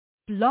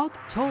Blog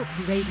Talk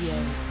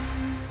Radio.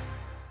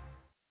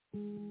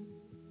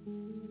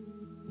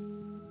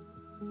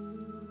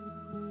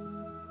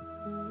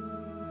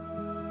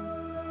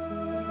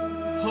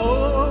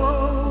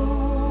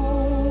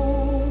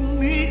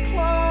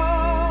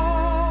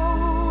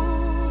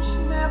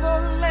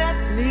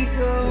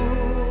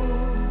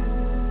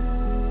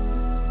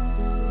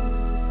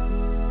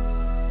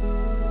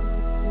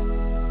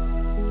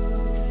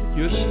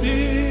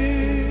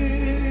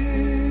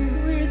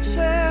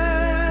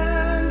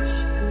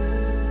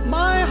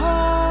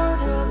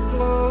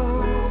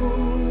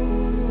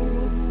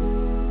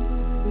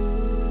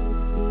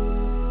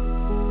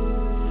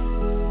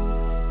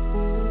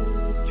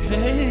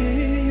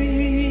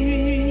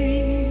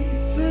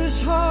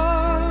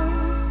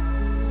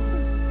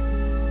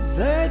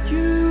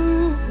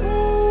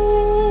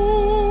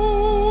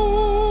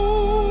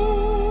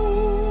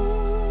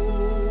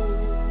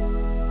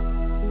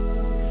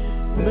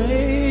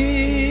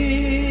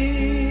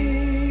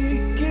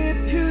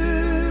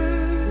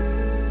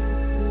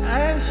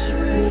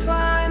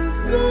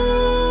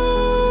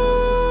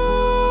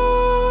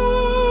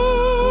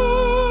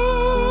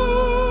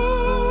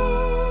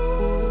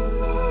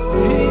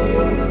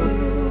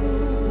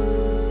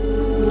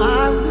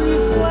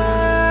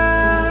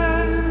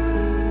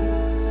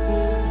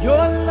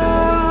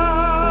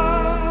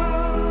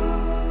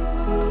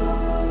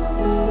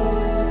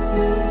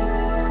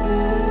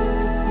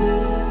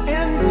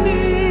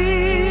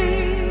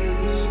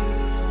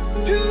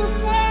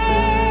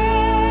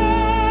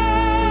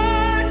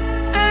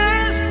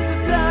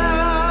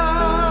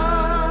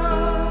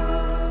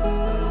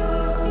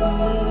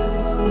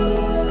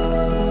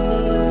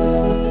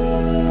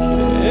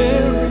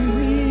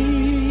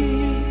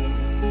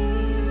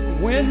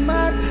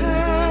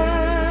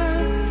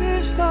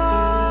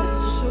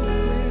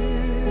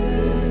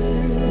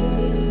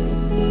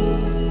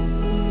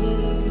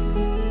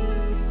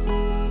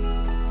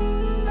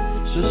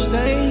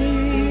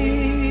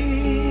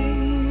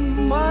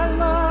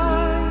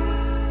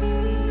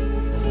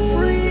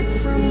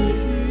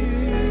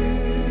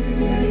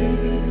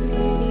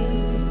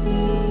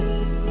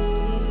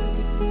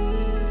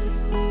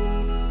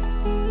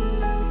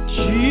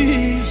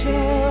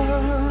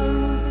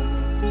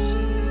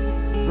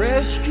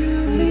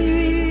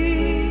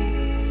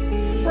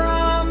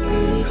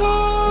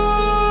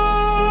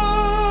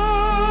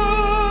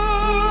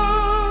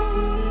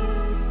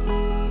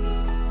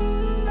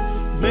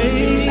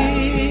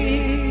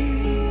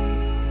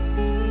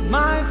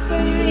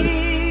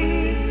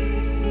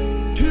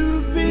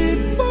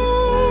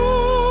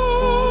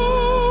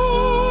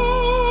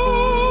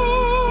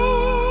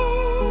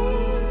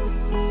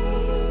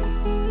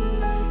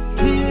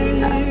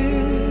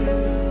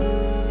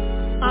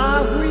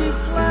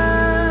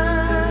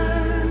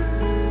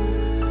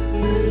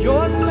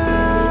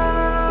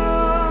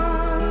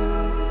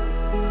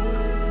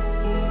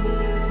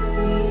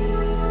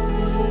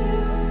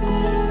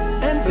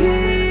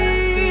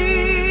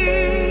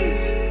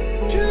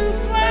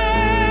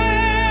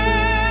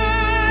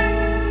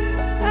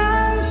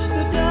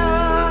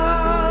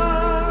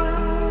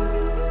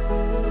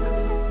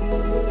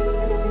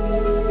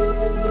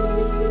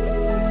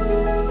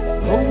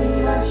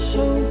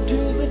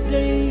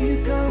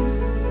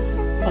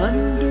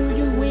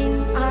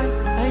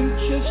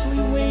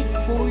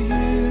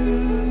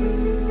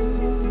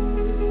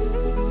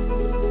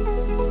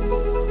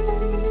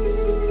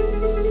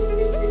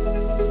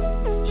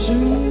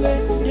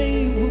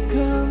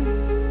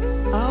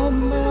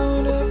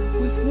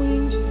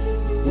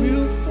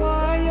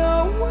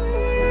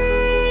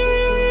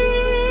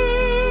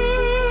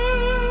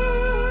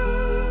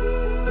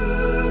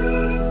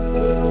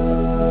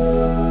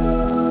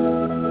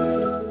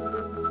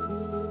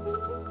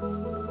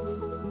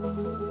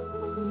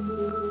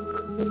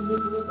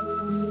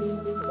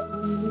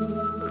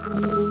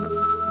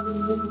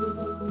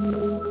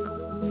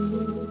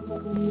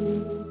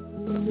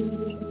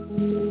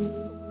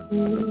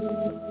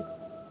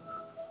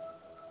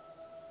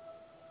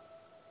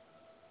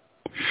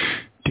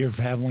 Dear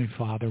Heavenly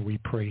Father, we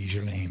praise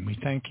your name. We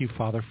thank you,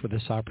 Father, for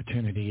this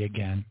opportunity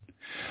again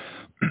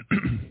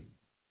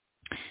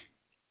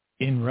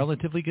in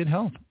relatively good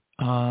health.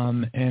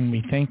 And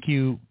we thank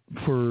you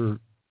for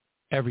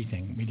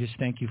everything. We just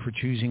thank you for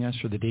choosing us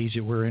for the days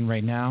that we're in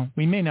right now.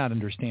 We may not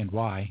understand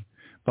why,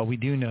 but we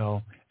do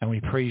know, and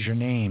we praise your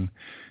name,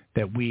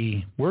 that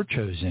we were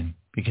chosen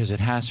because it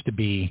has to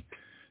be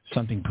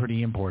something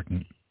pretty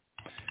important.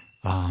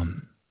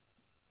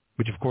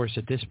 Which, of course,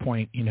 at this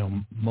point,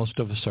 most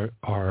of us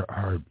are,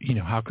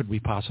 how could we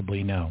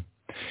possibly know?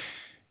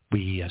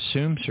 We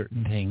assume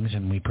certain things,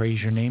 and we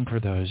praise your name for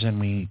those, and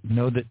we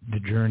know that the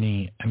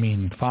journey,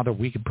 Father,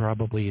 we could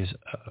probably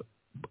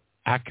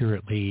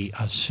accurately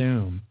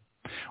assume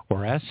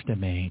or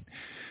estimate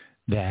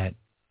that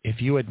if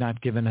you had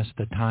not given us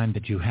the time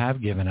that you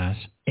have given us,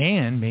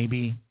 and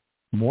maybe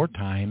more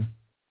time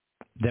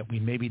that we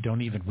maybe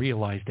don't even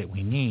realize that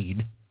we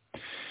need,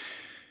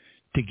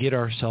 to get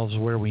ourselves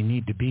where we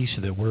need to be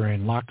so that we're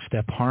in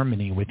lockstep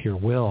harmony with your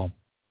will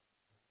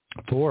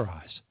for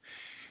us.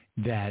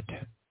 that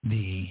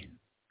the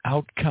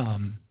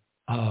outcome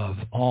of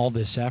all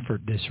this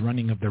effort, this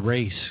running of the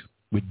race,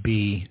 would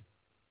be,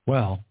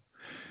 well,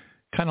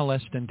 kind of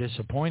less than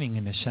disappointing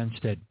in the sense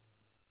that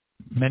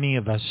many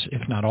of us,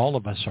 if not all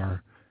of us,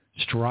 are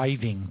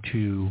striving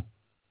to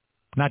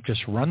not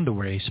just run the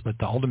race, but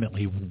to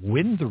ultimately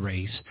win the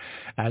race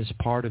as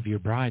part of your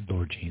bride,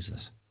 Lord Jesus.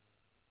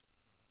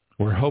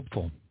 We're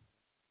hopeful.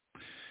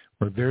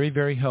 We're very,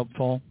 very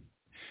hopeful.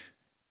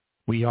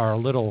 We are a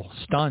little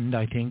stunned,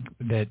 I think,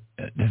 that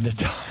the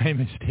time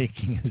is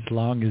taking as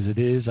long as it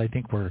is. I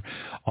think we're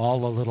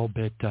all a little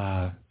bit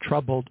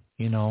troubled,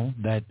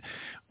 that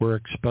we're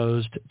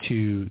exposed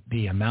to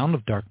the amount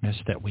of darkness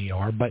that we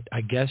are. But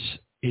I guess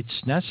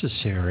it's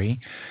necessary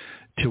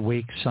to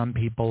wake some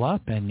people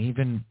up, and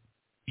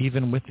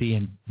even with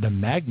the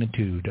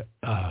magnitude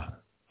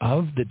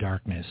of the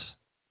darkness,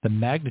 the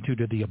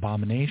magnitude of the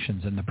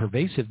abominations and the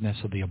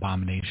pervasiveness of the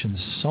abominations,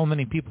 so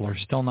many people are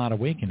still not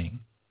awakening.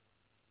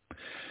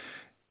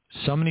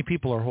 So many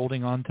people are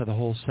holding on to the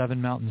whole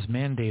Seven Mountains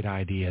Mandate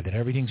idea that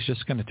everything's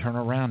just going to turn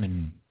around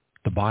and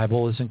the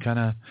Bible isn't going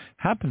to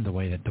happen the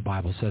way that the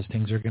Bible says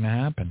things are going to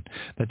happen,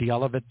 that the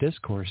Olivet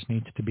Discourse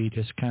needs to be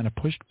just kind of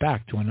pushed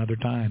back to another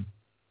time.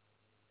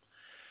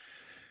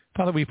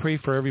 Father, we pray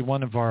for every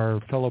one of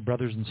our fellow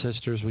brothers and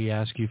sisters. We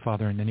ask you,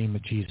 Father, in the name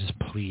of Jesus,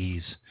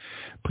 please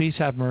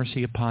have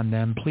mercy upon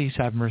them. Please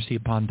have mercy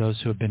upon those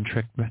who have been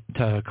tricked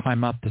to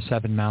climb up the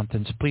seven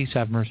mountains. Please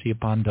have mercy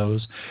upon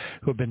those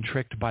who have been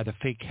tricked by the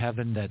fake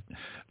heaven that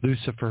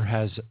Lucifer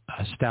has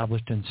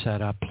established and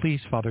set up. Please,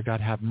 Father God,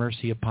 have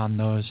mercy upon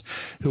those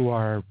who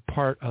are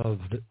part of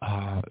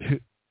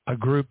a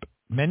group,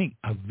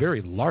 a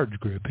very large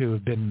group, who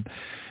have been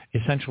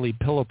essentially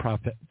pillow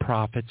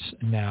prophets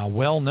now,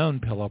 well-known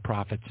pillow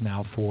prophets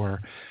now for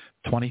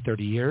 20,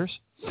 30 years.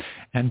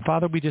 And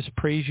Father, we just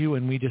praise you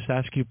and we just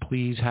ask you,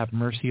 please have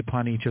mercy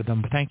upon each of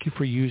them. Thank you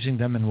for using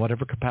them in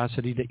whatever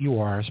capacity that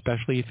you are,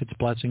 especially if it's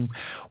blessing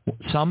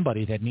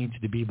somebody that needs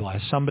to be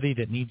blessed, somebody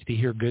that needs to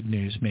hear good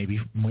news, maybe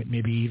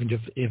even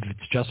if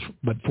it's just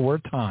but for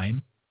a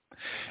time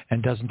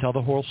and doesn't tell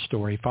the whole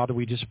story. Father,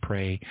 we just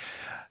pray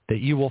that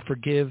you will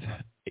forgive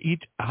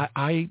each.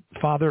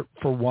 Father,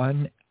 for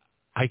one,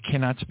 I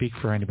cannot speak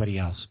for anybody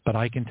else, but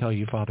I can tell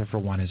you, Father, for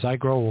one, as I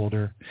grow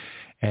older,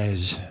 as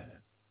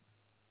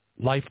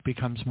life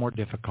becomes more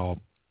difficult,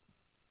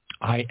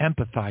 I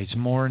empathize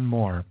more and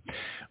more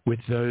with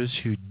those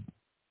who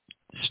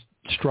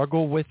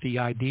struggle with the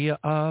idea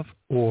of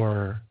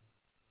or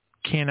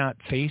cannot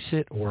face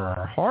it or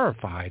are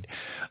horrified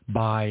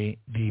by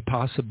the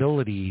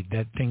possibility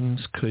that things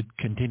could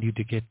continue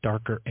to get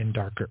darker and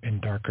darker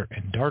and darker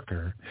and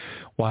darker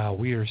while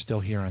we are still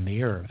here on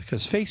the earth.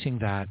 Because facing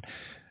that,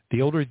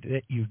 the older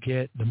that you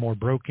get, the more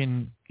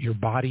broken your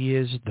body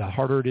is, the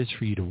harder it is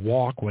for you to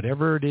walk,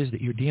 whatever it is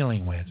that you're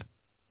dealing with,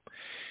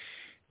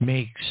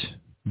 makes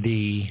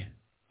the,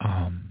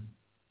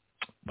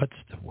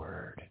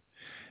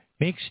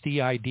 makes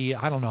the idea,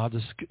 I don't know, I'll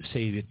just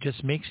say it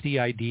just makes the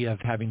idea of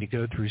having to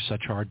go through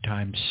such hard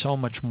times so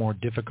much more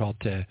difficult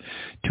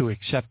to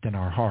accept in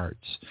our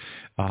hearts.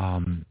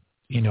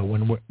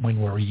 When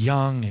we're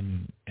young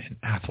and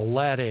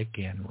athletic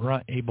and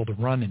able to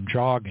run and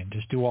jog and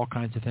just do all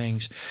kinds of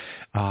things,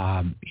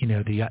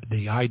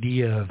 the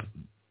idea of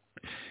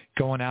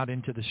going out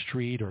into the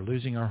street or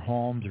losing our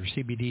homes or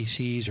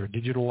CBDCs or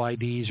digital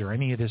IDs or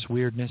any of this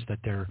weirdness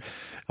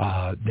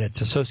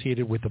that's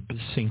associated with the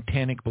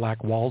satanic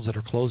black walls that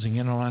are closing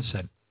in on us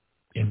at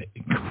in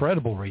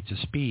incredible rates of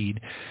speed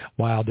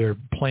while they're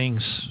playing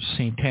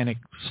satanic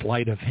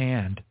sleight of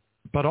hand.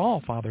 But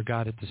all, Father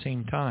God, at the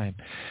same time,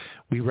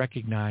 we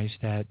recognize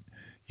that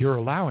you're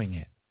allowing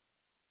it.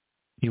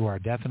 You are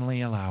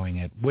definitely allowing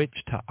it, which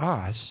to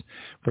us,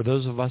 for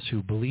those of us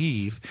who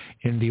believe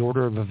in the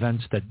order of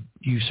events that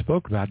you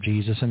spoke about,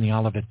 Jesus, in the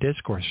Olivet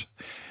Discourse,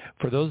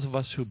 for those of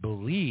us who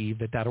believe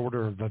that that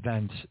order of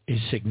events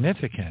is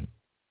significant,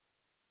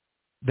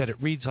 that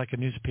it reads like a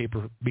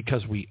newspaper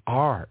because we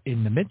are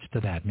in the midst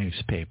of that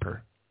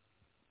newspaper,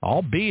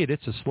 albeit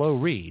it's a slow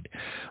read,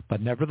 but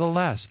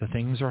nevertheless, the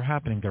things are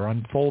happening, they're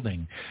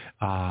unfolding,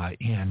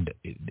 and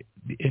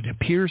it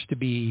appears to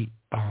be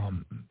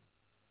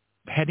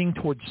heading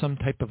towards some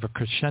type of a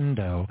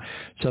crescendo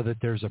so that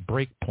there's a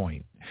break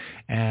point.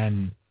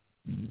 And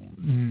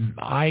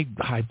I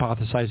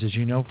hypothesize, as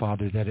you know,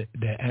 Father, that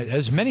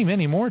as many,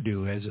 many more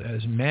do,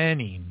 as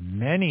many,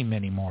 many,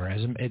 many more,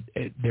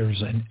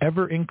 there's an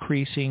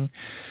ever-increasing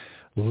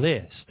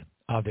list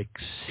of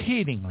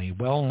exceedingly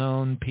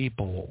well-known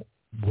people,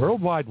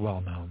 worldwide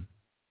well-known,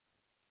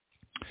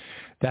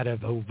 that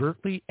have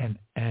overtly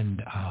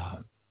and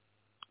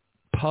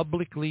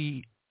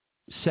publicly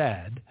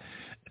said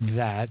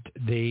that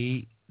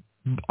they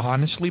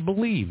honestly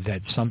believe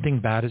that something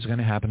bad is going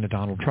to happen to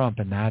Donald Trump,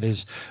 and that is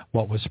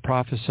what was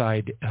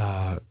prophesied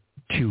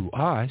to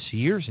us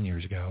years and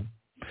years ago.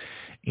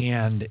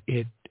 And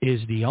it is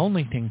the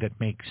only thing that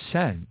makes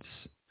sense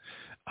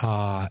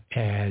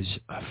as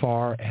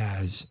far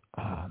as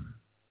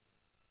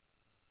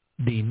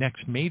the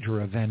next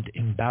major event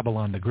in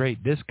Babylon the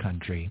Great, this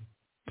country,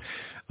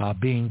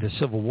 being the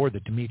Civil War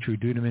that Dmitry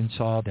Duduman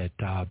saw,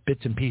 that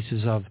bits and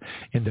pieces of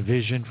in the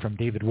vision from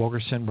David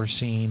Wilkerson we're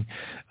seeing,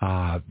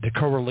 the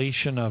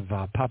correlation of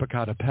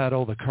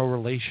Popocatépetl, the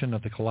correlation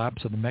of the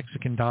collapse of the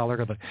Mexican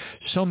dollar.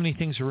 So many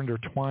things are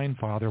intertwined,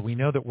 Father. We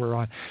know that we're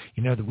on,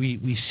 that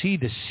we see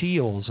the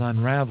seals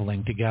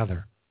unraveling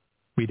together.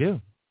 We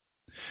do.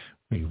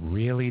 We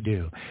really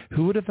do.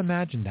 Who would have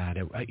imagined that?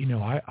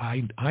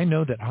 I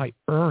know that I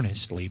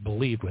earnestly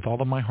believed with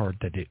all of my heart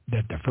that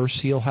the first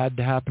seal had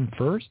to happen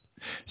first,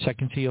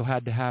 second seal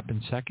had to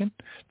happen second,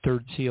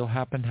 third seal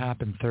happened to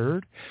happen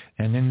third,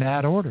 and in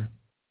that order.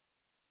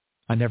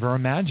 I never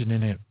imagined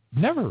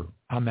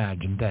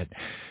that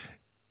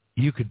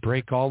you could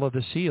break all of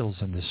the seals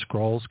and the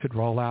scrolls could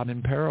roll out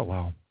in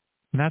parallel.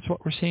 And that's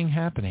what we're seeing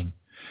happening.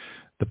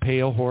 The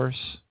Pale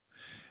Horse,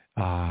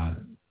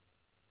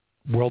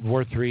 World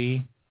War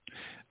III,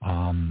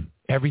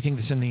 everything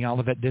that's in the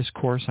Olivet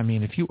Discourse. I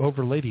mean, if you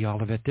overlay the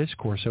Olivet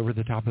Discourse over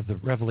the top of the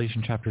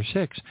Revelation chapter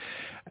 6,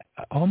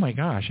 oh my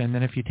gosh. And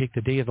then if you take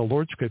the Day of the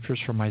Lord scriptures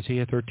from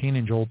Isaiah 13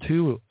 and Joel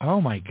 2, oh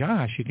my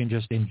gosh, you can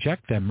just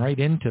inject them right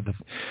into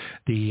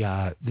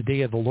the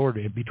Day of the Lord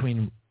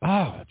between.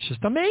 Oh, it's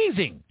just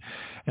amazing.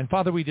 And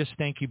Father, we just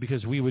thank you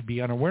because we would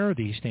be unaware of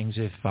these things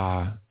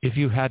if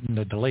you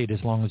hadn't delayed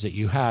as long as that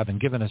you have and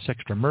given us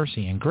extra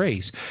mercy and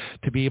grace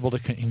to be able to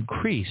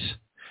increase.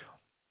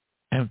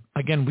 And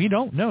again, we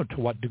don't know to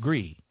what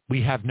degree.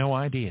 We have no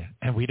idea,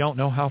 and we don't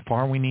know how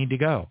far we need to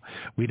go.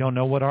 We don't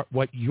know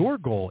what your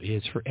goal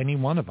is for any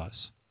one of us.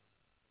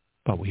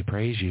 But we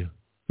praise you.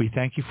 We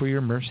thank you for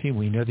your mercy.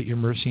 We know that your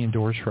mercy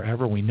endures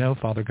forever. We know,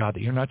 Father God,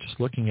 that you're not just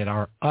looking at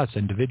us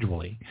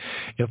individually.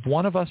 If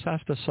one of us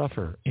has to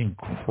suffer,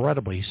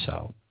 incredibly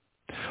so,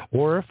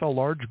 or if a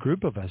large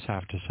group of us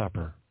have to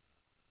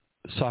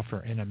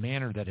suffer in a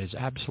manner that is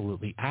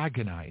absolutely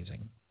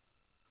agonizing,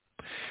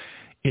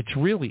 it's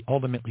really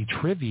ultimately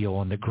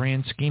trivial in the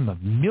grand scheme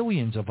of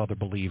millions of other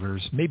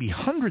believers, maybe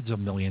hundreds of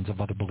millions of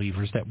other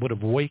believers that would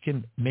have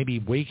wakened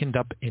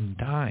up in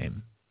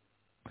time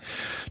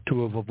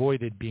to have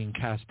avoided being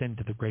cast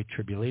into the Great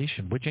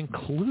Tribulation, which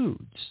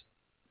includes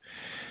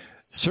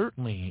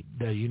certainly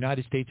the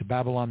United States of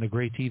Babylon, the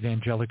Great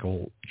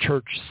Evangelical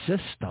Church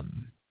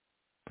system.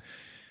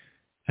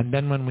 And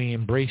then when we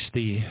embrace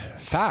the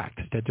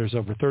fact that there's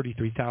over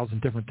 33,000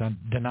 different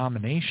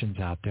denominations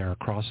out there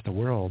across the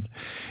world,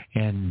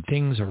 and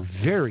things are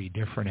very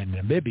different in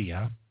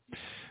Namibia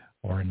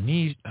or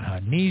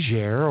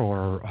Niger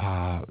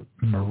or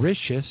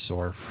Mauritius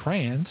or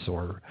France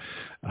or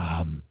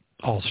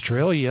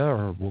Australia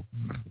or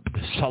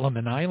the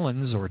Solomon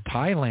Islands or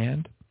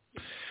Thailand.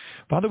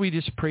 Father, we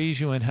just praise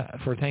you and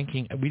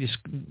we just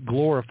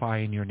glorify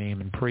in your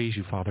name and praise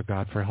you, Father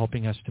God, for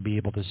helping us to be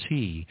able to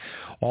see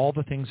all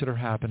the things that are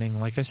happening.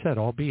 Like I said,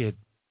 albeit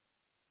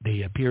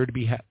they appear to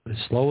be as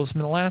slow as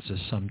molasses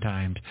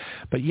sometimes.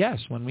 But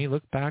yes, when we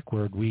look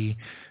backward, we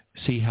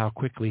see how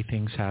quickly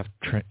things have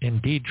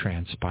indeed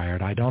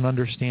transpired. I don't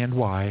understand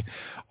why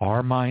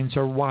our minds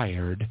are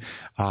wired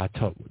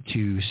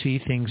to see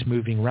things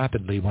moving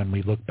rapidly when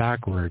we look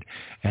backward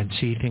and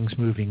see things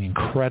moving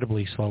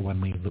incredibly slow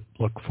when we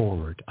look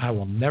forward. I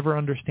will never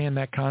understand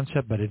that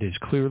concept, but it is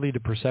clearly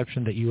the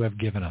perception that you have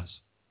given us,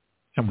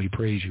 and we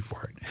praise you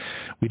for it.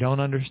 We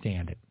don't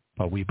understand it,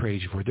 but we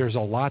praise you for it. There's a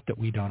lot that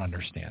we don't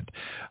understand.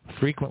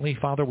 Frequently,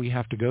 Father, we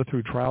have to go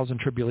through trials and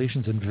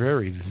tribulations and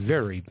very,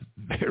 very,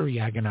 very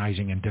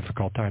agonizing and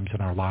difficult times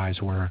in our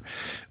lives where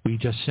we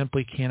just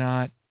simply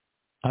cannot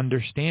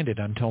understand it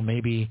until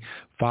maybe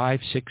 5,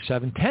 6,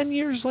 7, 10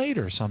 years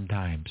later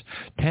sometimes.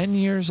 10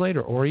 years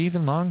later or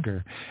even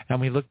longer.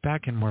 And we look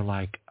back and we're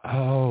like,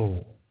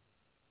 oh.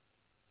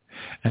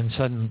 And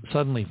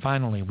suddenly,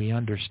 finally, we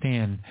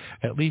understand,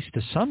 at least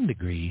to some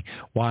degree,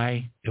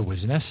 why it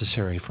was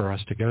necessary for us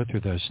to go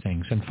through those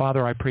things. And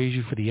Father, I praise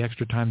you for the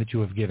extra time that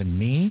you have given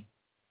me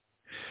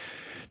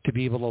to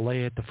be able to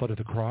lay at the foot of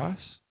the cross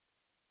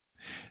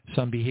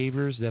some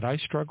behaviors that I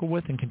struggle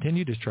with and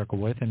continue to struggle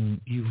with,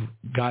 and you've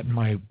gotten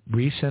my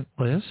recent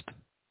list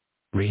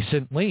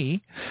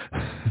recently.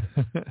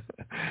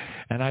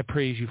 And I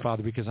praise you,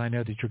 Father, because I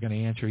know that you're going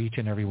to answer each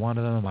and every one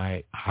of them.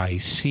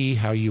 I see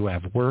how you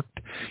have worked,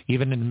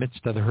 even in the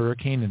midst of the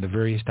hurricane and the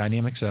various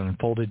dynamics that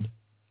unfolded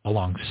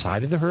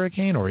alongside of the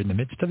hurricane or in the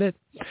midst of it.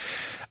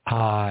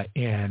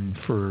 And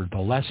for the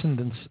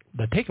lessons,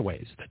 the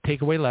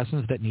takeaway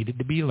lessons that needed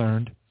to be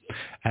learned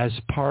as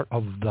part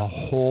of the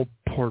whole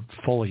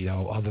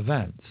portfolio of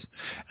events.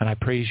 And I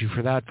praise you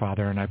for that,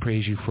 Father, and I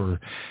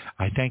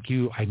thank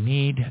you. I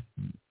need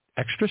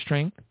extra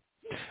strength.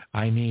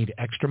 I need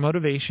extra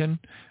motivation.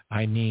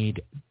 I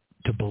need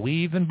to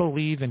believe and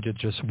to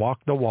just walk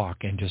the walk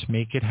and just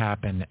make it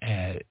happen.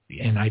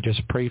 And I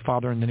just pray,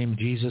 Father, in the name of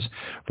Jesus,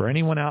 for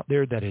anyone out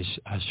there that is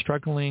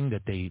struggling,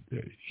 that they,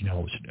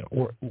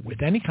 or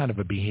with any kind of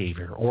a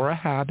behavior or a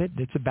habit,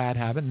 it's a bad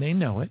habit and they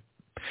know it.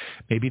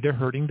 Maybe they're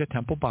hurting the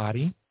temple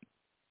body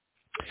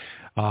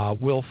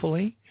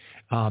willfully.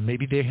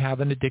 Maybe they have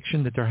an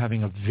addiction that they're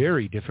having a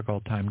very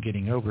difficult time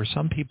getting over.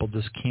 Some people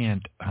just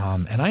can't,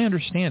 and I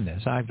understand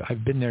this.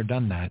 I've been there,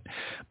 done that.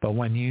 But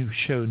when you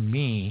showed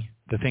me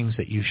the things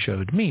that you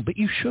showed me, but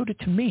you showed it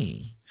to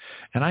me,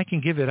 and I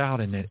can give it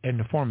out in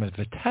the form of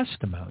a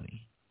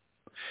testimony.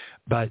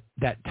 But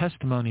that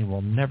testimony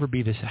will never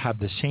have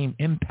the same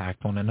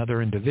impact on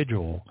another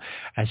individual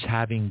as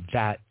having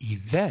that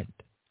event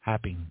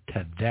happening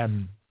to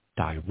them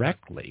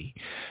directly.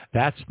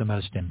 That's the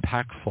most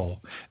impactful.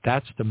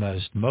 That's the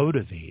most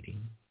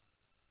motivating.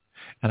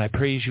 And I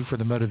praise you for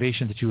the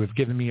motivation that you have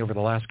given me over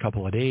the last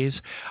couple of days.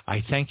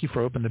 I thank you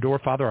for opening the door,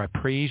 Father. I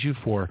praise you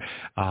for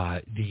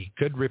the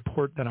good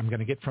report that I'm going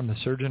to get from the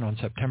surgeon on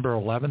September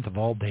 11th of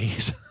all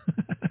days.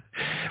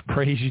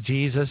 Praise you,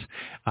 Jesus.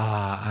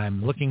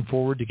 I'm looking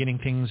forward to getting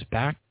things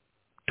back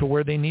to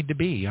where they need to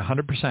be,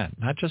 100%,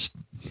 not just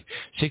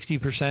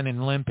 60%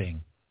 in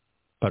limping,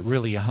 but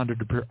really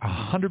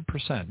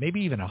 100%,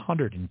 maybe even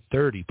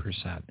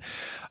 130%.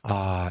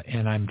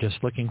 And I'm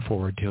just looking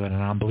forward to it,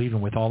 and I'm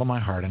believing with all of my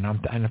heart.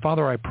 And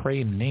Father, I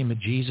pray in the name of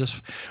Jesus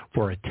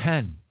for a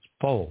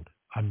tenfold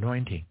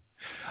anointing.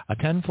 A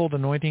tenfold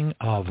anointing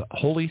of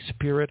Holy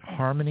Spirit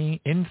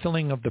harmony,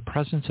 infilling of the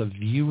presence of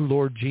you,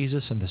 Lord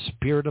Jesus, and the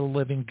Spirit of the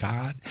living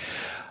God,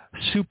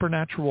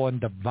 supernatural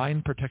and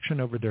divine protection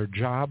over their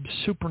jobs,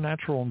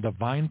 supernatural and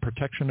divine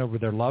protection over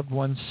their loved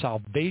ones,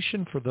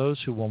 salvation for those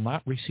who will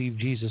not receive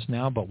Jesus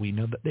now, but we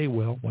know that they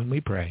will when we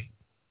pray.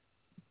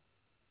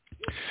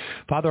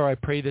 Father, I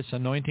pray this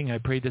anointing, I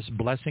pray this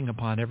blessing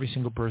upon every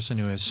single person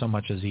who has so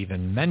much as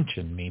even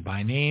mentioned me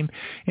by name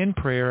in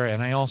prayer.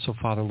 And I also,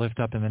 Father, lift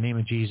up in the name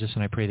of Jesus,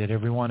 and I pray that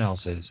everyone else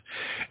is.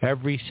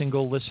 Every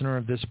single listener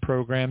of this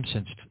program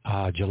since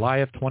July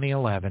of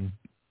 2011,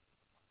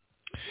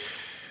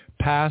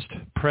 past,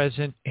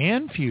 present,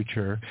 and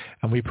future,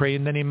 and we pray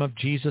in the name of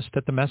Jesus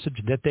that the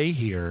message that they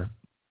hear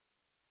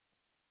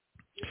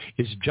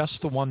is just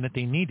the one that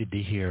they needed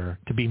to hear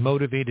to be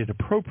motivated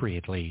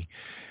appropriately.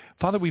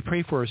 Father, we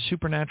pray for a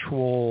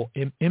supernatural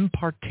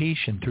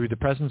impartation through the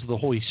presence of the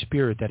Holy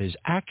Spirit that is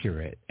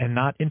accurate and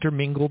not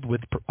intermingled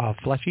with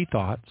fleshy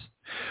thoughts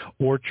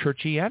or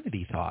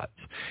churchianity thoughts,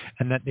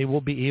 and that they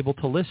will be able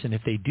to listen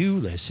if they do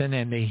listen,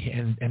 and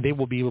they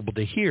will be able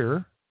to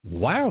hear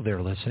while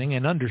they're listening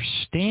and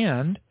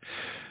understand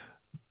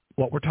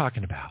what we're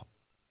talking about,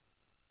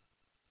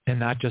 and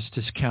not just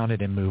discount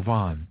it and move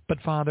on.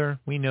 But Father,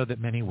 we know that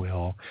many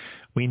will.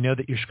 We know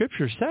that your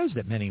scripture says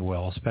that many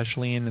will,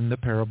 especially in the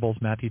parables,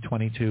 Matthew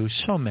 22,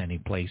 so many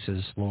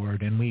places,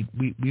 Lord, and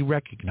we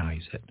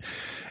recognize it.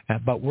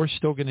 But we're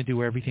still going to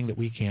do everything that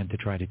we can to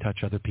try to touch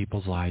other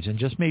people's lives, and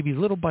just maybe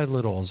little by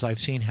little, as I've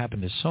seen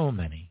happen to so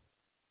many,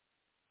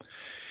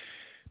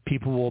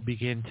 people will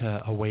begin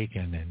to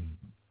awaken and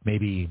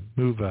maybe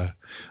move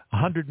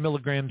 100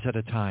 milligrams at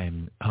a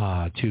time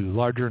to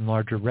larger and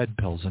larger red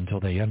pills until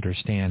they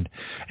understand,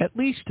 at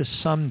least to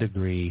some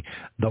degree,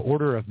 the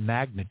order of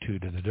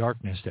magnitude of the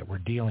darkness that we're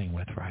dealing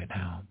with right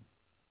now.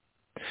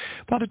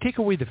 Father, take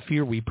away the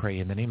fear, we pray,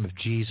 in the name of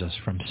Jesus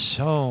from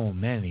so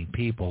many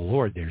people.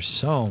 Lord, there's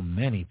so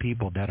many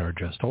people that are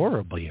just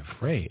horribly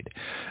afraid.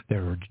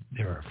 They're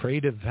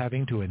afraid of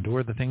having to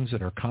endure the things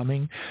that are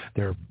coming.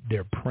 They're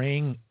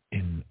praying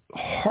in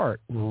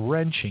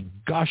heart-wrenching,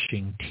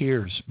 gushing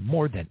tears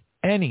more than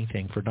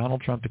anything for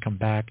Donald Trump to come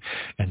back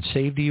and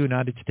save the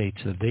United States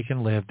so that they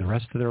can live the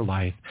rest of their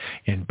life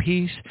in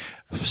peace,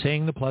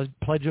 saying the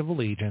Pledge of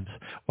Allegiance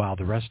while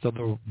the rest of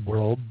the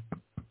world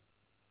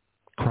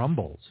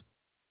crumbles.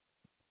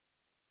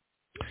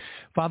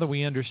 Father,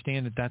 we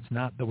understand that that's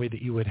not the way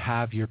that you would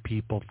have your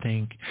people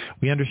think.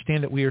 We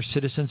understand that we are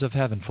citizens of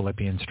heaven,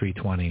 Philippians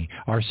 3:20.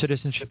 Our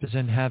citizenship is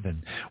in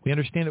heaven. We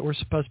understand that we're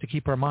supposed to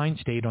keep our mind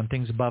stayed on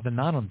things above and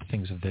not on the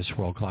things of this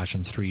world,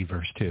 Colossians 3,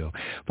 verse 2.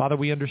 Father,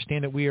 we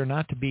understand that we are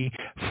not to be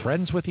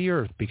friends with the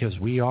earth because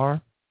we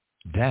are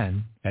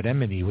then at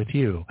enmity with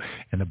you.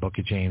 In the book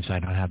of James, I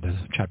don't have the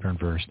chapter and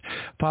verse.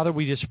 Father,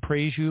 we just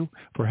praise you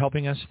for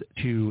helping us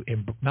to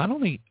not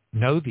only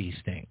know these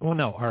things,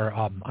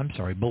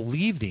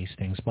 believe these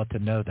things, but to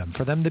know them,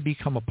 for them to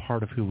become a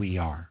part of who we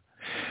are.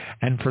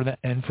 And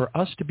for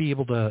us to be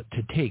able to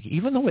take,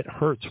 even though it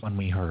hurts when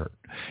we hurt,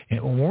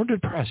 and when we're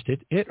depressed,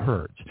 it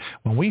hurts.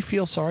 When we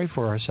feel sorry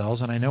for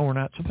ourselves, and I know we're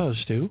not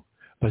supposed to,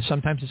 but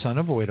sometimes it's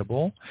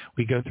unavoidable.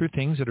 We go through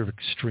things that are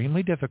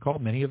extremely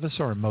difficult. Many of us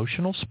are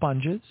emotional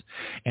sponges,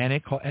 and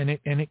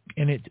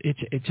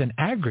it's an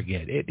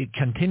aggregate.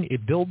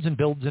 It builds and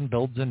builds and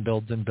builds and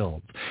builds and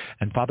builds.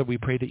 And Father, we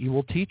pray that you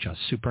will teach us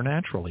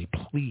supernaturally,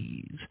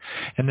 please.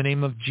 In the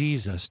name of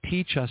Jesus,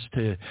 teach us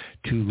to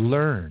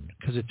learn,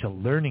 because it's a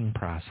learning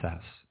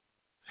process.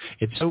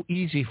 It's so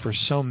easy for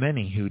so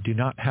many who do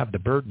not have the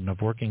burden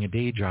of working a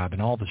day job and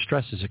all the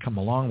stresses that come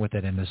along with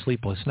it and the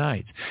sleepless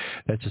nights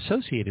that's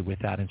associated with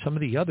that, and some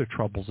of the other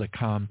troubles that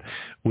come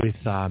with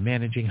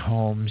managing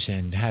homes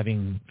and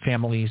having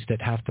families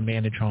that have to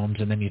manage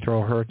homes, and then you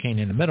throw a hurricane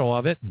in the middle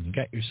of it and you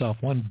got yourself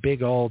one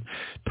big old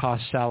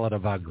tossed salad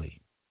of ugly.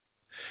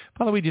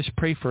 Father, we just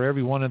pray for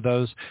every one of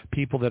those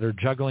people that are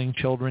juggling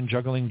children,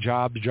 juggling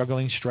jobs,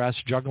 juggling stress,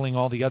 juggling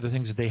all the other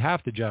things that they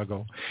have to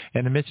juggle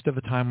in the midst of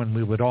a time when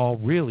we would all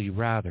really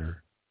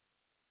rather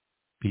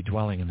be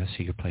dwelling in the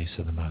secret place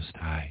of the Most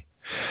High.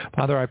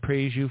 Father, I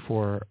praise you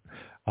for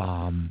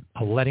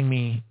letting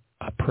me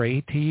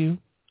pray to you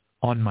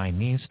on my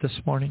knees this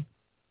morning,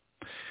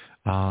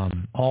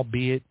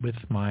 albeit with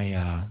my,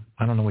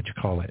 I don't know what you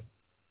call it,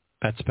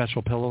 that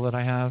special pillow that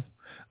I have,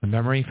 the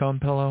memory foam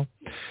pillow.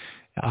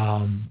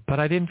 But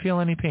I didn't feel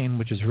any pain,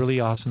 which is really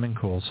awesome and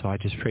cool. So I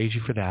just praise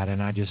you for that.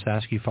 And I just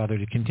ask you, Father,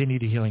 to continue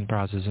the healing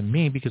process in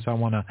me, because I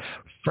want to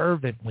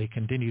fervently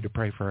continue to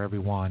pray for every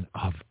one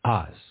of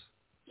us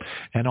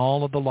and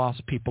all of the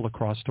lost people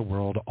across the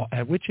world,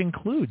 which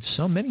includes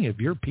so many of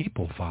your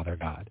people, Father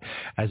God.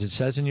 As it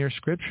says in your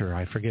scripture,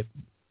 I forget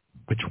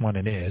which one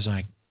it is.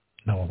 I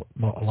know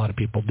a lot of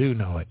people do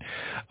know it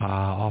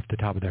off the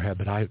top of their head,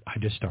 but I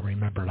just don't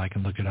remember it. I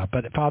can look it up.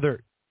 But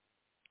Father,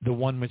 the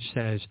one which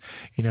says,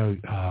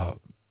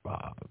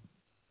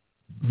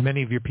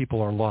 many of your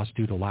people are lost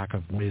due to lack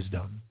of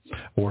wisdom,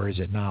 or is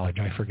it knowledge?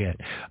 I forget.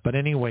 But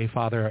anyway,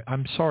 Father,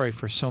 I'm sorry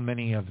for so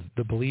many of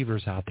the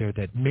believers out there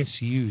that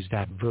misuse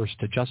that verse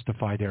to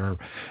justify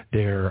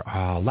their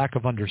lack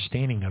of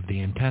understanding of the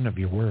intent of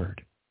your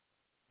word.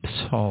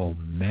 So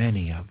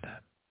many of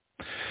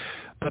them.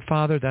 But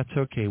Father, that's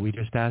okay. We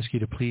just ask you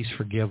to please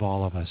forgive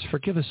all of us.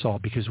 Forgive us all,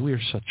 because we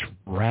are such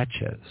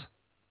wretches.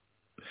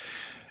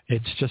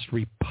 It's just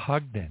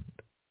repugnant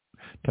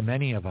to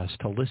many of us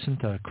to listen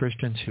to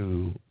Christians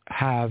who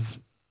have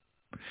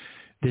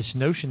this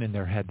notion in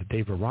their head that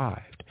they've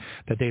arrived,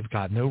 that they've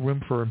got no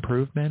room for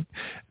improvement,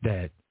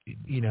 that,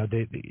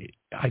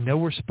 I know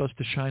we're supposed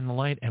to shine the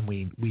light, and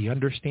we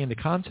understand the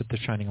concept of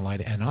shining a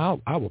light. And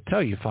I will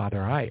tell you,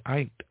 Father, I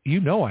shine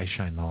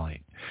the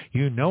light.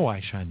 You know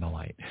I shine the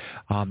light.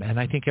 And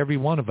I think every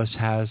one of us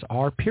has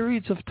our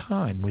periods of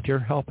time with your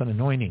help and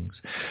anointings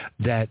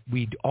that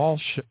we all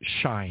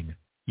shine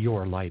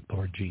your light,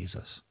 Lord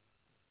Jesus.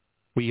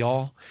 We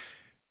all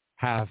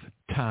have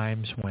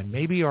times when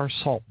maybe our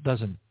salt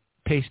doesn't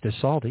taste as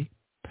salty,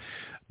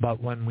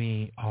 but when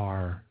we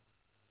are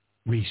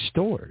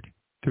restored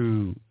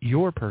through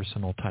your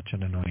personal touch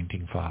and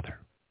anointing, Father,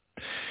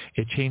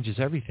 it changes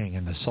everything,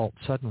 and the salt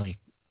suddenly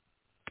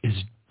is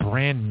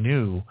brand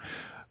new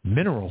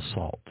mineral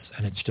salts,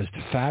 and it's just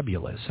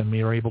fabulous. And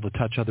we are able to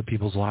touch other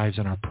people's lives,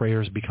 and our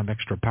prayers become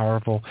extra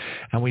powerful.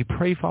 And we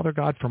pray, Father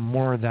God, for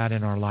more of that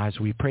in our lives.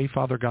 We pray,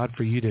 Father God,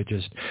 for you to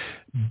just,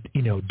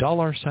 dull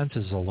our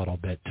senses a little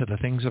bit to the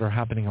things that are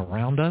happening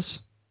around us,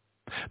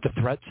 the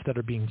threats that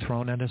are being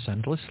thrown at us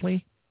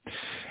endlessly,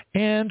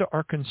 and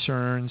our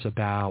concerns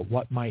about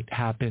what might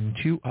happen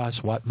to us,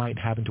 what might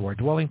happen to our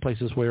dwelling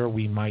places, where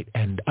we might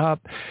end up,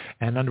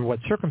 and under what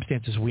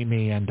circumstances we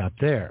may end up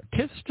there.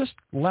 Just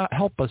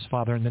help us,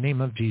 Father, in the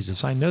name of Jesus.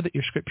 I know that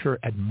your scripture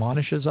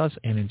admonishes us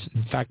and,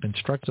 in fact,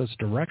 instructs us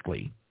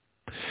directly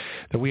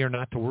that we are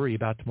not to worry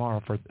about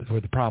tomorrow, for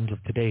the problems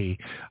of today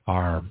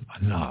are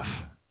enough,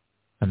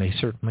 and they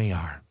certainly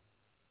are.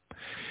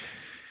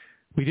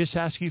 We just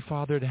ask you,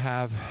 Father, to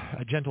have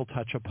a gentle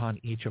touch upon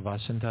each of us,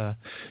 and to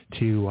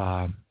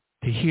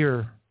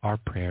hear our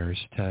prayers,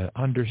 to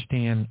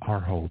understand our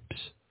hopes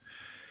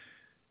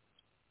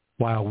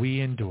while we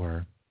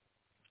endure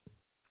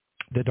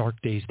the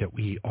dark days that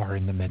we are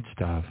in the midst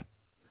of,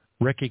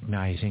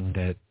 recognizing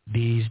that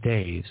these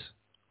days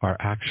are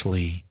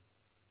actually,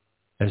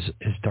 as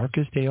dark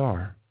as they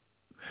are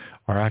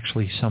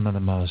actually some of the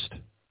most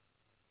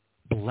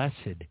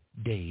blessed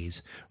days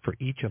for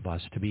each of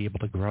us to be able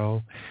to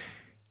grow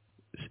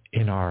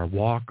in our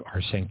walk,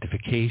 our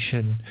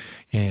sanctification,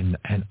 and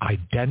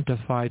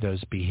identify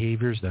those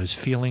behaviors, those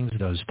feelings,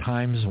 those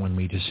times when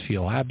we just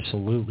feel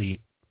absolutely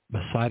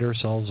beside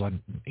ourselves,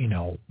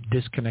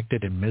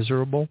 disconnected and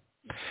miserable.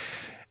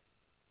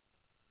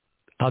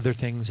 Other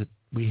things that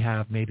we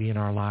have maybe in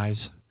our lives,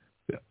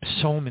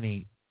 so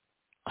many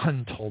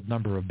untold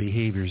number of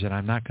behaviors that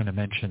I'm not going to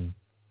mention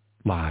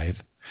live,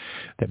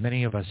 that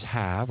many of us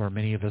have, or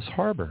many of us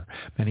harbor.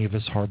 Many of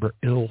us harbor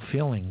ill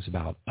feelings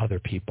about other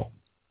people,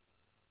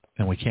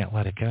 and we can't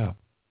let it go,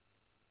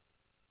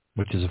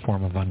 which is a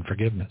form of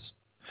unforgiveness.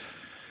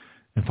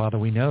 And Father,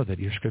 we know that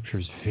your scripture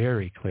is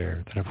very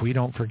clear that if we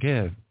don't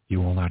forgive,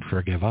 you will not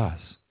forgive us.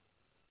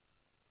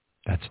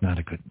 That's not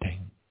a good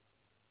thing.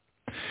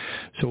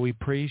 So we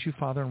praise you,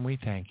 Father, and we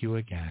thank you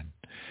again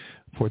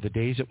for the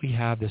days that we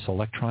have, this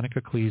electronic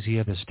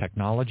ecclesia, this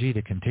technology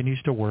that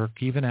continues to work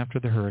even after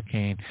the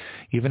hurricane,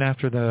 even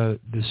after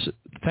this.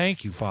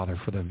 Thank you, Father,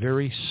 for the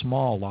very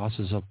small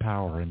losses of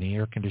power and the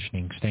air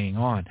conditioning staying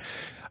on.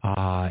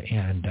 Oh,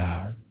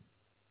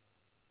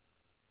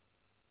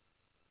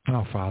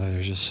 Father,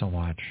 there's just so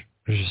much.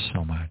 There's just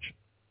so much.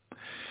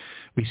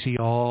 We see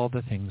all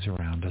the things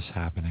around us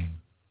happening.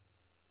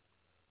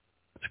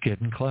 It's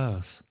getting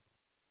close.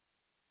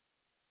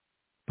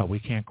 But we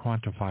can't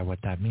quantify what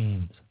that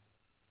means.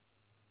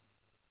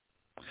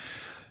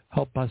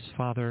 Help us,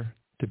 Father,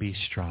 to be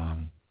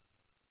strong,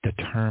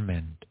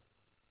 determined,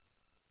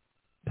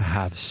 to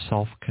have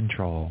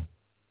self-control,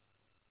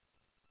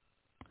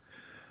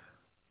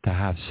 to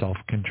have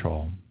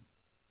self-control,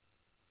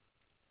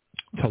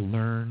 to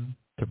learn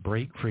to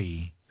break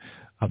free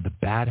of the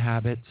bad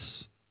habits,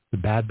 the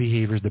bad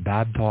behaviors, the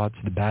bad thoughts,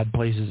 the bad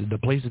places, the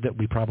places that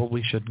we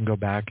probably shouldn't go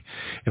back.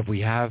 If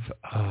we have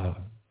a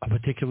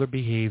particular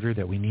behavior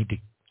that we need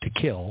to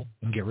kill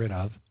and get rid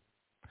of,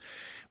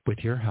 with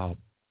your help,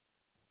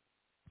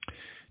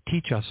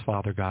 teach us,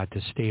 Father God,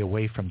 to stay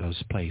away from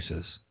those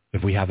places.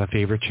 If we have a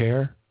favorite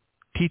chair,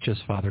 teach us,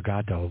 Father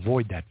God, to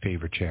avoid that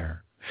favorite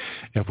chair.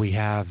 If we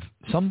have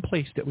some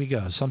place that we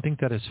go, something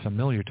that is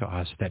familiar to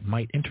us that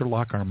might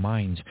interlock our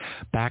minds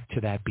back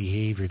to that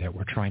behavior that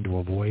we're trying to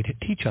avoid,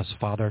 teach us,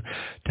 Father,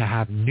 to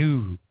have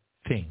new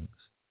things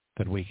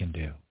that we can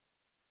do,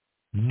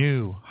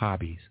 new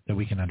hobbies that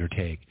we can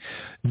undertake,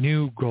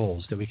 new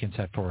goals that we can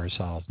set for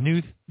ourselves.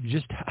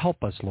 Just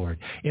help us, Lord.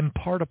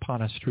 Impart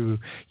upon us through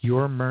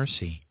your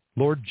mercy.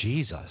 Lord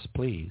Jesus,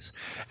 please.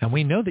 And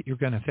we know that you're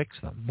going to fix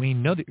them. We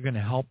know that you're going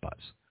to help us.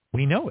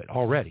 We know it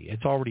already.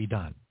 It's already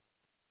done.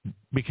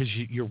 Because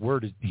your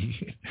word is,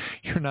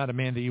 you're not a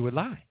man that you would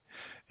lie.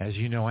 As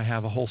you know, I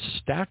have a whole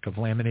stack of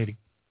laminated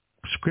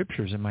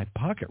scriptures in my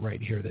pocket right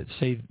here that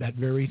say that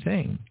very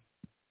thing.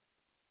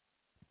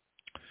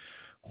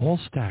 Whole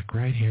stack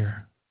right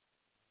here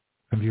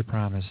of your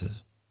promises.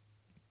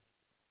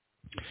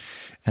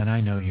 And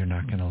I know you're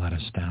not going to let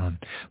us down.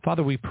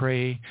 Father, we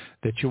pray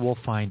that you will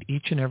find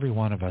each and every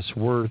one of us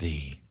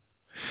worthy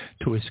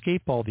to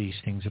escape all these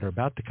things that are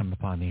about to come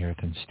upon the earth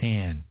and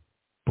stand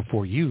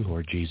before you,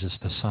 Lord Jesus,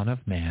 the Son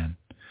of Man,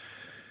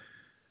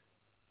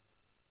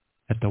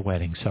 at the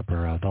wedding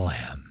supper of the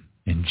Lamb.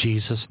 In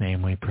Jesus'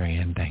 name we pray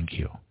and thank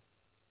you.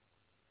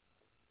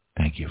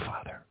 Thank you,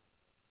 Father.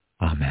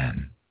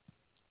 Amen.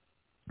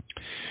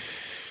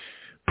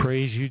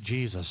 Praise you,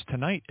 Jesus.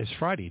 Tonight is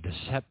Friday,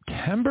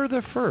 September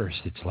the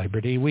 1st. It's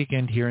Labor Day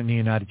weekend here in the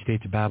United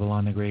States of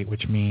Babylon the Great,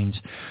 which means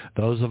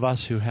those of us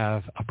who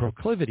have a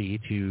proclivity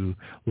to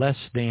less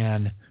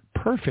than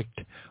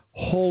perfect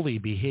holy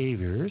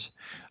behaviors,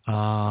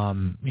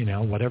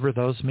 whatever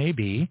those may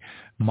be,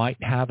 might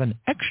have an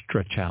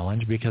extra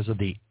challenge because of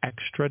the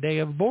extra day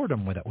of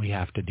boredom that we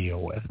have to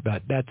deal with.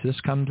 But this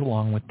comes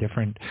along with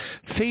different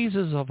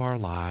phases of our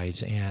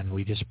lives, and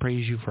we just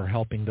praise you for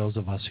helping those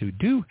of us who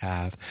do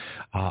have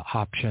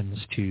options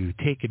to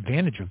take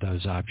advantage of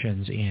those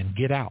options and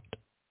get out.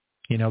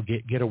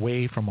 Get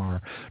away from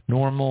our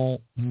normal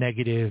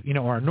negative,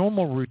 our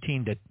normal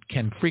routine that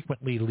can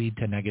frequently lead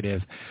to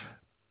negative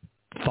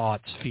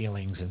thoughts,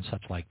 feelings, and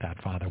such like that,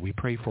 Father. We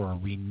pray for a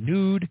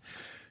renewed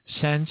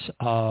sense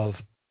of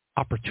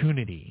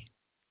opportunity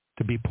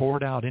to be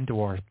poured out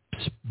into our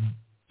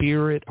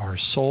spirit, our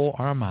soul,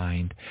 our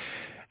mind,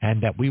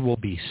 and that we will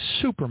be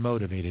super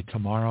motivated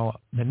tomorrow,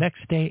 the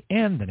next day,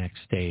 and the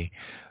next day,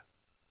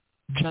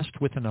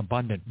 just with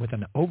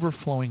an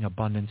overflowing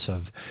abundance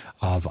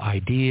of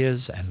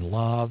ideas and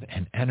love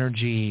and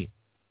energy,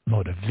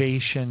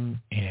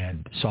 motivation,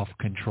 and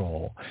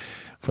self-control.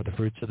 For the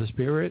fruits of the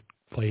Spirit,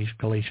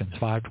 Galatians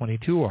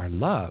 5:22 are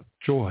love,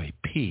 joy,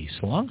 peace,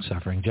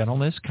 long-suffering,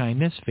 gentleness,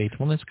 kindness,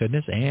 faithfulness,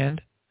 goodness,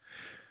 and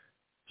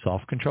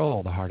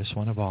self-control, the hardest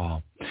one of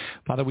all.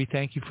 Father, we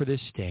thank you for this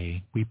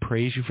day. We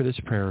praise you for this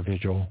prayer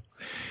vigil.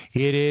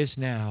 It is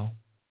now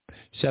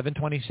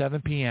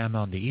 7:27 p.m.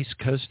 on the east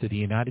coast of the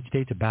United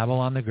States of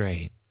Babylon the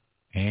Great.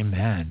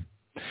 Amen.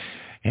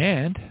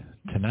 And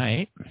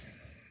tonight,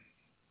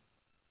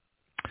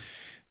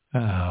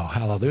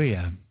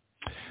 hallelujah,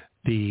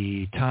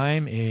 the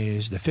time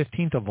is the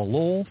 15th of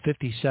Elul,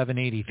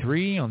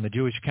 5783 on the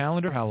Jewish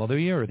calendar,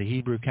 hallelujah, or the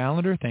Hebrew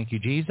calendar. Thank you,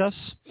 Jesus.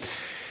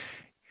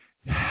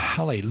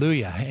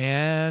 Hallelujah.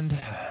 And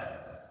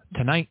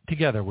tonight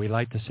together we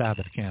light the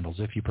Sabbath candles,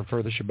 if you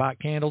prefer the Shabbat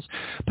candles.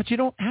 But you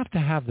don't have to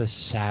have the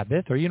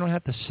Sabbath, or you don't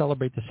have to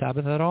celebrate the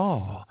Sabbath at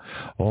all.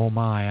 Oh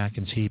my, I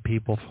can see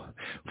people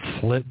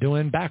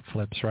doing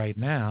backflips right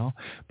now,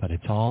 but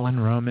it's all in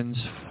Romans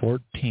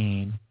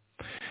 14.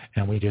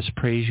 And we just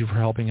praise you for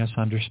helping us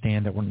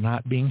understand that we're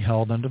not being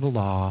held under the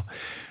law,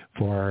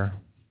 for,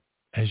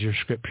 as your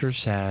scripture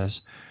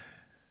says,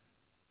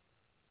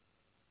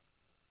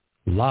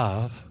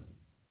 love,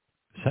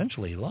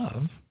 essentially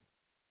love,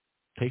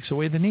 takes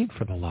away the need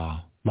for the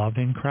law, love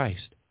in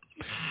Christ,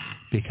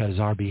 because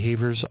our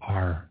behaviors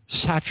are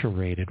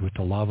saturated with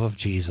the love of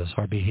Jesus.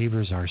 Our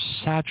behaviors are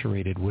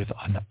saturated with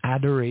an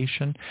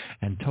adoration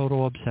and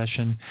total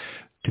obsession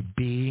to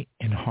be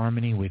in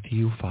harmony with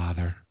you,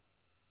 Father.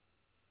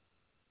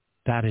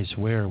 That is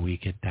where we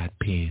get that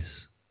peace.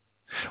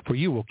 For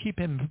you will keep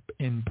him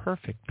in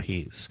perfect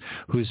peace,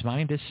 whose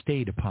mind is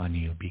stayed upon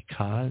you,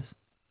 because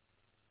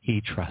he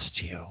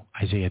trusts you.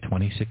 Isaiah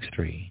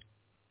 26:3.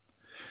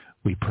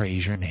 We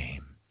praise your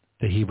name,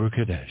 the Hebrew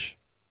Kodesh.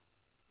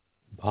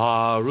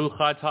 Baruch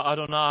atah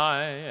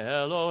Adonai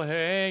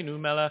Eloheinu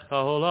melech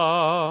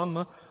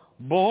haolam,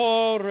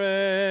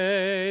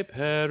 borei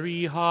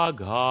peri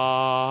hagafen.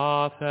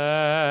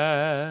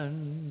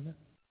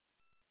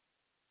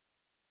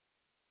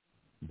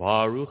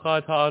 Baruch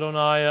atah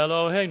Adonai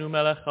Eloheinu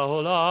melech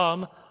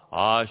haolam,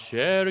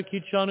 אשר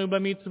קידשנו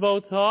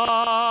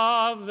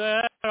במצוותיו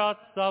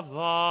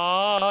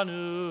ורצבנו,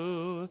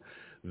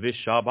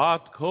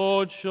 ושבת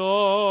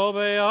קודשו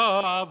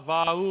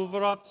באהבה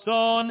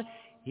וברצון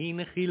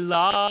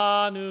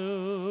הנחילנו,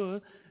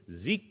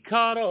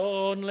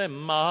 זיכרון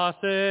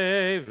למעשה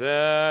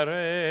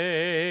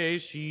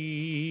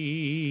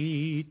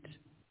וראשית.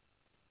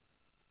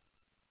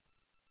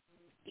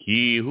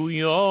 כי הוא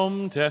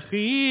יום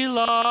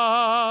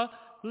תחילה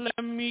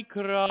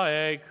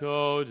למקראי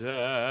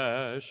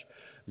קודש,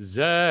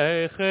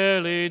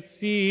 זכר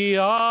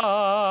ליציאת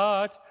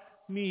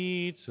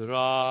מצרים.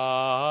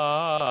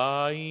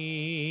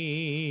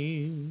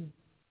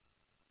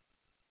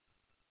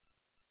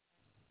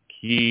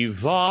 כי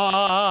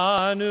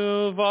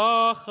בנו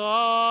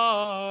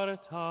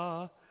בחרת,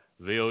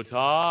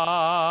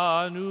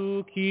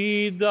 ואותנו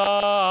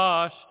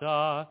קידשת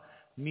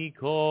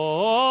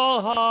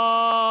מכל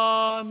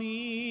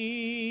העמים,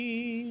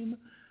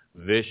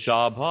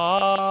 ושבת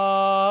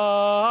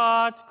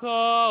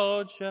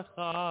קודשך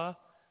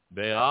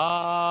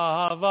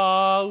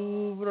באהבה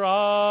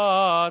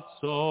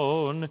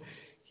וברצון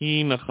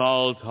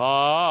הנחלתנו.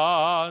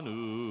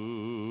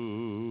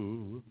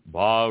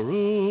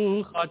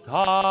 ברוך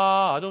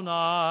אתה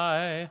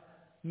אדוני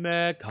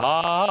מקדש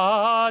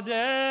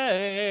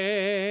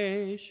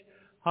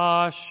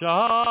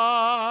השבת.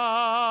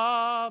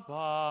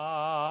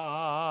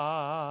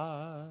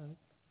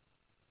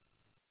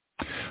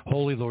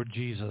 Holy Lord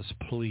Jesus,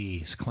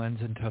 please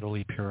cleanse and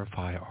totally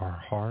purify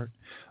our heart,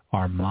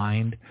 our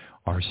mind,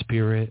 our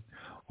spirit,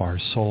 our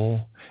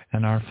soul,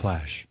 and our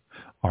flesh,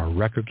 our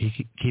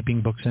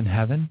record-keeping books in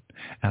heaven,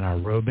 and our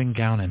robe and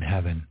gown in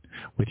heaven,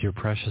 with your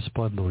precious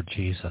blood, Lord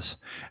Jesus,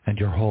 and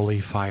your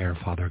holy fire,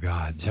 Father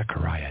God.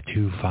 Zechariah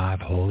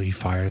 2:5, holy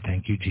fire.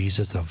 Thank you,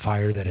 Jesus, the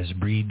fire that has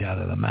breathed out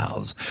of the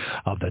mouths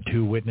of the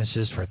two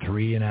witnesses for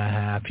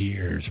 3.5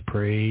 years.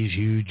 Praise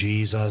you,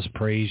 Jesus.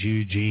 Praise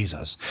you,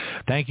 Jesus.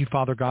 Thank you,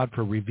 Father God,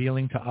 for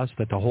revealing to us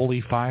that the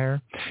holy fire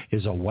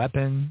is a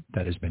weapon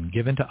that has been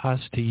given to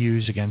us to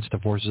use against the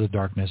forces of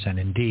darkness, and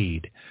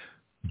indeed,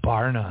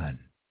 bar none,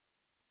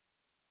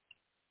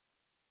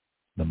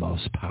 the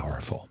most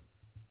powerful.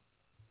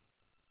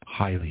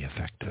 Highly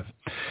effective.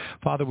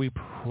 Father, we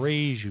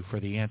praise you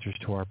for the answers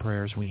to our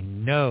prayers. We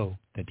know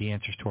that the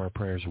answers to our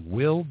prayers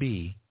will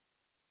be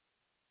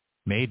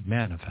made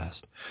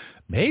manifest.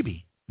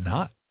 Maybe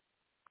not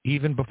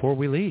even before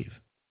we leave,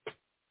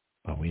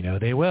 but we know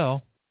they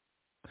will.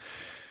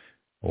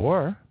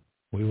 Or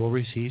we will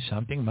receive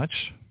something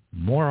much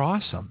more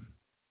awesome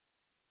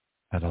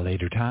at a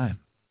later time.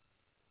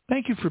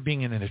 Thank you for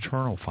being an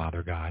eternal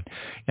Father, God,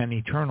 an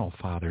eternal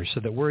Father, so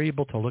that we're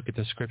able to look at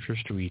the Scriptures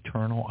through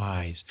eternal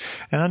eyes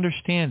and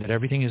understand that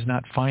everything is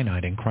not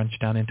finite and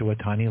crunched down into a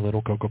tiny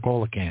little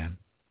Coca-Cola can.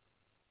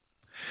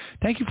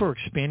 Thank you for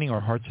expanding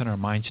our hearts and our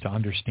minds to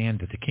understand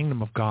that the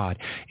kingdom of God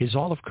is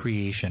all of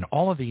creation,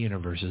 all of the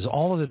universes,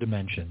 all of the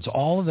dimensions,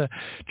 all of the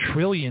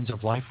trillions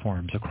of life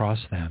forms across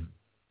them,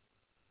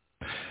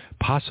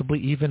 possibly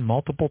even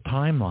multiple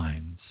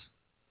timelines.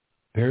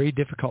 Very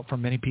difficult for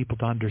many people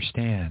to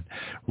understand,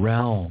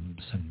 realms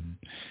and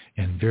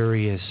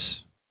various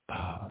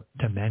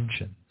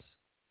dimensions.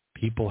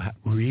 People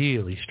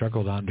really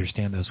struggle to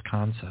understand those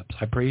concepts.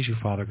 I praise you,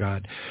 Father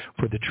God,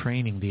 for the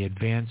training, the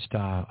advanced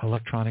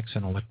electronics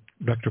and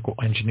electrical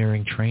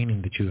engineering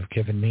training that you have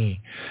given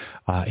me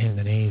in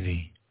the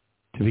Navy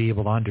to be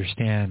able to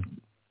understand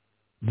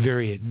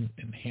very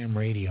ham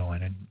radio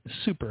and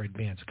super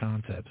advanced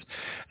concepts,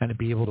 and to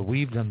be able to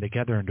weave them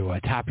together into a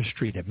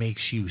tapestry that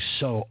makes you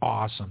so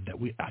awesome that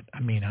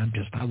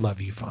I love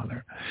you,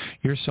 Father.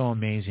 You're so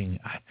amazing.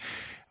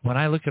 When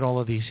I look at all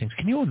of these things,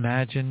 can you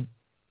imagine?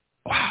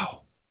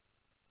 Wow.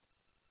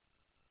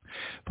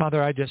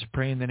 Father, I just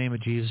pray in the name of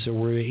Jesus that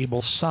we're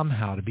able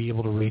somehow to be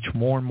able to reach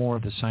more and more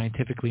of the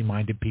scientifically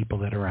minded people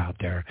that are out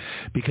there,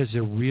 because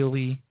they're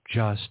really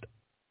just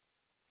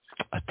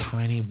a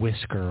tiny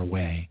whisker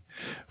away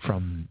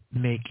from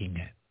making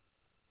it.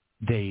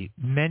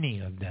 Many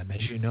of them,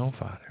 as you know,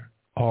 Father,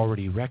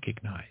 already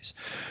recognize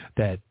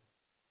that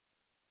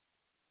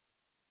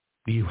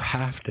you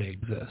have to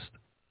exist.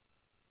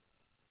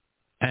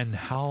 And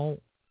how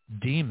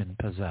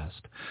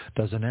demon-possessed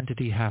does an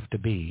entity have to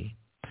be,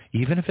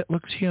 even if it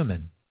looks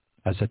human,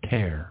 as a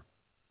tear?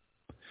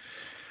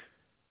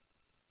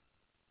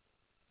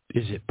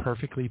 Is it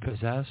perfectly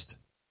possessed,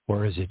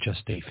 or is it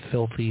just a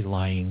filthy,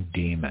 lying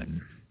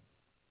demon?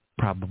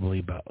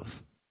 Probably both.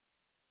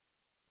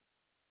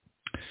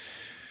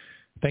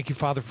 Thank you,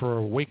 Father, for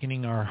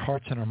awakening our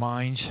hearts and our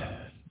minds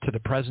to the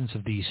presence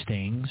of these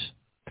things.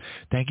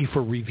 Thank you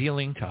for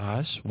revealing to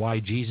us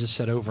why Jesus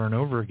said over and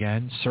over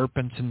again,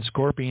 serpents and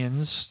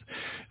scorpions,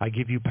 I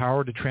give you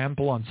power to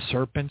trample on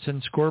serpents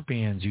and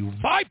scorpions, you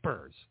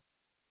vipers.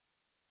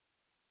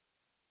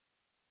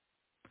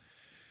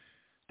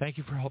 Thank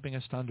you for helping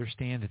us to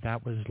understand that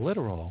that was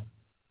literal.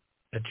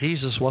 That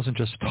Jesus wasn't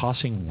just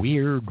tossing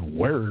weird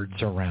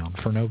words around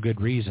for no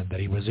good reason, that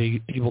he was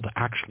able to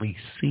actually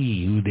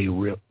see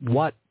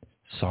what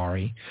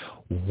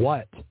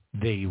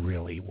they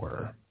really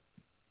were.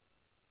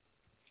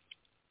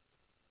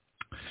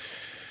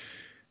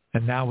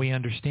 And now we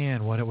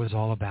understand what it was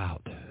all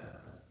about.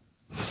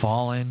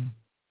 Fallen,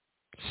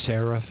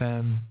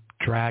 seraphim,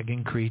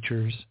 dragon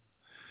creatures.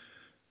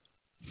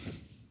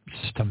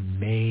 It's just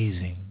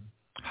amazing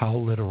how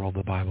literal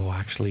the Bible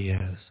actually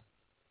is.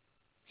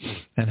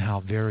 And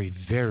how very,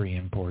 very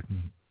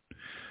important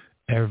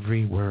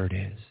every word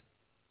is.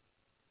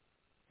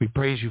 We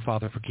praise you,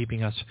 Father, for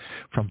keeping us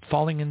from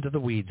falling into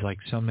the weeds like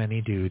so many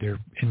do. They're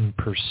in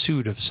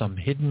pursuit of some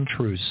hidden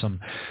truth,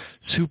 some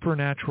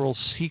supernatural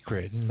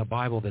secret in the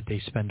Bible that they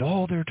spend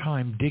all their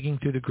time digging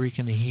through the Greek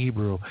and the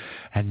Hebrew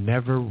and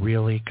never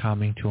really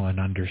coming to an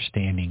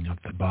understanding of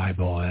the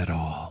Bible at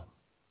all.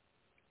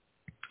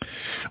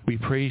 We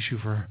praise you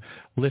for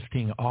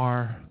lifting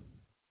our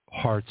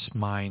hearts,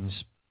 minds,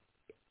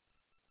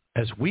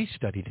 as we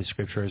study the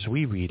Scripture, as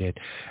we read it,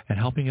 and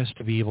helping us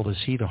to be able to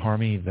see the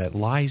harmony that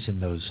lies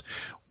in those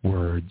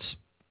words.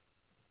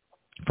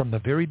 From the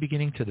very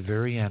beginning to the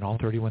very end, all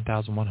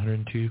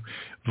 31,102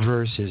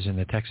 verses in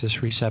the Textus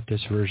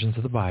Receptus versions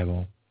of the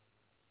Bible,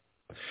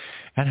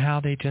 and how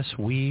they just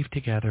weave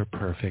together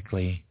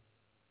perfectly,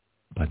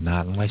 but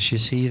not unless you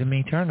see them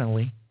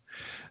eternally.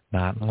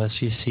 Not unless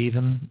you see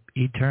them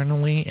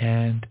eternally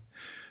and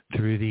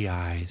through the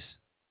eyes.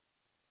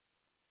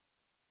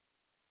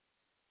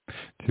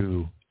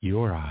 Through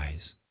your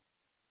eyes,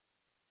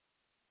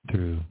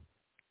 through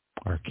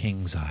our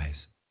King's eyes.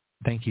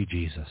 Thank you,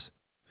 Jesus.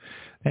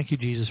 Thank you,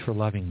 Jesus, for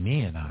loving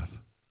me enough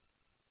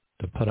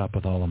to put up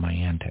with all of my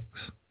antics.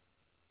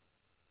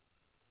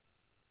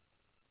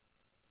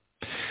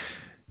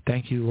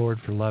 Thank you, Lord,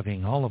 for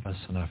loving all of us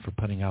enough for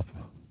putting up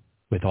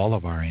with all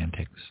of our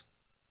antics.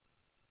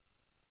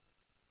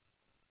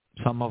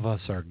 Some of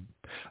us are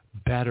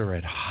better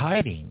at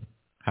hiding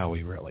how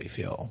we really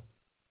feel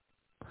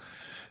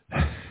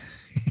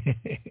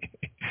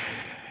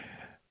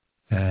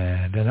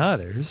than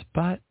others,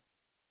 but,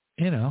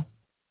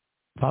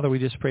 Father, we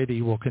just pray that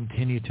you will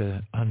continue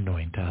to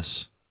anoint us,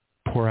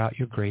 pour out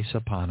your grace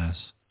upon us,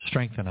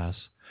 strengthen us,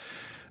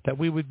 that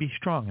we would be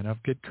strong and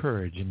of good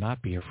courage and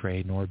not be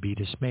afraid nor be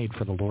dismayed,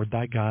 for the Lord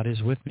thy God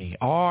is with me.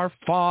 Our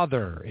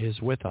Father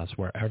is with us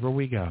wherever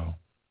we go.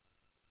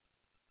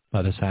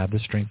 Let us have the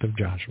strength of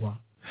Joshua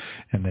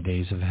in the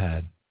days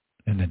ahead.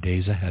 In the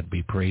days ahead,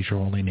 we praise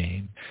your holy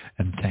name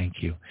and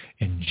thank you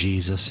in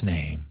Jesus'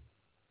 name.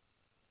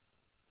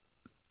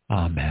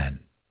 Amen.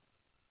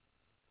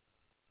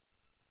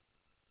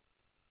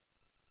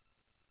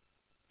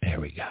 There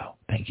we go.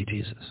 Thank you,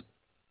 Jesus.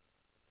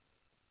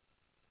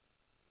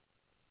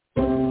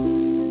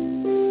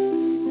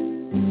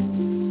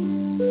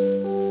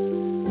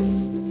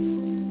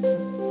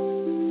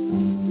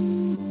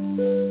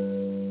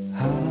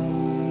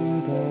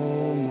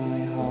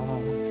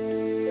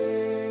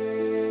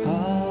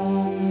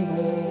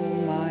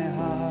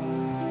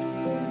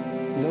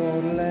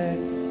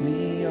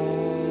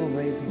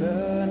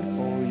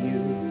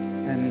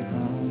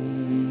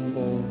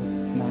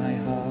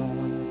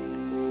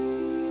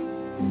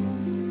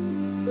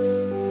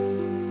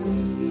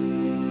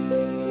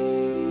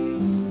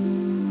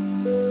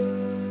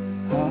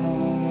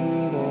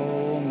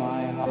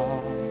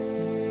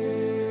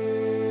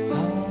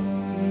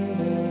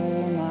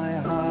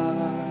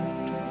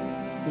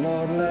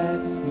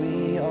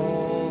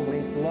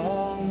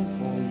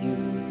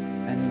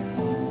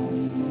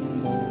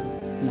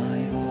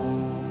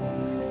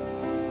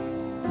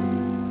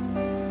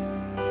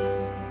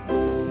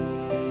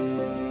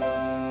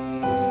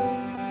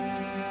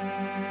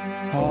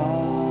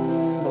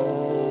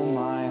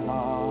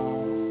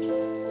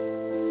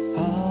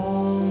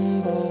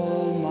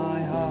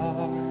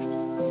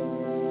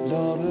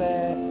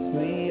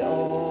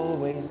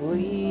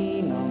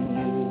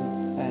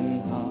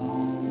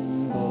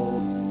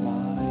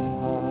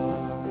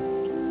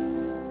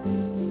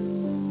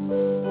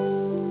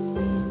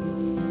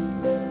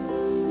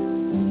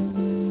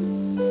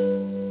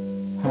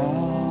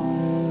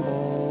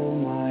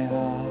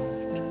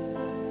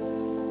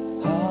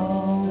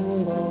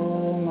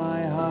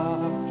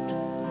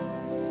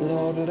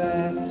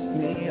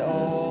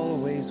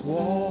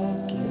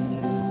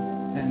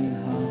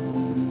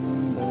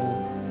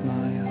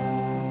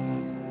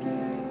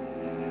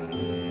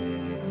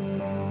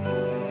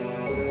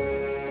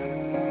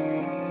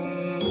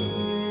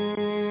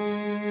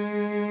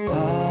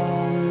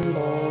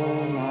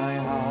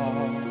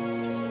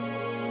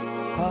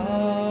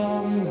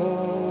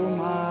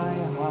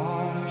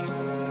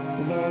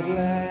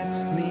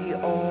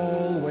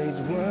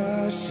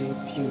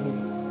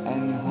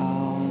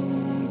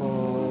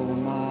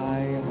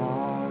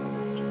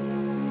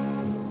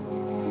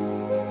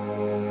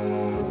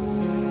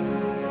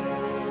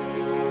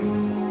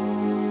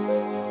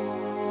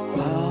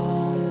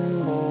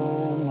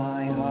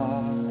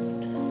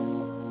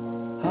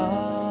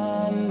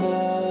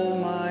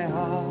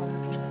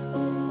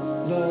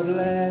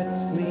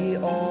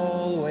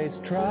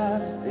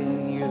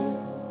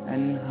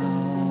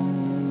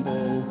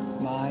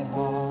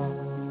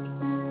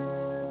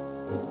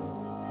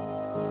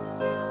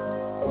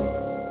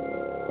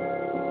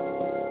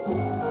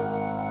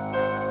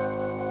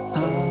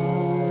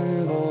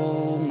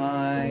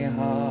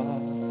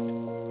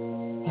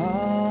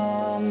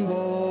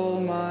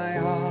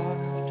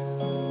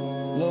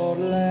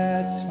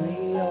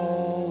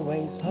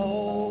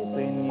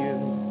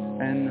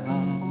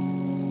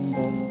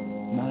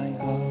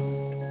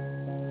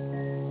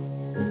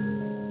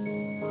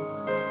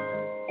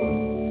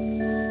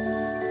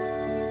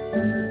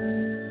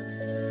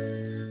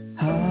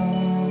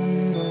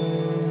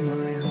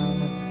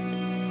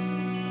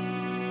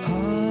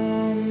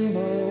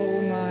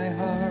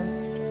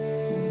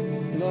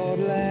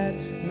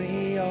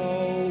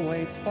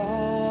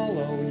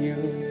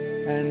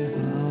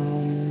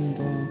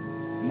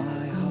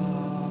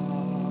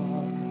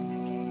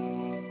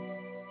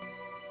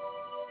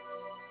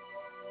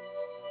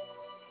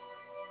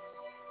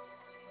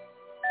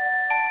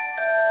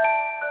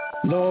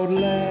 Lord,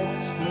 let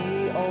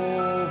me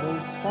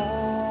always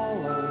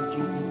follow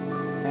you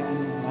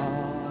and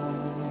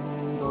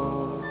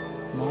humble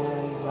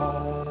my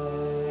heart.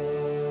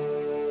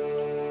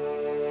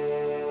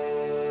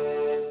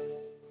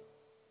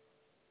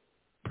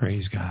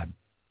 Praise God.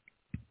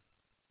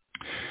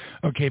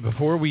 Okay,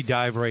 before we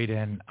dive right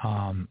in,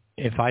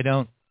 if I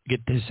don't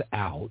get this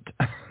out,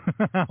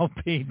 I'll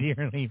pay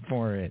dearly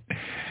for it.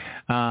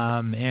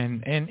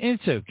 And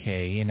it's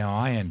okay, you know,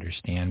 I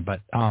understand,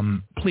 but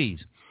please,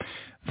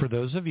 for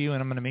those of you,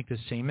 and I'm going to make the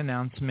same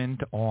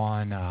announcement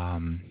on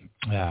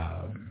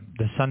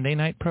the Sunday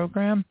night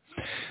program,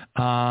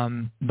 but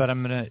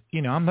I'm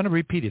going to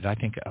repeat it, I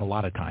think, a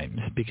lot of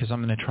times, because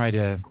I'm going to try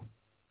to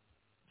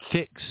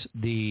fix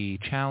the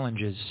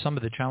challenges, some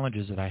of the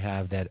challenges that I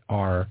have that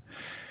are,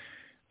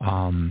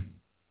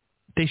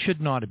 they should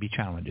not be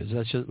challenges.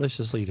 Let's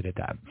just leave it at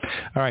that.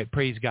 All right,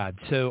 praise God.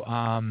 So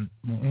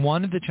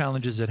one of the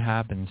challenges that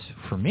happens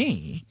for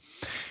me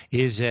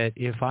is that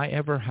if I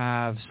ever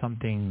have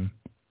something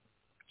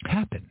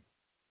happen,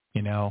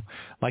 you know,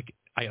 like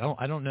I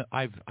don't know.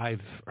 I've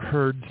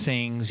heard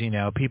things, you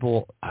know,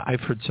 people.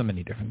 I've heard so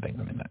many different things.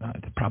 I mean,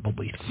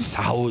 probably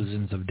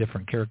thousands of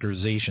different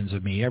characterizations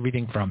of me.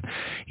 Everything from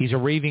he's a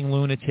raving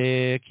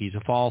lunatic, he's a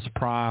false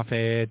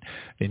prophet,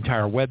 the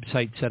entire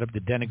website set up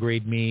to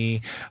denigrate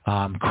me,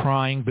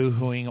 crying,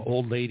 boo-hooing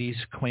old ladies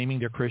claiming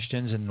they're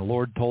Christians, and the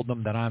Lord told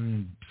them that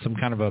I'm some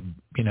kind of a,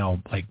 you know,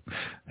 like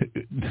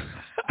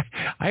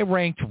I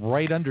ranked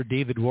right under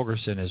David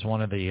Wilkerson as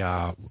one of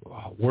the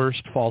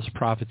worst false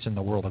prophets in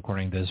the world,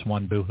 according to this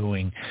one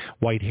boo-hooing,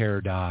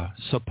 white-haired,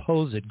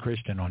 supposed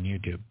Christian on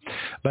YouTube.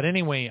 But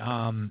anyway,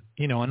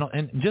 you know,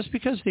 and just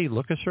because they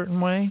look a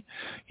certain way,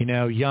 you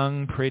know,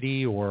 young,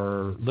 pretty,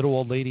 or little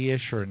old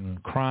lady-ish, or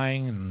and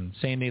crying and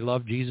saying they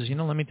love Jesus, you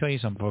know, let me tell you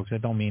something, folks,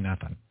 that don't mean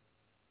nothing.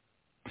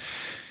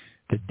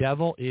 The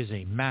devil is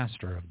a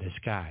master of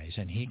disguise,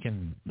 and he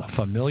can, a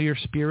familiar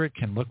spirit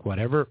can look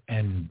whatever,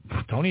 and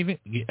don't even,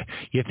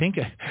 you think,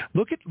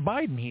 look at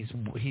Biden, he's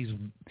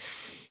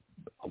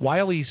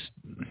while he's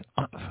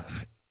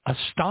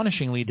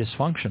astonishingly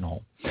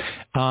dysfunctional,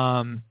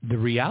 the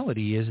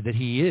reality is that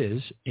he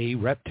is a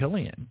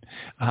reptilian,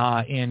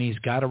 and he's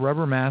got a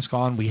rubber mask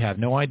on. We have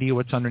no idea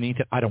what's underneath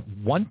it. I don't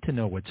want to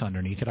know what's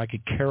underneath it. I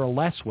could care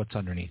less what's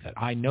underneath it.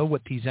 I know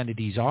what these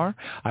entities are.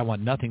 I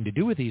want nothing to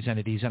do with these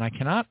entities, and I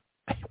cannot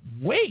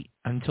wait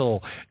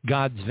until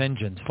God's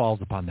vengeance falls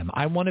upon them.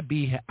 I want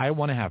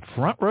to have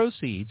front row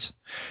seats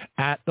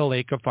at the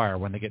lake of fire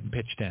when they get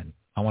pitched in.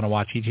 I want to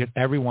watch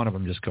every one of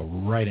them just go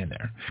right in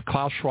there.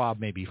 Klaus Schwab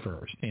maybe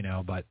first, you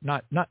know, but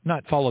not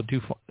followed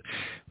too far.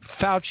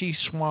 Fauci,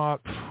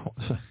 Schwab,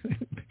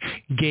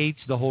 Gates,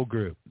 the whole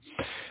group.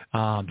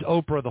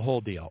 Oprah, the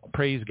whole deal.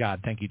 Praise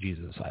God. Thank you,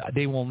 Jesus.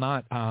 They will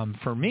not,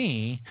 for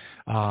me,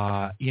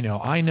 you know,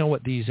 I know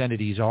what these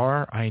entities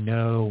are. I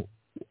know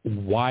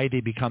why they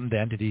become the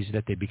entities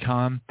that they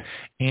become.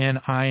 And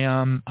I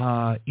am,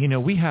 you know,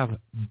 we have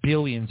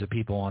billions of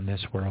people on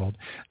this world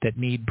that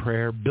need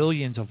prayer,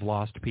 billions of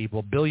lost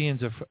people,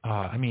 billions of,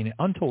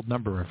 untold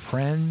number of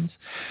friends,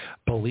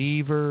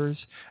 believers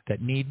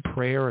that need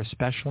prayer,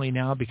 especially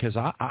now, because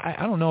I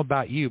don't know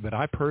about you, but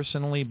I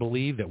personally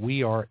believe that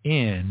we are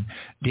in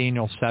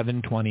Daniel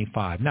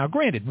 7:25. Now,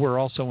 granted, we're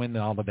also in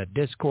the Olivet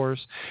Discourse.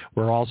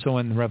 We're also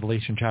in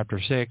Revelation chapter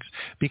 6,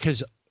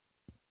 because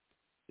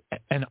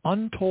an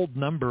untold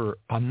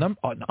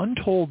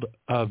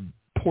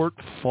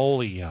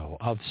portfolio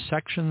of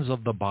sections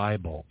of the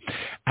Bible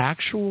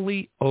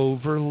actually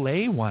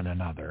overlay one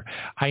another.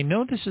 I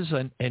know this is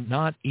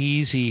not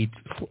easy,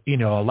 you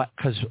know,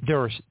 because there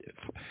are,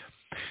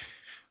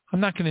 I'm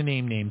not going to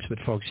name names, but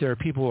folks, there are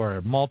people who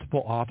are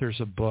multiple authors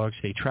of books.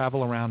 They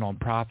travel around on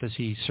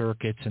prophecy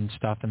circuits and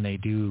stuff, and they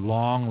do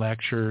long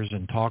lectures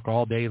and talk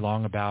all day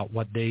long about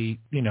what they,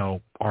 you know,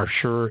 are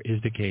sure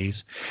is the case.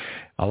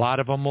 A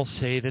lot of them will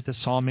say that the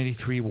Psalm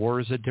 83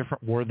 war is a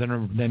different war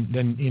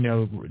than you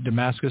know,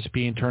 Damascus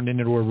being turned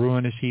into a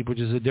ruinous heap, which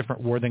is a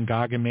different war than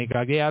Gog and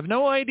Magog. They have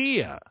no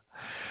idea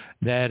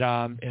that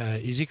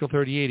Ezekiel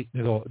 38,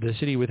 the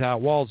city without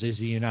walls, is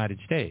the United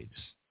States.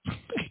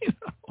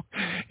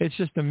 It's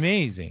just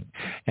amazing.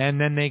 And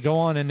then they go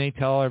on and they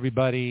tell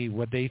everybody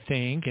what they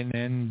think. And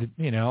then,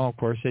 you know, of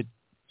course, it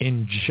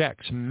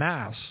injects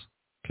mass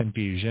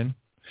confusion.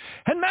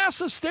 and mass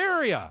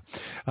hysteria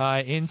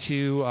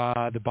into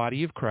the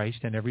body of Christ,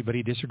 and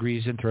everybody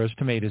disagrees and throws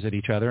tomatoes at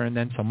each other, and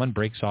then someone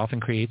breaks off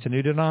and creates a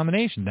new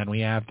denomination. Then we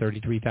have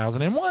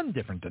 33,001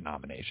 different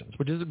denominations,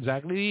 which is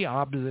exactly the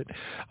opposite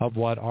of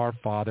what our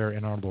Father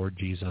and our Lord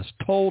Jesus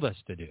told us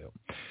to do.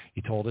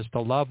 He told us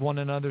to love one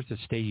another, to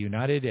stay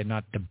united, and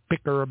not to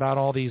bicker about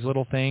all these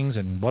little things.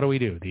 And what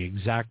do? The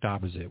exact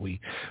opposite. We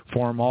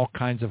form all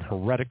kinds of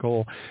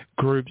heretical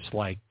groups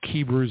like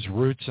Hebrews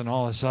Roots and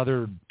all this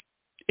other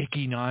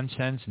icky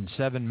nonsense and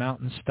Seven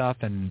Mountain stuff,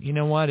 and you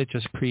know what? It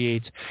just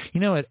creates,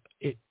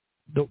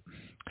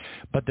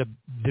 but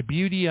the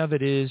beauty of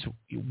it is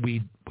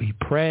we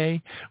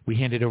pray, we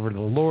hand it over to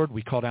the Lord,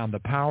 we call down the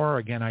power.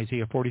 Again,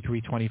 Isaiah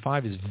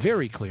 43:25 is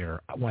very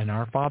clear when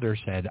our Father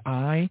said,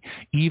 I,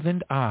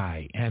 even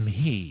I, am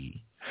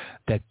he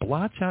that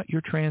blots out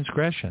your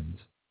transgressions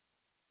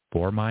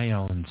for my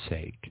own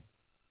sake.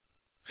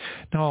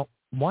 Now,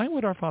 why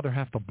would our Father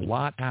have to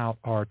blot out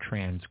our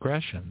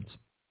transgressions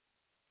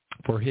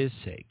for his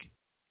sake?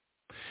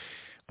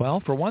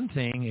 Well, for one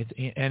thing, it's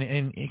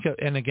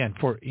and again,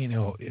 for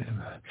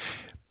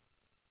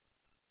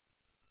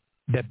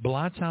that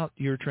blots out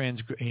your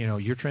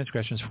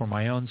transgressions for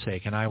my own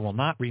sake, and I will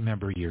not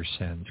remember your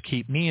sins.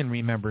 Keep me in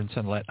remembrance,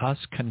 and let us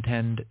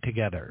contend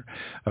together.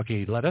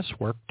 Okay, let us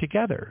work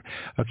together.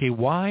 Okay,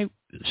 why?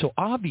 So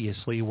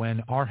obviously,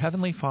 when our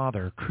Heavenly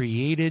Father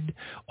created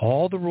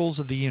all the rules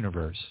of the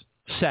universe,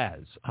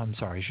 I'm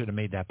sorry, I should have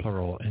made that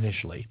plural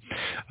initially.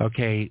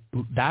 Okay,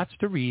 that's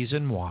the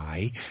reason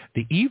why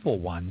the evil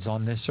ones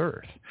on this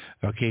earth,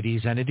 okay,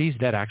 these entities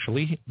that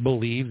actually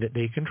believe that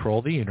they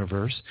control the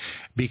universe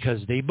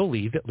because they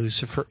believe that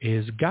Lucifer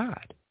is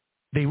God.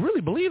 They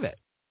really believe it,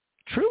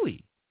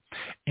 truly.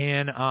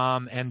 And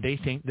they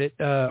think that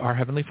our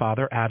Heavenly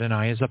Father,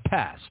 Adonai, is a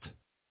pest.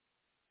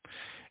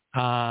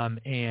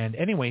 And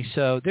anyway,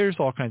 so there's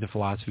all kinds of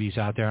philosophies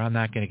out there. I'm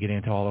not going to get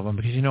into all of them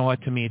because you know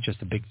what? To me, it's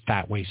just a big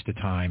fat waste of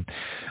time.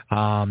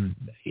 But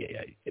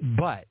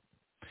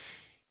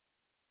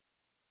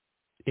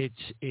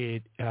I'm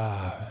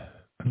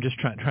just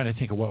trying to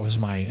think of what was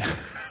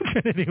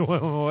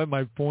what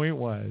my point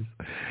was.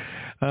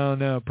 Oh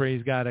no,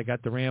 praise God! I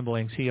got the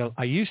rambling. See,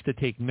 I used to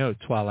take notes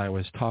while I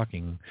was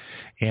talking,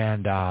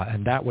 and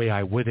that way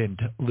I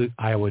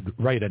would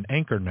write an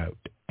anchor note.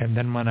 And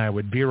then when I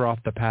would veer off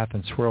the path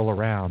and swirl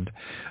around,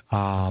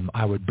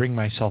 I would bring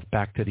myself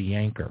back to the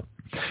anchor.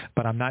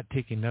 But I'm not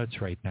taking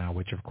notes right now,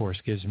 which of course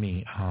gives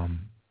me,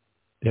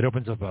 it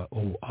opens up a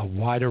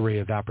wide array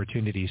of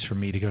opportunities for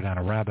me to go down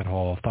a rabbit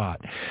hole of thought.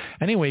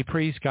 Anyway,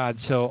 praise God.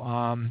 So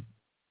I'm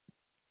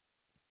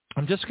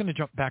just going to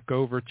jump back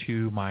over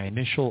to my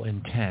initial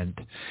intent,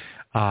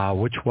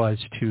 which was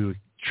to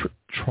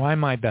try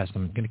my best.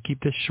 I'm going to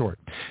keep this short.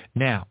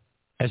 Now,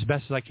 as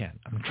best as I can.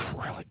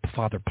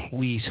 Father,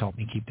 please help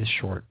me keep this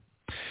short.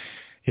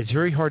 It's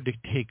very hard to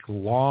take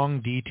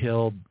long,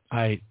 detailed,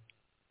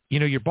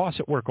 your boss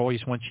at work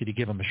always wants you to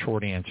give him a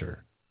short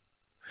answer.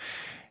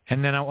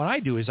 And then what I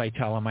do is I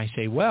tell him, I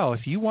say, well,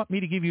 if you want me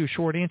to give you a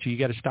short answer, you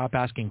got to stop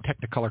asking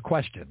technicolor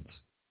questions.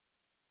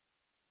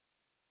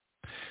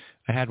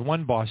 I had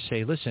one boss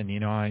say, listen,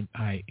 I'm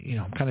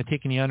kind of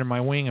taking you under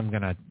my wing. I'm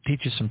going to teach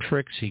you some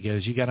tricks. He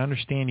goes, you got to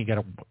understand,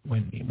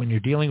 when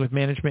you're dealing with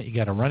management, you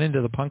got to run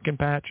into the pumpkin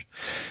patch.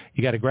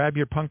 You got to grab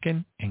your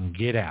pumpkin and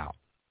get out.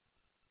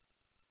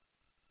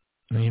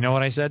 And you know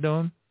what I said to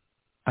him?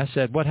 I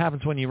said, what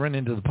happens when you run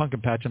into the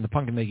pumpkin patch and the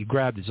pumpkin that you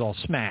grabbed is all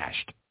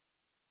smashed?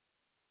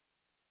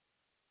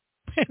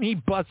 And he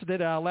busted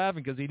it out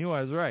laughing because he knew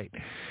I was right.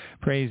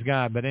 Praise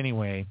God. But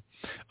anyway,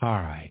 all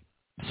right.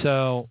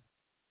 So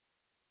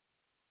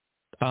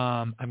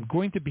I'm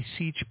going to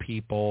beseech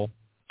people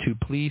to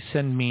please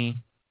send me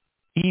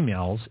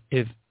emails.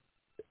 It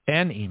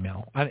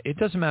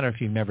doesn't matter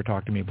if you've never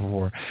talked to me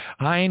before.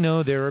 I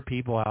know there are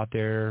people out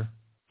there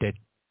that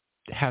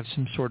have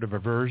some sort of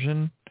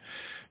aversion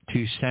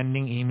to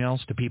sending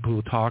emails to people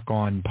who talk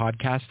on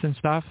podcasts and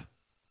stuff.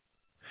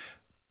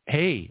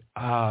 Hey,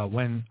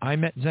 when I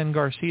met Zen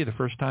Garcia the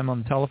first time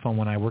on the telephone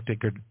when I worked at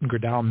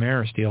Gerdau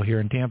Maristeel here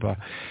in Tampa,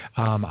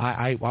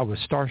 I was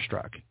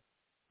starstruck.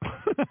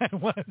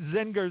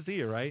 Zen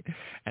Garcia, right?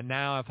 And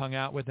now I've hung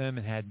out with him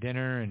and had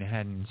dinner and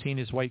hadn't seen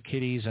his white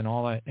kitties and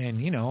all that.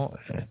 And,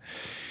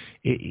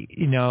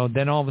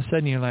 then all of a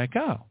sudden you're like,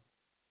 oh,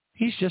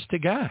 he's just a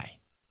guy,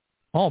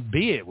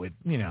 albeit with,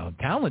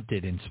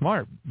 talented and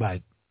smart.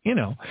 But, when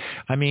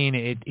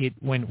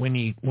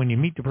you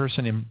meet the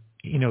person and,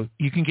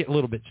 you can get a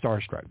little bit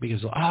starstruck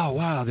because, oh,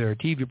 wow, they're a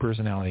TV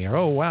personality, or,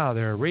 oh, wow,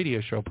 they're a radio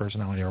show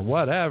personality, or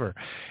whatever.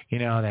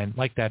 Then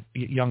like that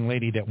young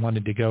lady that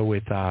wanted to go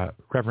with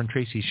Reverend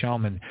Tracy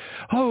Shellman.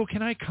 Oh,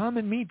 can I come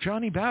and meet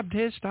Johnny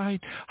Baptist? I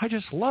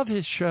just love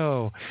his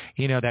show.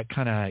 That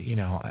kind of,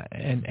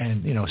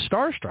 and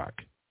starstruck,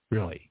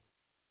 really.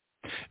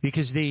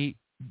 Because the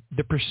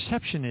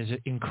perception is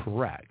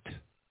incorrect.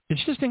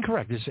 It's just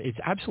incorrect. It's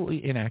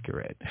absolutely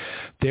inaccurate.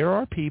 There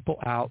are people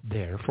out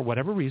there, for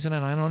whatever reason,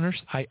 and I don't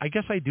understand. I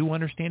guess I do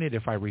understand it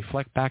if I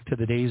reflect back to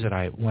the days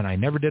that when I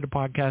never did a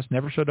podcast,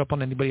 never showed up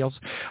on anybody else.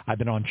 I've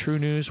been on True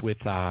News with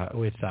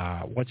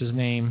what's his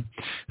name?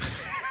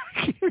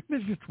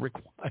 It's just Rick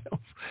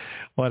Wiles,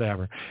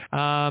 whatever.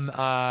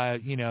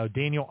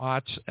 Daniel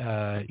Ott's,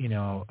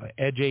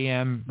 Edge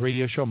AM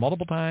radio show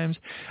multiple times.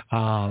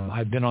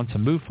 I've been on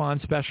some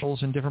MUFON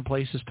specials in different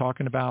places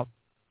talking about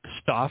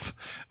stuff,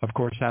 of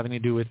course, having to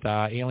do with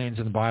aliens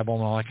in the Bible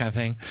and all that kind of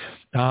thing.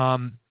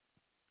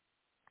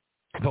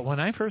 But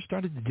when I first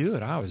started to do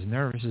it, I was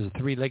nervous as a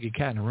three-legged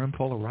cat in a room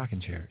full of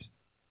rocking chairs.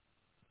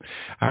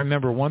 I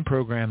remember one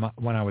program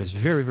when I was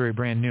very, very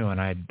brand new,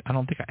 and I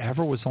don't think I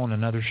ever was on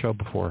another show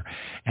before,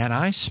 and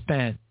I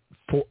spent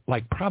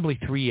probably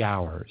 3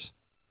 hours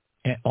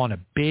on a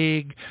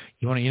big,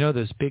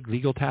 those big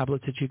legal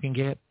tablets that you can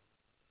get,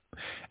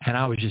 and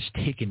I was just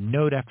taking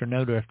note after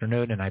note after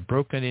note, and I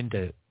broke it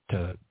into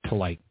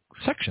like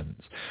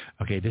sections.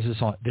 Okay, this is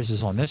on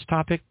this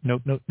topic.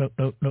 Note, and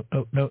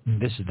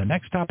this is the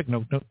next topic.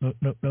 Note,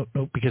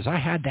 because I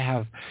had to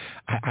have.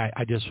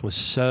 I just was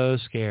so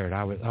scared.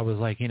 I was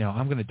like,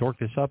 I'm going to dork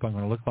this up. I'm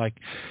going to look like,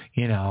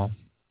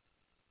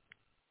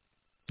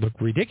 look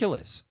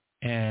ridiculous.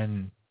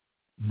 And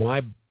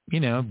why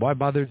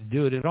bother to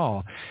do it at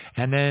all?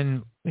 And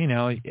then,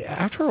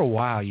 after a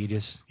while, you're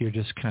just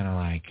kind of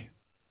like.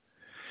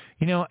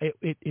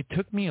 It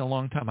took me a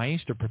long time. I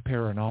used to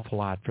prepare an awful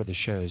lot for the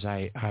shows.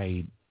 I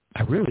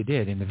really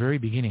did. In the very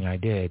beginning, I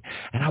did.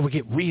 And I would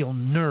get real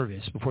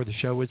nervous before the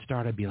show would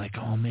start. I'd be like,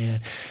 oh, man.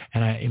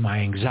 And my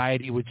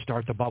anxiety would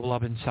start to bubble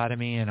up inside of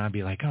me, and I'd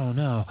be like, oh,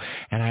 no.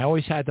 And I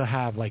always had to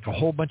have, like, a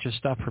whole bunch of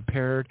stuff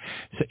prepared,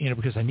 so,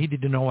 because I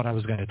needed to know what I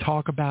was going to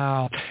talk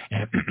about,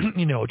 and,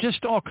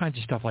 just all kinds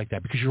of stuff like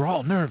that, because you're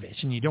all nervous,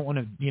 and you don't want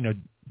to,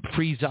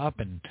 freeze up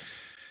And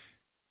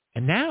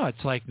now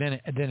it's like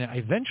then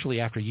eventually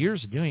after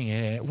years of doing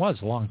it, it was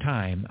a long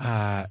time.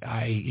 I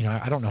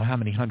don't know how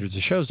many hundreds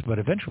of shows, but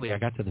eventually I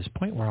got to this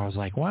point where I was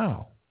like,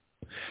 wow,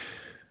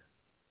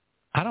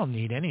 I don't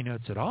need any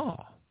notes at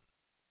all.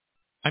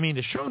 I mean,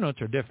 the show notes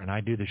are different.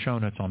 I do the show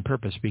notes on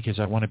purpose because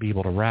I want to be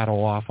able to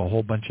rattle off a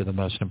whole bunch of the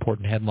most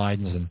important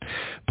headlines and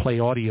play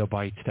audio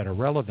bites that are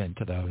relevant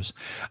to those,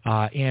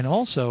 and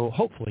also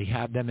hopefully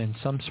have them in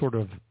some sort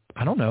of,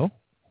 I don't know,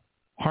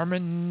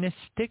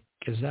 harmonistic,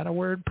 is that a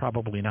word?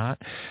 Probably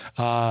not.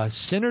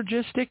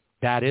 Synergistic,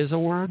 that is a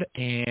word.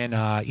 And,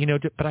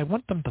 but I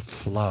want them to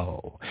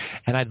flow.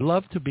 And I'd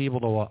love to be able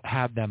to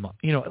have them,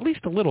 at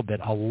least a little bit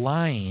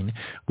align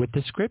with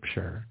the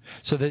scripture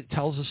so that it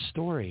tells a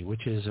story,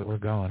 which is that we're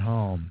going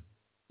home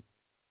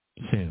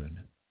soon.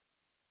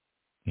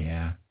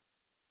 Yeah.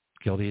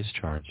 Guilty as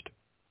charged.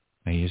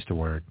 I used the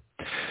word.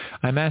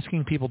 I'm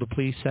asking people to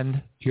please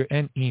send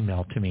an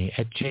email to me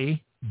at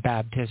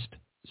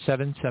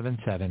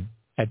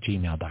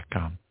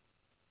jbaptist777@gmail.com.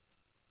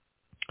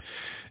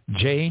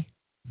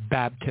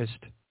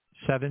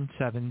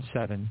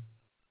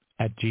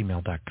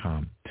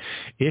 jbaptist777@gmail.com.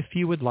 If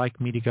you would like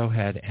me to go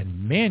ahead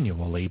and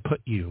manually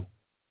put you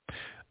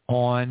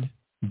on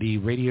the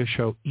radio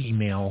show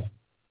email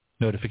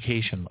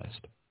notification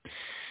list.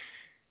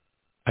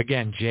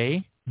 Again,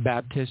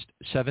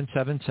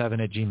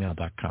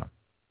 jbaptist777@gmail.com.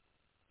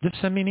 Just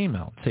send me an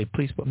email. Say,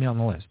 please put me on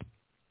the list.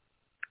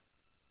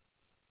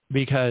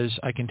 Because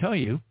I can tell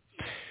you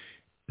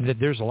that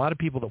there's a lot of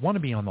people that want to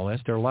be on the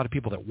list. There are a lot of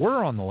people that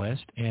were on the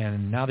list,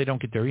 and now they don't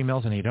get their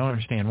emails, and they don't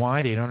understand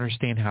why. They don't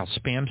understand how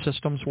spam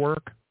systems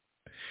work.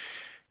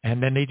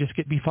 And then they just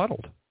get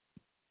befuddled.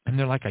 And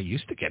they're like, I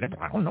used to get it, but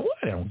I don't know why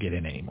I don't get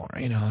it anymore.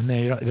 And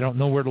they don't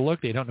know where to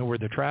look. They don't know where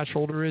their trash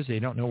folder is. They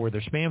don't know where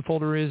their spam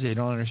folder is. They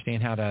don't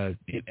understand how to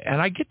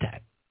and I get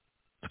that.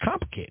 It's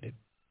complicated.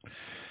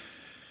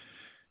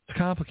 It's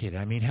complicated.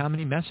 I mean, how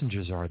many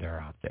messengers are there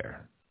out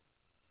there?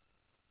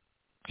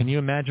 Can you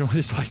imagine what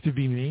it's like to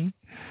be me?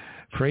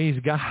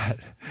 Praise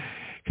God.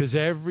 Because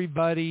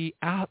everybody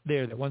out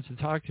there that wants to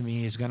talk to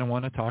me is going to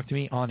want to talk to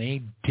me on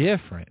a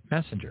different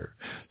messenger.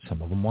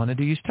 Some of them want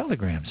to use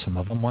Telegram. Some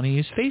of them want to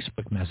use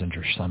Facebook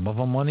Messenger. Some of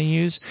them want to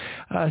use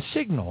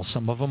Signal.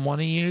 Some of them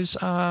want to use,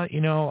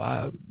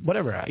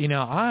 whatever.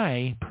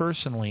 I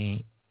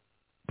personally,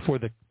 for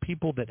the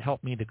people that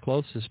help me the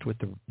closest with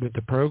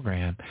the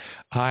program,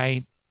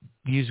 I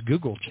use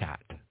Google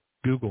Chat,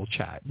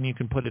 and you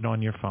can put it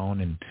on your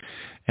phone,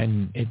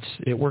 and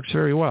it works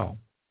very well.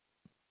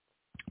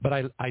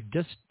 But I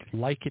just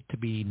like it to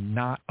be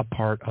not a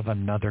part of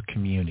another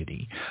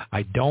community.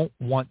 I don't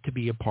want to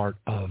be a part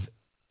of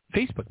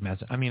Facebook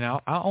Messenger. I mean,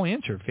 I'll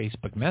answer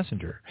Facebook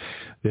Messenger.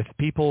 If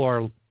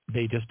people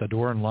they just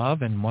adore and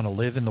love and want to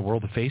live in the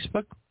world of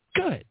Facebook,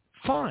 good,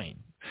 fine.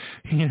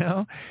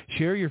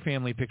 Share your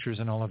family pictures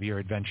and all of your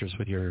adventures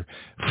with your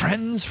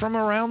friends from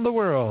around the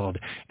world.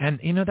 And,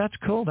 that's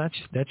cool.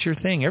 That's your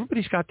thing.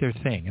 Everybody's got their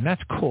thing, and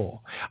that's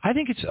cool. I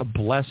think it's a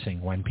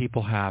blessing when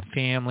people have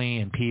family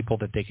and people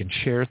that they can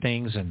share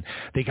things, and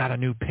they got a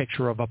new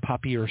picture of a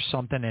puppy or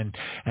something, and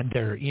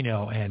their,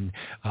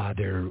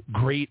 their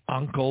great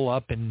uncle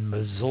up in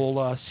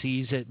Missoula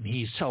sees it, and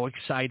he's so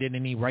excited,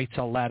 and he writes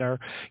a letter.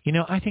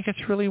 I think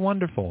it's really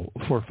wonderful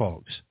for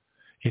folks.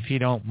 If you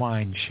don't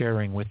mind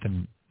sharing with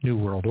the New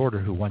World Order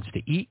who wants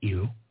to eat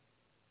you,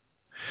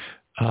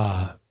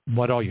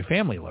 what all your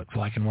family looks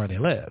like and where they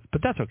live.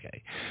 But that's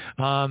okay.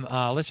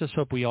 Let's just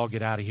hope we all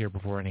get out of here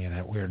before any of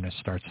that weirdness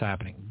starts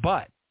happening.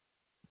 But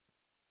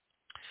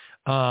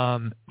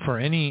what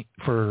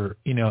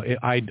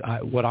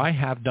I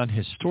have done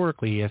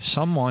historically, if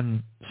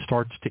someone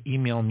starts to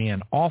email me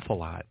an awful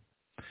lot,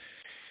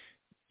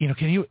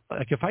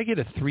 if I get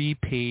a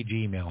 3-page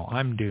email,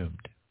 I'm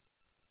doomed.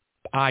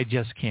 I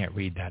just can't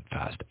read that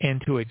fast.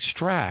 And to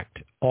extract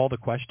all the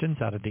questions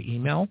out of the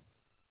email,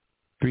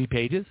 3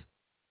 pages,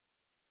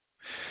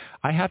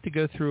 I have to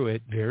go through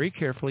it very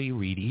carefully,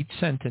 read each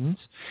sentence.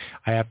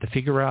 I have to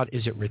figure out,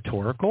 is it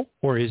rhetorical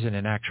or is it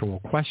an actual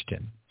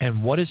question?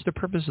 And what is the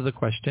purpose of the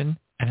question,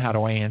 and how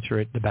do I answer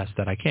it the best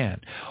that I can?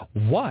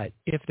 What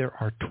if there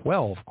are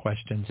 12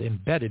 questions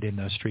embedded in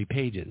those 3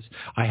 pages?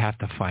 I have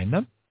to find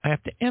them. I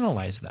have to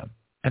analyze them.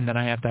 And then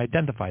I have to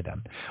identify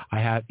them.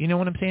 You know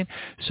what I'm saying?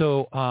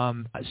 So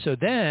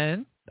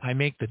then I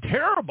make the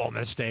terrible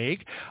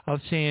mistake of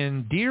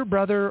saying, dear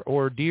brother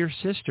or dear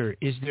sister,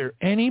 is there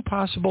any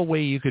possible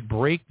way you could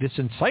break this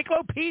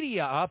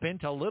encyclopedia up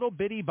into little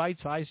bitty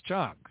bite-sized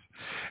chunks?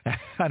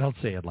 I don't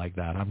say it like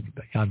that.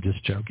 I'm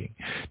just joking,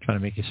 trying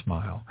to make you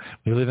smile.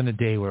 We live in a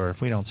day where if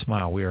we don't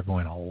smile, we are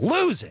going to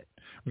lose it.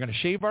 We're going to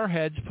shave our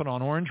heads, put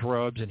on orange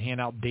robes, and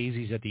hand out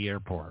daisies at the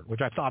airport,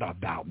 which I've thought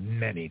about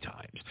many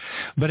times.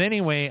 But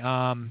anyway,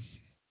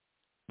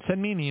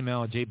 send me an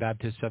email at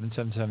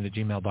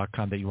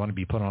jbaptist777@gmail.com that you want to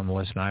be put on the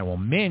list, and I will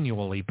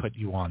manually put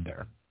you on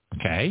there.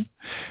 Okay?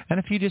 And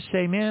if you just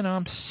say, man,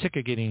 I'm sick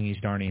of getting these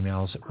darn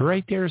emails,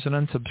 right there's an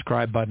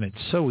unsubscribe button.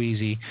 It's so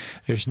easy.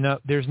 There's no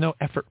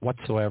effort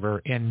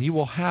whatsoever, and you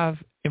will have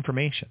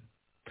information.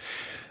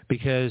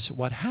 Because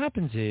what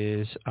happens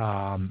is, as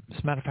a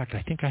matter of fact,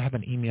 I think I have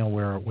an email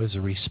where it was a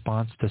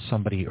response to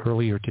somebody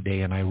earlier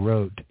today, and I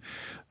wrote,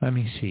 let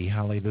me see,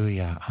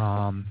 hallelujah.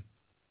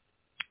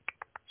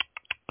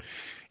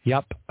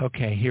 Yep,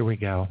 okay, here we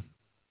go.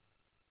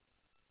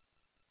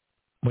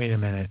 Wait a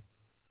minute.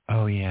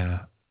 Oh,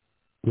 yeah.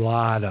 A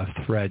lot of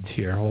threads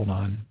here. Hold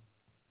on.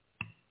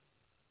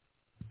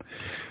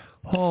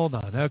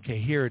 Okay,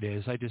 here it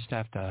is. I just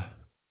have to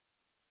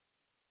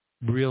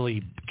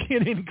really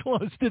get in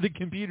close to the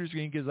computer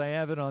screen because I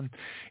have it on.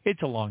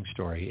 It's a long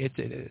story.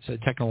 It's a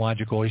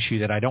technological issue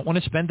that I don't want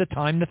to spend the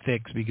time to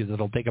fix because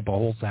it'll take up a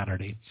whole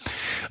Saturday.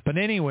 But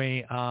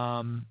anyway,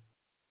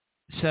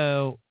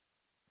 so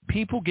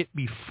people get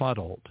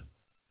befuddled.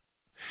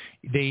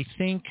 They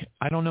think,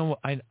 I don't know,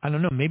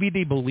 maybe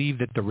they believe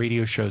that the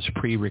radio show's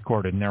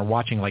pre-recorded and they're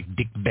watching like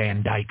Dick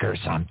Van Dyke or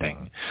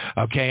something.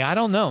 Okay, I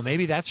don't know.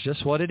 Maybe that's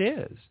just what it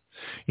is.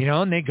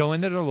 And they go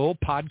into their little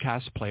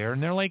podcast player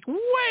and they're like,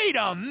 wait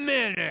a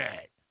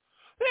minute.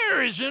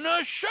 There isn't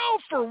a show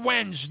for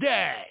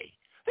Wednesday.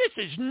 This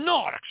is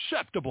not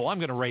acceptable. I'm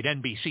going to write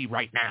NBC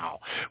right now.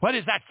 What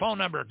is that phone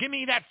number? Give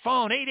me that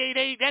phone,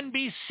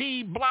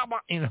 888-NBC, blah,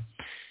 blah.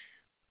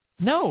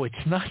 No,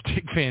 it's not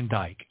Dick Van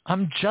Dyke.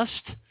 I'm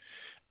just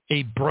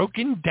a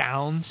broken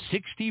down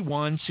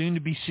 61, soon to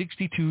be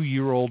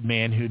 62-year-old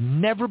man who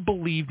never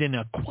believed in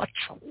a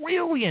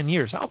quadrillion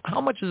years.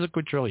 How much is a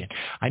quadrillion?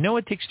 I know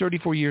it takes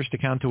 34 years to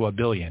count to a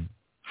billion.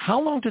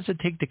 How long does it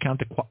take to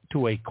count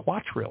to a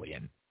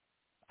quadrillion?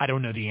 I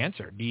don't know the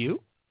answer. Do you?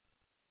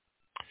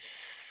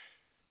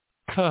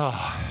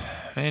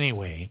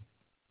 Anyway.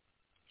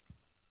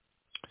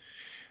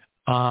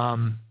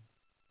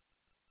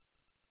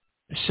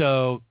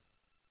 So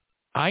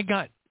I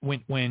got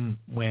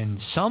when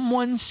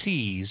someone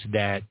sees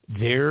that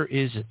there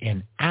is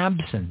an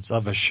absence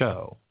of a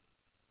show,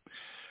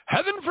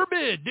 heaven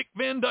forbid Dick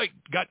Van Dyke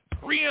got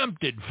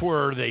preempted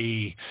for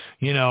the,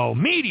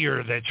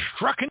 meteor that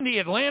struck in the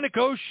Atlantic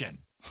Ocean.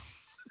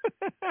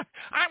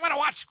 I want to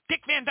watch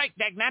Dick Van Dyke,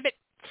 dagnabbit.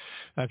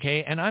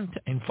 Okay, and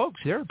folks,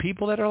 there are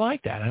people that are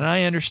like that, and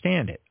I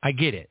understand it. I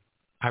get it.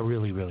 I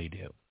really, really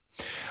do.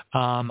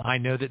 I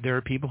know that there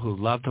are people who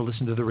love to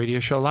listen to the radio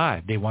show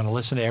live. They want to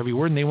listen to every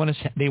word, and they want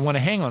to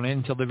hang on it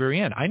until the very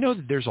end. I know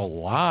that there's a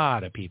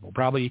lot of people,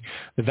 probably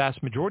the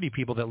vast majority of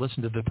people that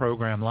listen to the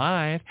program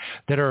live,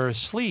 that are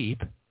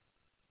asleep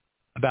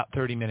about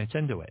 30 minutes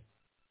into it.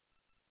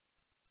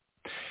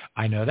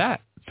 I know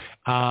that.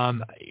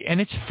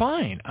 And it's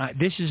fine.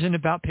 This isn't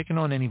about picking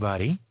on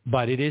anybody,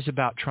 but it is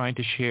about trying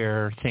to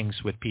share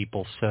things with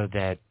people so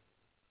that,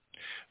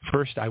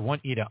 first, I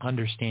want you to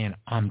understand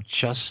I'm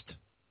just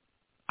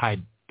a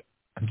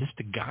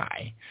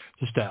guy,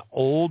 just an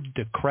old,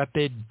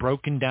 decrepit,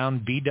 broken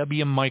down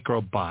VW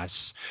microbus,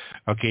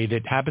 okay,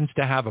 that happens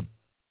to have a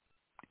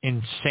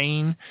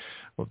insane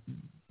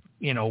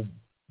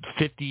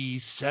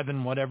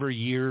 57 whatever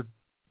year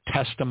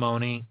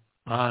testimony.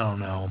 I don't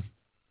know.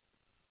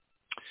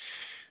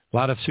 A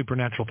lot of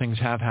supernatural things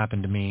have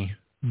happened to me,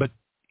 but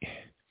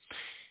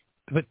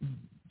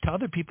to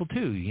other people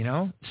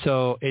too,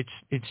 So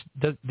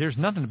there's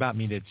nothing about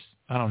me that's,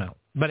 I don't know.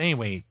 But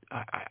anyway,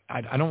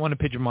 I don't want to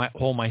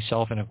pigeonhole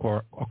myself in a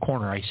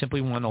corner. I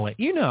simply want to let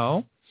you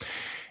know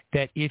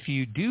that if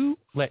you do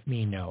let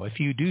me know, if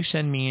you do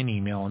send me an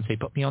email and say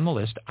put me on the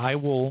list, I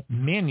will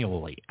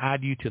manually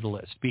add you to the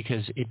list,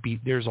 because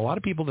there's a lot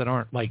of people that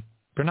aren't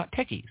they're not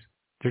techies.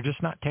 They're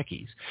just not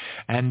techies,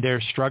 and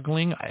they're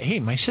struggling. Hey,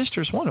 my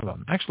sister's one of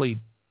them. Actually,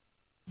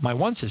 my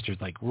one sister's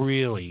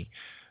really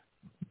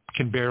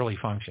can barely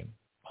function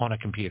on a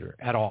computer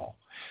at all.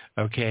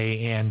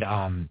 Okay, and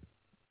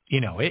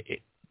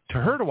to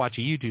her to watch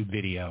a YouTube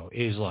video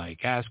is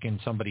like asking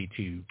somebody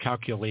to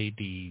calculate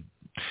the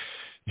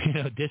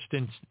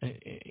distance,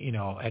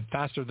 at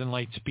faster than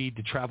light speed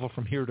to travel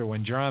from here to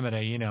Andromeda,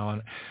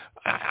 and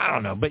I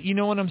don't know. But you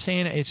know what I'm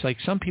saying? It's like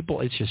some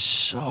people, it's just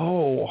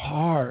so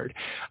hard.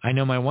 I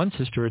know my one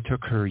sister, it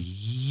took her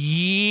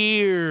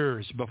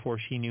years before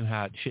she knew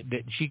that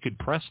she could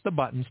press the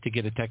buttons to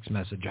get a text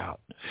message out.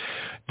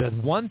 The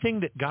one thing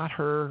that got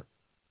her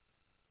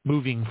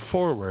moving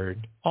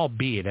forward,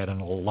 albeit at an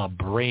La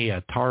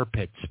Brea tar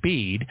pit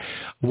speed,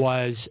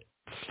 was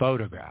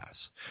photographs.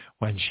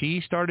 When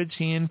she started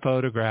seeing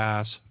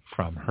photographs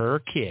from her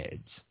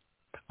kids,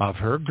 of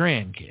her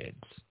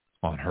grandkids,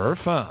 on her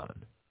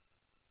phone,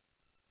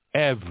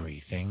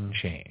 everything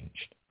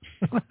changed.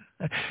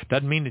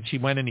 Doesn't mean that she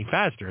went any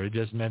faster. It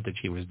just meant that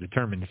she was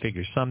determined to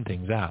figure some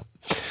things out.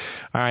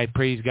 All right,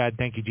 praise God.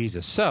 Thank you,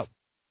 Jesus. So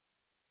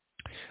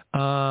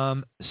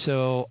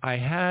I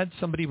had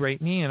somebody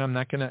write me, and I'm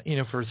not going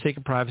to, for the sake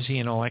of privacy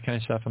and all that kind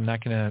of stuff, I'm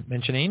not going to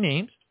mention any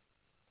names.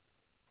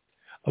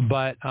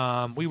 But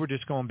we were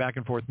just going back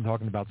and forth and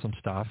talking about some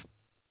stuff.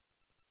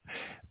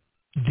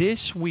 This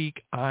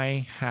week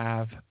I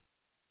have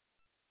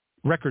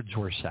records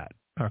were set.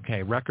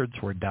 Okay, records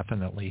were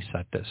definitely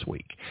set this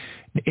week.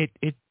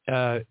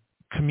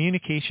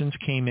 Communications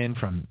came in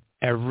from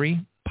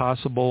every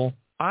possible.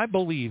 I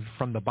believe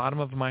from the bottom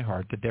of my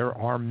heart that there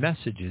are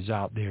messages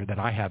out there that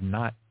I have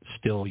not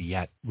still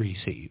yet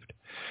received,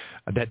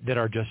 that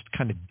are just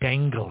kind of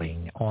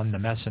dangling on the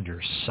messenger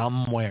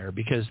somewhere.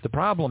 Because the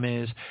problem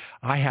is,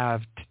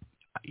 I'm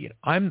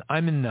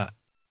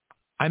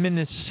in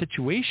this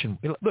situation.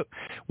 Look,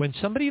 when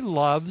somebody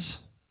loves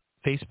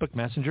Facebook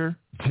Messenger,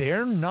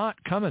 they're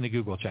not coming to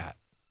Google Chat.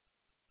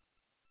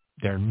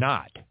 They're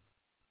not.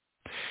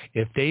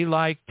 If they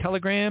like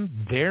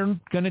Telegram, they're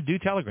going to do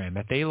Telegram.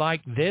 If they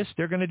like this,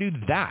 they're going to do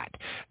that.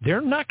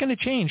 They're not going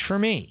to change for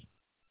me.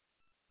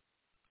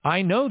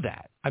 I know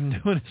that. I've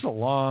been doing this a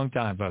long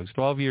time, folks.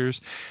 12 years.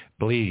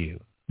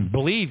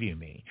 Believe you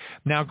me.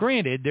 Now,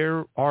 granted,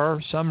 there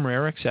are some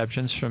rare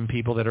exceptions from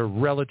people that are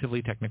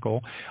relatively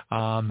technical,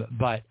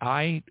 but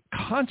I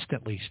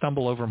constantly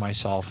stumble over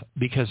myself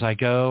because I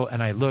go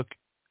and I look,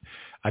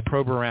 I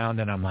probe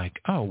around, and I'm like,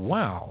 oh,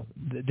 wow,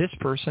 this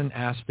person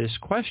asked this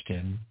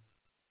question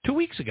 2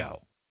 weeks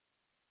ago.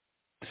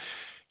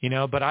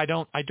 But I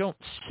don't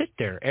sit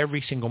there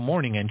every single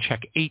morning and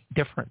check 8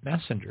 different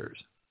messengers.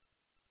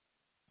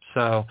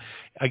 So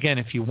again,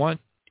 if you want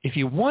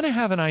to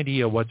have an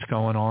idea what's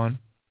going on,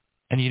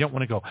 and you don't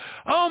want to go,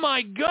 oh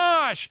my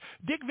gosh,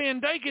 Dick Van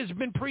Dyke has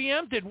been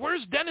preempted.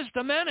 Where's Dennis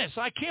the Menace?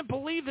 I can't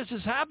believe this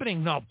is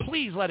happening. No,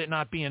 please let it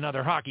not be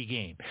another hockey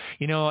game.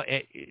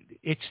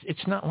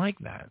 It's not like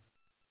that.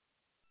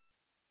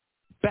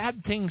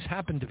 Bad things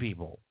happen to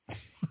people.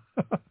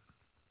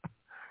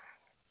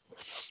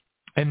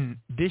 And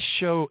this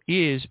show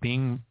is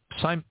being,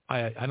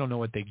 I don't know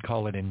what they'd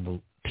call it in the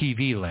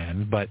TV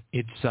land, but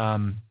it's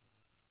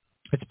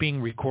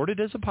being recorded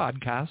as a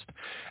podcast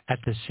at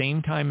the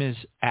same time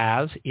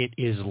as it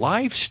is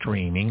live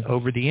streaming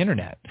over the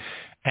internet.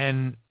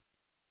 And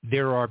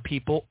there are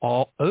people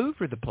all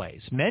over the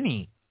place,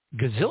 many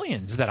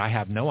gazillions that I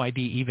have no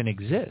idea even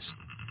exist.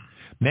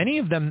 Many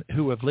of them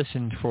who have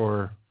listened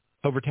for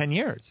over 10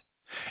 years.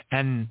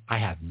 And I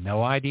have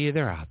no idea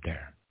they're out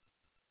there.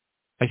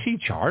 I see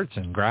charts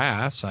and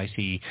graphs. I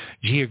see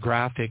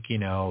geographic,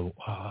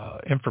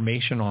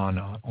 information on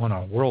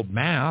a world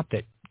map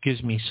that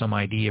gives me some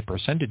idea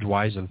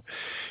percentage-wise of,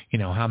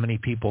 how many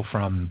people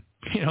from,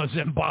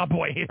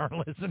 Zimbabwe are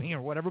listening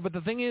or whatever. But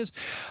the thing is,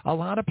 a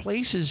lot of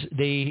places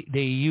they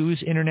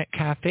use internet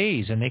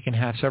cafes, and they can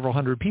have several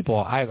hundred people.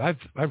 I've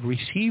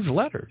received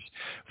letters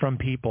from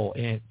people,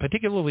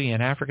 particularly in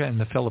Africa and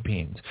the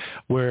Philippines,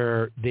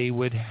 where they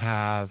would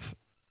have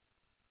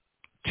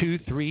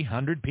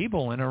 200-300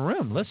 people in a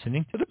room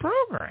listening to the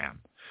program,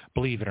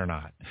 believe it or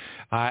not.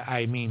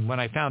 I mean, when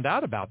I found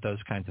out about those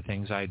kinds of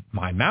things,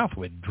 my mouth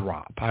would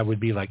drop. I would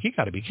be like, you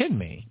got to be kidding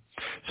me.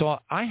 So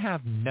I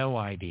have no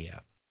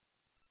idea.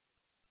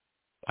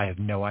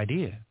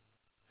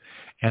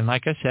 And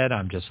like I said,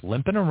 I'm just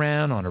limping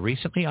around on a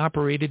recently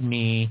operated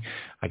knee.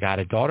 I got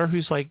a daughter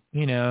who's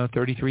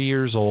 33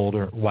 years old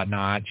or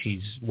whatnot.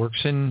 She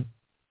works in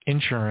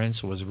insurance.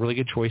 It was a really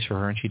good choice for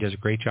her, and she does a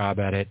great job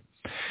at it.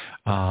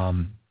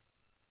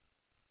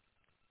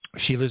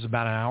 She lives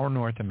about an hour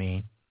north of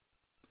me.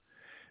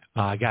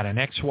 I got an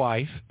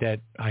ex-wife that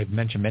I've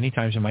mentioned many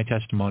times in my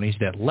testimonies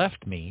that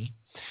left me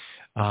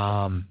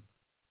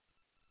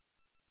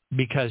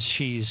because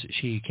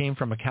she came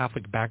from a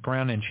Catholic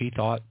background, and she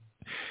thought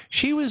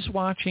she was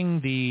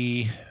watching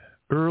the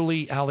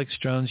early Alex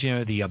Jones,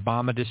 the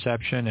Obama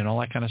deception and all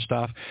that kind of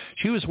stuff.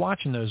 She was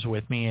watching those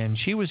with me, and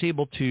she was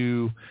able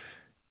to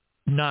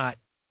not,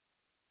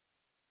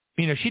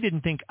 she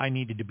didn't think I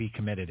needed to be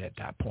committed at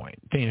that point.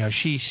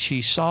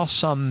 She saw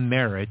some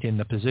merit in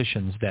the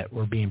positions that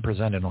were being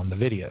presented on the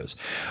videos.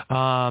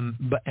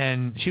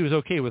 And she was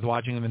okay with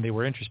watching them, and they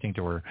were interesting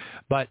to her.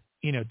 But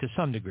to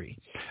some degree.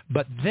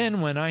 But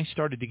then when I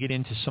started to get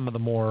into some of the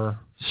more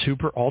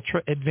super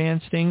ultra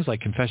advanced things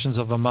like Confessions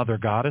of a Mother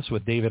Goddess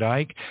with David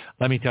Icke,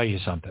 let me tell you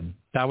something.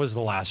 That was the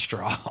last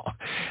straw.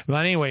 But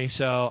anyway,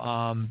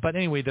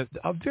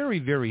 a very,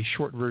 very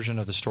short version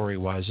of the story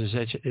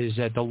is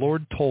that the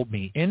Lord told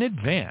me in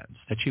advance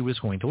that she was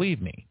going to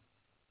leave me.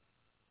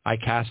 I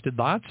casted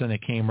lots, and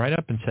it came right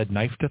up and said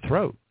knife to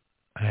throat.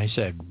 And I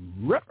said,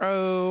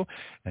 ruh-roh.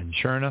 And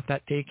sure enough,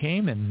 that day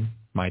came, and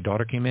my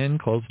daughter came in,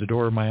 closed the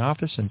door of my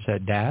office, and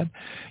said, Dad,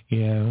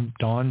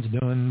 Dawn's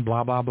doing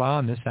blah, blah, blah,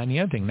 and this, that, and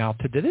the other thing. Now,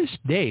 to this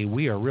day,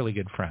 we are really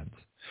good friends.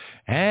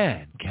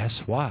 And guess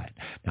what?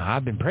 Now,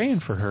 I've been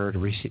praying for her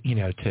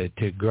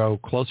to grow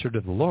closer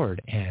to the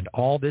Lord, and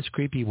all this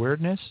creepy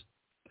weirdness.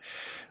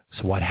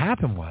 So what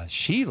happened was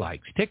she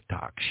likes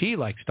TikTok. She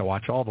likes to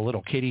watch all the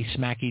little kitties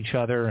smack each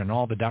other, and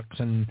all the ducks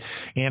and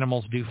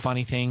animals do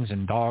funny things,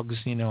 and dogs,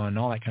 and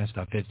all that kind of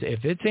stuff.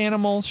 If it's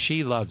animals,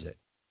 she loves it.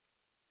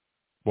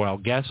 Well,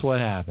 guess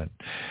what happened?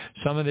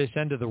 Some of this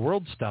end of the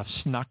world stuff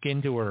snuck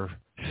into her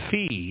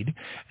feed,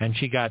 and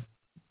she got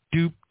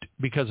duped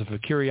because of a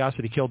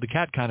curiosity killed the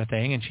cat kind of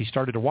thing, and she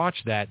started to watch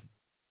that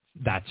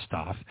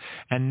stuff,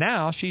 and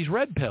now she's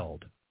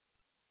red-pilled.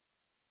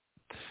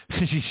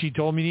 She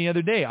told me the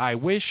other day, I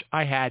wish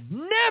I had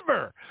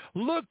never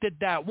looked at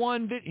that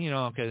one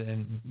video,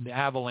 and the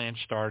avalanche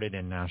started,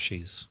 and now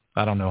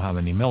I don't know how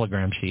many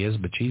milligrams she is,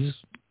 but she's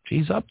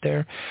up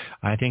there.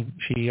 I think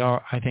she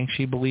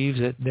believes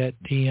that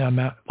the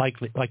amount, like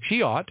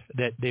she ought,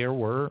 that there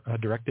were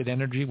directed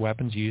energy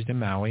weapons used in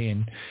Maui,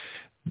 and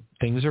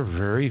things are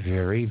very,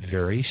 very,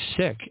 very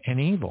sick and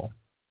evil.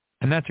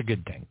 And that's a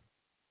good thing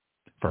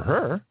for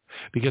her,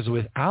 because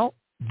without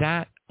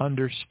that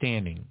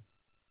understanding,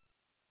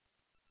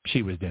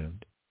 she was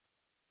doomed.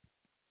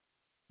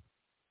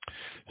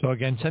 So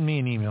again, send me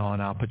an email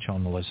and I'll put you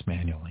on the list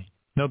manually.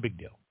 No big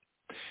deal.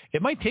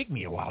 It might take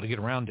me a while to get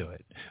around to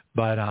it,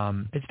 but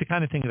it's the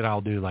kind of thing that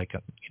I'll do 4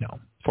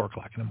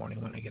 o'clock in the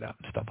morning when I get up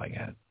and stuff like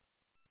that,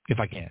 if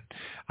I can.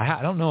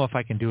 I don't know if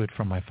I can do it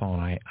from my phone.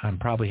 I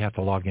probably have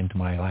to log into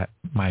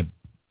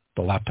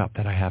the laptop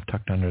that I have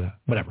tucked under the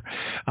whatever.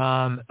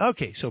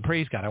 Okay, so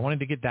praise God. I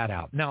wanted to get that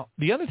out. Now,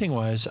 the other thing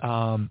was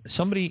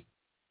somebody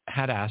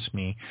had asked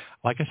me,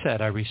 like I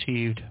said, I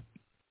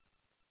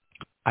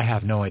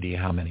have no idea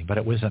how many, but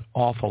it was an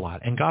awful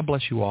lot. And God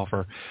bless you all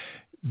for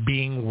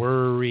being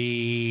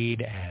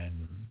worried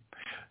and,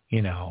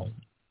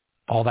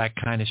 all that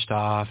kind of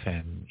stuff.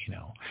 And,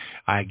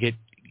 I get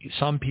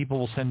some people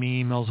will send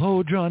me emails,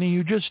 oh, Johnny,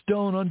 you just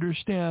don't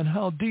understand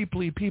how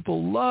deeply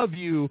people love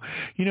you.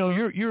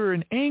 You're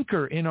an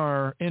anchor in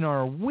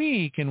our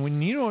week, and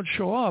when you don't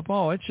show up,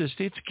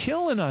 it's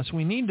killing us.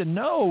 We need to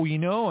know,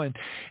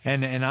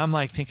 and I'm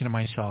like thinking to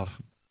myself,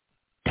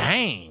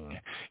 dang,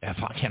 that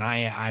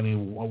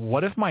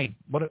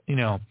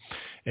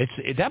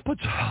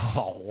puts a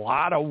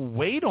lot of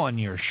weight on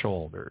your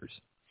shoulders.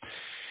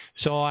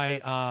 So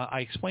I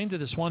explained to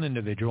this one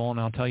individual, and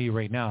I'll tell you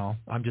right now,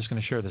 I'm just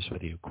going to share this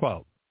with you.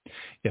 Quote,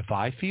 if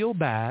I feel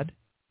bad,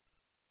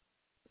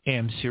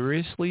 am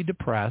seriously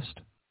depressed,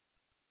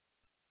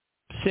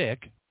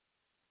 sick,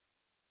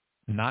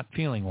 not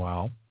feeling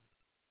well,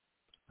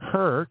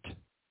 hurt,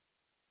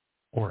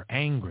 or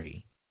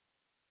angry,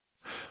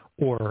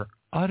 or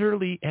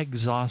utterly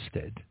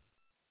exhausted,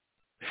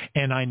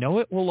 and I know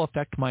it will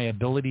affect my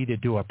ability to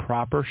do a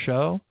proper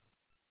show,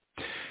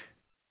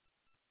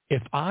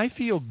 if I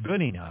feel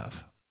good enough,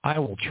 I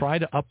will try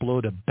to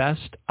upload a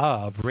best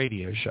of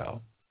radio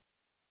show.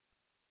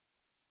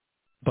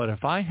 But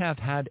if I have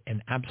had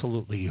an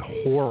absolutely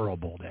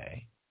horrible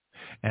day,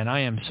 and I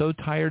am so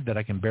tired that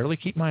I can barely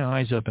keep my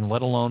eyes open,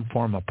 let alone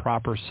form a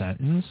proper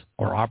sentence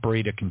or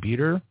operate a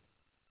computer,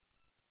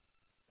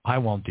 I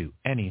won't do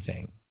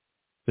anything.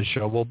 The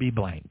show will be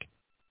blank.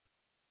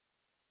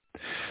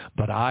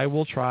 But I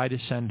will try to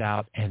send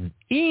out an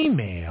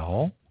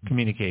email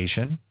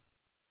communication,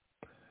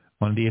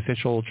 one of the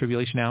official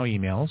Tribulation Now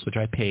emails, which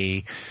I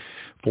pay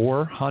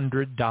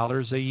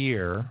 $400 a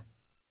year,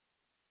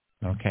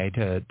 okay,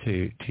 to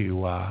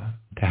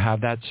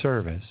have that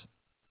service.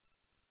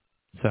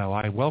 So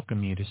I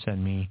welcome you to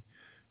send me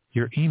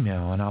your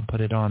email, and I'll put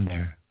it on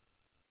there.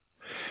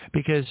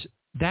 Because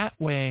that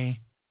way,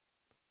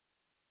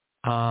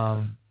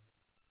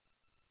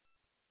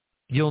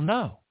 you'll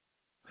know.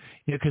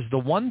 Because the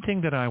one thing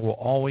that I will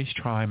always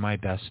try my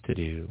best to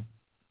do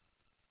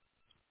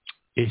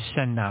is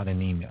send out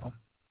an email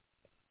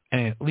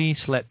and at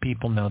least let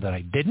people know that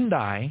I didn't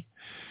die.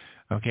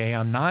 Okay,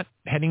 I'm not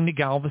heading to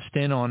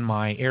Galveston on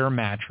my air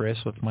mattress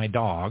with my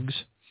dogs.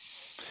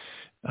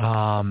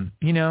 I'll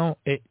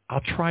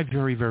try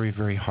very, very,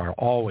 very hard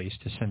always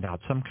to send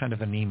out some kind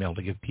of an email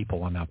to give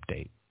people an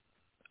update.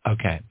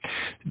 Okay.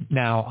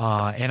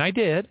 Now, and I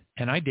did,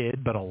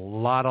 but a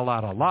lot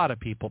of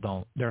people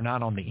don't. They're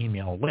not on the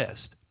email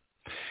list.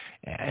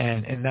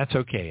 And that's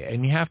okay.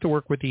 And you have to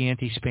work with the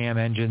anti-spam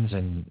engines,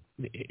 and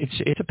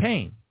it's a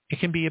pain. It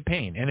can be a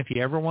pain. And if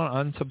you ever want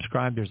to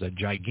unsubscribe, there's a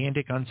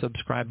gigantic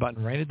unsubscribe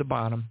button right at the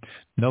bottom.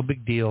 No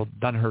big deal.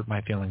 Doesn't hurt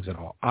my feelings at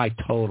all. I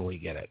totally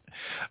get it.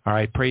 All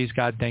right. Praise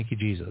God. Thank you,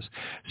 Jesus.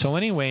 So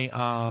anyway,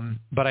 but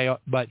if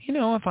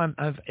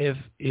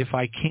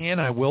I can,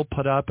 I will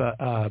put up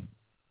a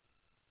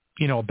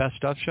best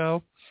stuff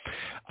show.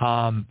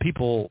 A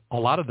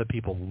lot of the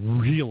people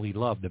really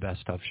love the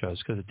best stuff shows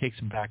because it takes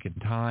them back in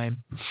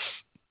time.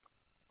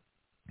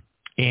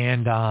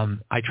 And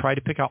I try to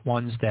pick out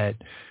ones that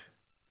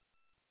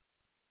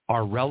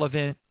are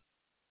relevant,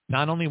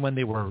 not only when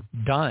they were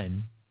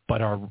done,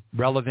 but are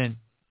relevant,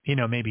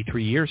 maybe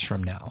 3 years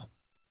from now,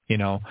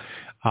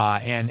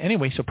 and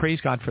anyway, so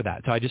praise God for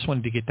that. So I just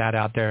wanted to get that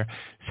out there.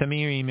 Send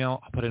me your email.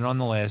 I'll put it on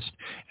the list,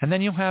 and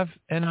then you'll have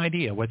an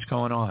idea what's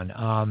going on.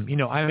 I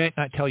might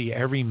not tell you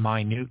every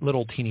minute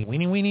little teeny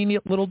weeny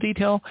little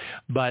detail,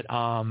 but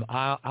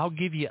I'll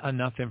give you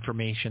enough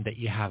information that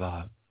you have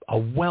a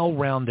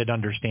well-rounded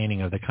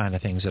understanding of the kind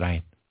of things that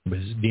I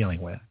was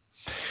dealing with.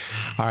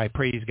 All right,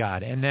 praise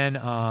God. And then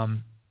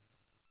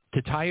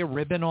to tie a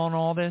ribbon on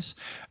all this,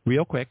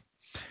 real quick,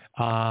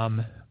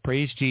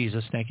 praise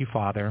Jesus. Thank you,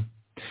 Father.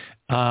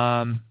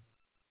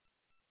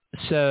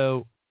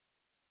 So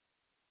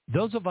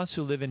those of us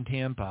who live in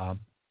Tampa,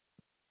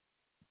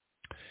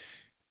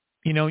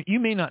 you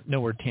may not know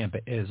where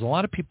Tampa is. A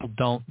lot of people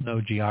don't know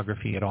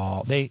geography at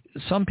all.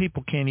 Some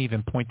people can't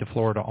even point to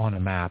Florida on a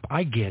map.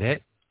 I get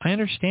it. I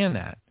understand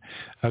that.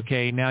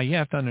 Okay, now you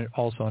have to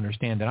also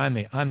understand that I'm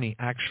the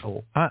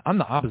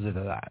opposite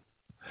of that.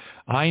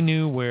 I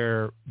knew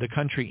where the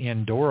country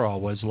Andorra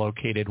was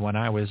located when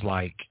I was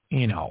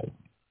in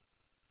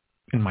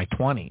my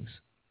 20s.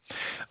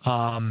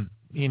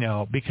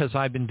 Because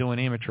I've been doing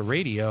amateur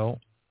radio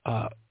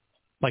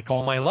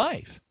all my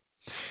life.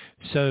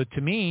 So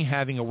to me,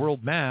 having a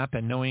world map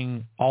and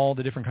knowing all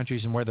the different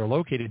countries and where they're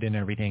located and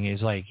everything is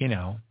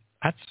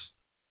that's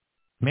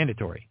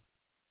mandatory.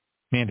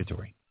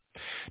 Mandatory.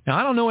 Now,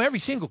 I don't know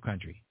every single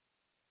country.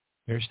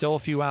 There's still a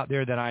few out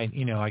there that I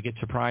get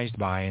surprised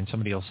by, and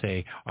somebody will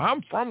say,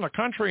 I'm from the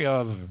country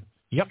of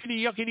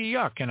yuckity, yuckity,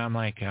 yuck. And I'm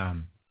like,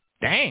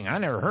 dang, I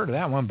never heard of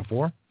that one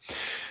before.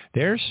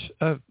 There's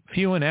a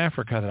few in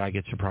Africa that I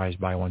get surprised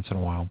by once in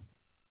a while.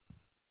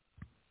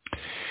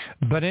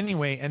 But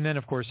anyway, and then,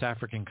 of course,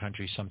 African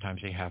countries,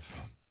 sometimes they have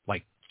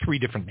 3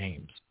 different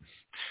names.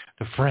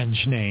 The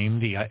French name,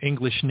 the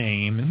English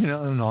name, and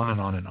on and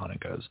on and on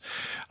it goes.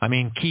 I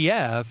mean,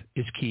 Kiev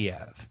is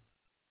Kiev.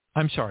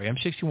 I'm sorry, I'm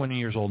 61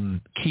 years old, and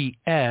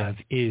Kiev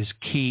is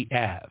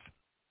Kiev.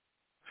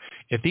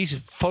 If these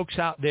folks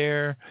out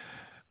there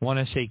want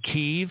to say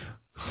Kiev,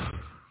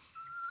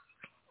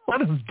 let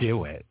them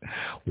do it.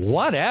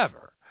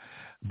 Whatever.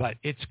 But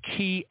it's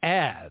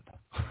Kiev.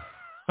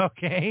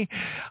 Okay?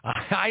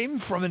 I'm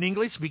from an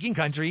English-speaking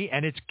country,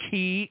 and it's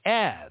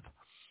Kiev.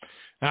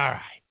 All right.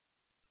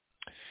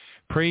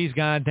 Praise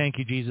God. Thank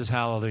you, Jesus.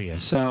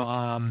 Hallelujah. So,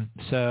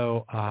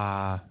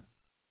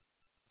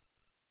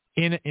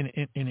 in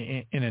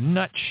a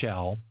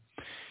nutshell,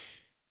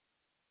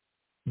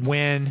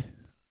 and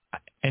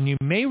you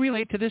may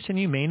relate to this and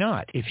you may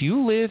not. If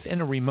you live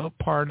in a remote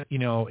part,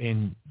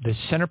 in the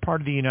center part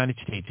of the United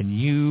States, and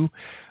you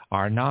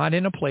are not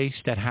in a place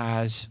that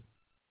has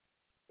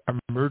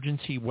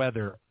emergency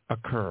weather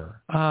occur,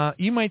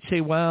 you might say,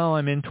 well,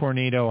 I'm in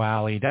Tornado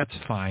Alley. That's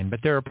fine. But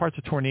there are parts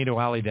of Tornado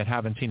Alley that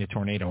haven't seen a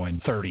tornado in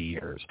 30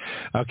 years,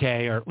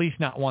 okay, or at least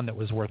not one that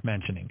was worth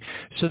mentioning.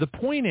 So the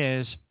point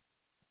is,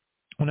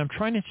 what I'm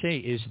trying to say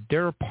is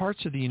there are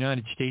parts of the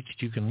United States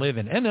that you can live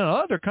in, and in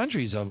other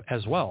countries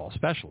as well,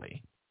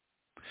 especially.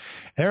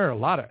 There are a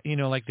lot of,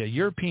 like the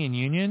European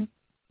Union,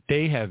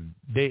 they've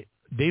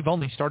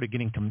only started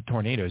getting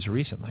tornadoes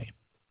recently.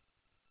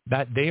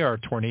 That they are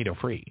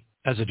tornado-free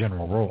as a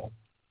general rule.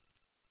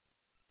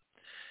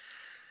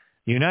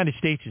 The United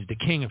States is the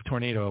king of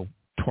tornado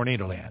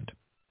land.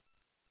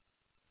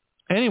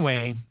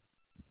 Anyway,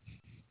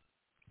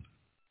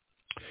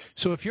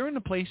 so if you're in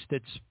a place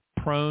that's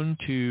prone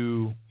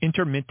to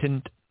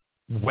intermittent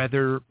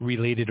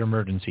weather-related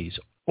emergencies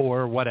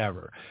or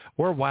whatever,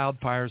 or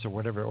wildfires or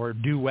whatever, or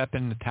new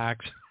weapon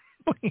attacks,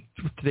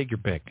 take your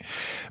pick,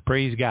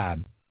 praise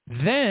God,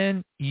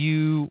 then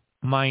you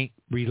might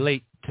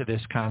relate to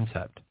this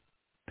concept.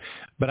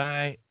 But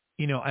I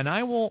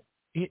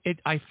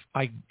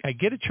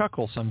get a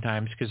chuckle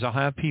sometimes because I'll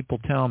have people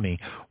tell me,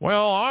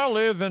 well, I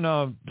live in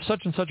a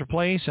such and such a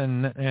place,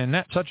 and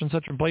that such and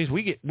such a place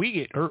we get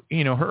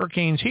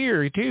hurricanes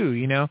here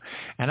too,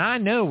 and I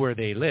know where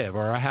they live,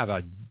 or I have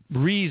a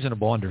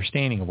reasonable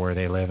understanding of where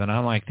they live. And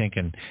I'm like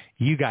thinking,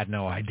 you got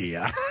no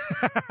idea.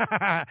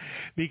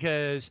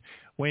 Because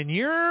when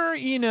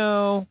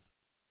you're,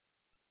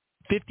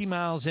 50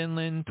 miles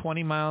inland,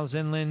 20 miles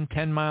inland,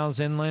 10 miles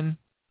inland,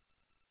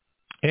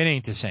 it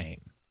ain't the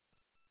same.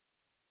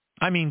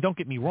 I mean, don't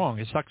get me wrong.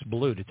 It sucks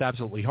balut. It's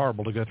absolutely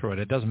horrible to go through it.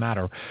 It doesn't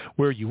matter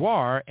where you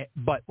are.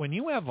 But when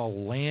you have a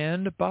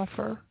land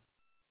buffer,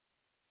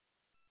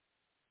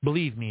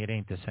 believe me, it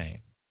ain't the same.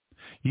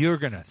 You're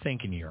going to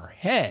think in your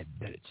head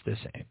that it's the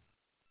same.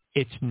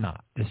 It's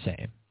not the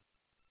same.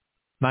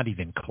 Not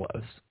even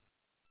close.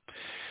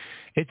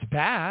 It's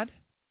bad.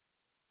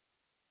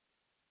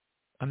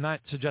 I'm not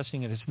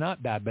suggesting that it's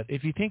not bad, but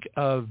if you think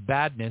of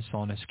badness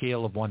on a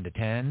scale of 1 to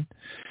 10,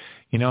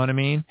 you know what I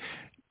mean?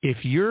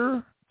 If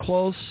you're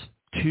close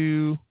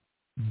to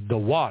the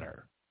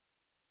water,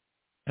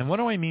 and what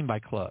do I mean by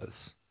close?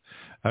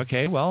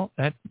 Okay, well,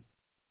 that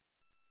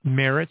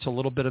merits a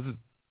little bit of,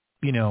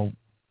 I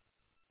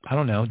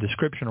don't know,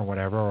 description or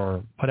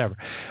whatever. What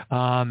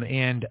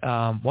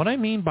I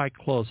mean by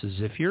close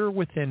is if you're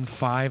within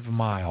 5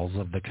 miles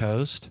of the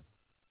coast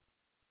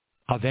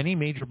of any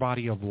major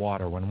body of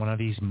water, when one of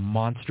these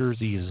monsters,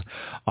 these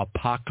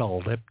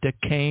apocalyptic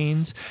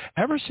canes,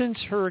 ever since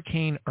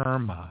Hurricane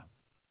Irma,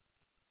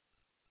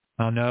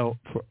 I know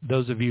for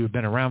those of you who have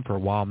been around for a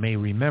while may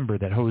remember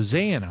that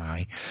Jose and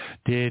I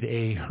did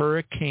a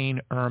Hurricane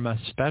Irma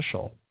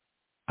special.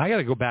 I got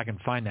to go back and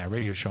find that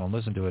radio show and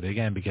listen to it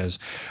again because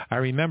I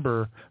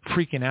remember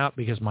freaking out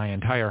because my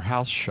entire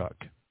house shook.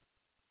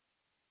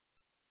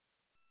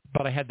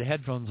 But I had the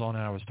headphones on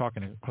and I was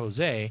talking to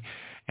Jose,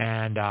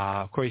 and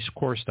of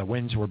course the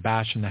winds were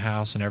bashing the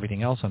house and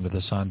everything else under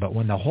the sun. But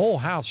when the whole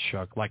house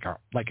shook like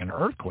an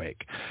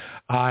earthquake,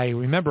 I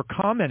remember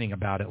commenting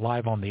about it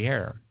live on the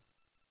air.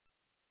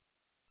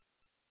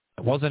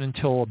 It wasn't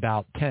until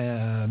about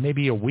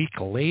maybe a week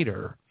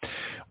later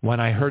when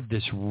I heard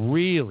this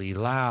really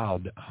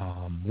loud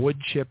wood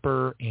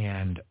chipper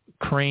and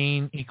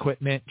crane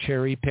equipment,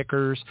 cherry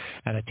pickers,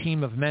 and a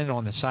team of men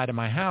on the side of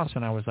my house.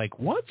 And I was like,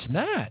 what's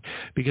that?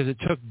 Because it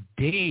took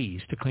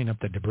days to clean up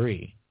the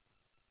debris.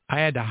 I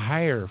had to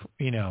hire,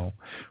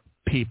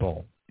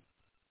 people,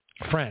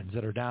 friends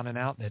that are down and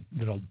out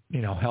that'll,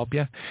 help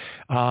you.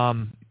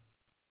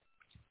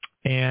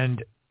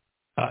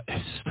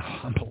 It's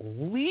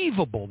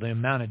unbelievable the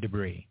amount of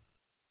debris.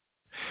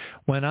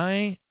 When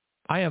I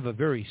have a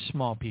very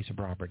small piece of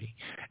property,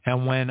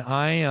 and when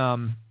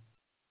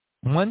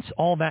once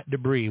all that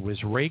debris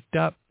was raked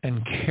up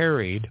and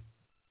carried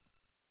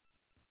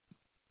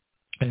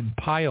and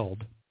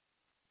piled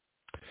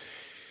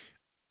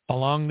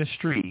along the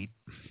street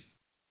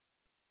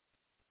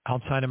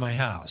outside of my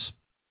house,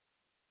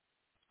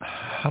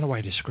 how do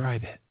I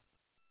describe it?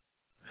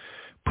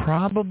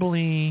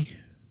 Probably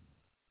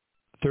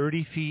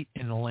 30 feet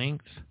in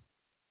length,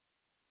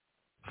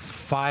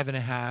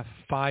 5.5,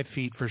 5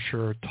 feet for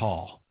sure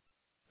tall,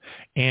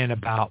 and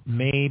about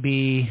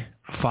maybe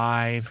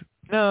 8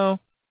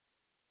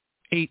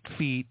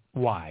 feet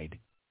wide.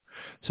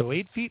 So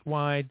 8 feet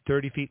wide,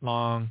 30 feet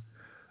long,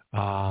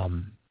 about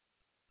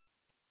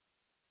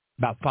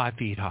 5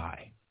 feet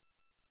high.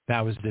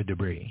 That was the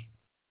debris.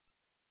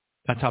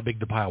 That's how big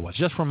the pile was,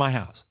 just from my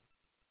house.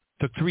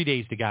 Took 3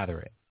 days to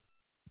gather it.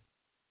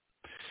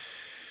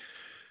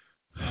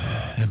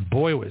 And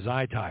boy, was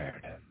I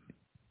tired.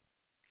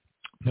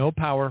 No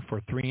power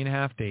for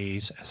 3.5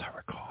 days, as I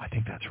recall. I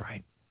think that's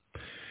right.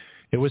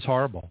 It was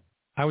horrible.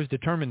 I was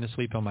determined to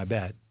sleep on my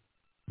bed.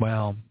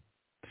 Well,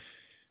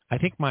 I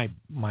think my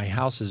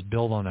house is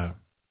built on a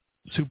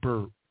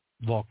super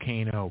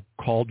volcano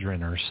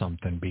cauldron or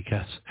something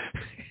because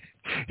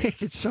it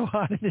gets so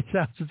hot in this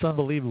house. It's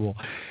unbelievable.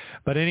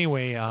 But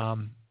anyway,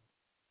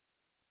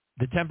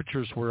 the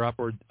temperatures were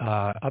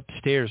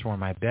upstairs where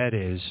my bed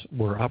is,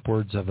 were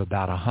upwards of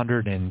about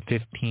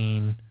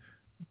 115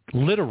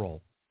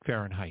 literal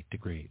Fahrenheit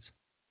degrees.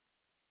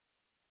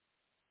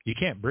 You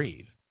can't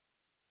breathe.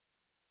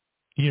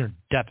 You're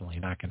definitely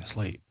not going to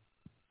sleep.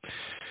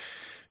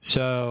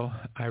 So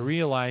I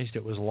realized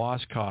it was a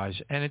lost cause,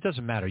 and it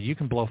doesn't matter. You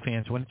can blow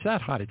fans when it's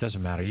that hot. It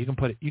doesn't matter. You can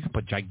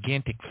put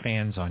gigantic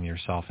fans on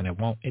yourself, and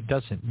it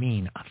doesn't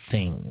mean a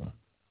thing.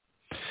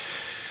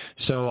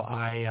 So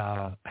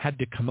I had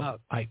to come up.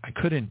 I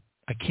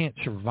can't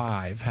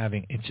survive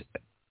having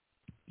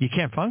you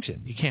can't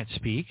function. You can't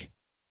speak.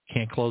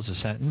 Can't close a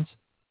sentence.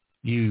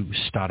 You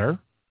stutter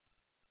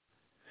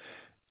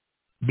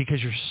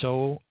because you're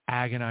so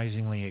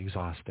agonizingly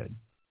exhausted.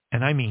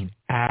 And I mean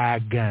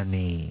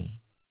agony.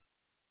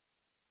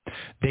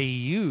 They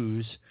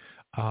use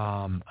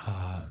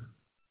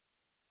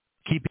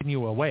keeping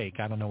you awake.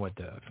 I don't know what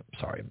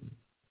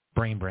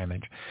brain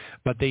damage,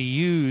 but they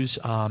use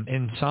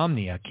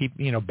insomnia,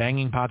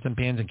 banging pots and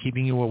pans and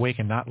keeping you awake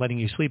and not letting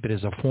you sleep. It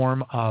is a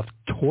form of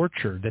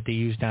torture that they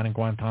use down in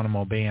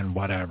Guantanamo Bay and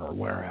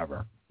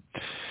wherever.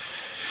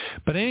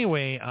 But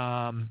anyway,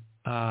 and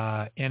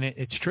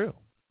it's true.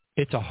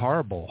 It's a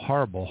horrible,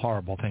 horrible,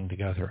 horrible thing to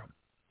go through.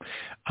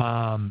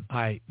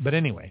 But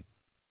anyway,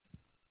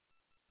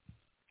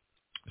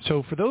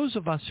 so for those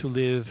of us who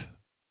live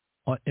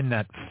in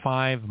that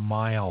 5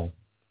 mile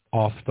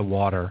off the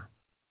water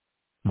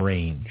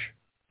range,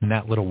 in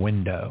that little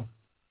window.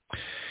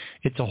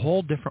 It's a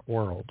whole different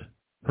world,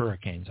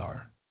 hurricanes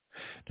are.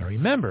 Now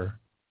remember,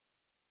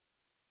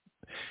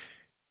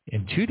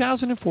 in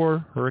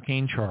 2004,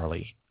 Hurricane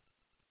Charlie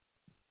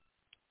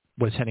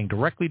was heading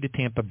directly to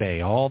Tampa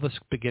Bay. All the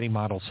spaghetti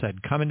models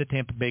said, come into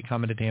Tampa Bay,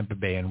 come into Tampa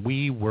Bay. And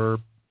we were,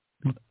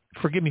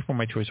 forgive me for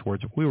my choice of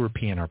words, we were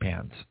peeing our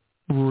pants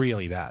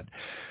really bad.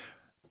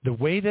 The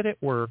way that it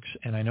works,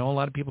 and I know a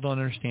lot of people don't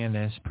understand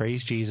this,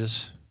 praise Jesus,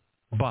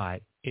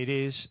 but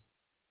it's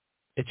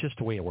just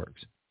the way it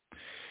works.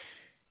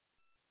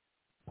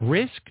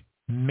 Risk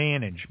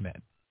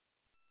management,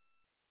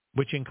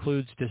 which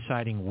includes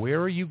deciding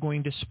where are you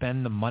going to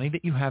spend the money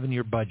that you have in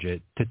your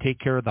budget to take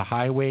care of the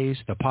highways,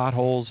 the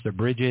potholes, the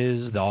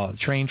bridges, the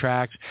train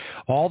tracks,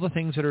 all the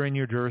things that are in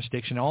your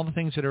jurisdiction, all the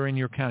things that are in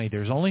your county.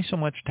 There's only so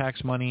much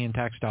tax money and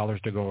tax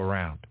dollars to go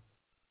around.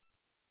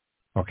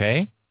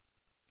 Okay?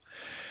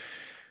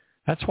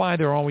 That's why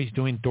they're always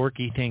doing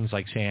dorky things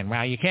like saying,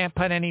 well, you can't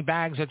put any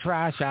bags of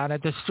trash out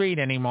at the street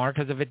anymore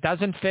because if it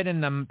doesn't fit in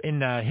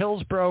the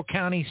Hillsborough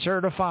County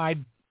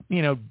certified,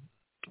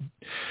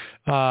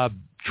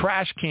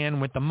 trash can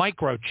with the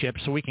microchip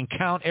so we can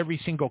count every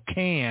single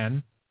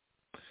can.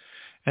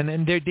 And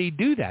then they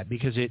do that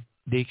because it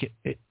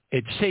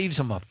saves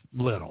them a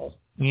little,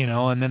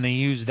 and then they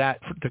use that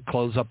to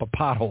close up a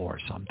pothole or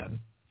something.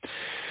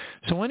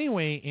 So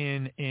anyway,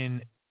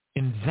 in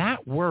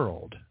that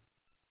world,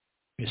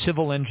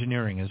 civil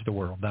engineering is the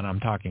world that I'm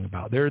talking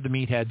about. They're the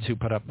meatheads who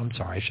put up, I'm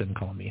sorry, I shouldn't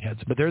call them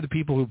meatheads, but they're the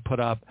people who put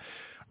up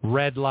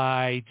red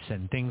lights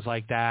and things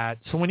like that.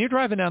 So when you're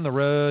driving down the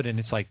road and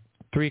it's like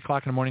 3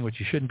 o'clock in the morning, which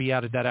you shouldn't be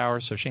out at that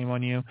hour, so shame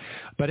on you.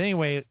 But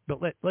anyway,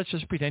 let's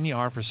just pretend you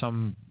are for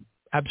some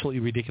absolutely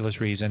ridiculous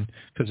reason,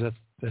 because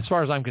as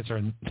far as I'm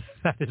concerned,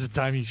 that is the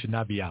time you should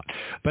not be out.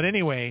 But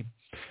anyway,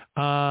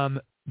 and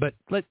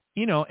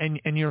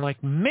you're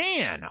like,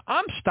 man,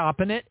 I'm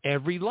stopping at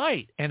every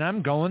light and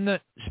I'm going the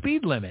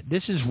speed limit.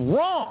 This is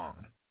wrong.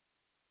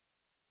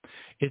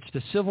 It's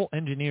the civil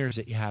engineers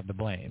that you have to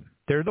blame.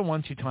 They're the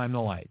ones who time the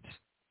lights.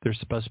 They're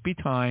supposed to be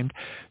timed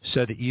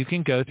so that you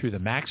can go through the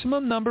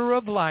maximum number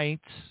of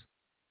lights.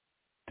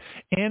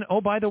 And,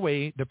 oh, by the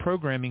way, the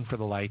programming for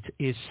the lights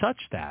is such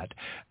that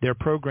they're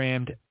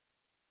programmed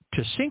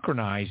to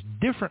synchronize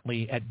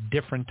differently at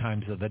different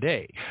times of the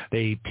day.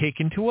 They take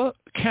into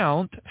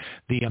account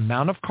the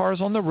amount of cars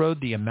on the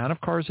road, the amount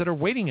of cars that are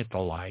waiting at the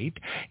light,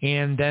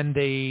 and then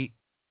they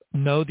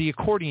know the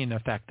accordion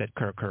effect that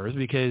occurs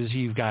because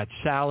you've got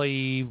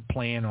Sally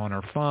playing on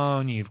her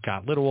phone, you've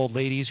got little old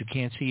ladies who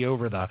can't see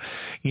over the,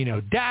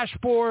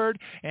 dashboard,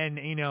 and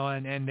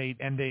they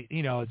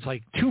it's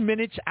like 2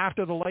 minutes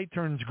after the light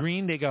turns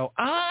green, they go,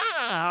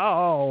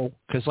 ow,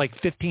 because like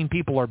 15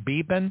 people are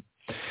beeping.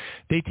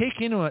 They take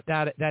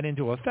that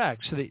into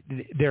effect. So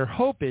their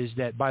hope is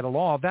that by the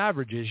law of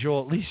averages,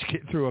 you'll at least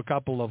get through a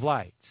couple of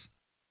lights.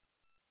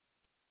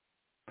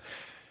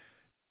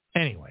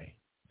 Anyway,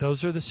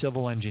 those are the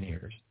civil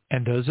engineers.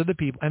 And those are the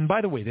people. And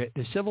by the way,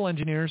 the civil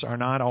engineers are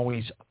not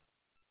always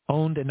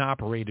owned and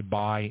operated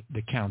by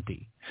the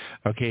county.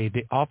 Okay,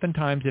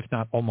 oftentimes, if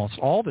not almost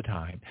all the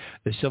time,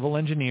 the civil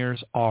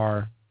engineers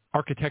are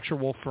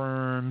architectural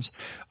firms,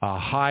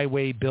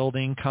 highway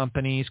building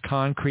companies,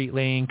 concrete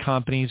laying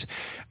companies,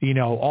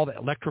 all the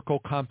electrical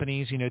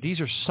companies. These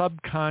are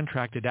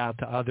subcontracted out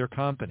to other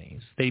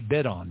companies. They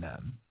bid on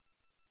them.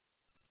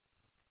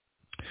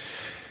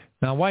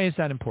 Now, why is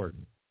that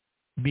important?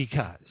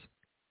 Because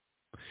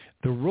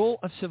the rule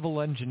of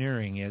civil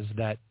engineering is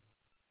that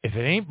if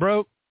it ain't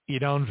broke, you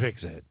don't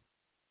fix it.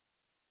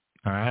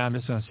 All right, I'm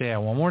just going to say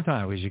that one more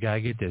time because you got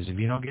to get this. If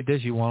you don't get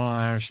this, you won't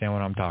understand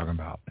what I'm talking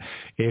about.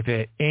 If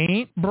it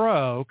ain't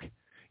broke,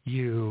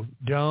 you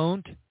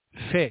don't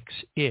fix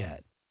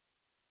it.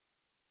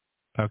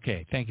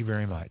 Okay, thank you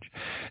very much.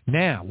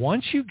 Now,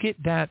 once you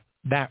get that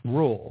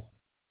rule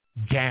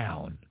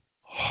down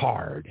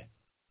hard,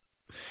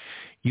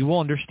 you will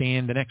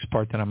understand the next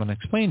part that I'm going to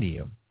explain to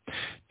you.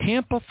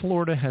 Tampa,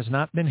 Florida has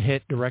not been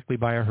hit directly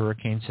by a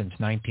hurricane since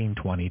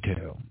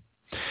 1922.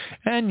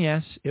 And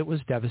yes, it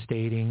was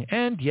devastating.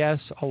 And yes,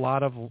 a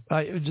lot of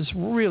just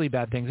really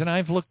bad things. And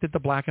I've looked at the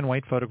black and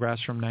white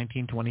photographs from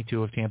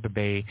 1922 of Tampa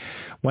Bay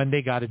when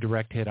they got a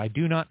direct hit. I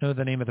do not know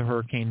the name of the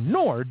hurricane,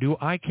 nor do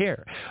I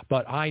care.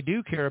 But I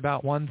do care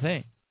about one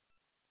thing.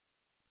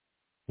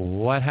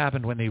 What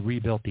happened when they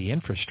rebuilt the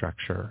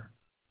infrastructure?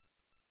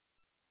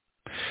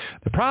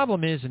 The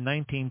problem is in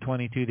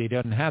 1922, they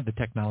didn't have the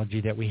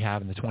technology that we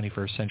have in the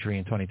 21st century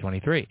in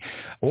 2023.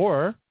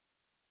 Or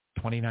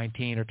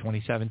 2019 or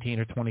 2017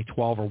 or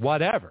 2012 or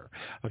whatever.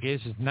 Okay,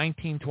 this is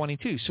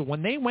 1922. So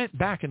when they went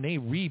back and they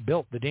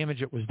rebuilt the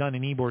damage that was done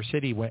in Ybor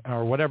City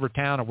or whatever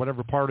town or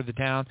whatever part of the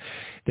town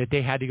that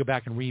they had to go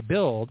back and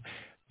rebuild,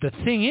 the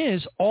thing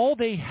is, all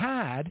they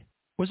had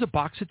was a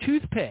box of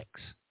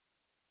toothpicks.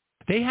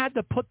 They had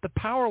to put the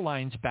power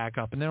lines back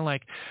up, and they're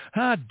like,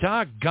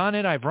 doggone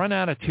it, I've run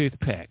out of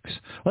toothpicks.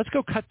 Let's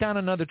go cut down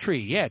another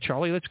tree. Yeah,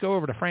 Charlie, let's go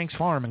over to Frank's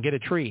farm and get a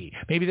tree.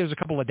 Maybe there's a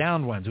couple of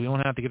downed ones. We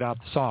won't have to get out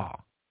the saw.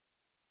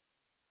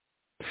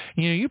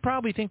 You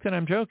probably think that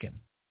I'm joking.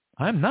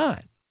 I'm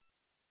not.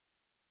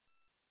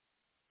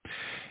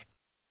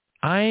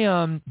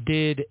 I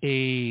did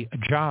a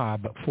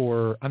job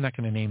for, I'm not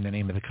going to name the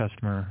name of the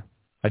customer.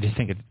 I just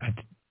think it'd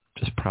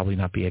just probably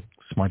not be a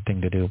smart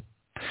thing to do.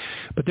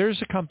 But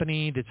there's a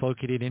company that's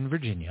located in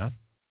Virginia,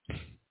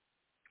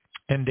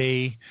 and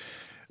they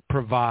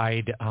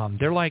provide,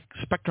 they're like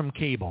Spectrum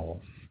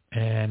Cable.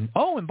 And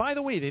by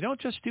the way, they don't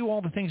just do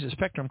all the things that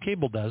Spectrum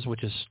Cable does,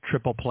 which is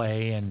triple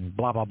play and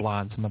blah, blah,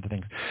 blah, and some other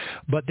things.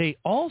 But they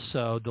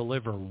also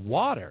deliver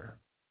water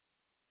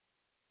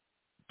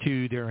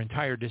to their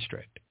entire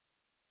district.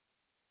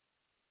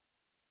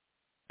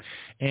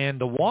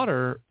 And the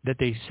water that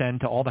they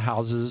send to all the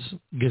houses,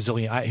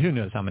 who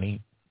knows how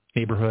many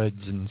neighborhoods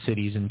and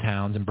cities and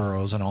towns and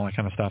boroughs and all that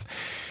kind of stuff,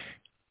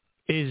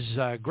 is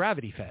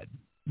gravity fed.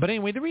 But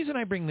anyway, the reason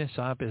I bring this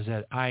up is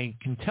that I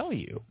can tell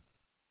you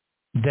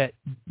that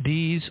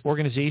these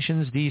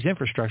organizations, these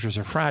infrastructures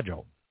are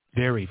fragile,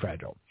 very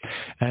fragile.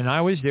 And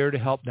I was there to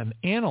help them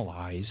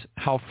analyze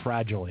how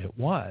fragile it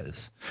was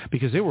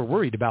because they were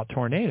worried about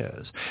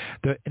tornadoes.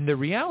 And the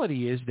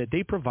reality is that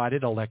they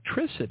provided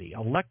electricity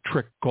to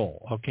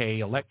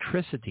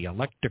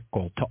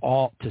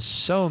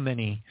so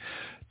many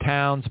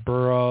towns,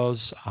 boroughs,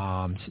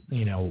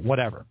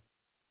 whatever.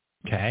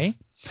 Okay?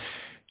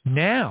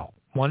 Now,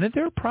 one of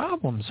their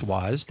problems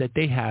was that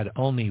they had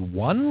only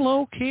one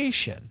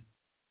location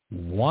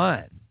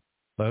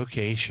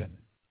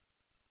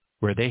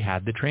where they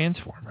had the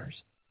transformers.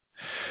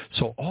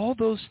 So all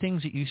those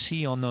things that you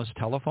see on those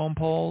telephone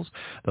poles,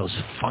 those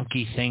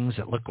funky things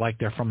that look like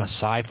they're from a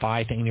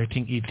sci-fi thing,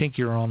 you think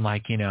you're on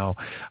like,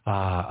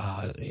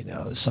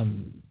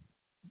 some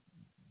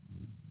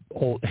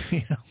old,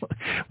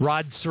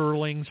 Rod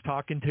Serling's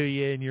talking to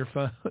you in your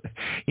phone,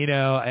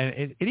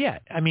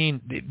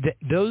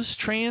 those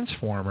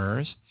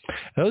transformers,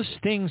 those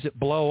things that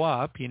blow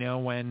up,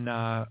 when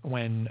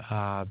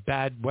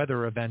bad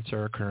weather events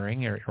are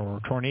occurring or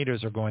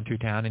tornadoes are going through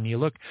town, and you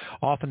look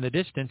off in the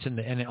distance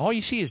and all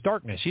you see is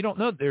darkness. You don't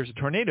know there's a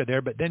tornado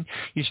there, but then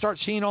you start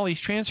seeing all these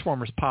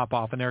transformers pop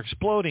off and they're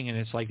exploding, and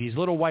it's like these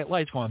little white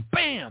lights going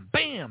bam,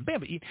 bam, bam.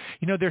 But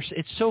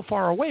it's so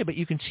far away, but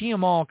you can see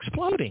them all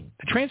exploding.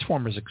 The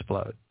transformers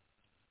explode.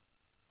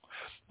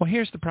 Well,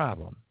 here's the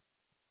problem.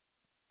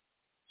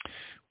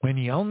 When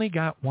you only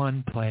got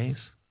one place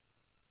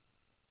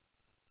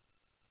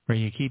where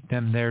you keep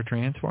them their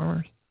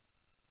transformers,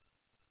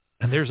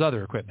 and there's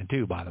other equipment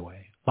too, by the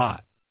way,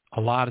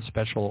 a lot of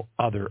special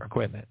other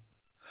equipment,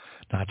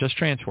 not just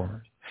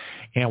transformers.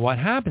 And what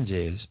happens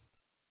is,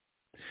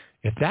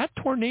 if that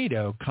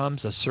tornado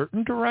comes a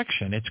certain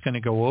direction, it's going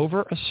to go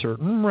over a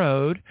certain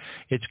road.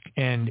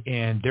 And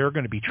there are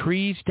going to be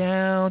trees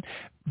down.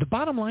 The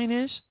bottom line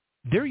is,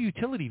 their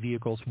utility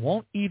vehicles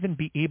won't even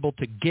be able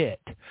to get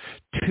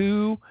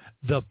to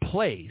the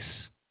place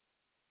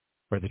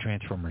where the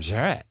transformers are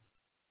at.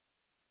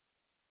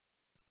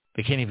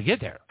 They can't even get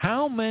there.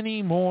 How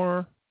many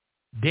more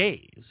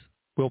days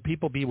will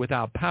people be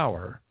without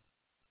power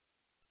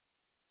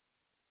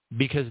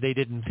because they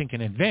didn't think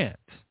in advance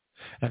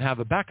and have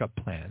a backup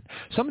plan?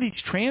 Some of these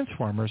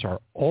transformers are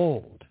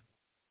old,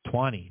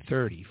 20,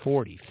 30,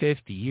 40,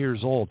 50 years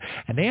old,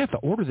 and they have to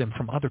order them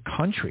from other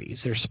countries.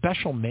 They're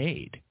special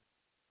made.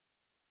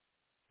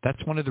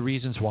 That's one of the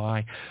reasons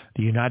why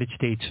the United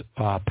States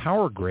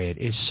power grid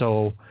is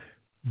so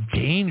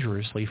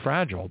dangerously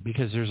fragile,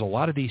 because there's a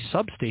lot of these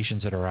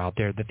substations that are out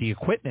there that the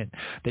equipment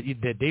that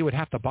they would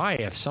have to buy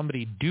if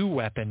somebody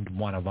weaponed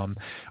one of them,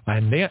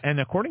 and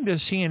according to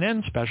the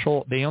CNN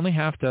special, they only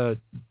have to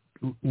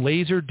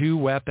laser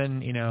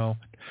weapon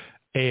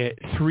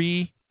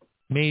 3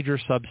 major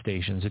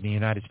substations in the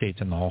United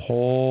States, and the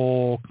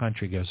whole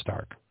country goes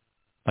dark,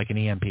 like an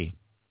EMP.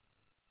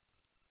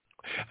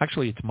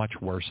 Actually, it's much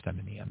worse than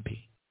an EMP.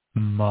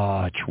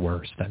 Much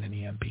worse than an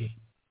EMP.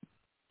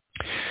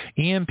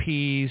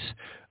 EMPs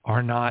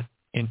are not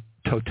in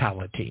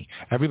totality.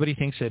 Everybody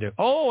thinks that,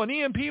 an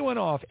EMP went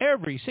off.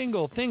 Every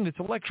single thing that's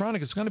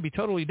electronic is going to be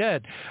totally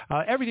dead.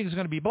 Everything's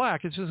going to be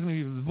black. It's just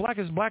going to be black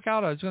as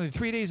blackout. It's going to be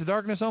 3 days of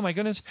darkness. Oh, my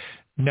goodness.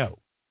 No.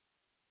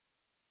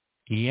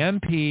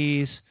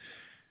 EMPs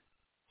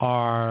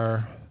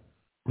are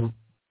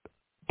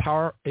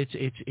power.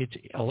 It's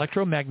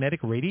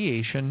electromagnetic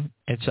radiation.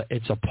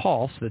 It's a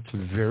pulse that's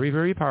very,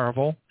 very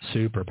powerful,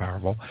 super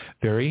powerful,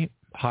 very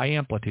high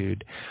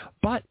amplitude,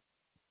 but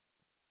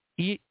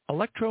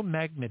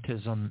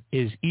electromagnetism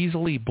is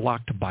easily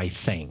blocked by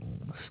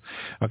things.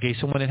 Okay,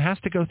 so when it has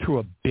to go through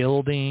a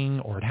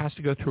building, or it has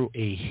to go through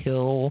a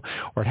hill,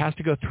 or it has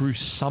to go through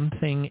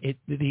something, it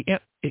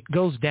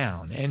goes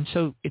down, and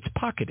so it's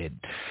pocketed.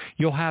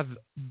 You'll have,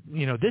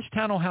 this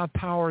town will have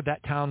power,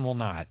 that town will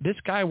not. This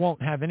guy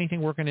won't have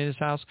anything working in his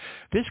house.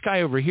 This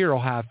guy over here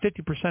will have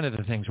 50% of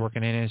the things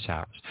working in his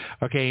house.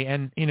 Okay,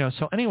 and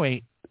so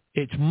anyway,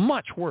 it's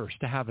much worse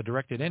to have a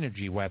directed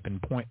energy weapon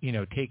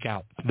take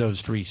out those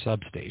 3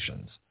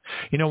 substations.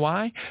 You know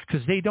why?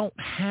 Because they don't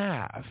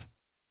have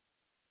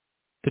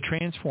the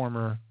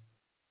transformer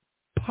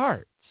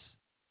parts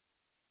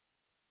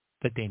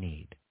that they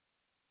need.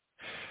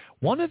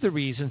 One of the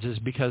reasons is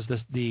because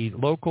the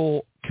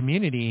local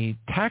community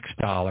tax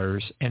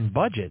dollars and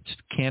budgets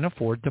can't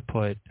afford to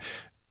put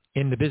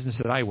in the business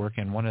that I work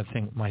in. One of the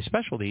things, my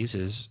specialties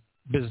is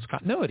business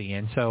continuity.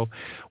 And so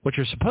what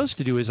you're supposed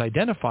to do is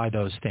identify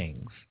those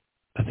things,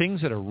 the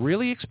things that are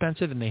really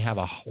expensive and they have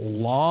a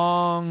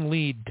long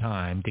lead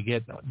time to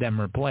get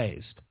them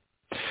replaced.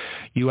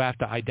 You have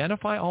to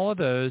identify all of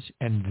those,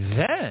 and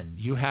then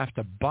you have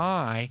to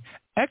buy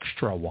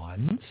extra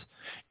ones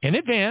in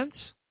advance,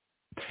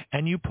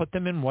 and you put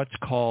them in what's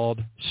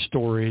called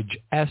storage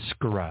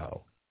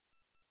escrow.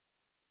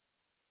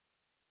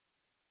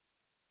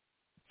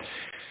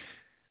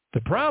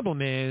 The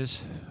problem is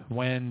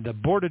when the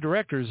board of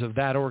directors of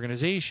that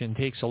organization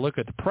takes a look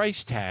at the price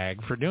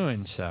tag for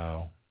doing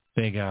so,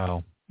 they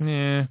go,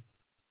 oh,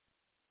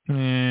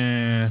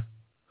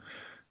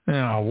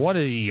 what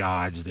are the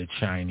odds the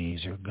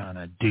Chinese are going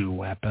to do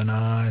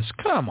weaponize?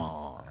 Come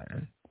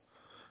on.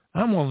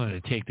 I'm willing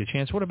to take the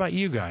chance. What about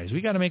you guys?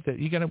 We got to make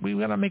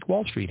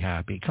Wall Street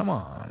happy. Come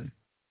on.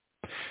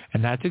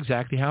 And that's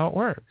exactly how it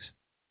works.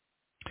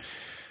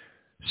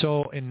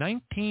 So in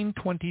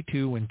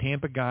 1922, when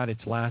Tampa got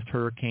its last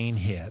hurricane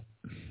hit,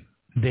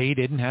 they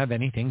didn't have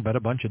anything but a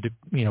bunch of,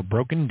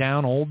 broken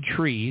down old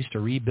trees to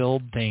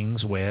rebuild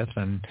things with.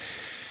 And,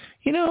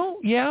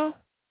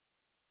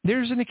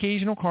 there's an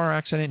occasional car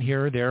accident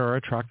here or there, or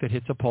a truck that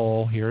hits a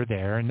pole here or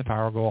there, and the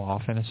power go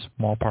off in a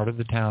small part of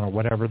the town or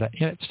whatever.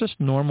 It's just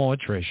normal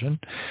attrition.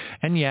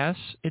 And yes,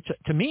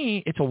 to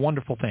me, it's a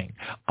wonderful thing.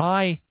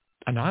 I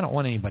don't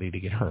want anybody to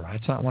get hurt.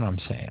 That's not what I'm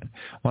saying.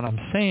 What I'm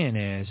saying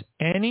is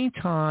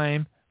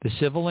anytime the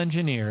civil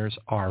engineers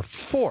are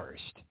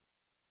forced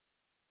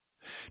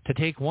to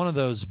take one of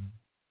those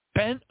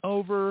bent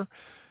over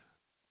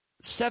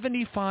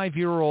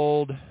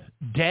 75-year-old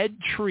dead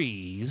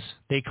trees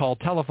they call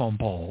telephone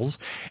poles,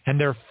 and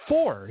they're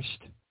forced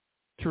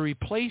to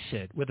replace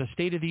it with a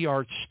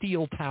state-of-the-art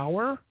steel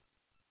tower,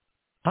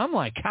 I'm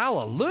like,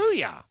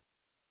 hallelujah.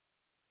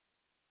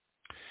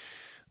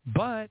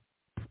 But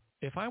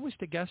if I was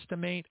to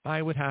guesstimate,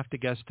 I would have to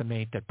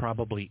guesstimate that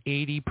probably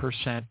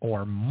 80%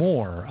 or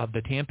more of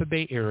the Tampa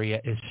Bay area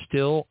is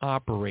still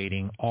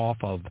operating off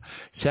of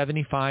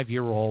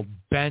 75-year-old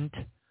bent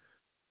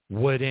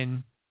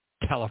wooden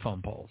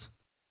telephone poles.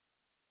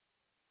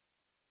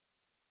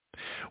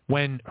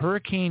 When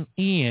Hurricane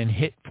Ian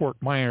hit Fort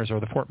Myers or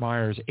the Fort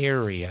Myers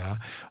area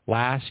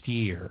last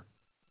year,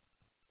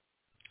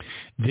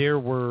 there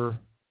were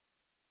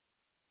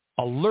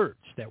alerts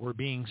that were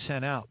being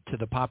sent out to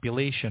the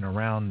population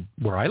around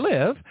where I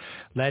live,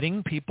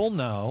 letting people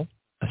know,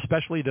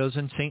 especially those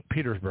in St.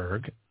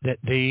 Petersburg, that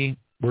they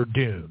were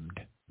doomed.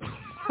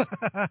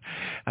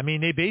 I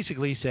mean, they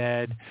basically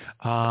said,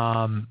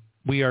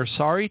 we are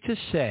sorry to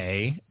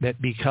say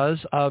that because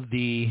of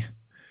the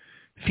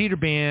feeder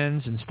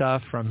bands and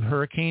stuff from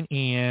Hurricane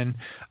Ian,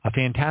 a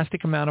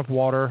fantastic amount of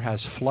water has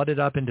flooded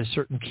up into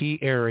certain key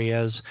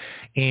areas,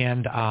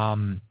 and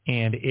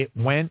it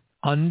went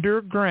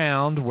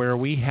underground where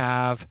we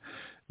have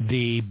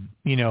the,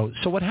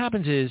 so what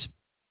happens is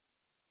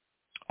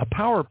a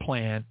power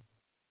plant,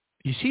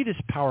 you see this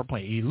power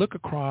plant, you look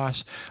across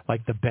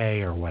like the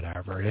bay or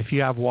whatever. If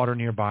you have water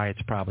nearby,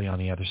 it's probably on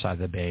the other side of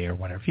the bay or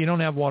whatever. If you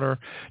don't have water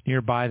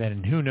nearby,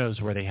 then who knows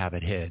where they have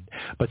it hid.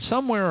 But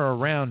somewhere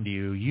around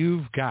you,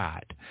 you've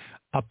got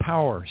a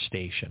power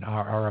station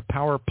or a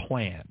power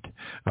plant,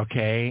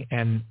 okay?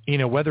 And,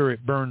 whether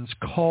it burns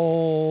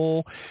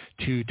coal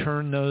to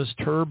turn those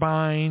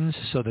turbines,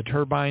 so the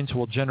turbines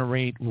will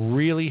generate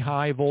really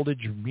high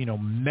voltage,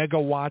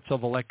 megawatts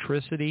of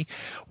electricity.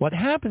 What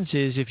happens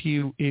is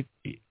the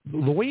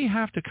way you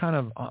have to kind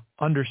of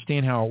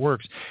understand how it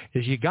works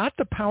is you got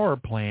the power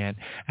plant,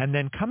 and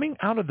then coming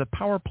out of the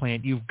power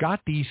plant, you've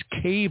got these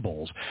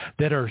cables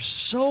that are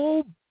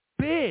so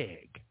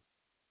big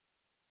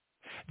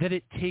that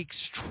it takes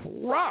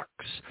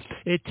trucks,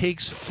 it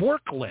takes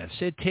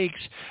forklifts, it takes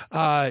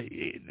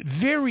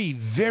very,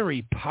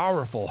 very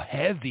powerful,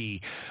 heavy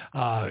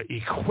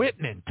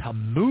equipment to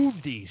move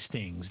these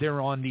things. They're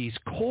on these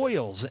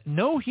coils.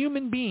 No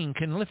human being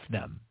can lift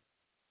them.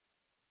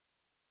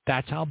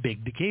 That's how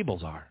big the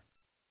cables are.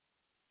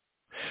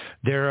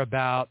 They're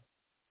about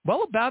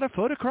a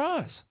foot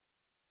across.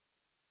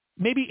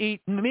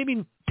 Maybe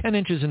 10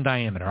 inches in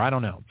diameter. I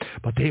don't know.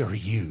 But they are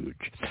huge.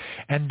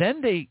 And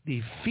then they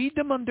feed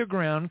them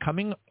underground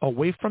coming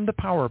away from the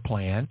power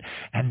plant,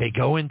 and they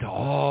go into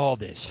all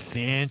this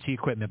fancy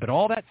equipment. But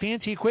all that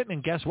fancy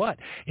equipment, guess what?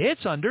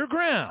 It's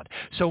underground.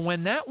 So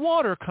when that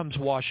water comes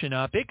washing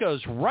up, it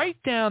goes right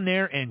down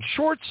there and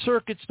short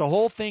circuits the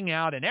whole thing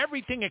out, and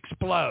everything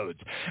explodes.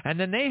 And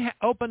then they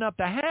open up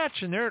the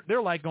hatch, and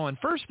they're like going,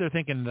 first they're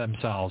thinking to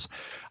themselves,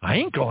 I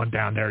ain't going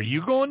down there. Are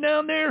you going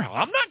down there?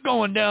 I'm not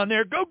going down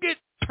there. Go get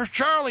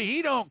Charlie,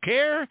 he don't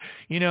care.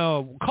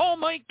 Call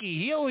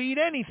Mikey. He'll eat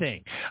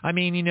anything. I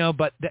mean,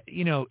 but,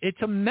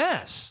 it's a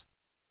mess.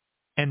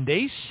 And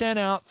they sent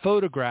out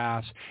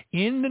photographs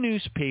in the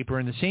newspaper,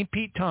 in the St.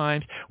 Pete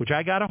Times, which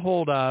I got a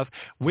hold of,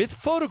 with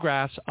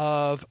photographs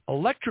of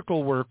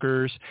electrical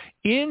workers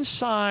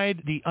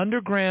inside the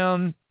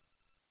underground,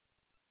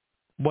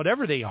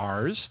 whatever they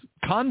are,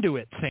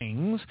 conduit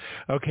things,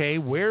 okay,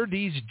 where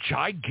these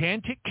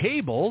gigantic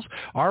cables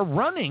are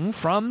running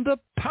from the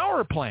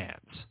power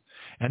plants.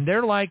 And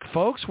they're like,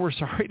 folks, we're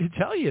sorry to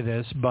tell you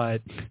this,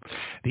 but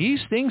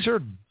these things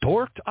are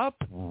dorked up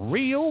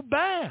real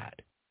bad.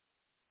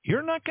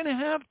 You're not going to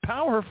have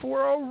power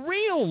for a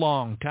real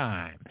long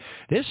time.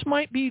 This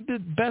might be the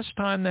best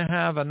time to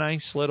have a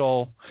nice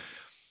little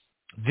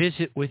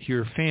visit with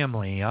your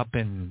family up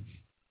in,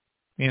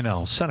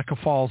 Seneca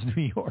Falls,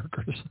 New York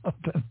or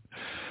something.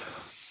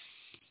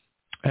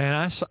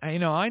 And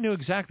I knew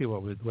exactly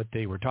what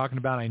they were talking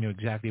about. I knew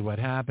exactly what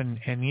happened.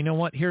 And you know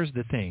what? Here's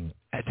the thing.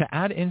 To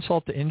add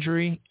insult to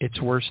injury,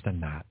 it's worse than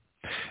that.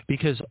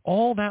 Because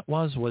all that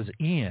was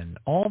Ian.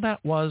 All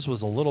that was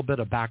a little bit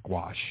of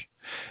backwash.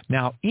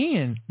 Now,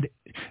 Ian,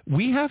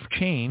 we have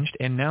changed,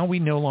 and now we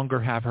no longer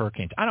have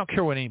hurricanes. I don't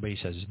care what anybody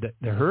says.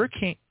 The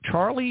hurricane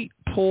Charlie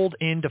pulled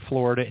into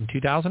Florida in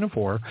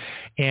 2004,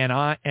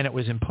 and it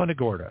was in Punta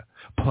Gorda.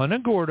 Punta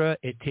Gorda,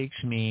 it takes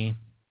me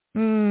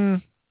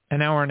an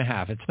hour and a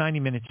half. It's 90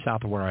 minutes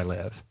south of where I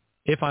live.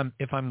 If I'm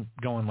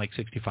going like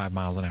 65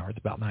 miles an hour, it's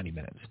about 90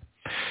 minutes.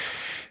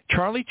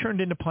 Charlie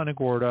turned into Punta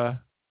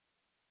Gorda.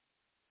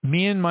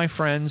 Me and my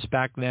friends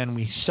back then,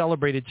 we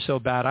celebrated so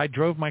bad. I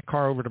drove my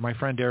car over to my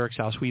friend Eric's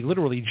house. We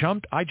literally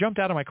I jumped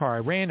out of my car. I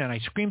ran and I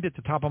screamed at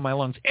the top of my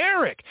lungs,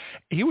 Eric!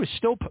 He was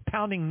still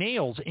pounding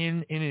nails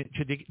in it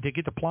to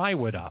get the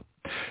plywood up.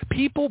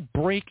 People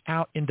break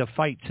out into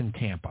fights in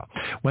Tampa.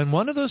 When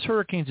one of those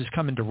hurricanes is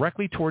coming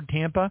directly toward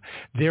Tampa,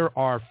 there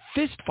are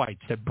fist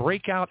fights that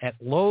break out at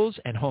Lowe's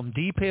and Home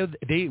Depot.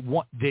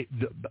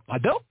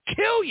 They'll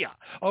kill you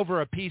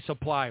over a piece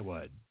of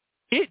plywood.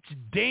 It's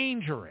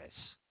dangerous.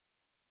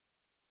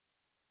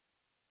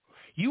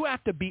 You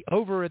have to be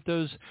over at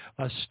those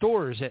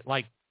stores at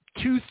like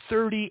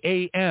 2:30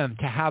 a.m.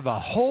 to have a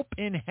hope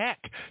in heck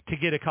to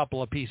get a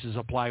couple of pieces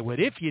of plywood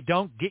if you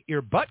don't get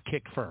your butt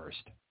kicked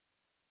first.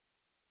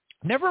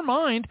 Never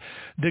mind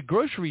the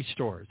grocery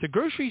stores. The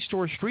grocery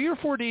stores 3 or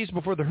 4 days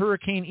before the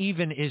hurricane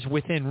even is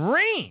within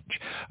range.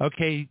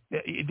 Okay,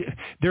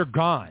 they're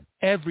gone.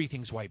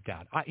 Everything's wiped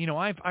out.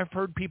 I've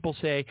heard people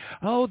say,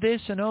 oh,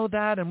 this and oh,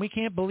 that, and we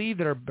can't believe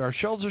that our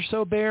shelves are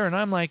so bare. And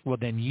I'm like, well,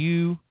 then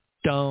you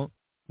don't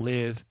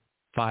live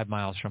 5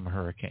 miles from a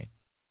hurricane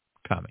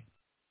coming.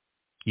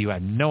 You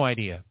have no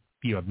idea.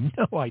 You have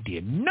no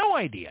idea. No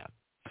idea.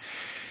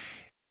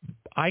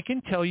 I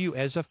can tell you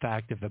as a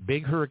fact, if a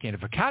big hurricane,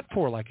 if a Cat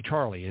 4 like a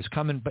Charlie is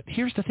coming, but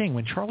here's the thing: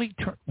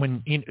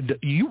 when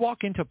you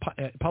walk into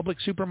a public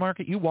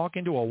supermarket, you walk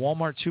into a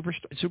Walmart super,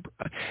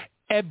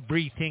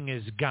 everything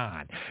is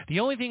gone. The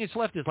only thing that's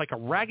left is like a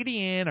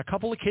Raggedy Ann, a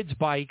couple of kids'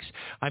 bikes.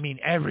 I mean,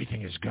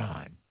 everything is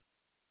gone.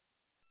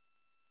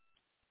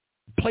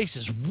 Place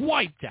is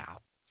wiped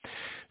out.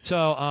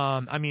 So,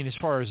 as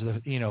far as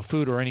the,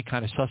 food or any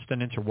kind of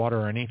sustenance or water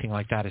or anything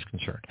like that is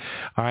concerned.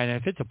 All right,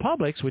 and if it's a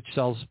Publix, which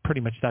sells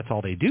pretty much that's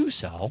all they do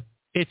sell,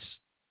 it's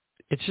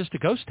just a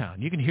ghost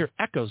town. You can hear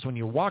echoes when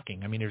you're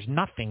walking. I mean, there's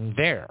nothing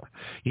there.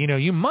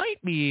 You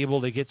might be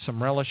able to get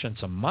some relish and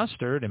some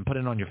mustard and put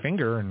it on your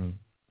finger and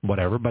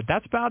whatever, but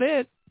that's about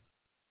it.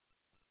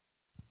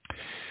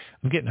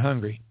 I'm getting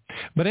hungry.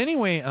 But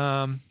anyway,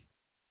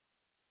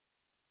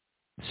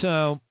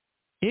 so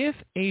if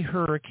a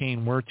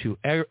hurricane were to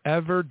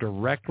ever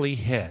directly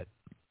hit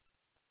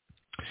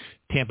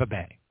Tampa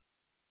Bay,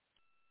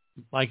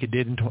 like it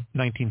did in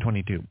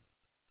 1922,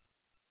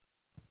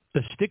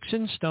 the sticks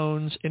and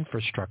stones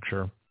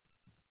infrastructure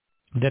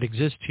that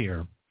exists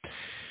here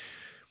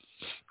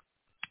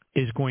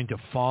is going to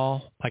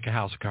fall like a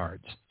house of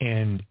cards,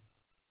 and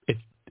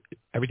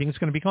everything's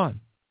going to be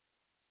gone.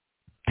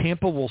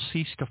 Tampa will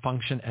cease to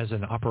function as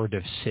an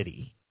operative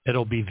city.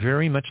 It'll be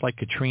very much like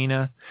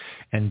Katrina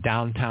and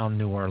downtown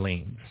New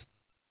Orleans.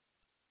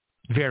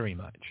 Very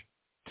much.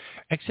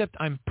 Except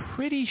I'm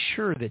pretty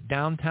sure that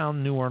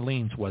downtown New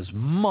Orleans was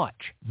much,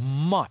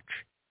 much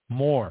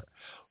more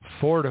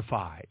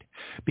fortified.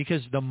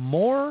 Because the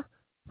more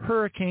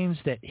hurricanes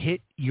that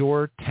hit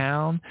your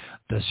town,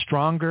 the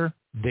stronger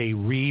they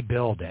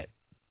rebuild it.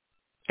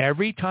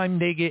 Every time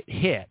they get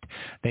hit,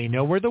 they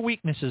know where the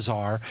weaknesses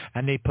are,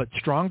 and they put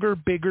stronger,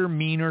 bigger,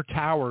 meaner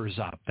towers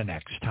up the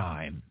next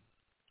time.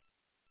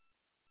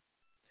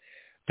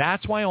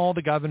 That's why all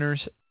the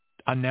governors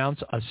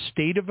announce a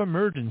state of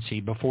emergency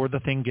before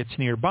the thing gets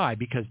nearby,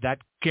 because that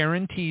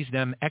guarantees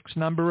them X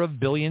number of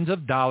billions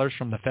of dollars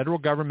from the federal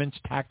government's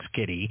tax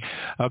kitty,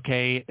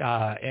 okay,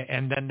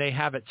 and then they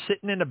have it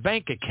sitting in a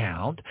bank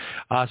account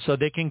so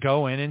they can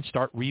go in and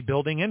start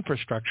rebuilding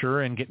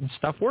infrastructure and getting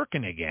stuff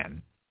working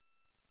again.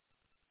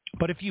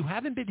 But if you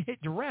haven't been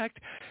hit direct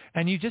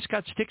and you just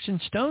got sticks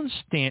and stones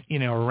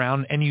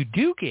around and you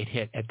do get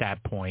hit at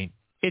that point,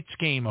 it's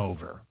game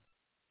over.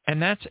 And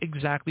that's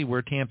exactly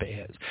where Tampa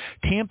is.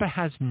 Tampa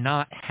has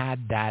not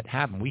had that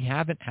happen. We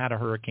haven't had a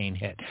hurricane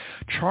hit.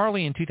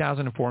 Charlie in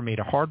 2004 made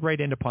a hard right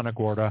into Punta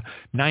Gorda,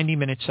 90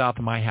 minutes south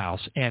of my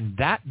house. And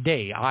that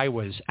day I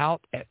was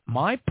out at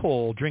my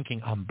pool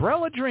drinking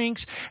umbrella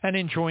drinks and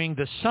enjoying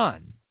the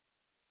sun.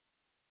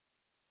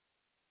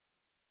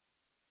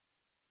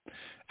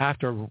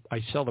 After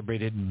I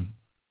celebrated and,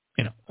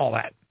 all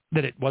that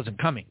it wasn't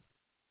coming.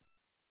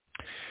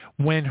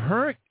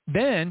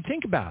 Then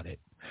think about it.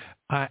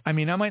 I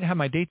might have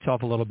my dates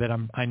off a little bit.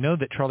 I know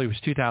that Charlie was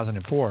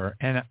 2004,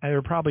 and there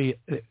were probably,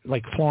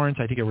 like Florence,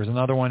 I think there was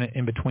another one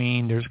in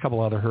between. There's a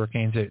couple other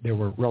hurricanes that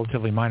were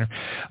relatively minor.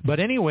 But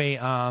anyway,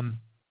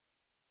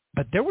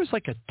 but there was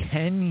like a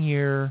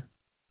 10-year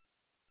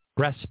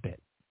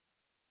respite.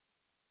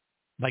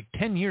 Like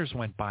 10 years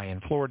went by,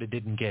 and Florida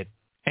didn't get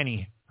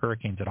any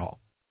hurricanes at all,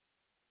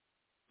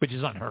 which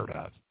is unheard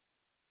of.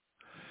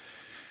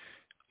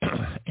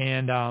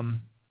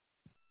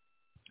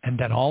 And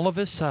then all of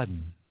a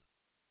sudden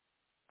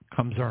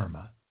comes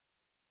Irma.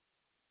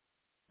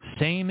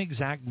 Same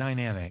exact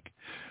dynamic.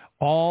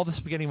 All the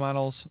spaghetti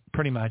models,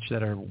 pretty much,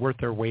 that are worth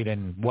their weight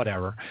in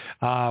whatever,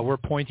 were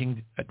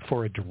pointing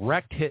for a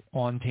direct hit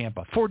on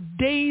Tampa for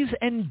days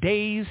and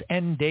days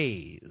and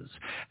days.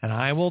 And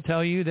I will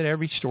tell you that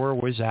every store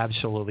was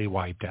absolutely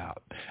wiped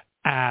out.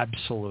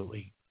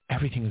 Absolutely.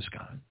 Everything is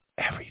gone.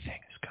 Everything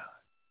is gone.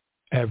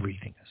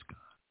 Everything is gone.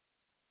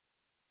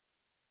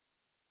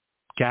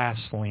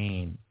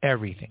 Gasoline,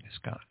 everything is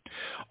gone.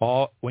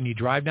 When you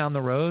drive down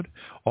the road,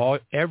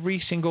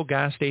 every single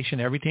gas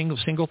station, everything,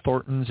 single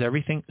Thornton's,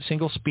 everything,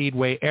 single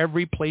Speedway,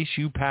 every place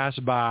you pass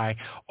by,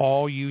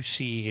 all you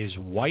see is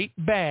white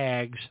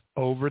bags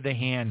over the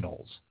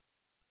handles.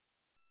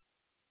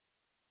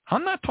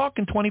 I'm not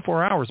talking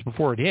 24 hours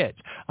before it hits.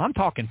 I'm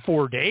talking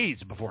 4 days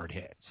before it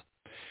hits.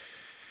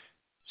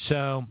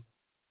 So,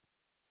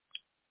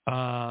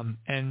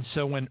 and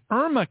so when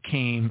Irma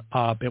came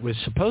up, it was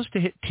supposed to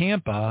hit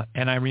Tampa,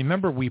 and I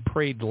remember we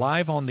prayed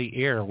live on the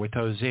air with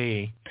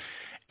Jose,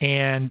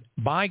 and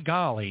by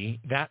golly,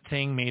 that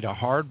thing made a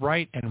hard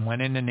right and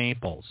went into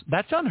Naples.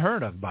 That's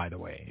unheard of, by the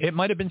way. It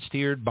might have been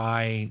steered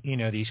by,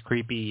 these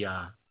creepy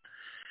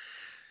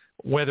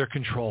weather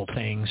control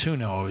things. Who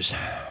knows?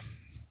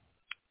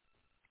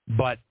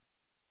 But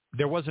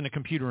there wasn't a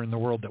computer in the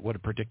world that would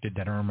have predicted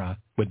that Irma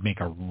would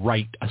make a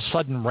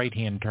sudden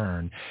right-hand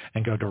turn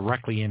and go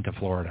directly into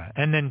Florida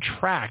and then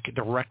track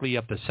directly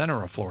up the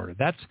center of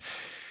Florida.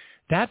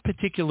 That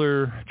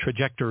particular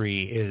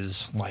trajectory is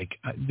like,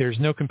 there's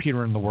no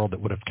computer in the world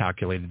that would have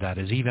calculated that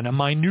as even a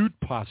minute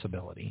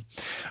possibility.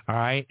 All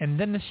right. And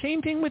then the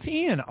same thing with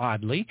Ian,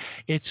 oddly.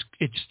 It's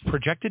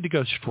projected to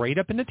go straight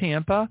up into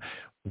Tampa.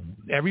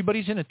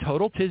 Everybody's in a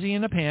total tizzy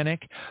and a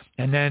panic.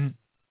 And then,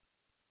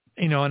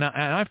 and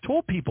I've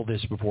told people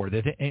this before,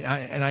 that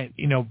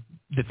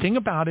the thing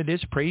about it is,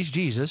 praise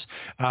Jesus,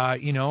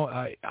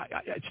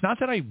 it's not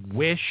that I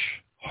wish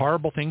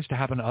horrible things to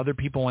happen to other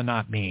people and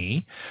not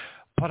me,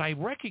 but I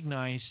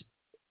recognize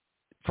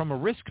from a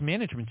risk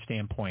management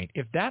standpoint,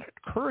 if that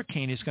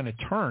hurricane is going to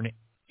turn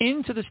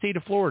into the state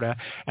of Florida,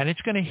 and it's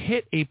going to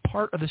hit a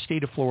part of the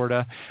state of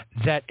Florida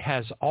that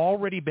has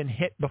already been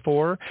hit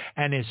before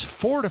and is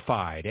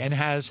fortified and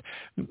has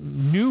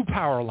new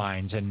power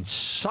lines and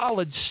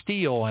solid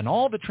steel and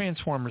all the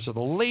transformers are the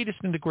latest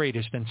and the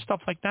greatest and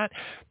stuff like that,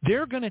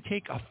 they're going to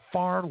take a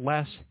far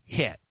less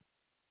hit.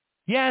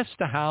 Yes,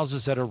 the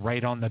houses that are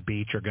right on the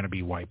beach are going to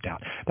be wiped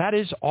out. That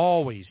is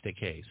always the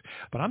case.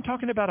 But I'm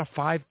talking about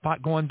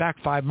going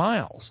back 5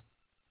 miles.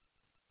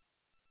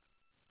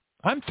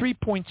 I'm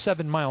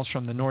 3.7 miles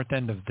from the north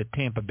end of the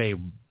Tampa Bay,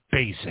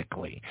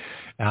 basically.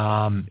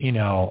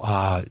 Tampa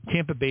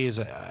Bay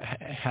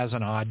has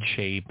an odd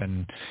shape,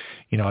 and,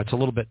 it's a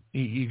little bit,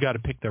 you got to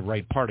pick the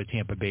right part of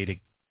Tampa Bay to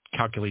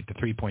calculate the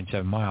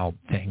 3.7 mile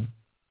thing.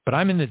 But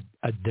I'm in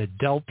the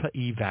Delta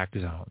evac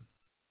zone.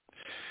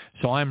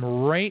 So I'm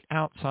right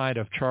outside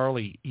of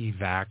Charlie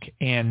evac,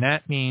 and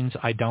that means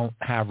I don't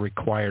have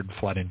required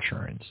flood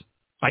insurance.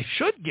 I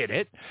should get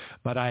it,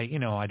 but I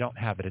don't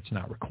have it. It's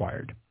not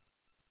required.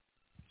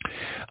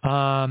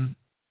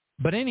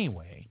 But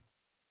anyway,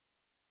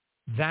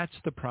 that's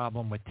the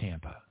problem with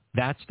Tampa.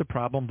 That's the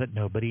problem that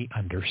nobody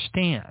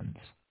understands.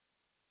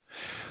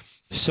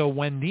 So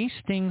when these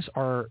things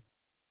are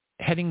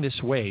heading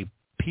this way,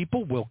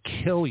 people will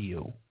kill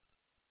you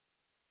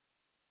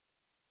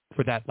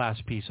for that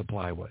last piece of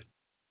plywood.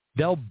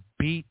 They'll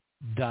beat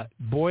the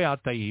boy out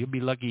there. You'll be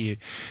lucky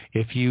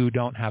if you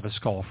don't have a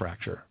skull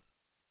fracture.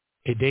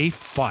 They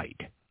fight.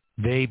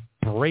 They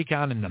break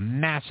out into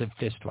massive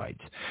fistfights,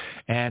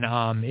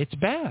 and it's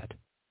bad.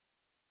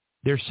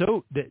 They're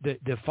so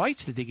the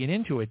fights that they get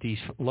into at these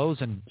Lowe's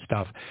and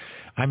stuff.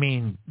 I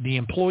mean, the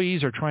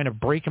employees are trying to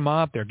break them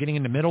up. They're getting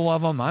in the middle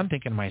of them. I'm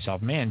thinking to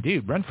myself, man,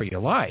 dude, run for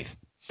your life.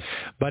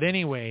 But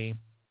anyway,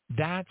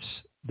 that's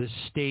the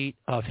state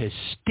of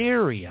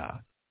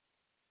hysteria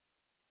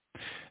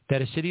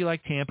that a city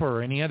like Tampa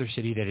or any other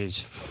city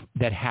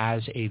that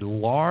has a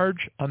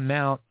large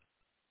amount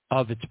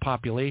of its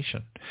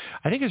population.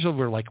 I think there's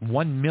over like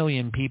 1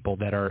 million people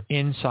that are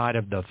inside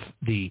of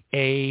the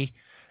A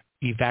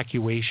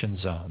evacuation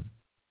zone.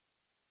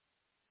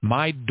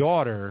 My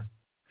daughter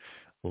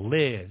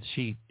lives.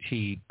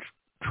 She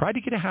tried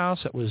to get a house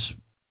that was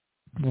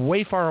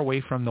way far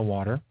away from the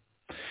water,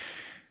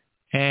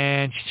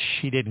 and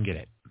she didn't get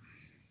it.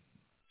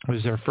 It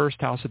was their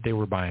first house that they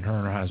were buying, her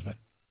and her husband.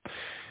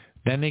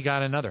 Then they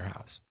got another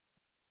house,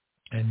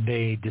 and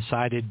they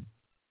decided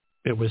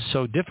it was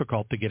so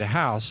difficult to get a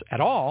house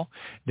at all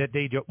that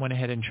they went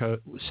ahead and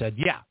said,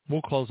 yeah,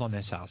 we'll close on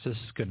this house. This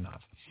is good enough.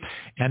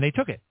 And they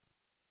took it.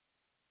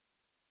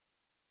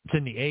 It's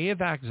in the A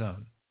evac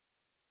zone.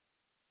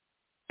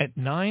 At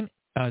 9,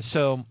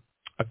 so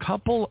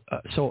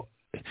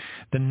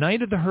the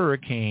night of the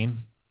hurricane,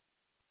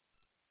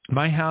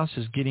 my house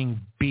is getting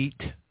beat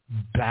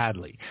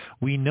badly.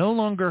 We no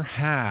longer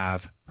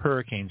have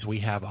hurricanes. We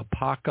have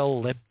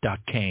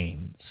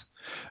apocalypticanes.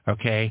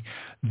 Okay?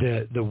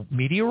 The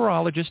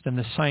meteorologists and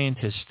the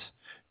scientists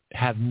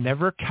have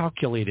never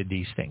calculated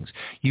these things.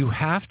 You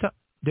have to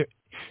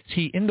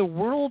see, in the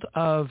world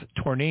of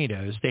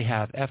tornadoes, they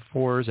have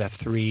F4s,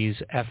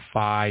 F3s,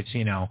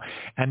 F5s,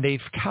 and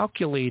they've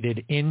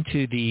calculated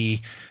into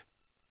the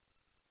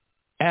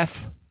F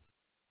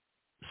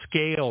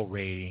scale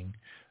rating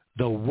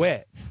the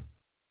width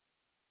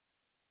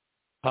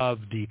of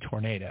the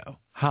tornado.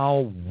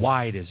 How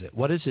wide is it?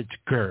 What is its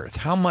girth?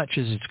 How much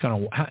is it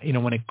going to,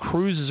 when it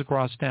cruises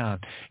across town,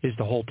 is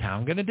the whole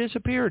town going to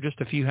disappear or just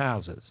a few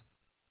houses?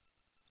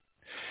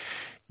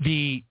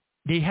 They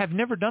have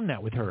never done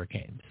that with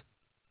hurricanes.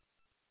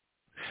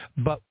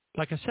 But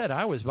like I said,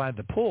 I was by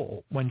the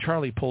pool when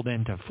Charlie pulled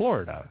into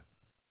Florida.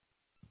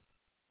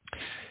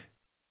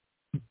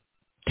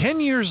 10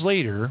 years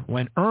later,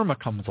 when Irma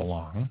comes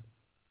along,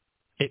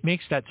 it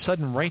makes that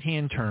sudden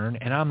right-hand turn,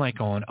 and I'm like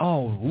going,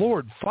 oh,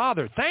 Lord,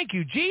 Father, thank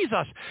you,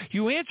 Jesus.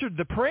 You answered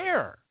the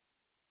prayer.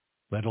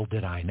 Little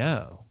did I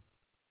know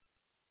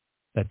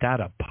that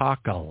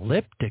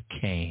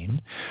apocalypticane,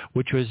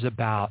 which was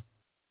about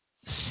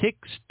 6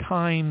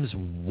 times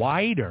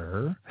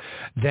wider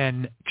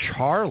than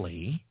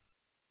Charlie,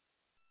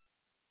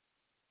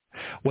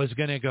 was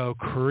going to go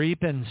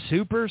creeping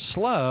super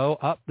slow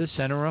up the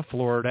center of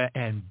Florida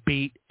and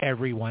beat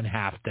everyone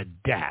half to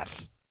death.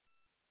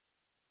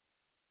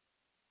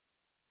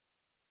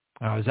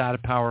 I was out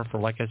of power for,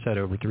 like I said,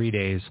 over 3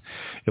 days.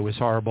 It was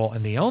horrible.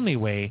 And the only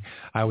way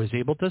I was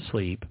able to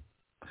sleep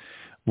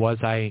was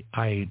I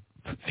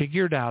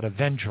figured out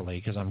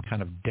eventually, because I'm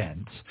kind of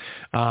dense,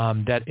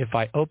 that if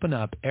I open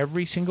up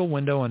every single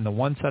window on the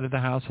one side of the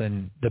house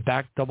and the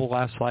back double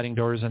glass sliding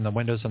doors and the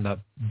windows on the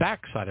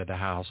back side of the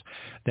house,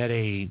 that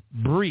a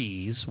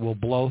breeze will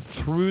blow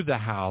through the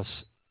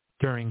house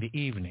during the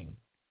evening.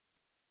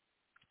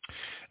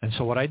 And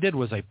so what I did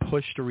was I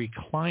pushed a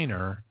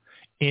recliner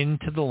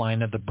into the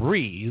line of the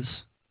breeze,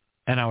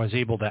 and I was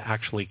able to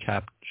actually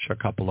catch a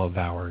couple of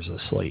hours of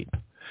sleep.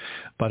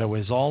 But it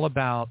was all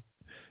about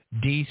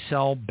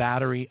D-cell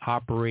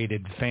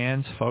battery-operated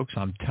fans. Folks,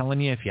 I'm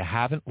telling you, if you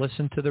haven't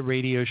listened to the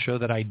radio show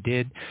that I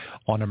did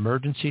on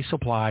emergency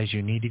supplies,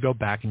 you need to go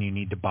back and you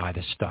need to buy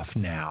the stuff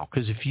now.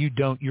 Because if you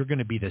don't, you're going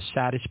to be the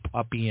saddest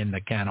puppy in the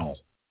kennel.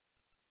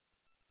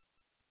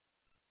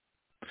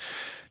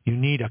 You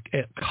need a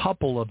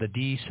couple of the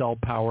D-cell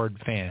powered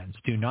fans.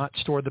 Do not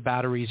store the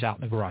batteries out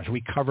in the garage.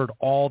 We covered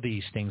all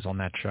these things on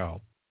that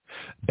show.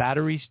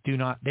 Batteries do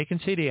not, they can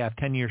say they have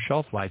 10-year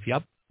shelf life.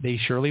 Yep, they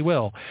surely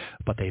will.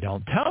 But they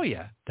don't tell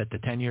you that the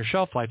 10-year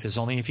shelf life is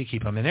only if you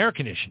keep them in air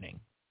conditioning.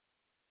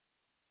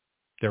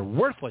 They're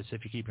worthless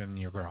if you keep them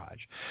in your garage.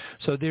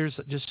 So there's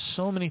just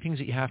so many things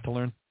that you have to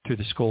learn through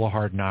the School of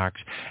Hard Knocks.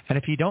 And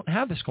if you don't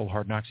have the School of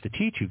Hard Knocks to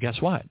teach you, guess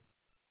what?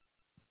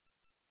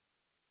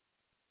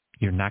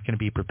 You're not going to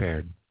be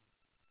prepared.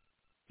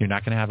 You're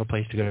not going to have a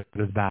place to go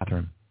to the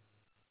bathroom.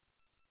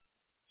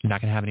 You're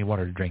not going to have any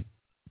water to drink.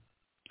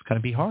 It's going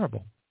to be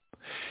horrible.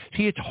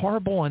 See, it's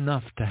horrible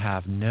enough to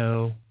have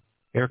no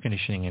air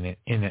conditioning in it,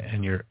 and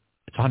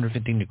it's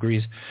 115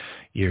 degrees.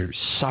 You're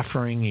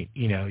suffering.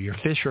 Your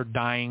fish are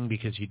dying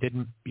because you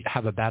didn't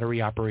have a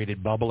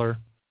battery-operated bubbler.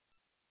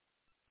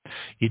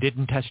 You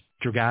didn't test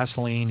your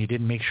gasoline. You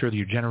didn't make sure that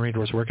your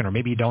generator was working, or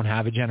maybe you don't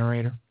have a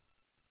generator.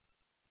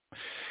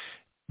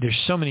 There's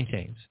so many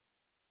things.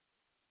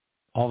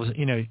 There's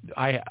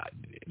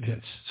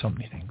so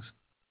many things.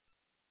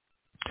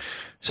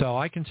 So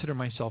I consider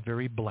myself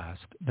very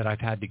blessed that I've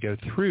had to go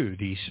through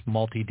these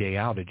multi-day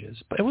outages.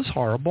 But it was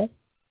horrible.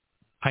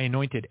 I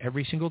anointed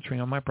every single tree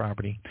on my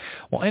property.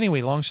 Well,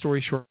 anyway, long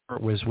story short,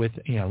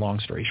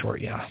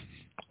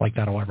 like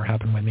that'll ever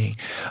happen with me.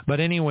 But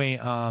anyway,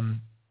 at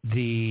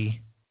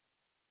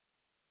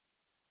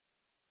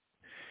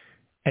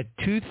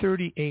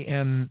 2:30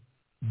 a.m.,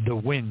 the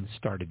wind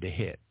started to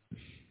hit.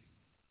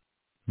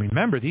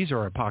 Remember, these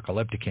are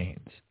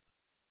apocalypticanes.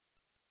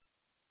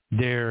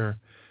 They're,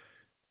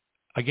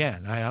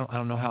 again, I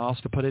don't know how else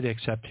to put it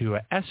except to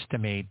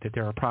estimate that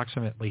they're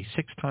approximately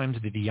 6 times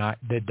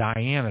the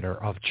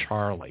diameter of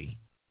Charlie,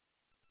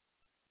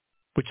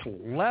 which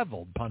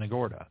leveled Punta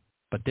Gorda.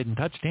 but didn't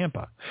touch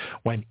Tampa.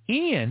 When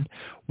Ian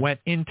went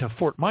into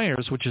Fort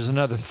Myers, which is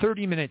another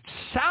 30 minutes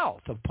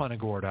south of Punta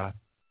Gorda,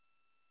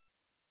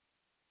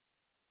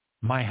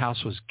 my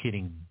house was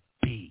getting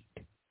beat.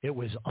 It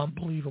was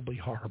unbelievably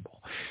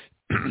horrible.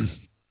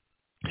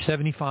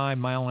 75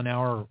 mile an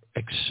hour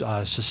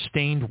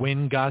sustained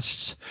wind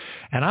gusts.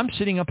 And I'm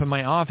sitting up in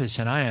my office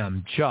and I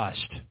am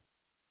just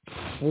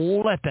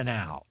flipping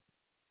out,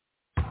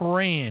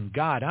 praying,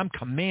 God, I'm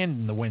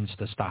commanding the winds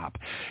to stop,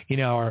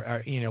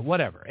 or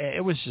whatever.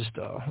 It was just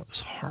a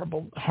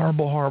horrible,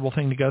 horrible, horrible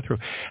thing to go through.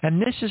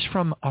 And this is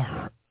from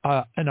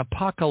an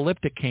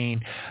apocalyptic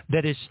cane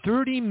that is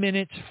 30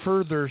 minutes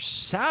further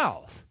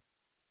south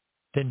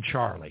than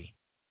Charlie.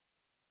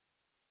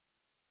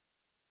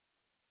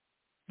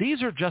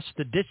 These are just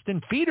the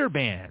distant feeder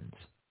bands.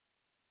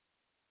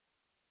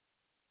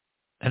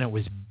 And it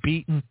was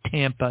beating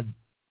Tampa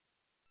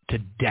to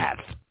death.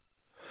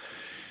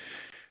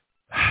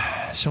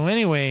 So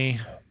anyway,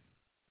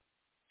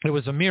 it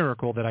was a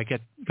miracle that I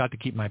got to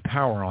keep my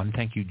power on.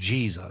 Thank you,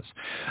 Jesus.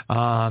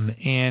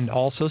 And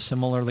also,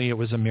 similarly, it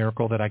was a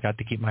miracle that I got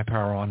to keep my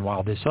power on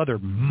while this other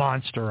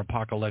monster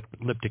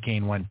apocalyptic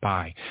cane went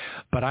by.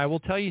 But I will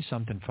tell you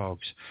something,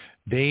 folks.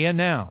 They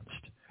announced,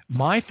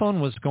 my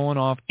phone was going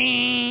off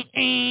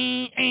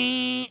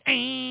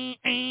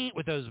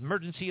with those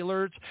emergency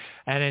alerts,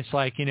 and it's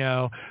like,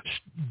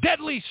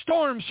 deadly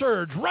storm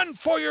surge, run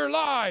for your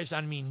lives. I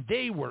mean,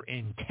 they were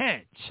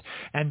intense,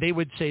 and they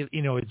would say,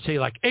 it'd say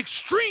like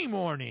extreme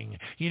warning,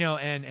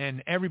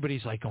 and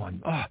everybody's like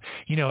going,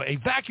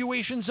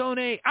 evacuation zone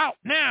A out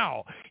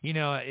now.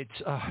 It's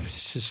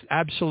just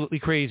absolutely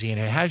crazy,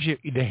 and it has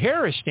the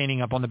hair is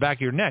standing up on the back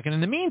of your neck, and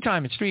in the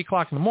meantime, it's 3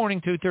 o'clock in the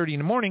morning, 2:30 in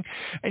the morning,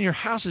 and your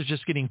house is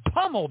just getting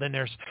pummeled, and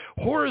there's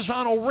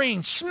horizontal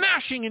rain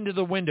smashing into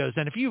the windows.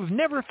 And if you've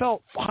never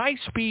felt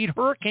high-speed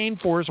hurricane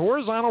force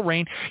horizontal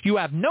rain, you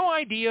have no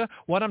idea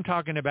what I'm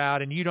talking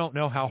about, and you don't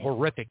know how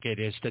horrific it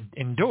is to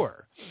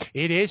endure.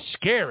 It is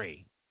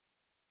scary.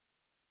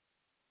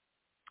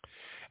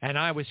 And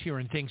I was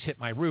hearing things hit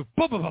my roof.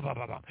 Boom, boom, boom, boom,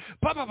 boom, boom,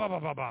 boom, boom,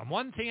 boom, boom, boom,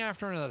 one thing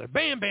after another.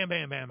 Bam, bam,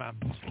 bam, bam, bam.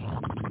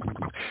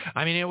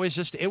 I mean,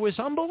 it was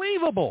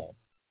unbelievable.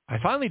 I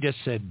finally just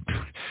said,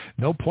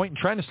 no point in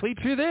trying to sleep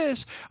through this.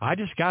 I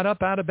just got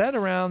up out of bed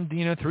around,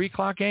 3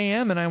 o'clock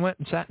a.m., and I went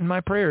and sat in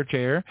my prayer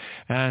chair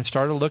and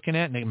started looking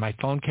at it, and my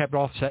phone kept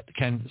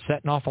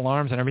setting off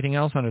alarms and everything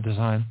else under the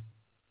sun.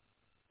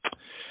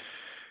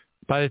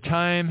 By the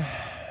time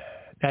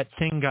that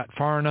thing got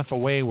far enough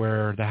away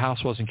where the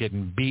house wasn't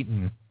getting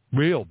beaten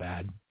real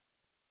bad,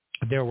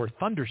 there were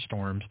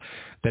thunderstorms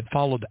that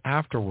followed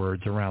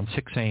afterwards around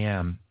 6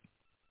 a.m.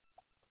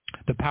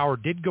 The power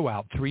did go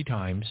out 3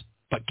 times,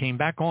 but came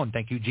back on.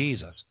 Thank you,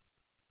 Jesus.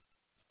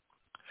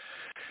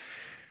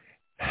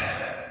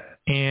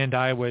 And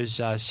I was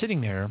sitting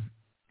there.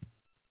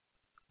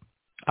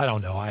 I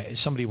don't know.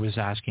 Somebody was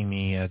asking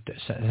me,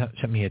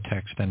 sent me a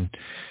text, and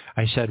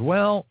I said,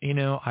 well,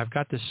 I've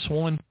got this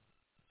swollen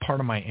part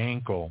of my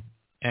ankle.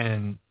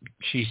 And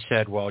she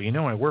said, well,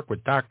 I work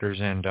with doctors,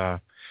 and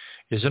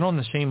is it on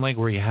the same leg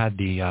where you had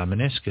the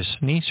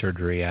meniscus knee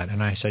surgery at?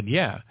 And I said,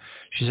 yeah.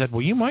 She said,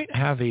 well, you might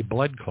have a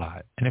blood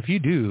clot. And if you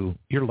do,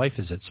 your life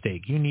is at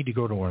stake. You need to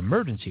go to an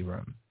emergency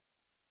room.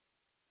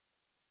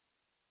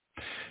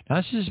 Now,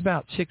 this is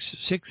about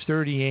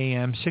 6:30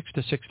 a.m., 6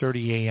 to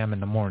 6:30 a.m. in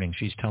the morning.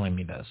 She's telling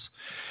me this.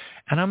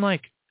 And I'm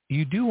like,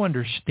 you do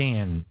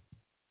understand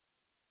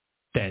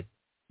that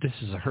this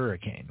is a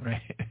hurricane,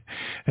 right?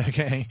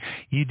 Okay.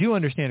 You do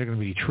understand there are going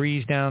to be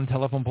trees down,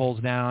 telephone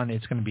poles down.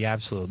 It's going to be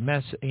absolute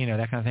mess, that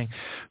kind of thing.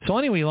 So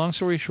anyway, long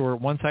story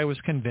short, once I was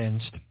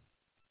convinced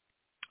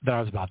that I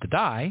was about to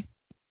die,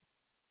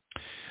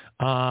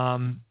 I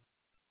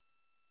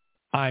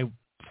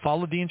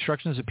followed the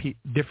instructions of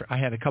I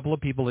had a couple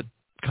of people that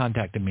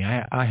contacted me.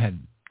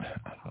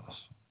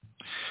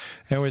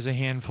 There was a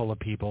handful of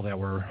people that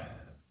were,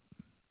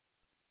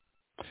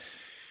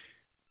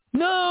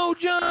 no,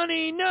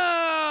 Johnny,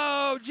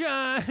 no,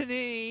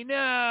 Johnny,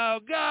 no,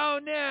 go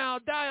now,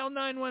 dial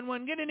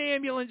 911, get an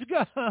ambulance,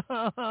 go,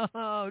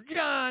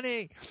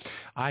 Johnny.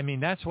 I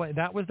mean, that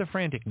was the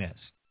franticness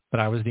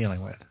that I was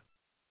dealing with.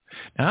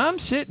 Now, I'm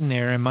sitting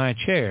there in my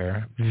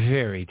chair,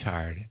 very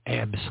tired,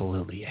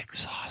 absolutely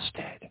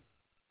exhausted.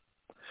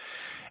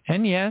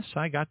 And yes,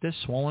 I got this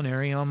swollen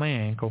area on my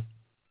ankle.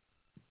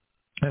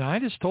 And I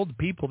just told the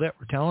people that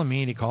were telling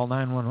me to call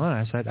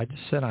 911, I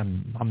just said,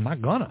 I'm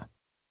not gonna.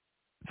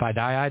 If I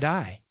die, I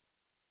die.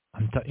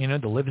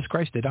 To live is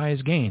Christ, to die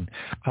is gain.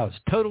 I was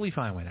totally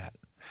fine with that.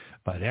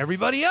 But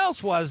everybody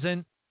else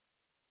wasn't.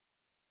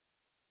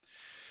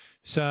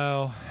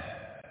 So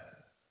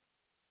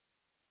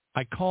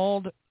I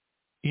called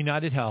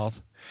United Health,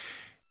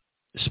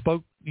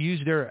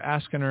 used their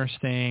Ask a Nurse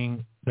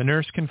thing. The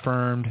nurse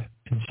confirmed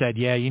and said,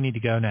 yeah, you need to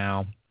go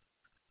now.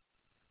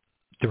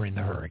 During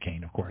the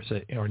hurricane, of course,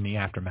 or in the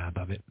aftermath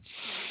of it.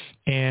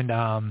 And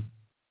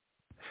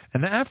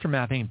the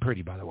aftermath ain't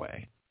pretty, by the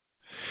way.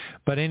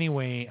 But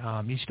anyway,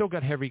 you still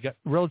got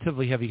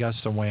relatively heavy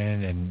gusts of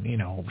wind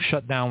and,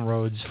 shut down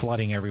roads,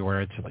 flooding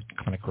everywhere. It's like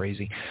kind of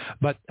crazy.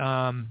 But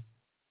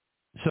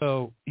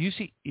So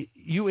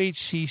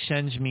UHC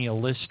sends me a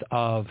list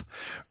of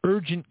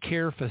urgent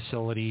care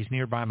facilities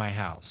nearby my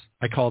house.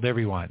 I called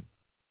everyone.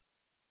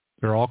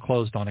 They're all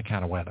closed on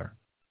account of weather.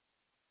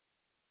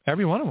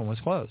 Every one of them was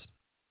closed.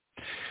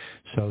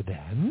 So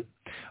then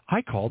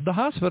I called the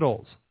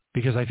hospitals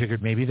because I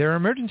figured maybe their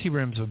emergency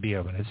rooms would be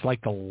open. It's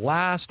like the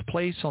last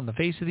place on the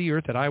face of the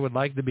earth that I would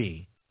like to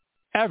be,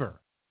 ever.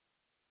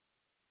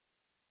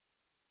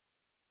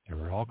 They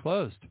were all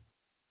closed.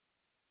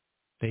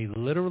 They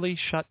literally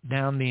shut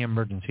down the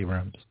emergency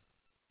rooms.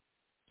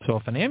 So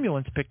if an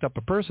ambulance picked up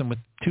a person with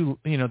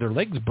their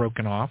legs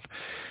broken off,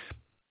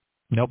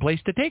 no place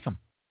to take them.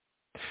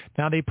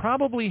 Now, they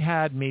probably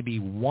had maybe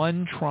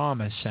one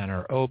trauma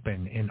center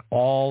open in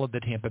all of the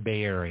Tampa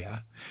Bay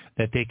area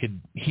that they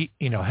could,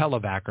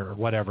 helivac or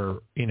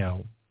whatever,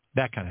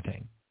 that kind of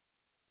thing,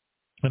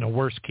 in a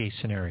worst case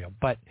scenario.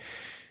 But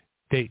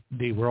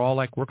they were all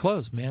like, we're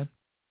closed, man.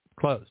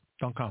 Closed.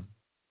 Don't come.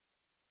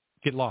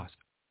 Get lost.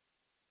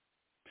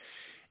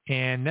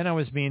 And then I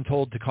was being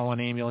told to call an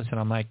ambulance, and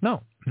I'm like, no,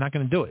 I'm not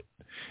going to do it.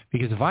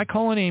 Because if I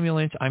call an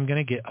ambulance, I'm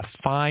going to get a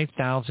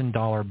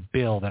 $5,000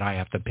 bill that I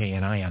have to pay,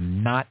 and I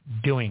am not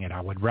doing it. I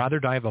would rather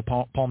die of a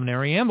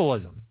pulmonary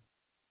embolism.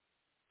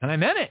 And I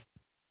meant it.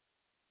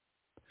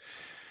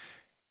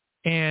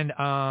 And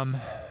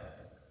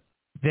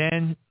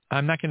then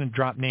I'm not going to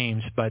drop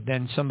names, but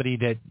then somebody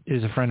that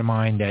is a friend of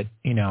mine that,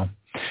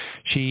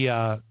 she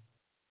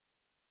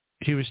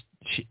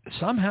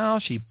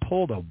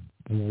pulled a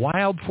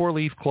wild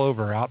 4-leaf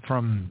clover out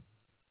from,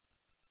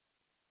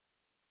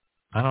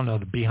 I don't know,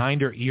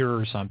 behind her ear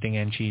or something,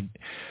 and she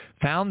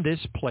found this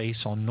place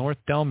on North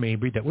Del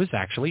Mabry that was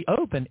actually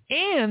open,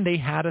 and they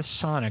had a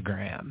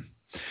sonogram.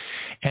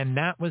 And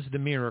that was the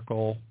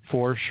miracle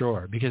for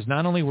sure, because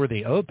not only were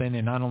they open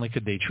and not only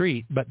could they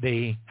treat, but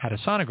they had a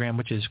sonogram,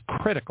 which is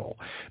critical,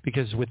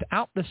 because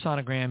without the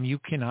sonogram, you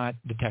cannot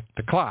detect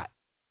the clot.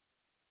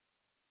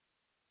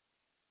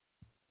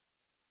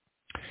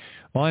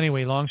 Well,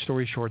 anyway, long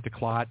story short, the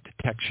clot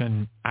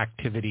detection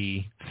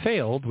activity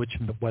failed, which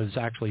was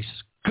actually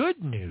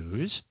good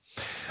news,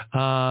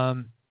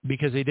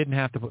 because they didn't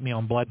have to put me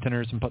on blood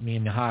thinners and put me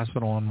in the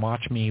hospital and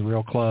watch me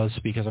real close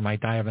because I might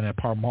die of a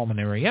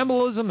pulmonary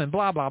embolism and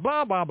blah, blah,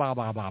 blah, blah, blah,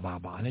 blah, blah, blah,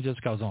 blah. And it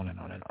just goes on and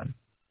on and on.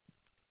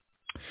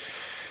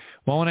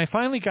 Well, when I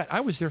finally I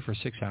was there for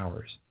 6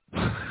 hours.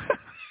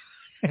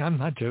 I'm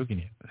not joking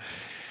you.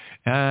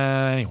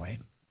 Anyway.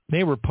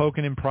 They were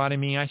poking and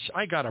prodding me. I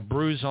got a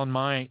bruise on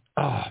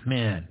oh,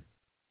 man,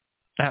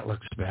 that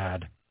looks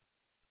bad.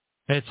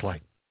 It's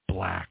like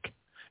black.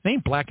 It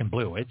ain't black and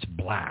blue. It's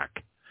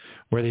black.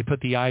 Where they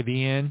put the IV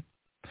in,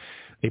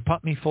 they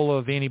pumped me full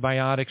of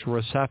antibiotics,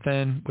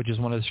 Rocephin, which is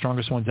one of the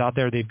strongest ones out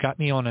there. They've got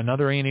me on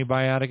another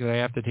antibiotic that I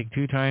have to take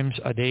 2 times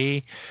a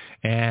day,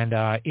 and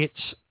it's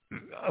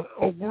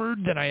a word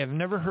that I have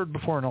never heard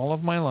before in all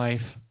of my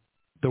life.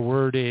 The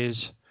word is,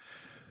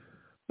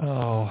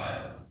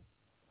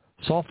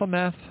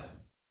 sulfameth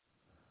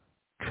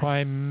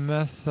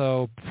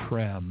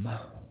trimethoprim.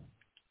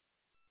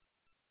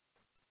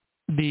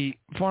 The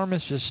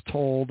pharmacist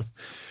told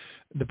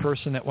the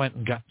person that went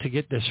and got to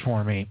get this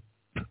for me,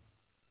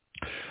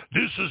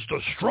 this is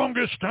the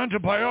strongest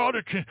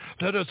antibiotic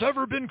that has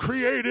ever been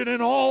created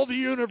in all the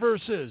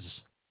universes.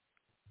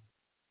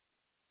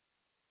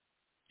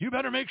 You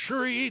better make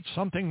sure he eats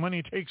something when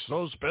he takes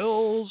those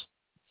pills.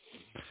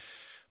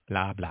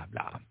 Blah, blah,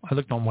 blah. I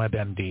looked on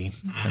WebMD,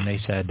 and they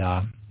said,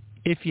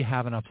 if you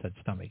have an upset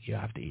stomach, you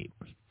have to eat.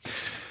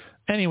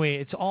 Anyway,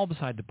 it's all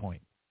beside the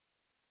point.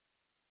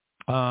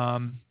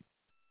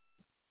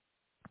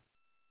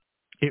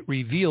 It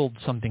revealed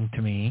something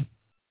to me.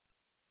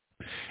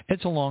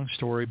 It's a long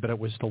story, but it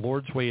was the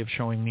Lord's way of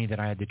showing me that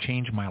I had to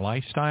change my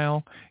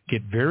lifestyle,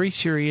 get very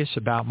serious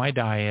about my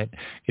diet,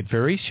 get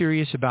very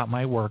serious about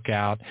my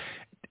workout.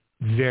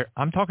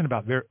 I'm talking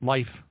about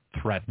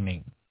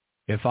life-threatening.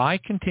 If I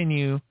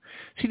continue,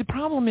 see, the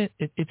problem is,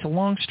 it's a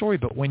long story,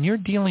 but when you're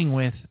dealing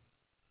with,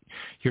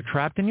 you're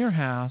trapped in your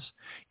house,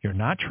 you're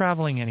not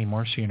traveling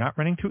anymore, so you're not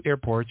running through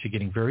airports, you're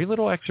getting very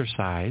little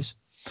exercise,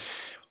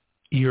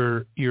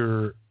 you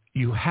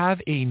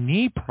have a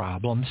knee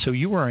problem, so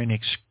you are in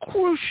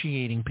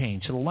excruciating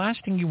pain. So the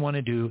last thing you want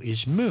to do is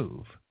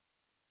move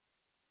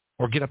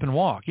or get up and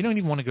walk. You don't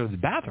even want to go to the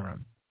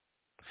bathroom.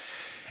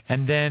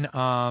 And then,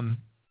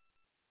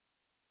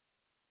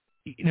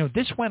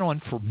 this went on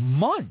for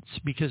months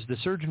because the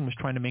surgeon was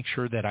trying to make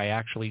sure that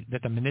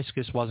that the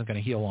meniscus wasn't going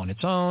to heal on its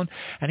own.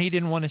 And he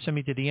didn't want to send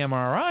me to the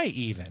MRI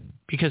even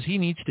because he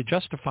needs to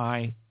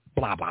justify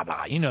blah, blah,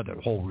 blah. The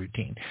whole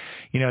routine.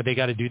 They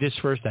got to do this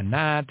first and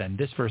that, then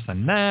this first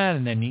and that,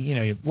 and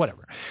then,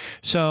 whatever.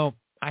 So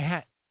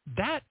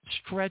that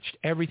stretched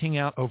everything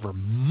out over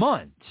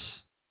months.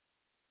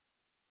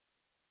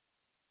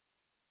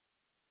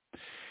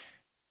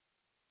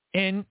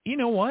 And you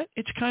know what?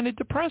 It's kind of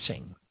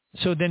depressing.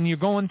 So then you're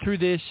going through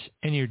this,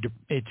 and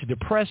it's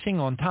depressing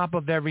on top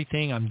of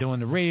everything. I'm doing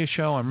the radio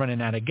show. I'm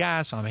running out of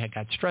gas. I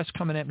got stress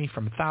coming at me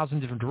from 1,000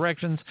 different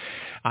directions.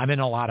 I'm in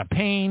a lot of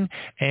pain,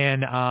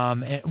 and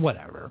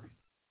whatever.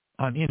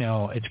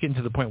 it's getting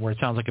to the point where it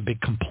sounds like a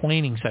big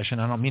complaining session.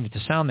 I don't mean it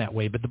to sound that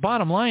way, but the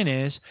bottom line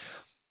is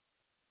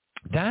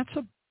that's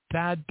a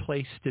bad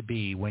place to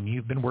be when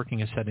you've been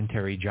working a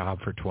sedentary job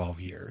for 12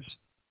 years.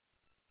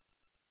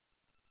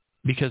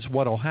 Because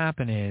what will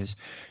happen is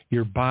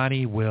your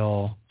body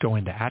will go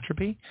into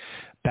atrophy.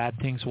 Bad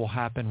things will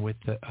happen with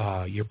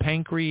your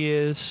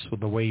pancreas, with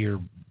the way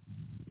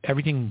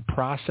everything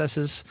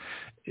processes.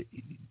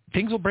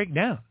 Things will break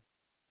down.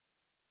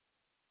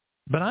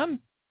 But I'm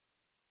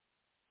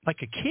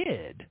like a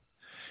kid.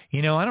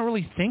 I don't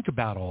really think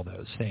about all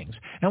those things.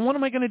 And what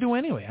am I going to do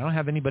anyway? I don't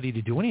have anybody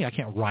to do anything. I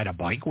can't ride a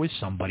bike with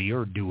somebody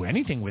or do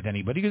anything with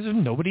anybody because there's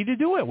nobody to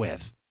do it with.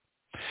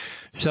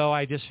 So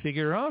I just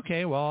figure,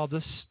 okay, well, I'll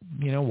just,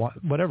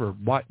 whatever,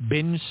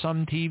 binge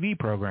some TV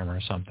program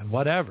or something,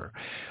 whatever,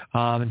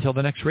 until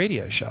the next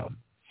radio show.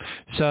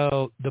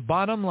 So the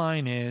bottom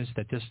line is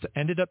that this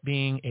ended up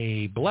being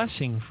a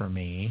blessing for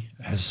me,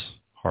 as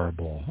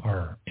horrible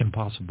or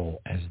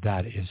impossible as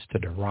that is to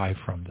derive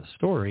from the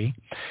story.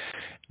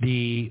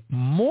 The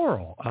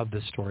moral of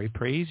the story,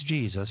 praise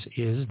Jesus,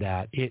 is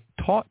that it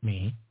taught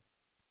me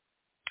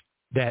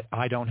that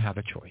I don't have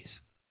a choice.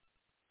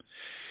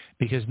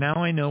 Because now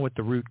I know what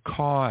the root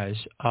cause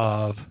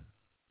of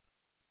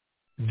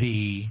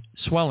the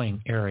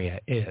swelling area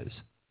is.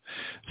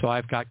 So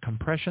I've got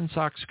compression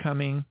socks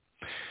coming.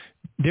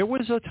 There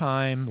was a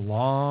time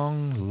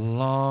long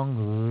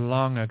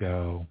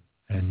ago,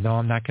 and no,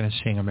 I'm not going to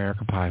sing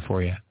American Pie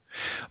for you,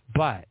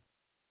 but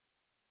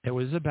it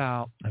was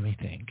about, let me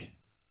think,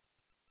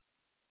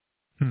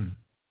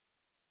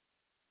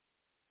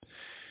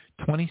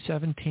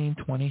 2017,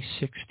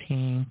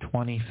 2016,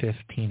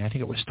 2015. I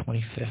think it was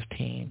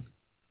 2015.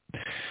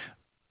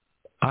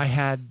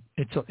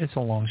 It's a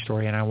long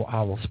story, and I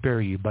will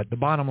spare you. But the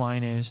bottom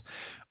line is,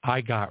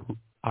 I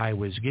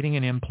was getting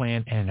an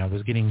implant, and I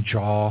was getting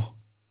jaw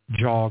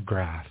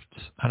grafts.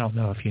 I don't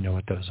know if you know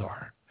what those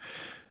are,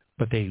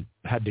 but they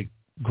had to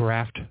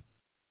graft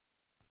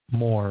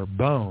more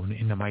bone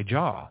into my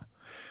jaw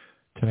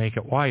to make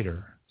it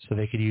wider, so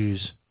they could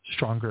use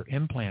stronger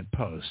implant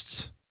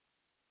posts.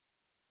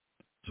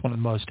 It's one of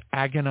the most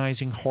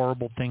agonizing,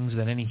 horrible things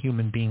that any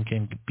human being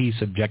can be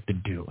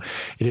subjected to.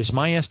 It is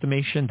my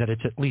estimation that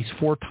it's at least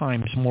 4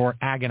 times more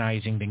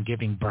agonizing than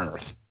giving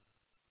birth.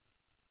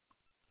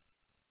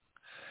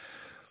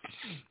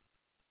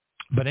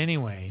 But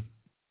anyway,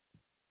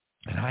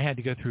 and I had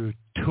to go through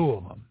 2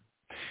 of them.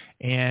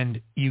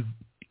 And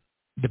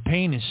the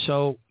pain is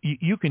so,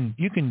 you can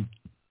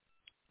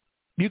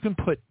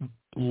put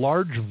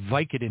large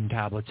Vicodin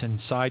tablets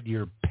inside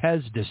your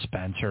Pez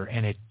dispenser,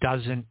 and it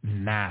doesn't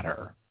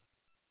matter.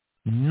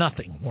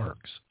 Nothing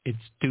works. It's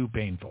too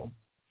painful.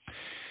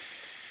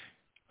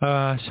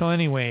 So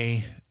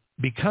anyway,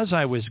 because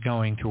I was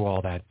going through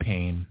all that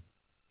pain,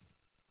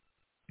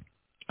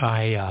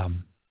 I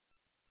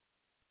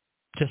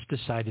just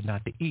decided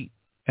not to eat.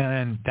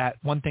 And that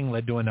one thing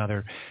led to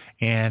another,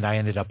 and I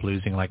ended up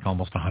losing like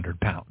almost 100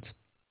 pounds.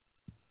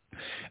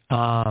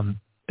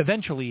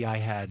 Eventually, I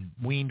had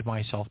weaned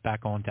myself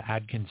back onto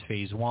Atkins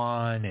Phase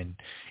 1 and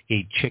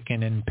ate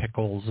chicken and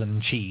pickles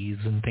and cheese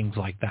and things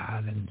like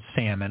that, and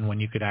salmon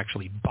when you could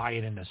actually buy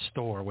it in the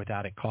store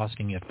without it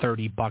costing you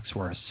 $30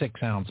 for a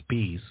 6-ounce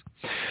piece.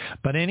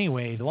 But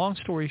anyway, long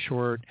story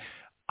short,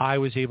 I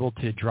was able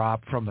to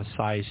drop from a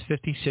size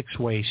 56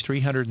 waist,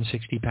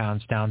 360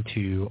 pounds, down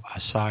to a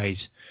size,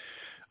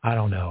 I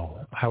don't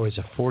know, I was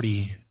a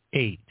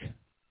 48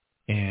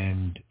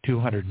 and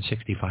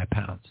 265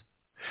 pounds.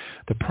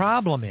 The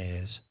problem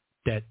is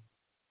that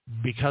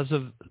because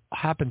of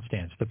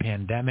happenstance, the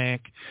pandemic,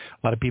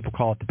 a lot of people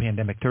call it the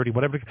pandemic 30,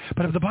 whatever.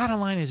 But the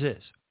bottom line is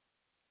this.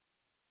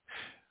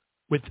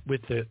 With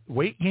the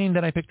weight gain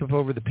that I picked up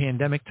over the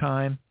pandemic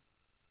time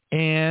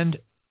and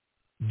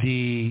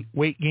the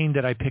weight gain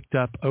that I picked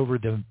up over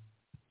the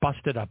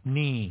busted up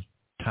knee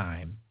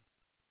time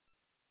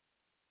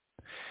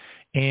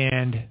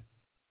and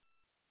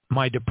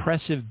my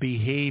depressive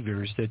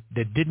behaviors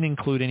that didn't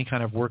include any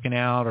kind of working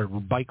out or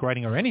bike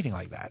riding or anything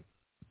like that.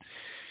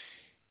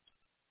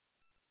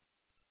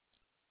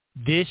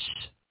 This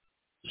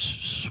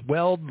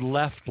swelled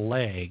left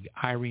leg,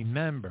 I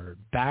remember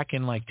back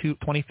in like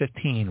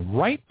 2015,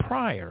 right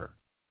prior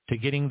to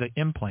getting the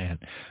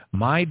implant,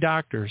 my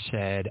doctor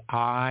said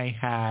I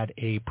had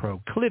a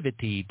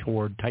proclivity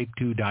toward type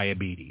 2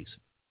 diabetes.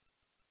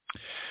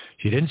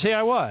 She didn't say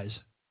I was,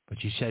 but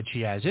she said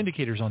she has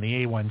indicators on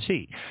the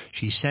A1C.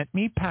 She sent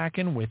me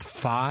packing with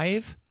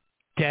 5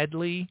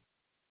 deadly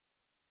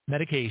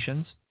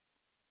medications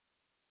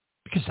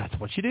because that's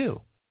what you do.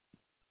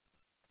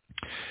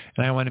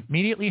 And I went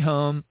immediately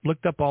home,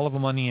 looked up all of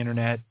them on the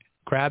internet,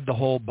 grabbed a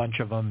whole bunch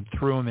of them,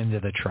 threw them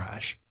into the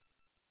trash.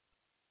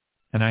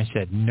 And I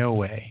said, no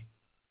way.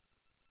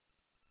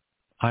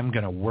 I'm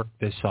going to work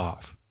this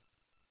off.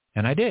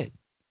 And I did.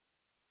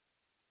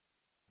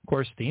 Of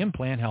course, the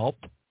implant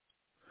helped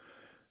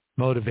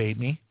motivate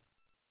me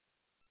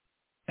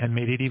and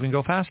made it even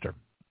go faster.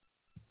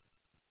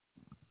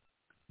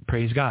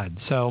 Praise God.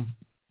 So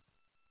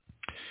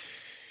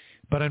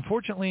But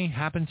unfortunately,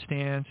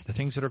 happenstance, the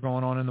things that are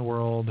going on in the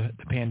world,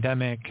 the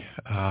pandemic,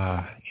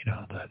 the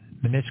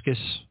meniscus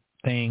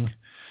thing,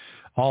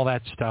 all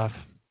that stuff,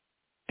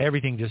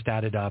 everything just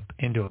added up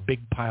into a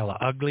big pile of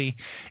ugly,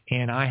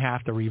 and I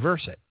have to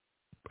reverse it.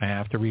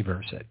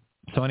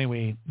 So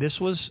anyway, this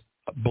was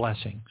a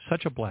blessing,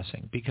 such a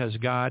blessing, because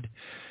God,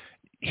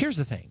 here's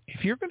the thing.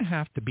 If you're going to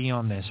have to be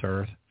on this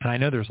earth, and I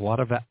know there's a lot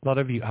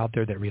of you out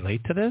there that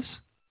relate to this,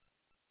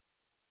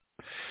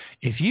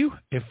 if you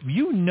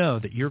know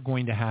that you're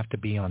going to have to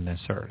be on this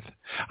earth,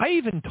 I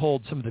even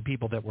told some of the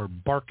people that were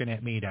barking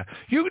at me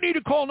you need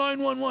to call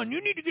 911.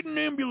 You need to get an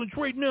ambulance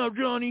right now,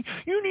 Johnny.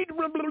 You need to,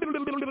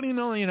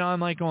 I'm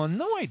like going,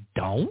 no, I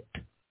don't.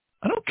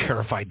 I don't care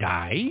if I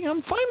die.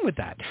 I'm fine with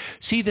that.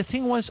 See, the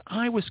thing was,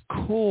 I was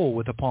cool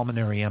with a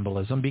pulmonary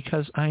embolism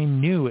because I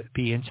knew it'd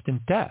be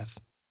instant death.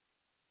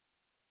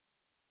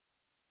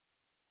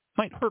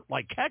 Might hurt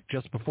like heck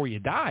just before you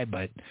die,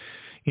 but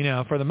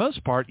for the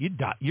most part,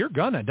 you're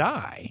gonna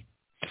die.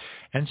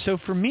 And so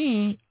for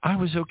me, I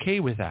was okay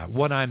with that.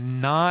 What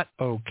I'm not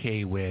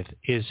okay with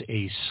is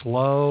a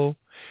slow,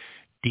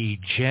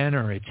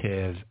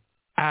 degenerative,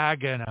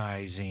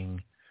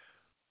 agonizing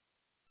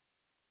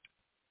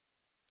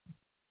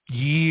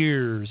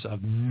years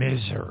of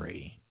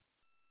misery.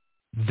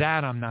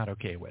 That I'm not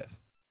okay with.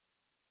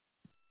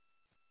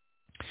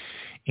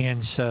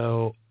 And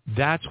so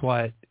that's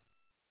what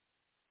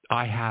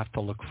I have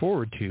to look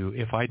forward to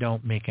if I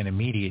don't make an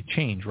immediate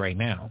change right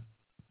now.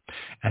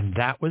 And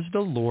that was the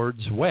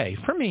Lord's way.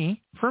 For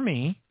me,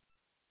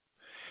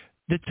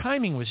 the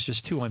timing was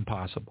just too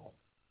impossible.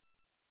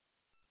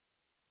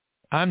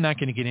 I'm not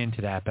going to get into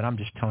that, but I'm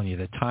just telling you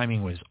the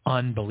timing was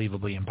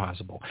unbelievably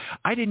impossible.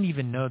 I didn't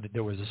even know that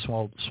there was a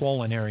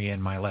swollen area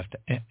in my left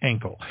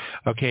ankle.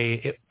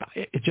 Okay,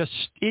 it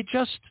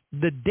just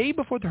the day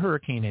before the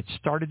hurricane, it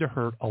started to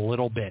hurt a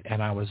little bit,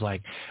 and I was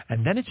like,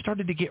 and then it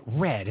started to get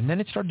red, and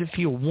then it started to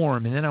feel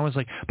warm, and then I was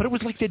like, but it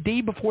was like the day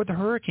before the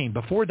hurricane.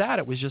 Before that,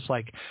 it was just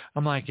like,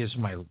 I'm like, is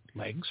my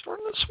leg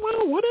starting to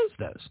swell? What is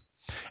this?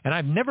 And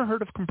I've never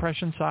heard of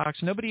compression socks.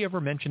 Nobody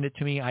ever mentioned it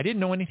to me. I didn't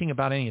know anything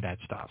about any of that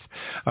stuff.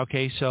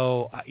 Okay,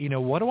 so,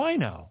 what do I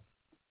know?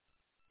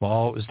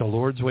 Well, it was the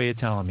Lord's way of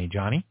telling me,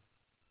 Johnny,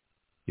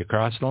 you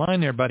crossed the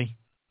line there, buddy.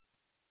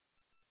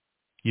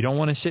 You don't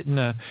want to sit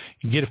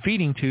you get a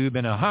feeding tube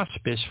in a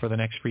hospice for the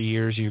next 3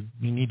 years. You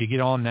need to get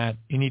on that.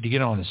 You need to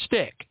get on the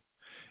stick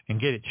and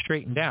get it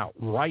straightened out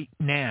right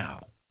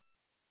now.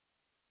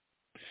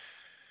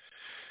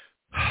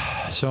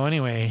 So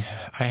anyway,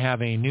 I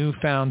have a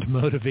newfound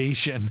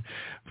motivation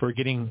for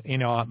getting,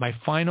 my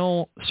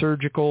final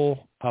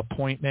surgical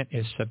appointment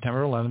is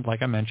September 11th,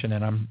 like I mentioned,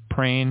 and I'm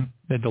praying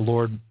that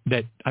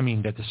that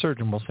the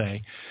surgeon will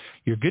say,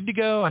 you're good to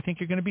go. I think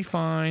you're going to be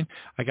fine.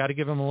 I got to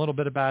give him a little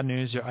bit of bad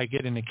news. I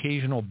get an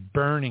occasional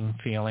burning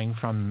feeling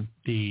from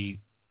the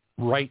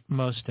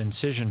rightmost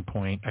incision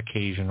point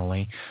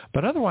occasionally,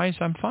 but otherwise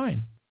I'm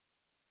fine.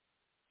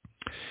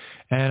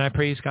 And I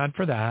praise God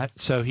for that.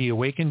 So he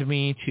awakened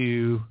me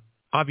to,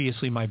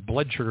 obviously my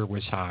blood sugar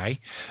was high.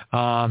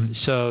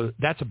 So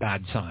that's a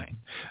bad sign,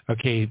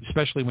 okay,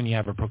 especially when you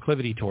have a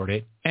proclivity toward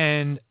it.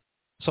 And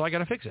so I got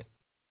to fix it.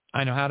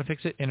 I know how to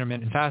fix it.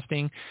 Intermittent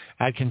fasting,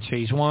 Atkins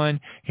phase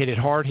 1, hit it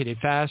hard, hit it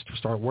fast,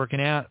 start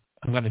working out.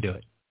 I'm going to do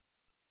it.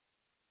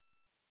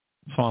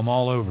 So I'm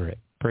all over it.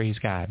 Praise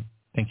God.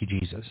 Thank you,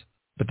 Jesus.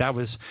 But that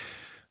was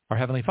our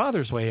Heavenly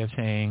Father's way of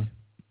saying,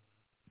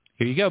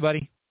 here you go,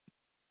 buddy.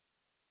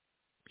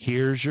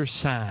 Here's your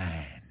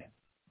sign.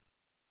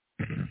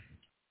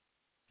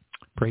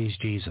 Praise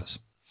Jesus.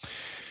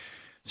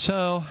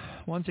 So,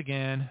 once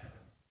again,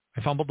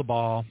 I fumbled the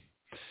ball.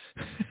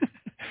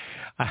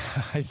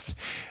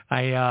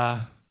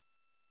 I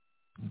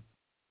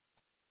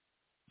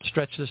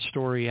stretched this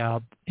story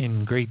out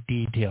in great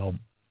detail,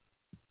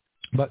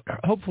 but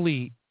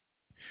hopefully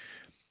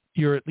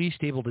you're at least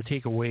able to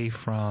take away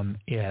from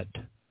it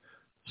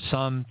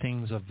some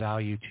things of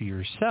value to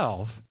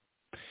yourself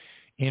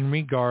in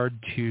regard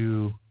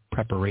to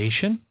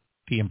preparation,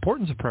 the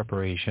importance of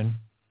preparation.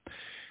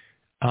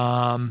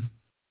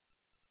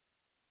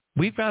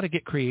 We've got to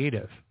get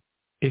creative.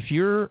 If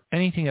you're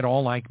anything at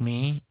all like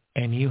me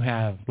and you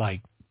have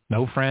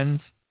no friends,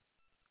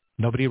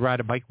 nobody to ride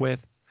a bike with,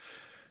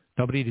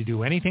 nobody to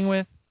do anything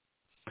with,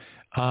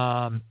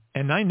 and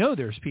I know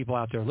there's people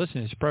out there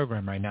listening to this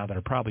program right now that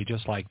are probably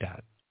just like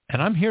that.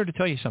 And I'm here to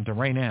tell you something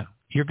right now.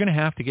 You're going to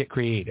have to get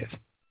creative.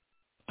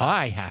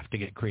 I have to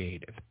get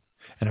creative.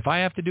 And if I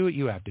have to do it,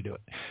 you have to do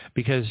it.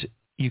 Because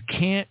you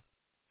can't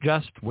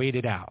just wait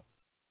it out.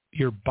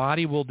 Your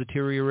body will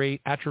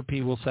deteriorate,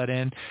 atrophy will set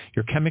in,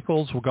 your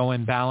chemicals will go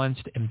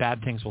imbalanced, and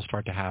bad things will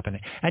start to happen.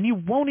 And you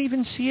won't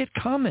even see it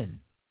coming.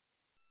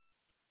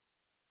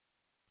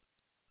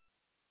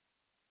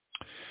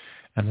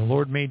 And the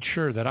Lord made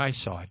sure that I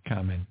saw it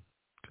coming,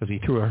 because he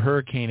threw a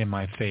hurricane in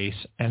my face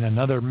and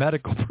another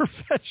medical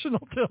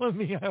professional telling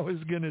me I was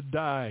going to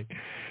die.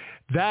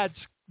 That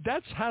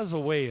has a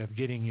way of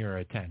getting your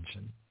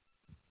attention.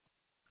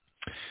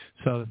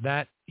 So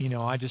that,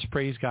 I just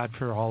praise God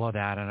for all of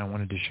that, and I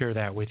wanted to share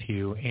that with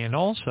you. And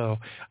also,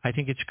 I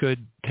think it's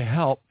good to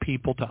help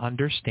people to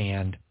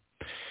understand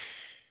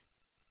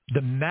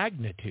the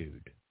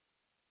magnitude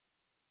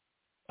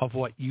of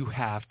what you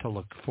have to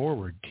look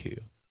forward to.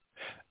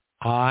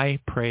 I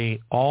pray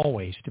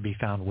always to be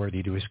found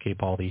worthy to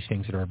escape all these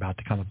things that are about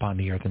to come upon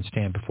the earth and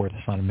stand before the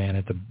Son of Man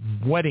at the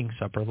wedding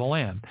supper of the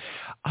Lamb.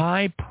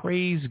 I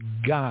praise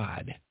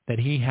God that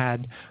he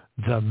had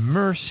the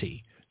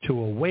mercy to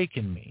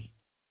awaken me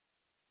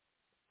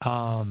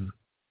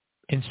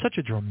in such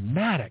a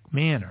dramatic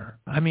manner.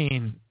 I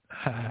mean,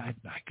 I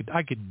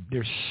could.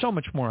 There's so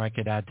much more I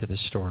could add to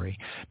this story.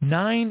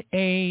 9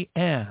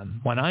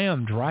 a.m. when I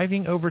am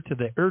driving over to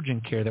the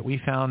urgent care that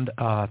we found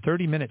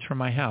 30 minutes from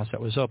my house that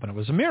was open. It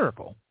was a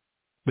miracle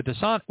with the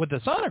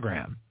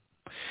sonogram.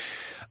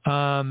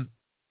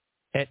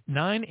 At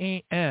 9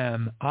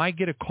 a.m., I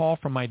get a call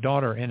from my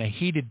daughter in a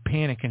heated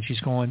panic, and she's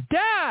going,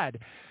 Dad,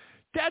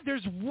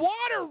 there's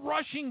water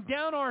rushing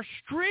down our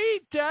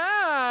street,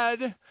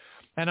 Dad.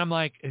 And I'm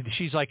like,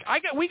 she's like,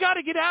 we got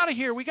to get out of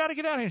here. We got to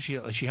get out of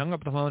here. She hung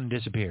up the phone and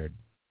disappeared.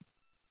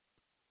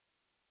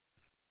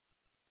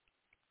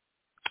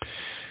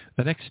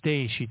 The next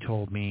day she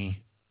told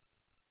me,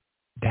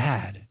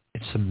 Dad,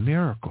 it's a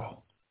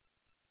miracle.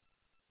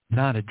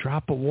 Not a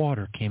drop of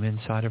water came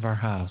inside of our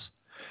house,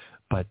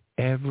 but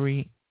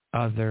every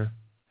other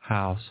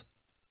house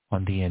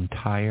on the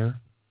entire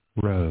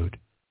road.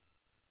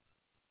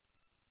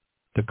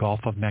 The Gulf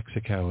of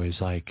Mexico is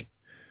like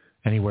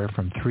anywhere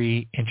from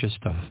 3 inches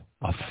to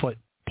a foot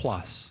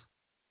plus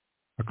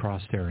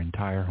across their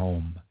entire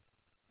home.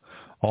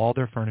 All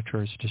their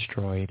furniture is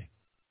destroyed.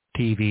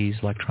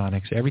 TVs,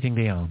 electronics, everything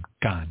they own,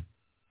 gone.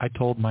 I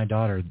told my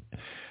daughter,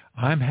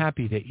 I'm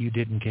happy that you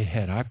didn't get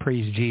hit. I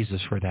praise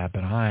Jesus for that,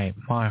 but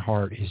my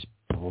heart is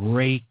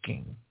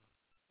breaking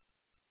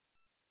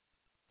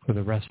for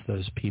the rest of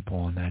those people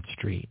on that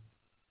street.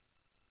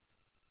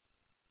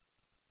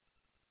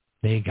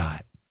 They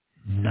got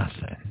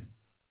nothing.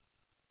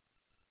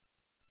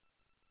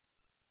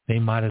 They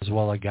might as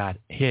well have got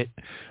hit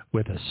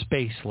with a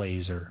space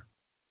laser.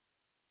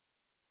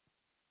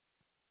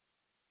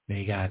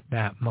 They got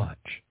that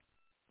much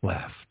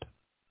left.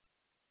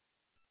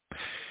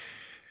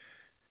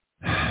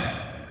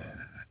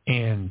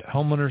 And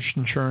homeowners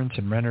insurance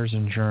and renters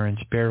insurance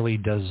barely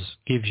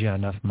gives you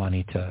enough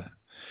money to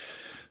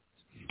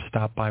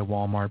stop by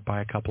Walmart,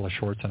 buy a couple of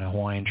shorts and a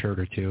Hawaiian shirt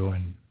or two,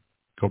 and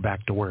go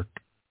back to work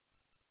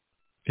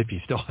if you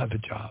still have a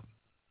job.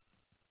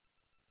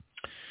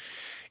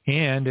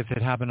 And if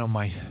it happened on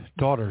my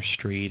daughter's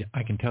street,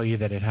 I can tell you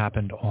that it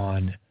happened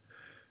on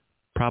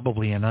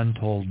probably an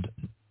untold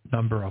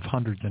number of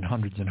hundreds and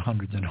hundreds and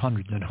hundreds and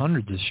hundreds and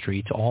hundreds of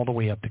streets all the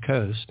way up the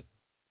coast.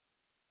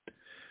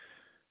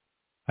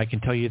 I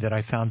can tell you that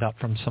I found out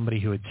from somebody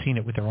who had seen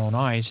it with their own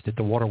eyes that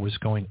the water was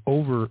going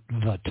over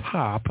the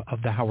top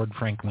of the Howard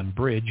Franklin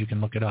Bridge. You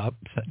can look it up,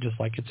 just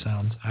like it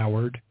sounds,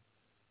 Howard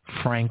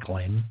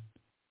Franklin.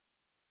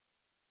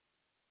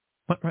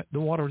 The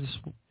water just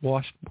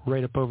washed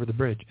right up over the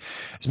bridge.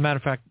 As a matter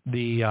of fact,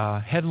 the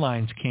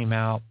headlines came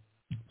out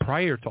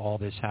prior to all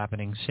this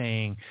happening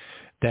saying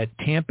that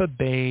Tampa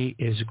Bay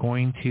is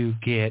going to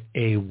get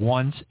a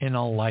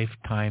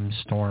once-in-a-lifetime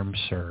storm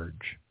surge.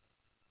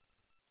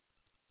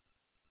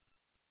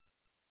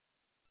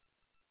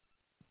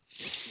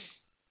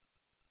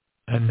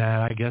 And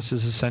that, I guess,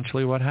 is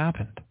essentially what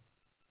happened.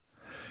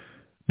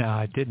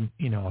 Now, it didn't,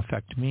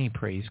 affect me,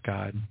 praise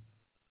God.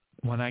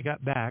 When I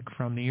got back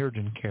from the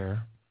urgent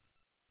care,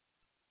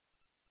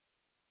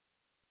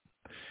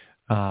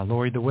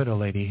 Lori, the widow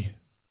lady,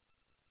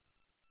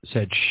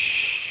 said,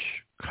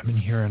 shh, come in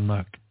here and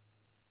look.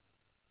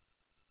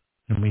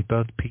 And we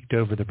both peeked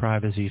over the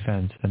privacy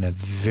fence, and a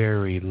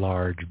very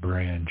large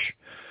branch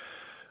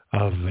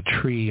of a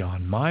tree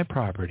on my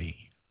property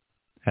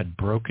had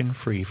broken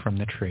free from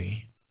the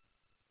tree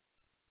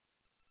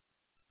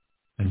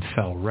and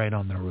fell right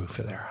on the roof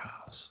of their house.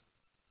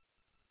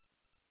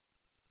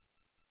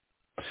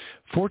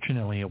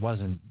 Fortunately, it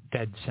wasn't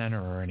dead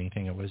center or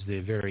anything. It was the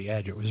very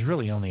edge. It was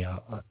really only a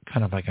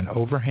kind of like an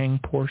overhang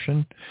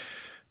portion,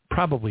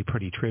 probably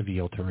pretty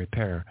trivial to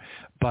repair,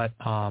 but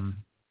a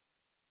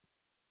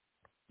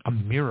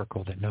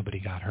miracle that nobody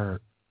got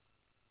hurt.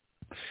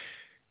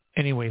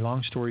 Anyway,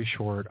 long story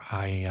short,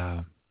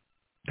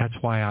 that's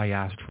why I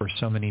asked for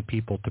so many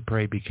people to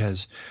pray, because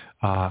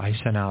I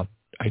sent out.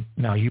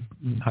 Not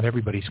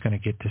everybody's going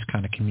to get this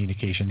kind of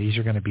communication. These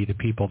are going to be the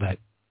people that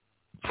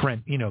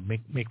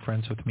make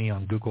friends with me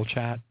on Google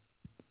Chat,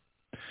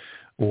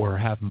 or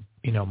have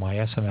my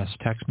SMS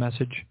text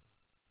message.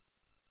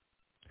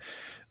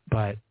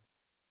 But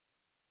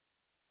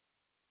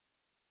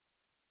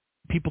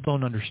people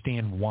don't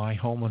understand why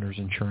homeowners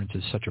insurance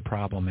is such a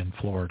problem in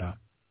Florida.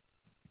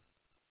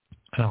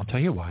 And I'll tell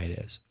you why it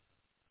is.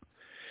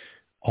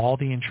 All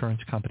the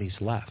insurance companies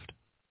left.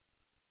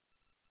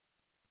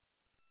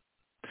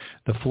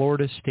 The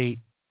Florida State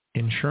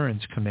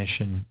Insurance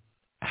Commission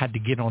had to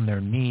get on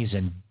their knees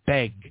and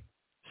beg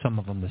some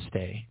of them to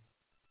stay.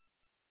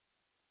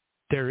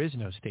 There is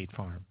no State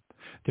Farm.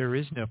 There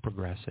is no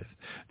Progressive.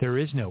 There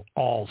is no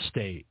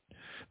Allstate.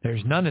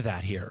 There's none of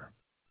that here.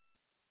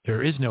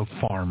 There is no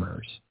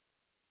Farmers.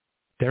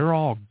 They're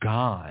all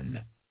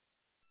gone.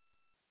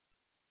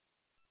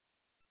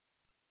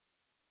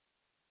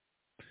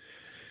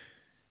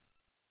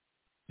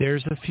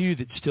 There's a few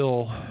that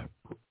still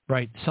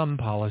write some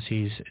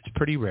policies. It's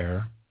pretty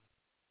rare.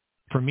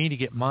 For me to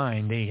get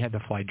mine, they had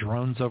to fly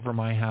drones over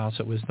my house.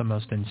 It was the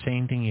most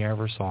insane thing you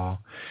ever saw.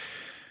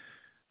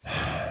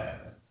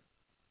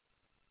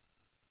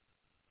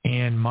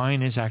 And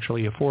mine is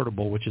actually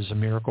affordable, which is a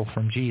miracle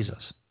from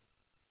Jesus.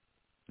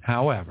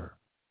 However,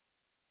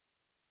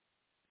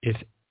 if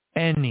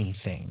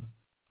anything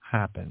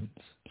happens,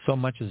 so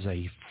much as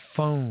a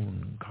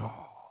phone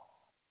call,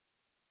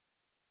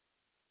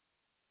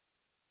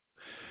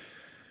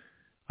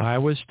 I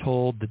was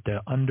told that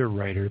the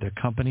underwriter, the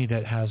company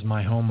that has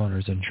my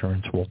homeowner's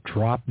insurance, will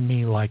drop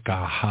me like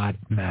a hot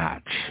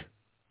match,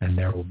 and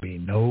there will be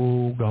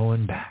no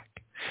going back.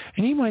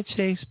 And you might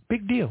say,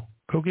 big deal.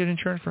 Go get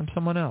insurance from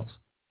someone else.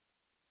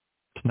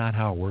 It's not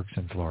how it works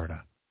in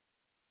Florida.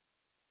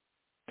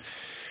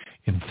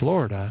 In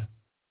Florida,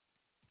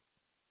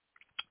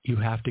 you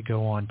have to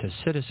go on to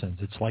Citizens.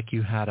 It's like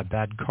you had a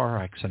bad car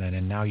accident,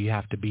 and now you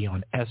have to be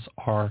on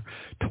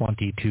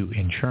SR22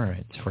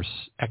 insurance for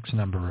X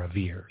number of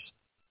years.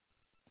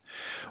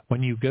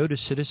 When you go to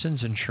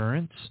Citizens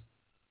Insurance,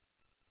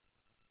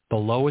 the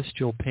lowest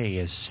you'll pay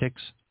is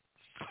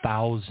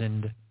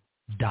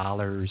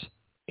 $6,000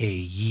 a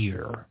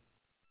year.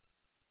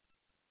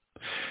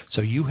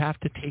 So you have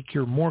to take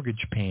your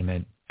mortgage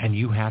payment and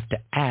you have to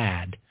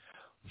add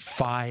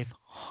 $500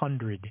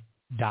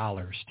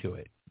 to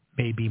it,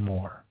 maybe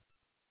more,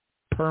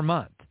 per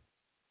month.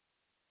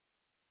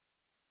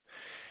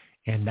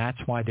 And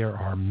that's why there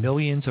are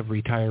millions of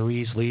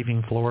retirees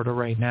leaving Florida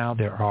right now.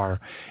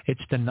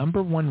 It's the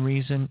number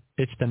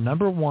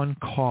one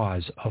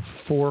cause of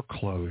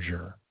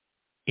foreclosure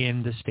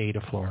in the state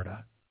of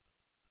Florida.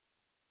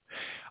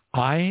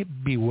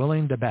 I'd be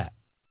willing to bet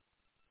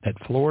that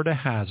Florida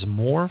has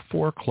more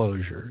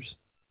foreclosures,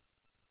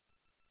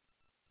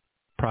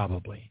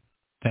 probably,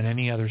 than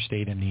any other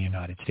state in the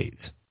United States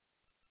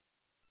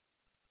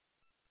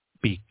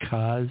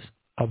because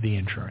of the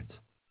insurance.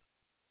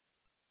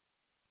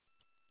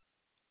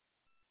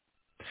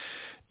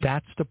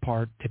 That's the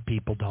part that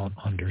people don't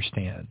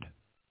understand.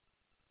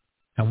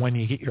 And when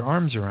you get your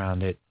arms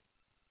around it,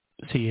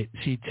 to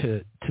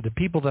the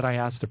people that I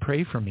ask to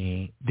pray for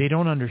me, they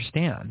don't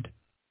understand.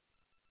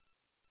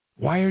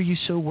 Why are you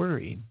so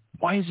worried?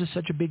 Why is this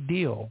such a big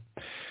deal?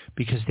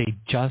 Because they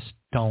just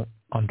don't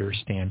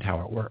understand how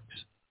it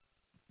works.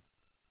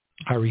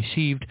 I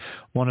received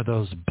one of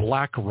those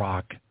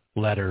BlackRock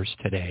letters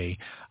today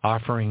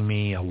offering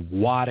me a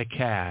wad of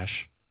cash,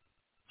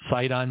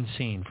 sight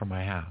unseen, for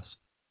my house.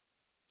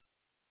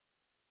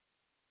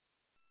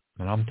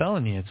 And I'm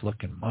telling you, it's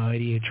looking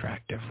mighty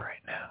attractive right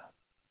now.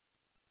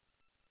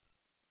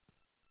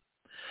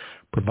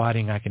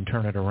 Providing I can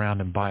turn it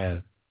around and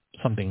buy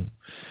something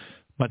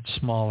much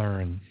smaller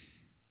and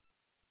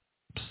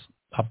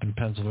up in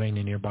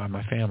Pennsylvania nearby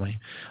my family.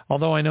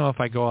 Although I know if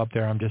I go up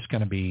there, I'm just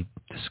going to be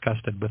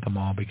disgusted with them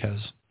all because,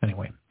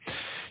 anyway,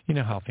 you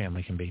know how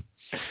family can be.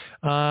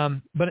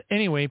 But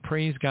anyway,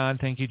 praise God.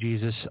 Thank you,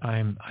 Jesus.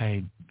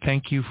 I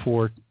thank you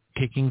for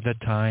taking the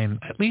time.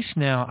 At least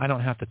now I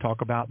don't have to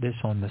talk about this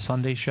on the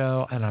Sunday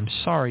show, and I'm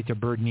sorry to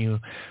burden you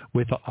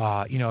with,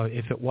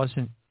 if it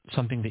wasn't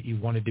something that you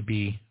wanted to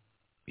be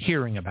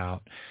hearing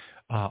about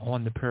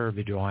on the prayer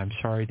vigil. I'm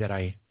sorry that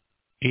I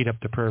ate up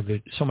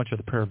so much of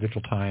the prayer vigil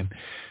time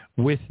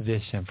with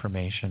this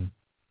information.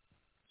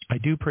 I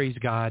do praise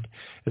God.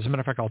 As a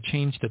matter of fact, I'll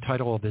change the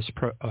title of this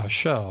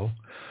show.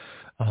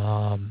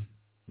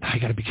 I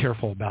got to be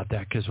careful about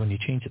that because when you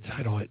change the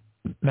title, it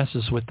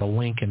messes with the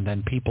link, and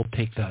then people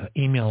take the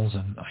emails,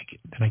 and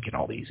I get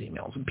all these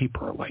emails, and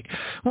people are like,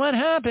 "What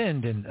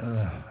happened?" And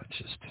it's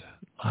just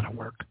a lot of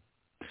work.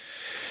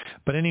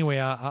 But anyway,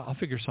 I'll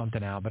figure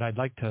something out. But I'd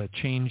like to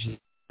change,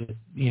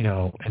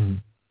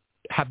 and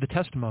have the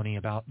testimony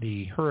about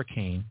the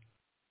hurricane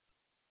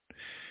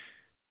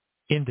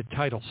in the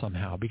title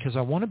somehow, because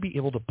I want to be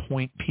able to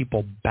point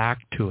people back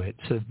to it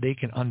so that they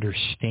can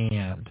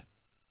understand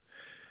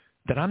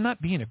that I'm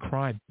not being a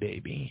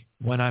crybaby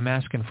when I'm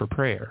asking for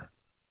prayer.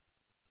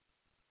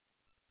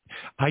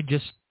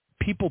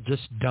 People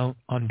just don't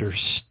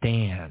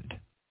understand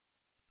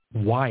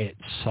why it's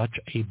such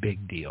a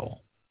big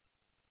deal.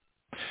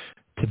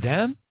 To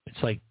them,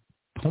 it's like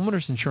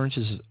homeowners insurance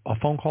is a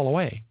phone call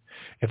away.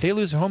 If they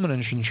lose their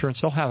homeowners insurance,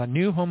 they'll have a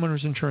new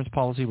homeowners insurance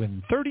policy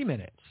within 30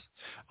 minutes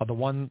of the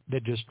one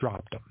that just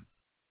dropped them.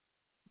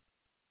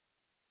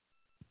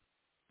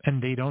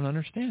 And they don't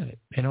understand it.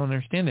 They don't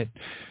understand that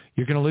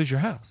you're going to lose your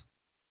house.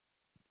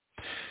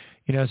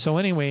 So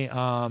anyway,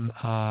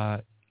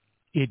 I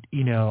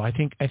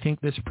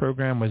think this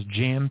program was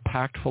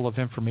jam-packed full of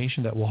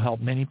information that will help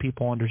many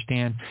people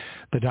understand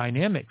the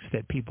dynamics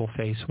that people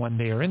face when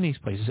they are in these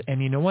places.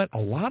 And you know what? A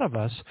lot of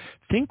us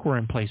think we're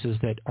in places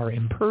that are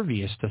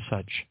impervious to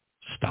such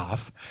stuff,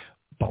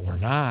 but we're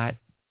not.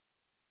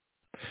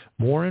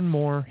 More and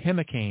more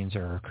hurricanes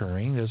are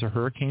occurring. Those are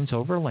hurricanes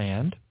over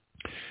land.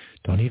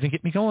 Don't even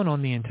get me going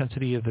on the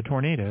intensity of the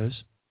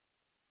tornadoes.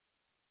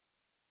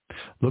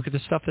 Look at the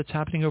stuff that's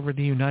happening over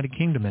the United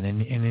Kingdom and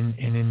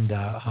in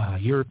the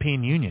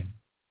European Union.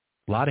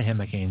 A lot of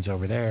hurricanes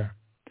over there.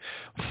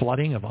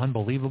 Flooding of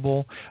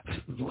unbelievable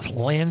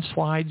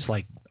landslides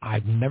like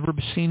I've never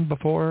seen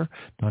before.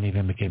 Don't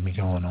even get me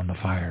going on the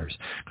fires.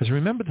 Because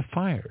remember the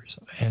fires.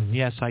 And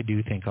yes, I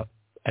do think,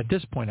 at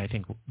this point, I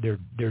think they're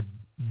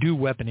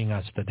weaponing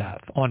us to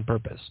death on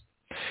purpose.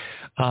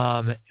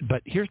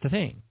 But here's the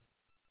thing.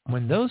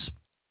 When those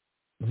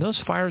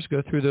fires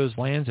go through those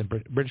lands in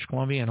British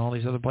Columbia and all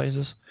these other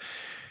places,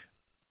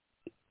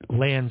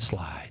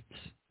 landslides,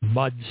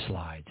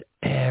 mudslides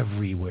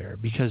everywhere,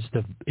 because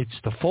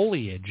it's the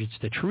foliage, it's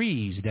the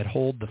trees that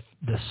hold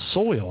the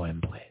soil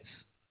in place.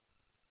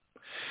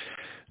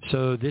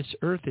 So this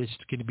earth is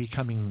going to be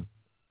becoming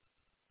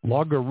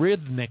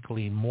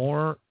logarithmically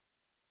more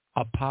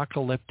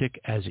apocalyptic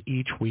as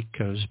each week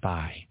goes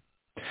by.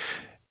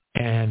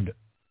 And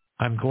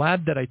I'm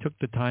glad that I took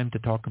the time to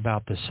talk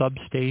about the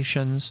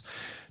substations,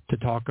 to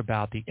talk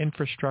about the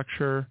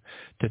infrastructure,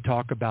 to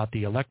talk about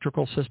the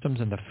electrical systems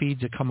and the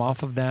feeds that come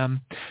off of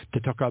them, to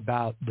talk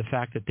about the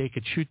fact that they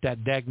could shoot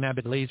that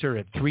dagnabbit laser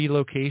at 3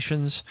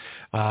 locations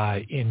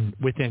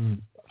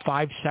within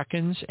 5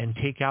 seconds and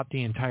take out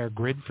the entire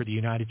grid for the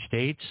United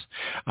States.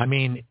 I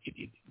mean,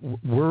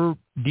 we're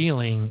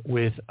dealing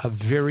with a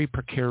very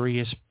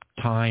precarious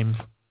time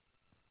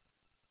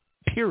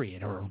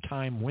period or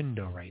time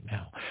window right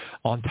now.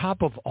 On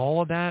top of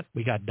all of that,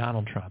 we got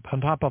Donald Trump. On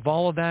top of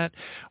all of that,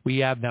 we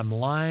have them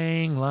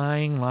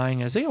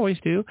lying, as they always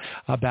do,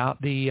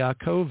 about the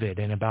COVID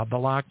and about the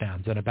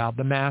lockdowns and about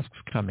the masks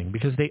coming,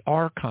 because they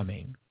are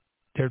coming.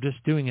 They're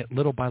just doing it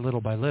little by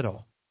little by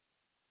little.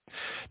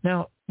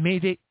 Now,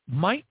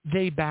 might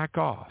they back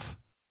off?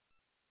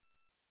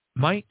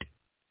 Might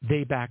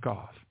they back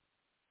off?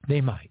 They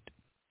might.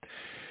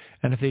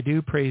 And if they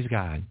do, praise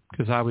God,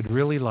 because I would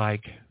really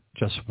like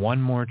just one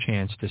more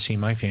chance to see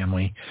my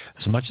family,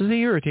 as much as they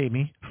irritate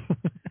me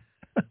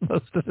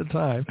most of the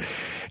time.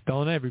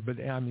 Don't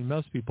everybody, I mean,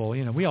 most people,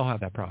 we all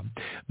have that problem.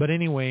 But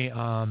anyway,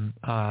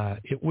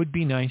 it would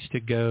be nice to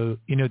go,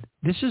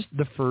 this is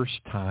the first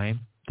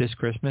time this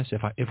Christmas,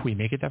 if we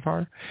make it that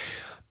far,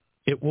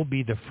 it will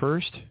be the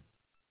first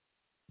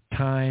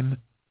time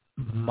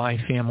my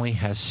family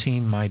has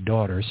seen my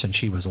daughter since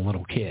she was a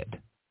little kid.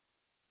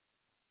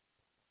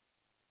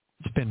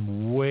 It's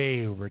been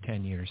way over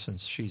 10 years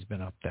since she's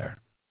been up there.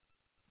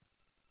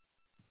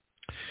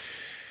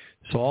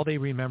 So all they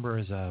remember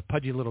is a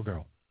pudgy little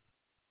girl.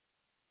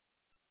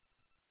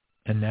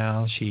 And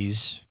now she's,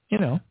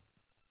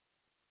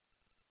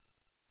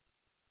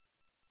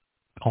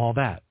 all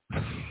that.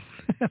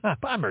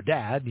 I'm her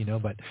dad,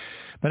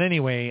 but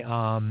anyway,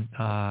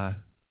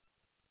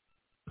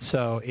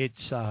 so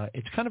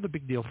it's kind of a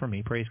big deal for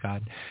me, praise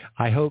God.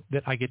 I hope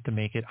that I get to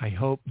make it. I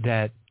hope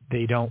that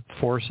they don't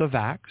force a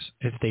vax.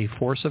 If they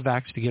force a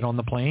vax to get on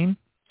the plane,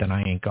 then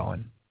I ain't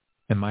going.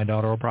 And my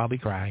daughter will probably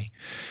cry.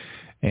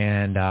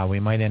 And we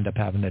might end up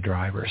having to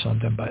drive or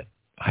something, but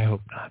I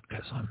hope not,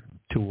 because I'm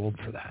too old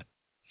for that.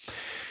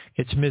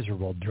 It's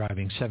miserable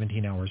driving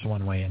 17 hours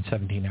one way and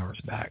 17 hours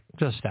back.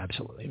 Just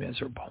absolutely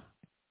miserable.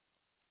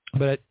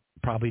 But I'd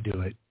probably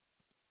do it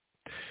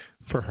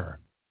for her.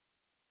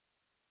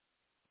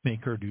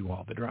 Make her do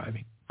all the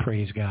driving.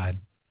 Praise God.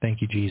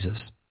 Thank you, Jesus.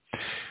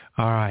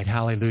 All right,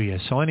 hallelujah.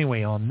 So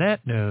anyway, on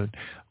that note,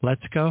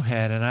 let's go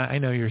ahead. And I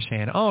know you're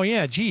saying, oh,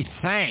 yeah, gee,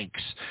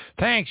 thanks.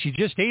 You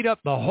just ate up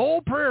the whole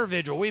prayer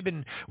vigil. We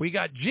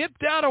got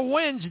gypped out of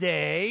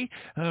Wednesday,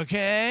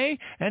 okay?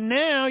 And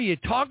now you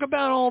talk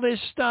about all this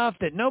stuff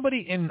that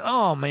nobody, and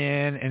oh,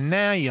 man, and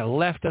now you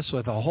left us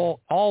with all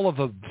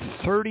of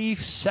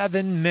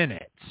 37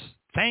 minutes.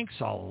 Thanks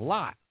a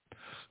lot.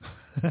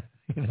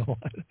 You know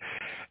what?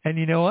 And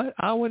you know what?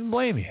 I wouldn't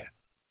blame you.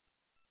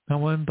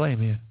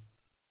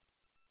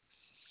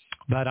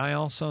 But I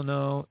also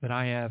know that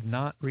I have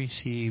not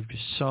received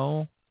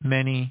so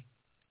many,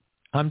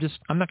 I'm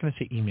not going to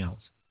say emails.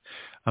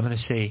 I'm going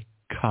to say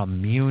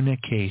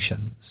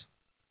communications.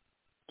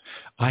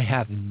 I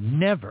have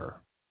never,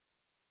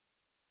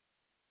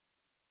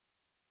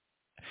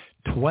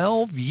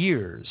 12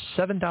 years,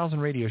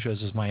 7,000 radio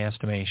shows is my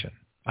estimation.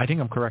 I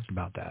think I'm correct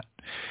about that.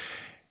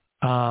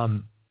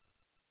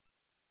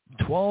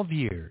 12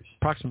 years,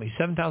 approximately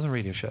 7,000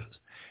 radio shows.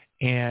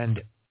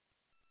 And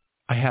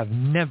I have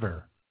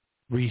never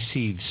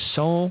received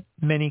so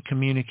many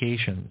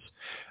communications,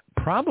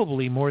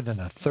 probably more than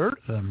a third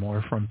of them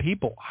were from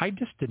people I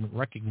just didn't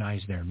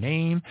recognize their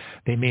name.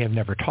 They may have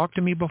never talked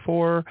to me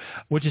before,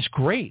 which is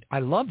great. I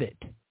love it.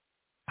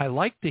 I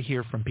like to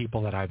hear from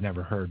people that I've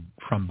never heard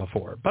from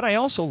before. But I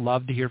also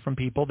love to hear from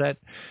people that,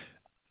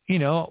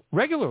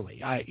 regularly.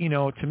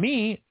 To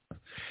me,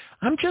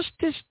 I'm just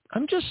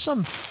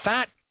some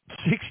fat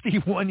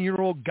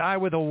 61-year-old guy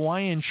with a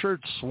Hawaiian shirt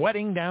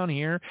sweating down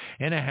here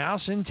in a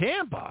house in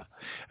Tampa.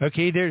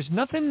 Okay, there's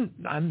nothing,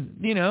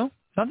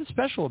 nothing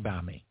special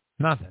about me.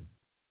 Nothing.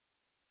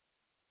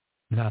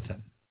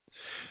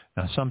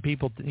 Now, some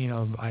people,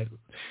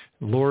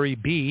 Lori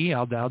B,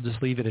 I'll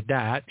just leave it at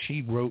that.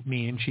 She wrote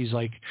me and she's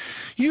like,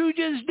 you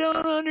just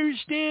don't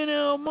understand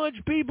how much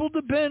people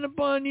depend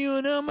upon you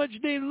and how much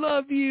they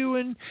love you.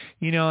 And,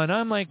 and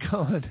I'm like,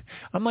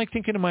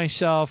 thinking to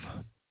myself,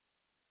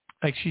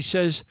 like she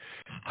says,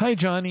 hi,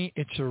 Johnny,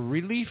 it's a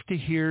relief to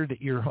hear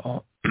that you're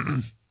home.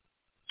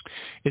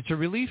 It's a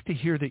relief to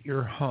hear that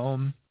your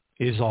home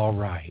is all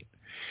right.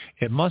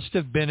 It must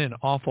have been an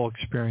awful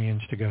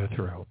experience to go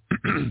through.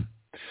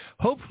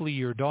 Hopefully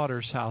your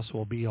daughter's house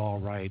will be all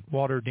right.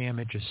 Water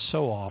damage is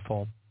so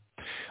awful.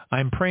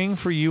 I'm praying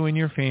for you and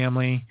your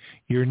family,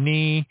 your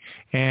knee,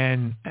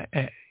 and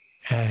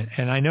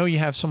I know you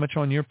have so much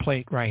on your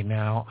plate right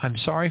now. I'm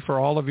sorry for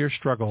all of your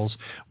struggles.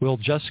 We'll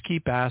just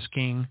keep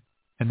asking.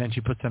 And then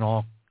she puts in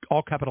all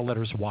capital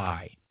letters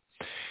Y.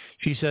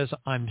 She says,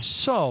 I'm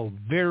so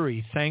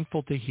very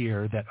thankful to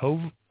hear that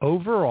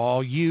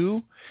overall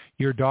you,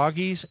 your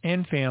doggies,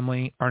 and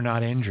family are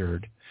not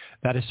injured.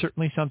 That is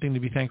certainly something to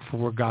be thankful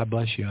for. God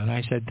bless you. And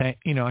I said,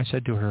 I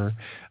said to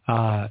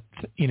her,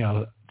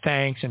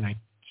 thanks, and I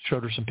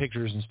showed her some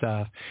pictures and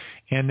stuff.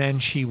 And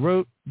then she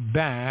wrote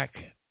back,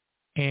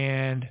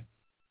 and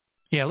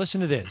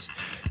listen to this.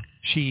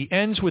 She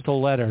ends with a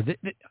letter.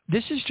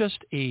 This is just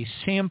a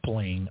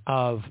sampling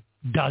of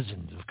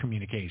dozens of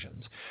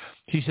communications.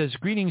 She says,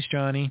 greetings,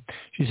 Johnny.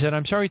 She said,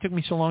 I'm sorry it took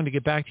me so long to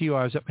get back to you.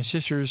 I was at my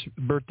sister's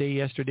birthday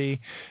yesterday.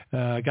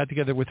 Got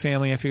together with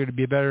family. I figured it'd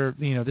be better,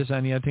 this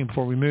and the other thing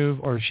before we move,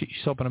 or she's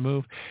hoping to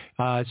move.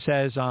 It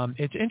says,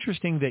 it's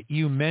interesting that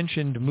you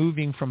mentioned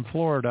moving from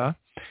Florida,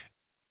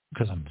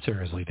 because I'm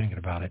seriously thinking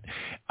about it,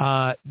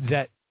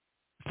 that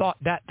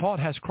thought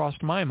has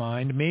crossed my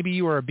mind. Maybe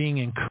you are being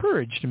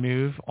encouraged to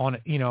move on,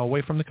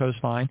 away from the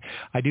coastline.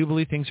 I do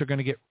believe things are going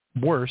to get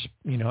worse,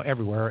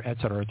 everywhere, et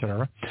cetera, et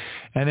cetera.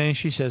 And then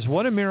she says,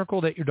 what a miracle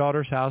that your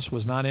daughter's house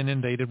was not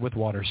inundated with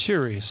water.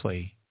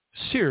 Seriously.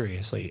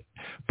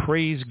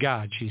 Praise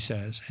God, she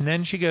says. And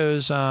then she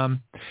goes, I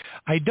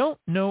don't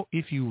know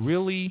if you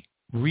really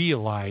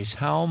realize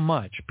how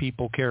much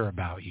people care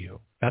about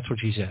you. That's what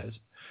she says.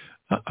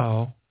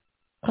 Uh-oh.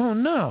 Oh,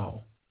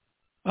 no.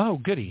 Oh,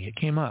 goody. It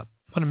came up.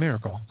 What a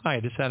miracle. I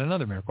just had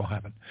another miracle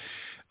happen.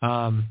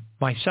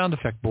 My sound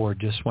effect board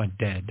just went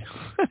dead.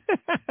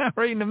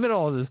 Right in the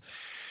middle of this.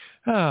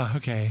 Oh,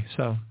 okay.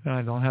 So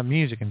I don't have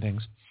music and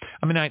things.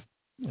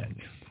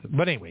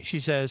 But anyway,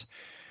 she says,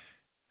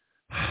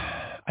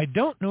 I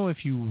don't know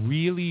if you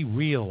really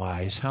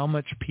realize how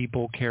much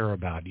people care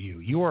about you.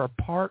 You are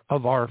a part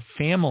of our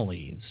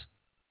families.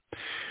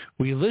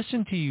 We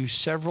listen to you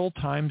several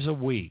times a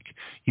week.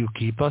 You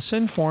keep us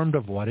informed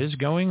of what is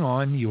going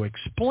on. You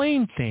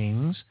explain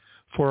things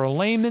for a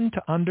layman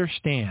to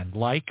understand,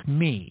 like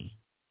me.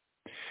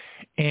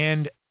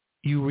 And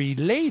you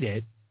relate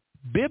it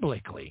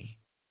biblically.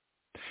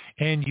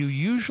 And you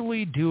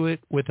usually do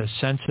it with a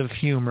sense of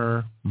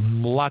humor,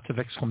 lots of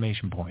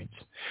exclamation points.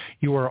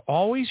 You are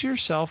always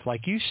yourself,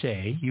 like you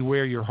say. You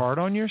wear your heart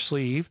on your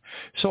sleeve.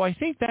 So I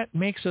think that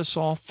makes us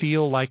all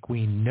feel like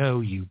we know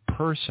you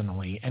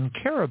personally and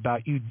care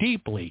about you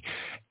deeply.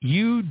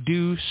 You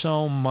do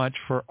so much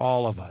for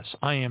all of us.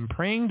 I am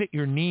praying that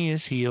your knee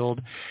is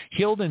healed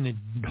in the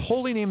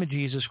holy name of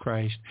Jesus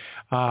Christ.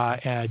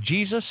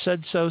 Jesus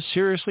said so.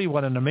 Seriously,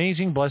 what an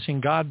amazing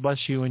blessing. God bless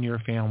you and your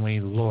family,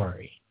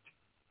 Lori.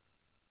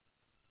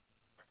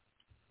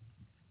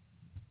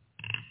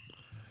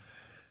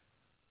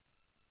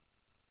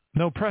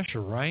 No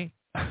pressure, right?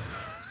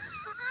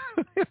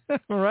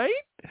 Right?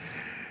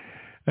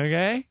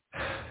 Okay?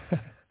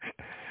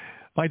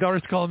 My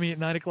daughter's calling me at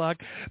 9 o'clock,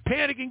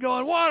 panicking,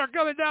 going, water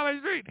coming down my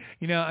street.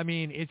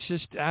 It's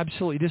just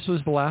absolutely, this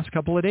was the last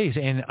couple of days.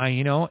 And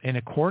in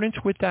accordance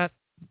with that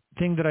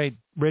thing that I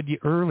read you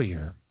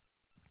earlier,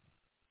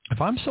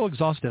 if I'm so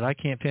exhausted I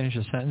can't finish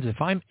a sentence,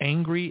 if I'm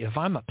angry, if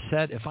I'm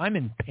upset, if I'm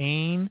in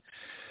pain,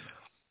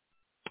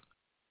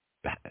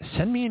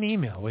 send me an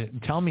email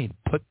and tell me,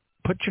 put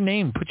your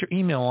name, put your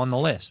email on the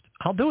list.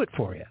 I'll do it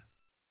for you.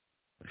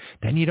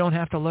 Then you don't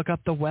have to look up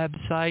the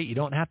website. You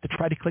don't have to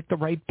try to click the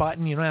right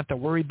button. You don't have to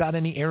worry about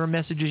any error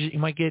messages that you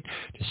might get.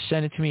 Just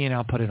send it to me and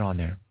I'll put it on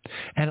there.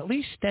 And at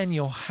least then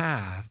you'll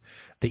have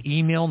the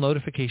email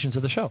notifications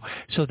of the show.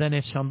 So then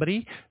if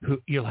somebody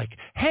who you're like,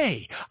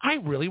 hey, I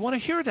really want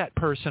to hear that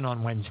person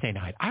on Wednesday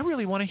night. I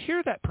really want to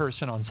hear that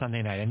person on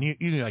Sunday night. And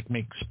you like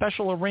make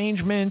special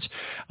arrangements.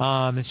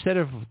 Instead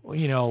of,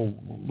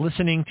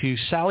 listening to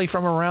Sally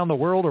from around the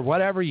world or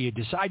whatever, you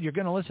decide you're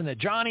going to listen to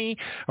Johnny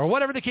or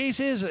whatever the case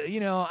is.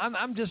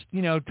 I'm just,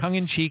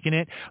 tongue-in-cheek in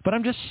it. But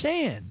I'm just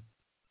saying.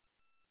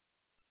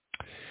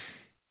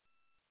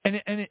 And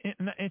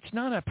it's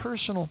not a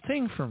personal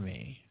thing for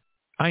me.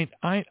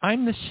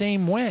 I'm the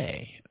same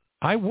way.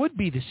 I would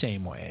be the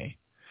same way.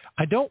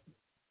 I don't,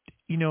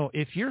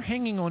 if you're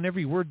hanging on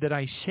every word that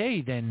I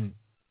say, then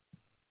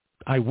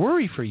I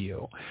worry for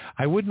you.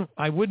 I wouldn't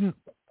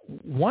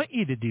want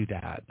you to do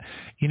that.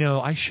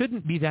 I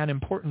shouldn't be that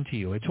important to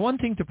you. It's one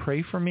thing to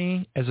pray for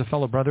me as a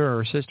fellow brother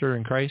or sister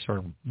in Christ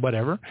or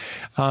whatever.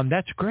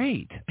 That's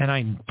great. And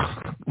I need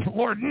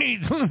more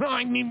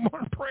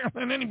prayer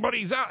than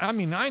anybody's out. I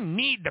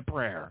need the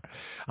prayer.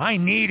 I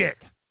need it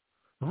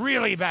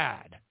really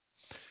bad.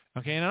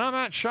 Okay, and I'm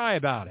not shy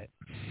about it.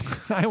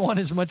 I want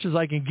as much as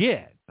I can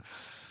get.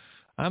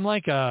 I'm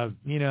like a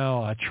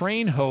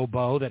train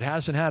hobo that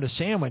hasn't had a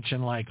sandwich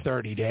in like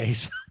 30 days.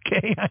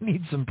 Okay, I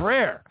need some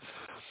prayer.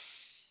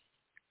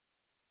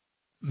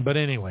 But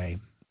anyway,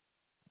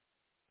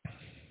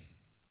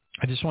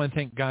 I just want to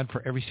thank God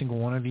for every single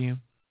one of you.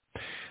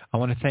 I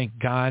want to thank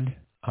God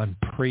and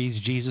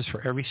praise Jesus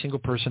for every single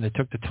person that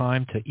took the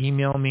time to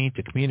email me,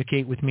 to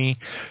communicate with me,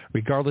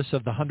 regardless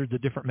of the hundreds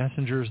of different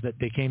messengers that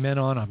they came in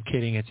on. I'm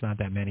kidding. It's not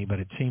that many, but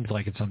it seems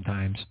like it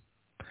sometimes.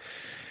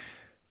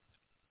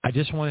 I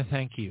just want to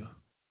thank you.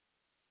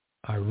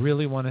 I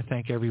really want to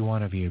thank every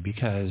one of you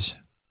because,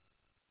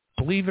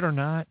 believe it or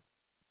not,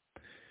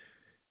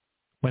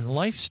 when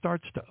life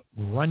starts to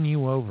run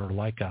you over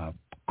like a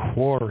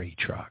quarry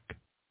truck,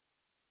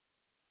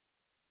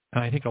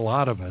 and I think a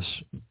lot of us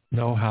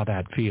know how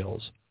that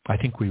feels. I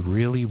think we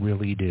really,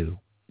 really do.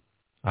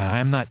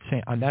 I'm not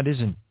saying that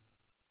isn't.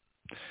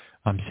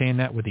 I'm saying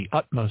that with the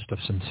utmost of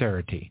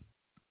sincerity.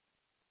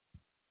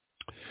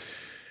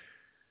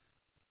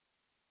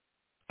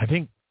 I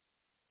think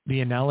the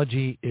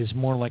analogy is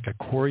more like a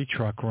quarry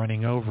truck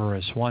running over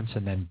us once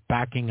and then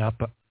backing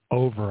up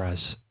over us,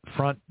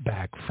 front,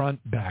 back, front,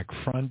 back,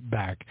 front,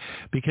 back.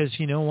 Because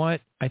you know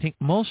what? I think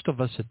most of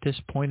us at this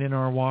point in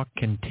our walk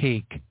can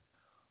take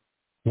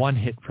one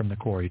hit from the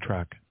quarry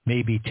truck,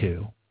 maybe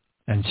two,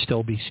 and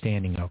still be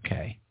standing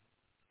okay.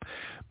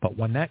 But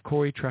when that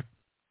quarry truck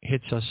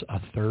hits us a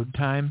third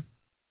time,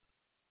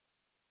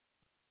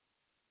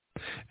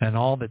 and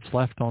all that's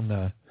left on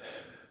the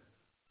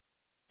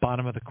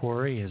bottom of the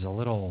quarry is a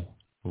little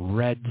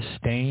red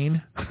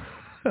stain,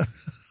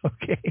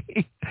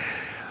 okay?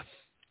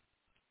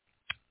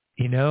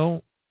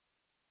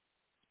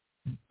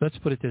 Let's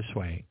put it this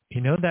way.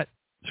 That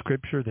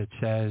scripture that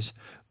says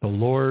the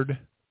Lord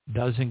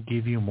doesn't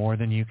give you more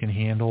than you can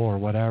handle or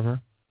whatever?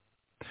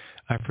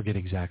 I forget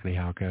exactly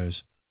how it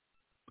goes.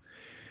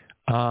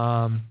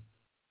 I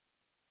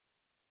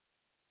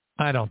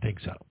don't think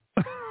so.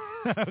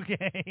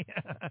 Okay.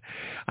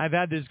 I've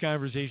had this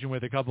conversation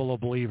with a couple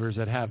of believers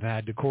that have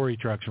had the quarry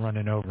trucks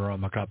running over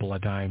them a couple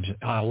of times,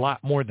 a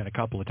lot more than a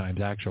couple of times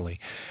actually.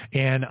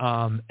 And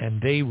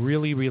they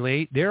really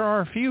relate. There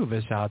are a few of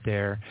us out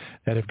there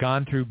that have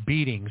gone through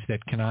beatings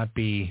that cannot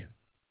be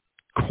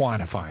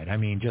quantified. I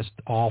mean, just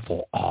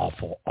awful,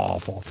 awful,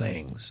 awful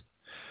things.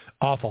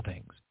 Awful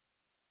things.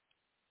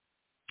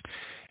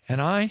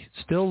 And I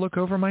still look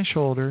over my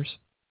shoulders.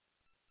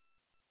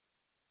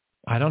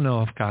 I don't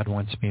know if God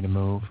wants me to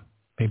move.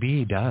 Maybe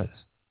he does.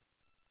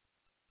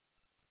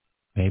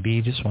 Maybe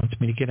he just wants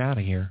me to get out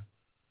of here.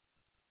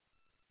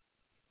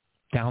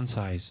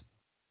 Downsize.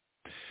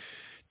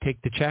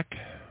 Take the check.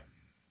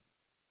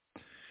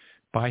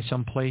 Buy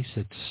someplace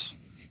that's,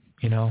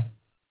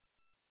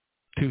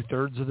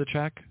 2/3 of the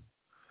check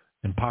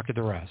and pocket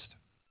the rest.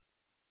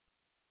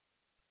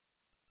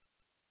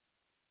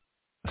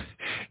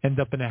 End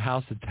up in a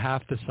house that's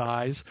half the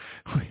size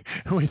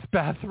with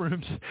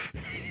bathrooms,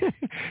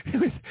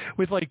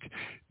 with like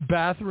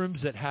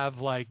bathrooms that have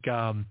like,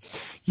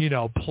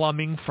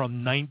 plumbing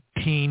from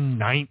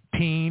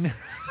 1919.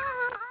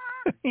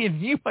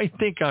 And you might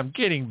think I'm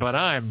kidding, but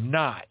I'm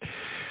not.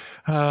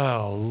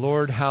 Oh,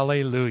 Lord,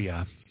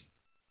 hallelujah.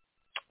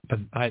 But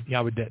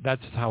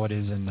that's how it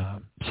is in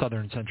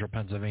southern central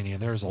Pennsylvania.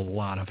 There's a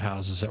lot of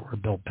houses that were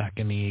built back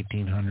in the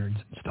 1800s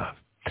and stuff,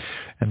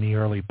 and the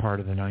early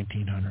part of the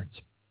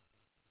 1900s,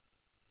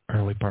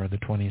 early part of the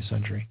 20th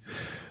century.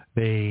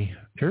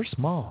 They're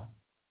small.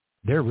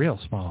 They're real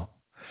small.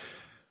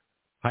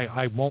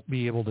 I won't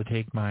be able to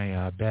take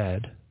my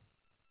bed.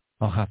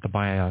 I'll have to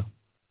buy a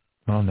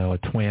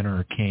twin or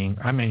a king.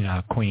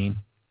 A queen.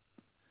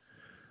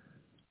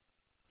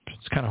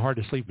 It's kind of hard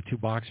to sleep with two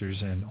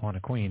boxers and on a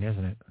queen,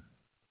 isn't it?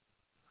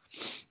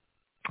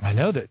 I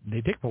know that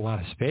they take a lot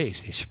of space.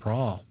 They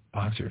sprawl.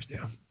 Boxers do.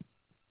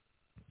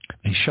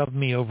 They shoved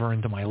me over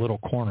into my little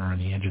corner on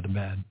the edge of the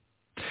bed.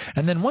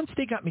 And then once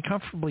they got me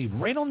comfortably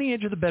right on the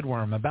edge of the bed where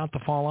I'm about to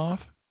fall off,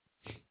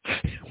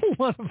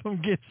 one of them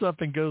gets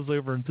up and goes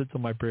over and sits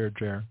on my prayer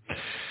chair.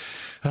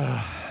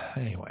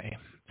 Anyway,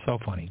 so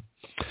funny.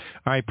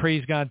 All right,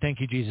 praise God.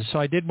 Thank you, Jesus. So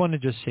I did want to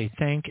just say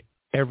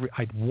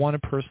I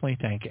want to personally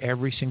thank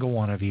every single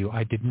one of you.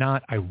 I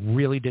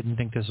really didn't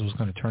think this was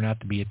going to turn out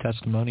to be a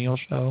testimonial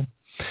show,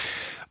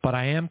 but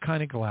I am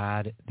kind of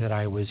glad that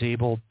I was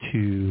able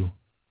to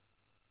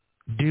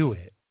do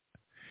it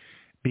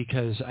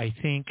because I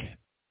think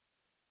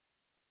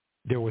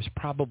there was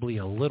probably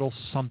a little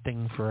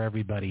something for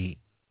everybody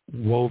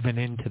woven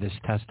into this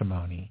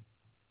testimony.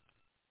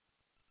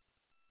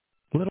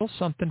 Little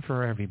something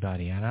for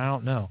everybody, and I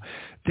don't know.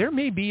 There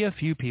may be a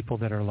few people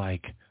that are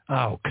like,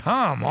 oh,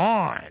 come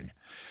on.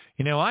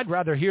 You know, I'd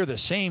rather hear the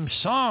same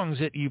songs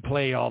that you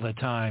play all the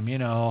time, you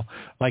know,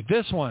 like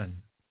this one.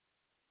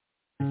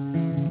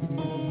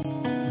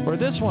 Or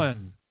this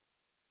one.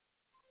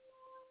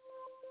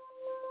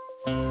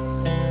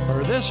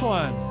 Or this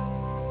one.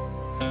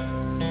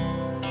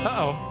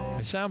 Uh-oh,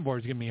 my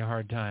soundboard's giving me a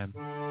hard time.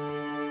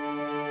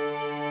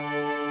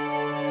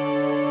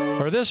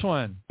 Or this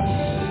one.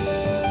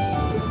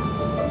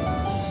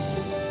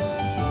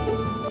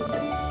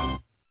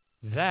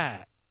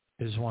 That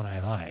is one I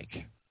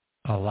like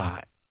a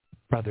lot,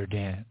 Brother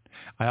Dan.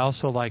 I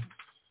also like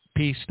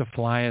Peace to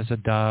Fly as a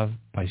Dove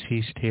by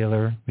Cease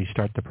Taylor. We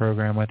start the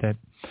program with it.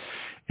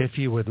 If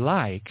you would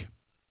like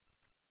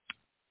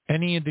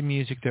any of the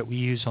music that we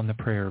use on the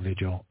prayer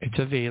vigil, it's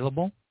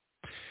available.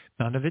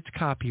 None of it's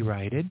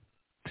copyrighted.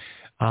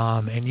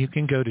 And you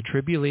can go to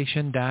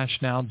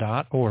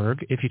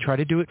tribulation-now.org. If you try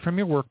to do it from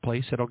your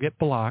workplace, it'll get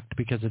blocked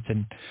because it's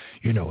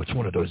it's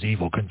one of those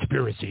evil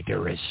conspiracy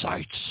theorist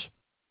sites.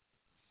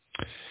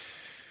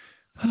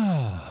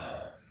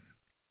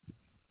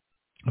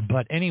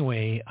 But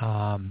anyway,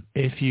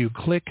 if you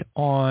click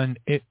on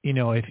it,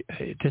 if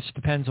it just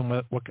depends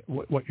on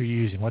what you're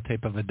using, what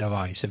type of a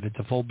device. If it's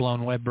a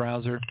full-blown web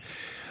browser,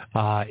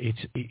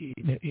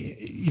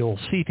 you'll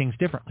see things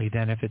differently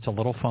than if it's a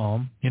little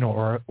phone,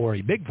 or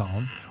a big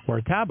phone or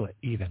a tablet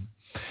even.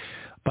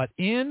 But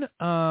in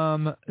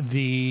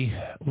the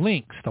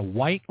links, the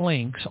white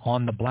links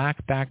on the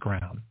black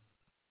background,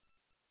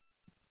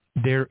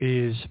 there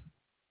is.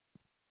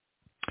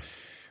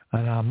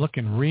 And I'm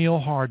looking real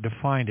hard to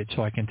find it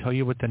so I can tell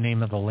you what the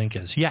name of the link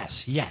is. Yes,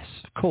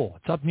 cool.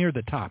 It's up near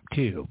the top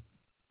too.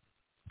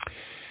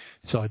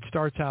 So it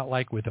starts out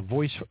like with a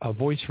voice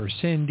for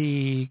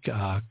Cindy,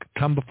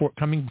 coming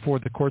before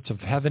the courts of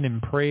heaven in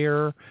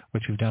prayer,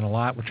 which we've done a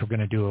lot, which we're going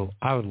to do.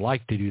 I would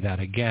like to do that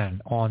again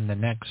on the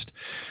next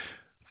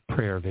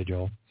prayer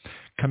vigil.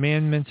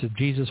 Commandments of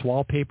Jesus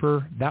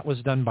wallpaper, that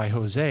was done by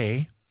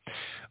Jose.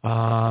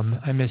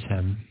 I miss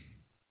him.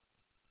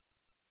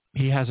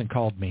 He hasn't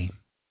called me.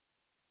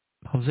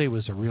 Jose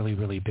was a really,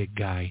 really big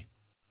guy.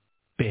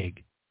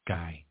 Big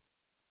guy.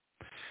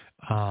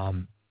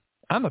 I'm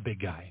a big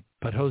guy,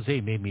 but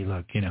Jose made me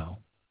look,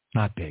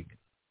 not big.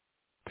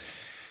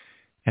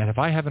 And if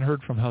I haven't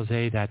heard from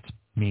Jose, that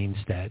means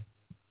that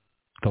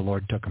the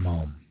Lord took him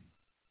home.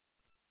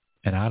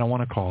 And I don't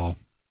want to call.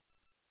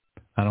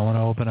 I don't want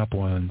to open up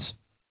wounds.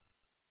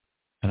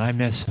 And I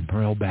miss him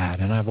real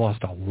bad. And I've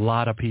lost a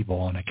lot of people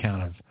on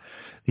account of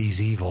these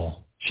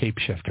evil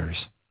shapeshifters.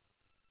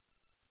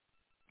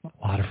 A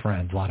lot of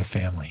friends, a lot of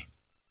family.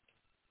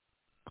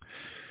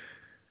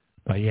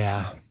 But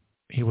yeah,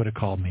 he would have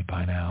called me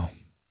by now.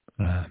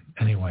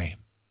 Anyway,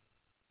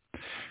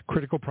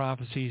 Critical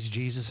Prophecies,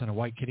 Jesus and a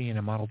White Kitty and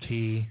a Model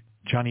T,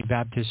 Johnny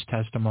Baptist's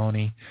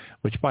testimony,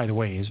 which, by the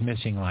way, is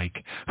missing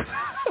like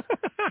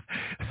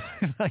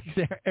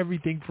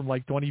everything from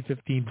like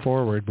 2015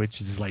 forward,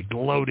 which is like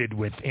loaded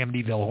with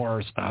Amityville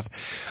horror stuff.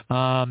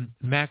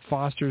 Mac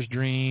Foster's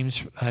Dreams,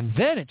 and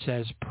then it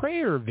says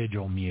Prayer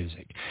Vigil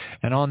Music.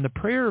 And on the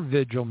Prayer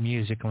Vigil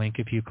Music link,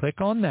 if you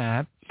click on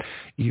that,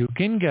 you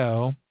can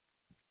go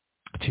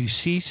to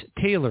Cease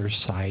Taylor's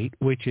site,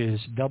 which is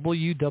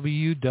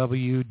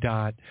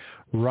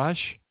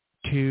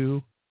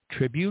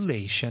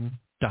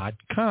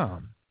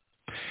www.rush2tribulation.com.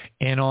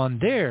 And on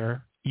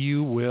there,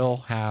 you will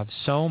have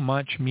so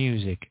much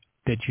music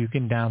that you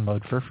can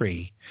download for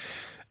free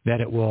that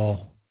it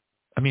will,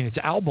 it's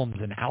albums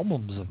and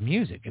albums of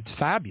music. It's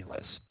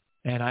fabulous.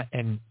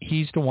 And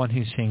he's the one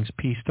who sings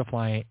Peace to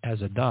Fly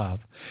as a Dove.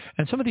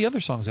 And some of the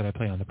other songs that I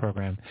play on the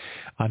program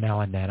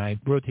now and then. I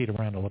rotate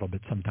around a little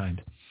bit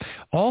sometimes.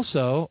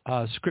 Also,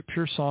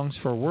 Scripture Songs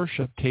for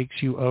Worship takes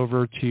you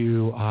over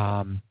to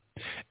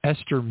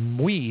Esther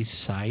Mui's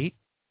site.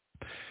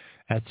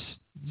 It's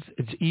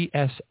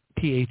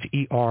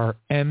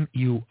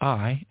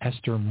ESTHERMUI,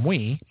 Esther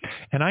Mui.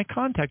 And I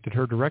contacted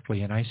her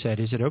directly and I said,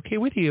 is it okay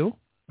with you?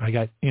 I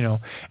got,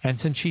 and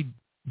since she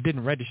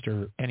didn't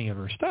register any of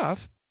her stuff,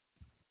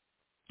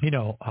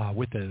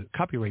 with the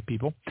copyright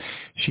people,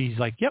 she's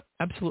like, yep,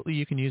 absolutely,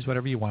 you can use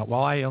whatever you want.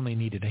 Well, I only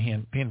needed a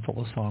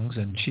handful of songs,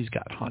 and she's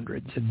got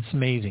hundreds, and it's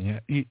amazing.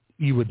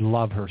 You would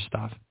love her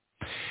stuff.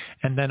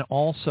 And then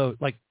also,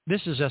 like,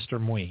 this is Esther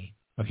Mui,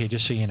 okay,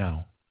 just so you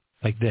know,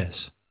 like this.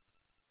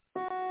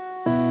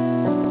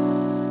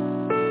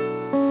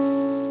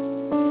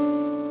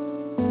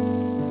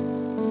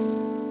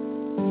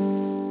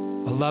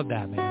 I love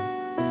that, man.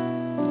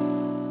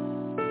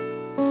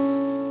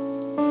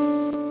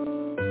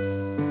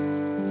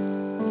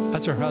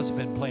 That's her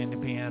husband playing the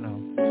piano.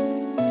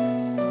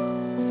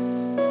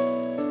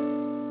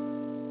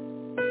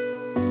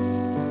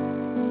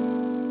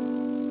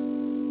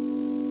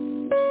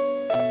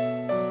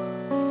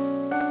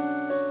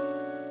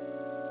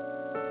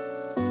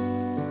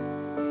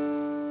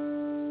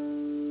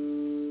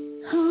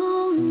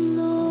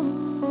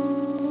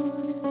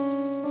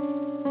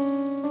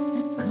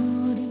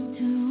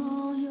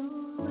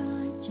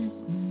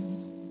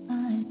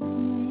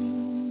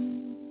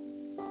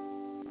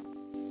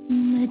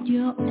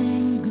 Your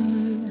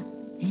anger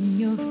and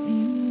your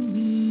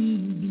fury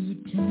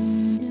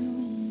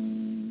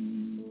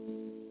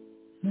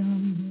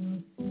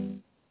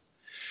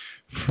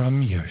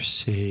Your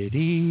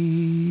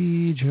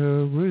city,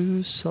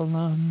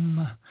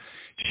 Jerusalem.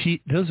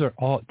 Those are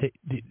all.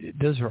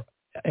 Those are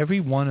every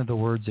one of the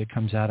words that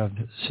comes out of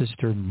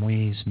Sister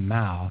Mui's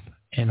mouth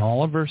in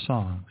all of her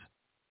songs.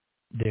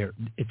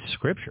 It's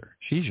scripture.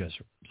 She's just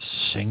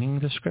singing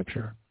the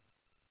scripture.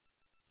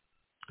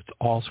 It's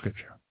all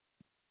scripture.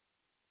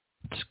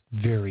 It's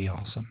very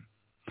awesome.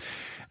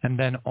 And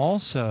then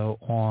also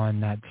on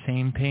that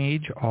same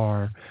page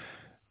are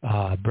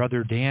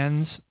Brother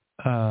Dan's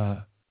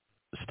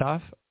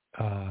stuff.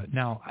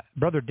 Now,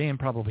 Brother Dan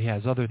probably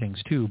has other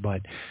things too,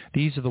 but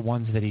these are the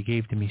ones that he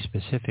gave to me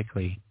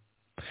specifically.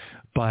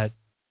 But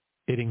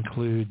it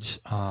includes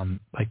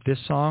like this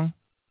song,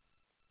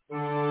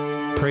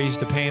 Praise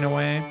the Pain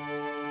Away.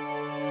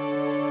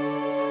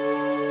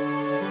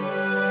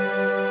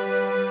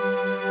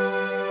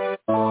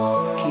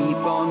 Keep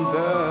on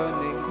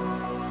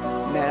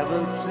burning,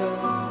 never turn.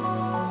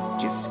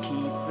 Just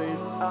keep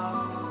it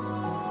up,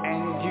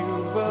 and you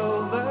will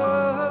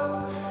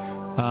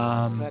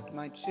learn that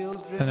my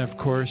children. And of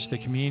course, the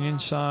communion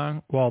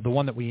song. Well, the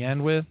one that we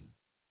end with.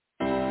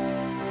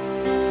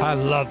 I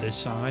love this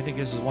song. I think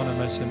this is one of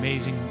the most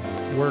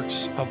amazing works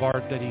of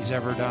art that he's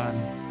ever done.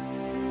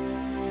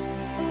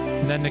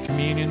 And then the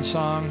communion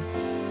song.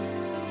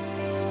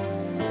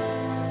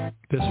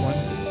 This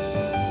one.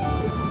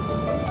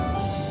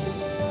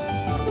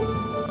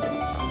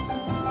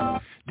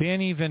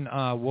 Dan even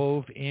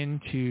wove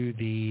into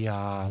the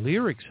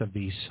lyrics of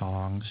these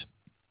songs.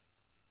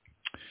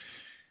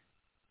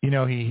 You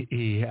know,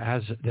 he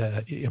has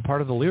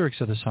part of the lyrics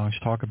of the songs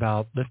talk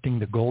about lifting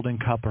the golden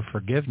cup of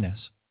forgiveness.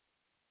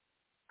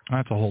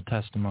 That's a whole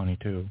testimony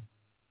too,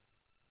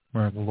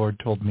 where the Lord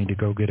told me to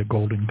go get a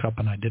golden cup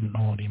and I didn't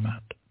know what he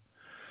meant.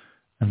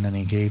 And then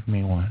he gave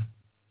me one.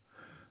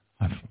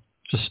 I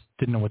just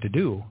didn't know what to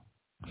do.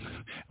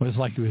 It was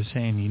like he was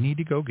saying, you need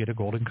to go get a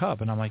golden cup.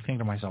 And I'm like thinking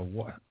to myself,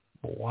 what?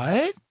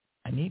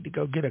 I need to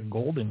go get a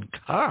golden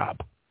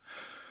cup?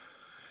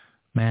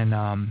 Man,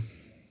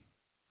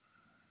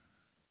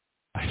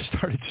 I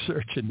started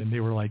searching and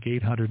they were like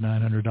 $800,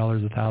 $900,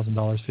 $1,000,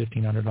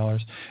 $1,500.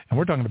 And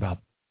we're talking about,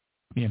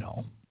 you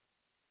know,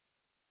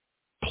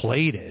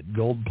 plated,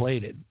 gold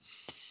plated.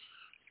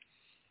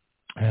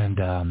 And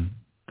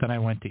then I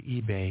went to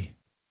eBay.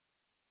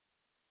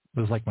 It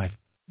was like my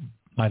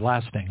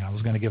last thing I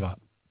was going to give up.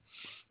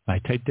 I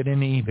typed it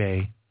into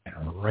eBay,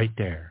 and right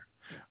there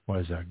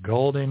was a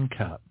golden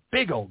cup,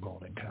 big old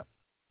golden cup.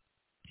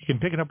 You can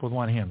pick it up with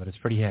one hand, but it's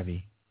pretty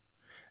heavy.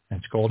 And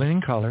it's golden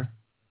in color.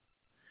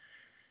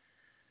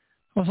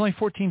 It was only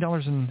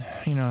 $14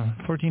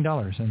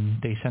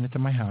 and they sent it to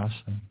my house.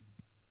 And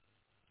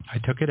I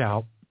took it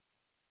out.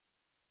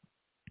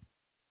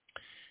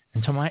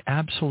 And to my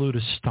absolute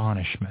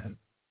astonishment,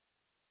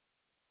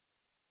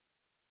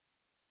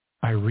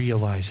 I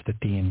realized that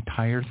the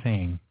entire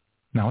thing,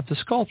 now it's a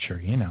sculpture,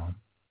 you know,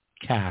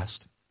 cast,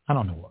 I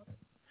don't know what,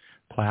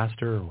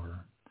 plaster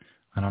or,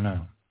 I don't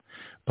know,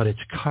 but it's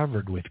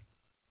covered with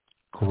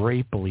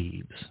grape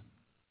leaves,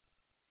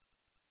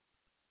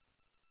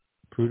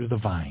 fruit of the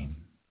vine,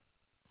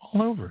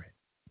 all over it.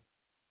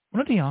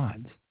 What are the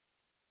odds?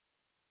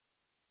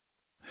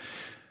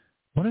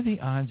 What are the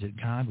odds that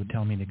God would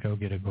tell me to go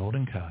get a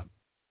golden cup?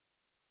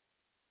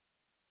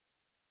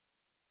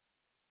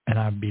 And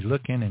I'd be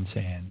looking and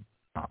saying,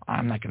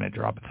 I'm not going to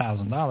drop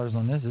 $1,000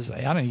 on this.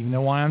 I don't even know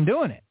why I'm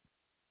doing it.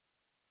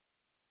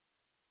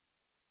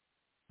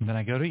 And then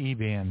I go to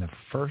eBay and the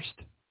first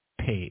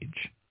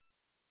page,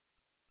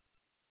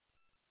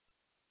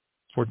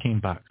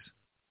 $14.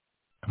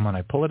 And when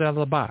I pull it out of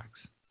the box,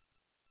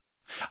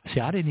 see,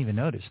 I didn't even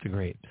notice the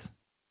grapes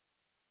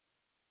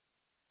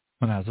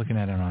when I was looking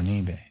at it on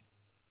eBay.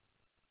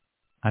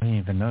 I didn't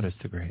even notice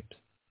the grapes,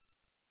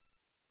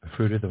 the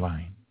fruit of the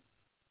vine.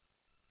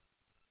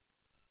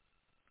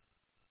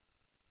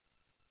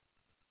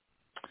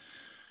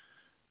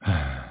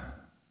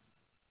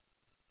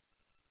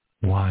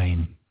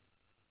 Wine,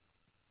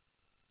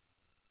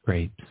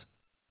 grapes.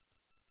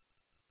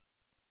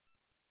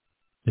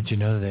 Did you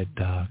know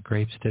that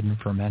grapes didn't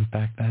ferment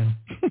back then?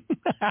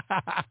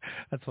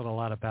 That's what a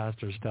lot of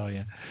pastors tell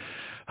you.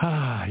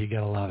 You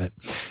got to love it.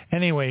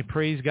 Anyway,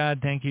 praise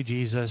God. Thank you,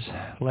 Jesus.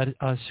 Let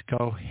us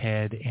go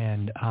ahead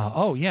and,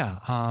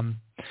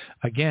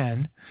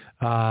 again,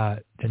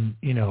 and,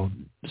 you know,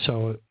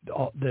 so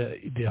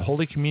the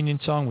Holy Communion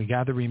song, we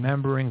gather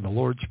remembering, the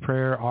Lord's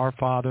Prayer, Our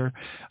Father,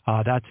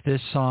 that's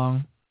this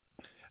song.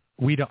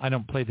 I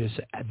don't play this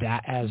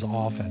that as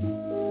often.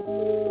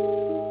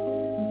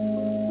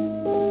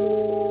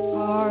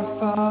 Our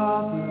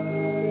Father,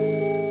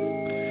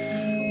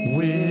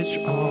 which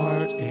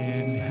art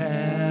in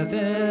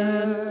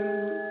heaven,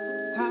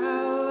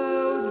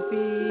 hallowed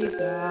be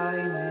thy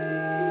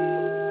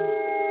name.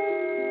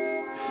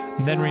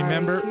 and then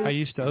remember, I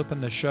used to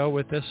open the show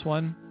with this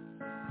one.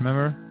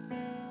 Remember?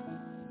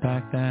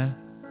 Back then.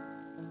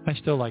 I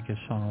still like this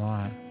song a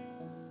lot.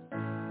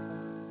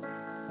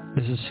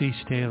 This is C.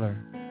 Taylor.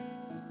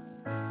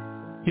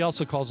 He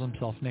also calls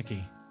himself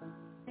Nicky.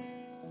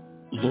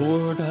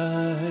 Lord,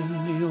 I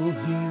kneel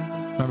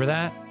here Remember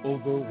that?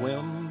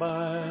 Overwhelmed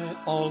by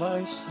all I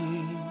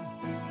see,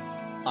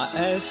 I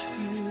ask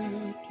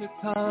you to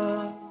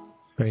come.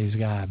 Praise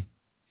God.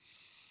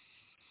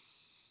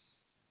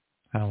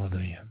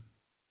 Hallelujah.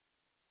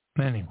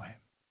 Anyway,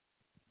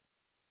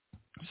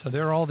 so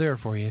they're all there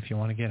for you if you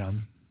want to get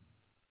them.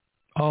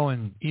 Oh,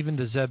 and even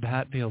the Zeb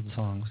Hatfield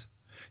songs.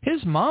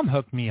 His mom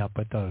hooked me up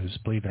with those,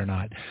 believe it or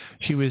not.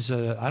 She was,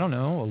 I don't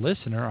know, a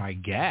listener, I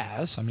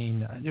guess. I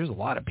mean, there's a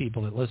lot of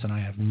people that listen I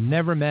have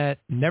never met,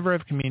 never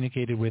have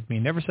communicated with me,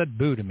 never said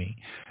boo to me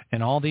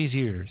in all these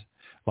years.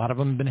 A lot of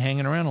them have been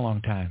hanging around a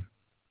long time.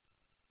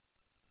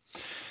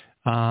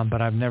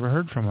 But I've never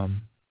heard from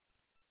them.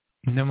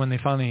 And then when they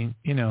finally,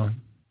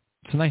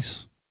 it's nice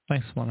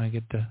when I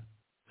get to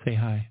say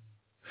hi.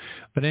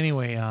 But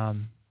anyway,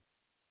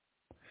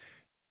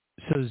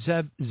 so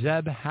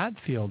Zeb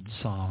Hatfield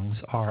songs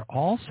are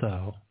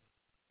also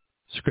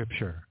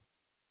scripture.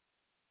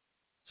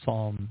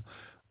 Psalm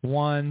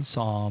 1,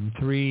 Psalm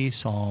 3,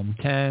 Psalm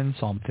 10,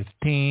 Psalm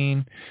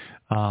 15,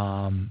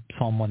 Psalm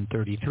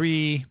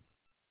 133.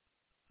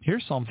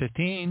 Here's Psalm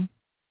 15.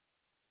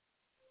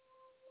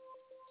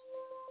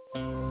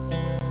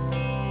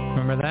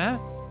 Remember that?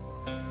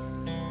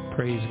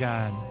 Praise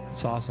God.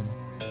 It's awesome.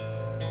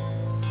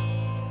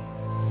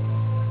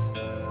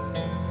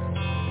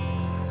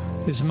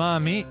 His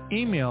mom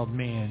emailed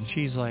me, and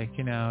she's like,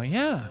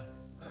 my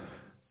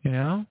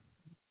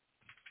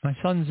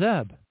son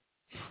Zeb.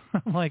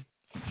 I'm like,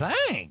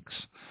 thanks.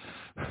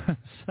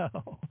 So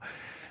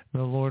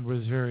the Lord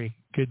was very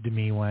good to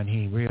me when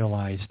he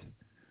realized,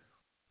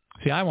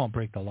 see, I won't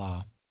break the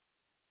law.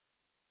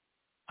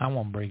 I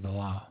won't break the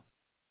law.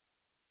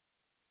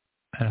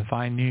 And if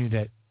I knew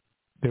that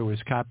there was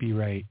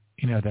copyright,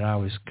 that I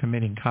was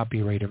committing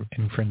copyright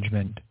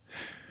infringement,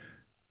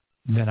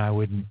 then I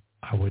wouldn't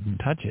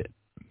touch it.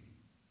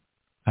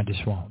 I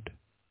just won't.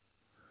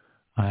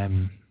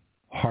 I'm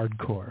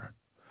hardcore.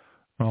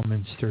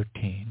 Romans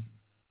 13.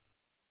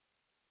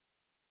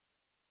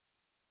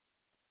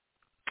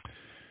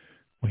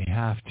 We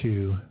have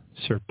to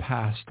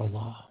surpass the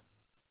law.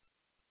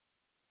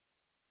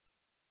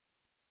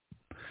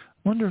 I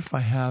wonder if I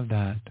have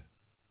that.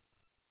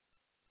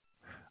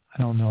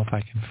 I don't know if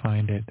I can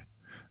find it.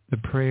 The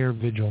prayer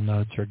vigil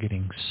notes are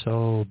getting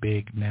so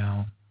big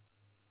now.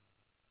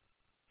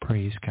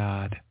 Praise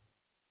God.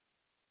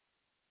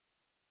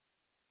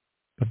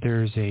 But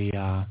there's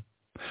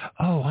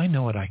I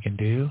know what I can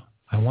do.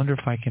 I wonder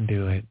if I can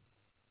do it.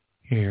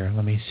 Here,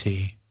 let me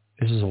see.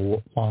 This is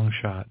a long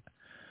shot.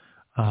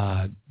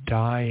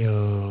 Diagnetus.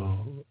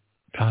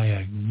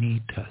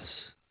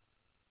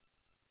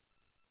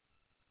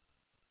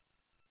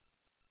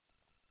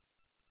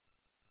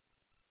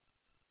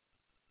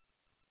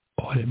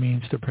 What it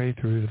means to pray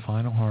through the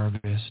final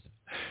harvest.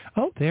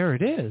 Oh, there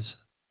it is.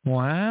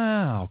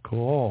 Wow,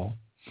 cool.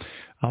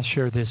 I'll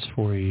share this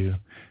for you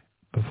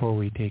before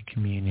we take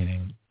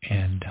communion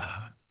and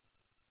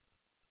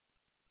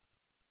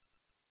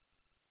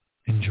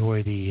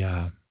enjoy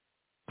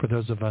for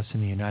those of us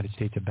in the United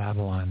States of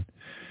Babylon,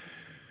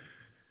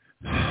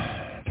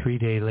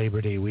 3-day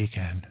Labor Day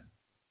weekend.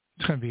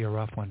 It's going to be a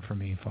rough one for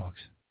me, folks.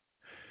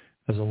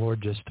 As the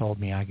Lord just told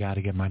me, I got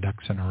to get my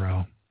ducks in a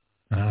row.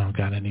 And I don't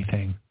got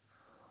anything.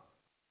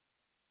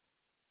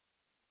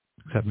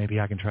 Except maybe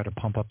I can try to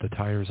pump up the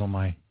tires on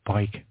my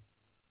bike.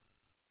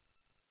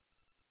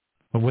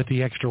 But with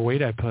the extra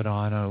weight I put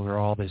on over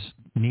all this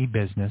knee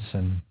business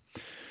and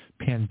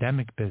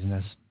pandemic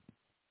business,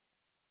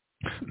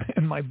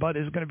 and my butt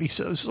is going to be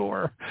so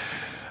sore.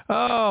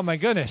 Oh, my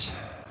goodness.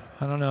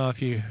 I don't know if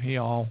you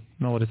all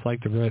know what it's like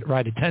to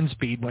ride a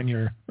 10-speed when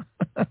you're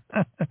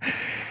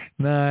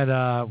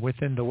not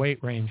within the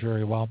weight range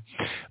very well.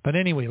 But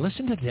anyway,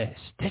 listen to this.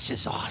 This is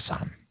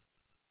awesome.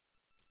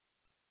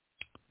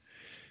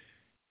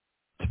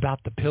 It's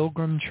about the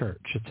Pilgrim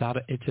Church.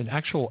 It's an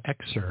actual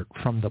excerpt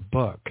from the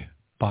book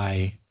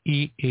by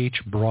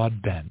E.H.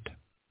 Broadbent,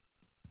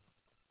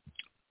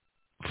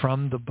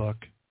 from the book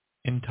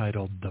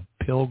entitled The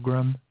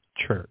Pilgrim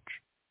Church.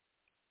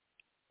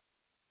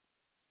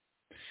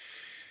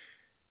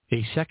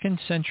 A 2nd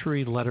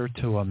century letter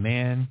to a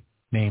man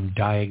named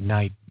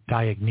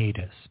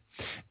Diagnetus.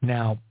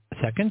 Now,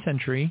 2nd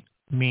century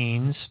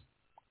means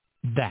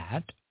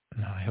that,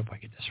 now I hope I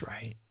get this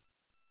right,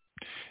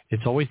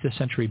 it's always the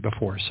century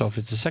before. So if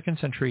it's the 2nd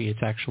century,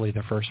 it's actually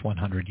the first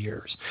 100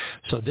 years.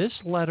 So this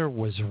letter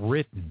was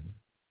written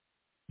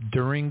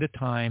during the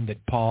time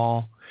that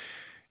Paul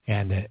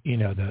and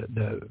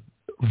the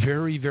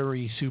very,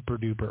 very super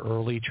duper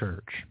early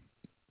church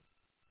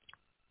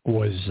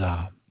was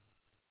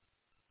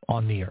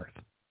on the earth.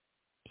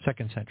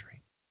 2nd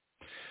century.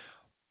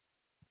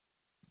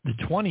 The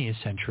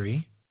 20th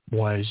century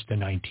was the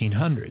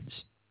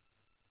 1900s.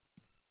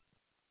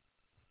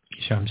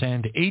 You see what I'm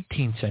saying? The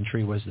 18th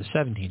century was the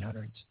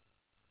 1700s.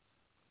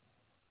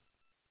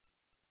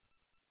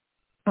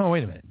 Oh,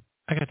 wait a minute.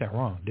 I got that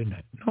wrong, didn't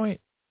I? No,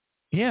 wait.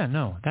 Yeah,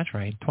 no, that's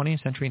right.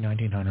 20th century,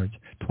 1900s,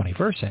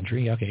 21st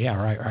century. Okay, yeah,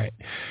 right.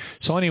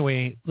 So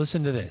anyway,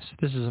 listen to this.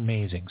 This is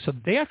amazing. So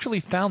they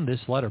actually found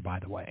this letter, by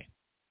the way.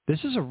 This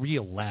is a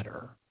real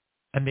letter,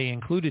 and they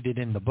included it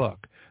in the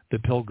book, The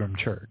Pilgrim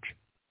Church.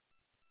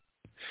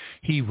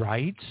 He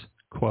writes,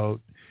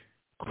 quote,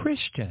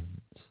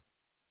 Christians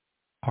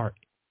are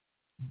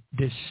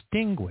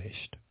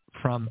distinguished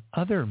from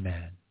other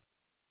men,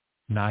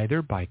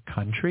 neither by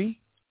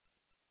country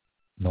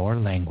nor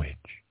language,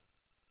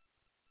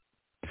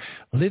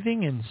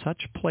 living in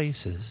such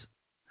places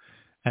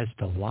as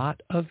the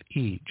lot of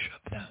each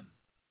of them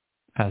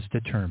has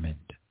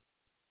determined.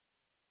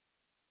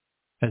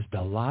 As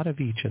the lot of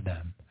each of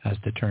them has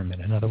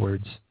determined. In other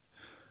words,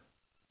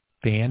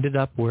 they ended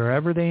up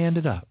wherever they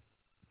ended up.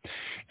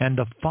 And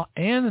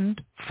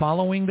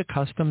following the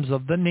customs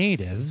of the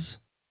natives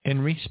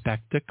in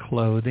respect to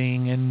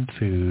clothing and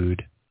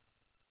food,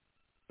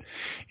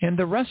 and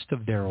the rest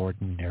of their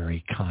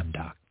ordinary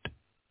conduct.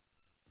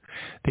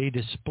 They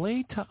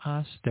display to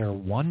us their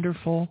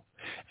wonderful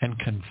and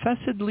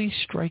confessedly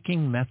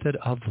striking method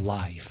of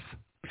life.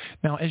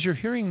 Now, as you're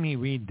hearing me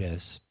read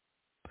this,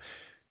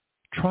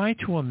 try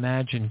to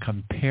imagine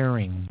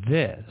comparing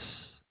this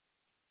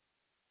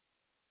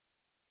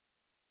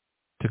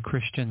to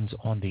Christians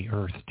on the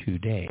earth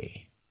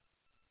today.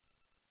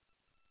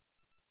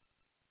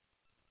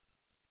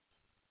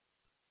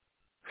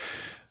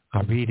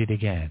 I'll read it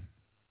again.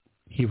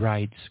 He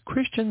writes,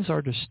 Christians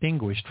are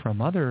distinguished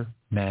from other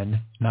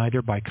men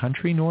neither by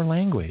country nor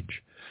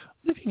language,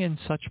 living in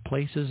such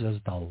places as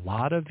the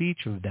lot of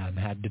each of them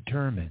had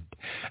determined,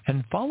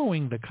 and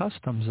following the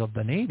customs of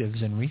the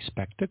natives in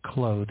respect to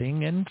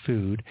clothing and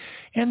food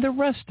and the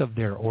rest of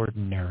their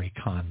ordinary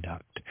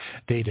conduct.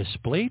 They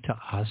display to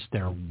us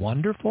their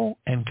wonderful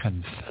and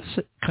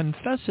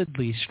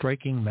confessedly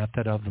striking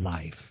method of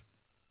life.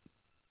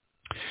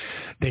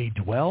 They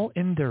dwell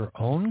in their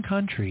own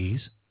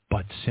countries,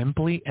 but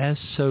simply as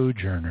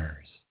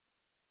sojourners.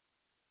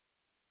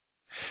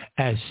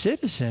 As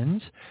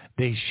citizens,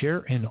 they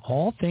share in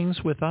all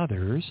things with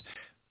others,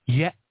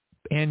 yet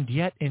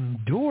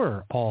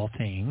endure all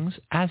things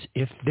as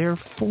if they're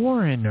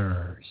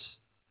foreigners.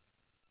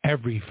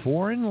 Every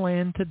foreign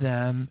land to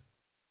them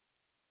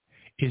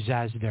is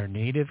as their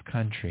native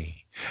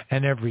country,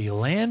 and every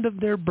land of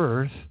their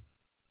birth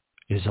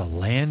is a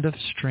land of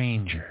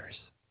strangers.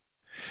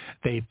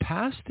 They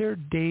pass their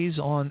days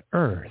on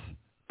earth,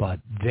 but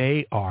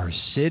they are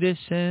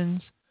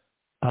citizens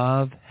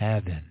of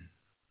heaven.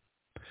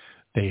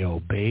 They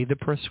obey the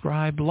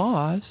prescribed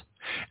laws,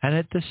 and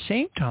at the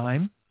same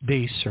time,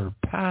 they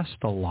surpass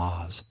the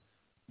laws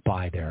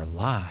by their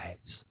lives.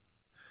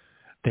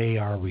 They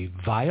are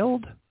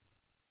reviled,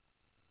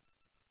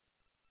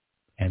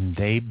 and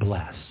they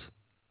bless.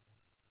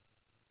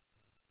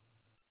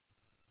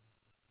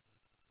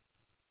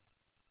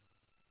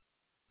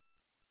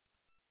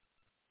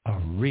 A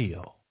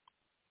real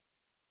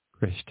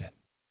Christian.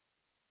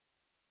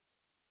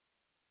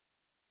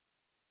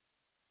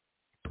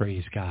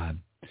 Praise God.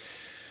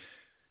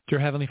 Dear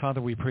Heavenly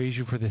Father, we praise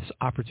you for this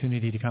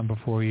opportunity to come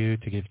before you,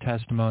 to give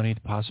testimony,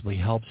 to possibly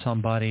help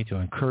somebody, to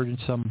encourage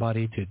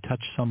somebody, to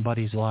touch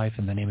somebody's life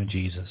in the name of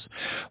Jesus.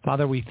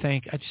 Father, I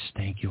just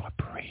thank you. I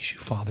praise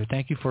you, Father.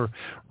 Thank you for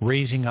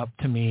raising up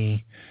to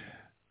me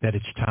that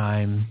it's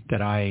time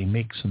that I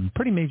make some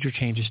pretty major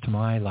changes to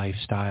my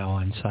lifestyle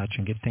and such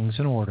and get things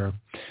in order.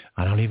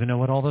 I don't even know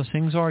what all those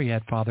things are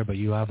yet, Father, but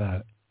you have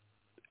an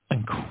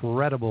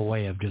incredible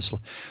way of just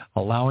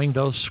allowing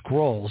those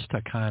scrolls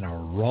to kind of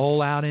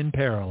roll out in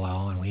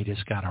parallel, and we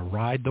just got to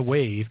ride the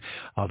wave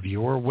of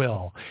your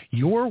will.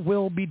 Your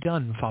will be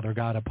done, Father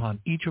God,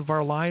 upon each of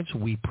our lives.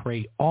 We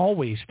pray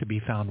always to be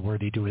found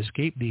worthy to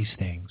escape these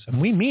things,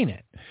 and we mean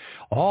it.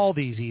 All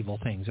these evil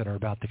things that are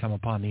about to come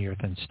upon the earth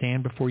and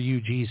stand before you,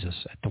 Jesus,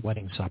 at the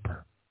wedding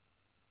supper.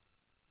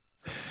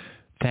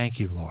 Thank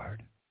you,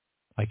 Lord.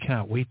 I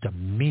cannot wait to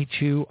meet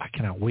you. I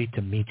cannot wait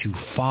to meet you,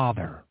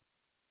 Father.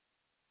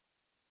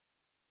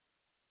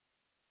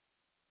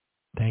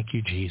 Thank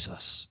you, Jesus.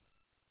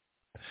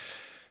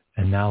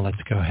 And now let's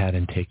go ahead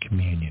and take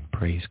communion.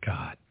 Praise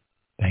God.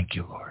 Thank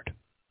you, Lord.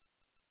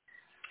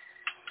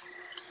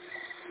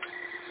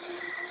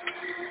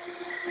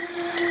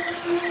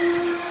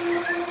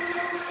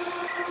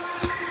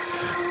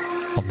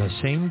 On the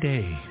same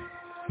day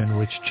in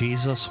which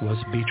Jesus was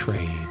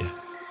betrayed,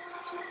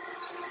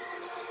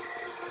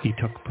 he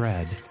took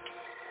bread,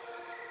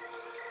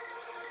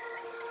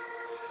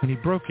 and he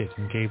broke it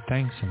and gave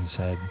thanks and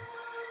said,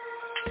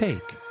 "Take,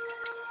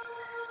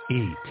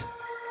 eat.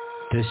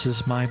 This is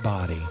my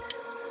body,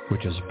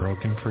 which is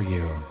broken for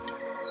you.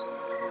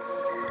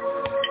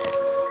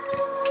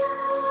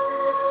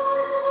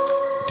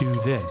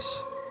 Do this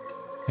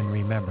in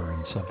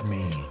remembrance of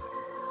me."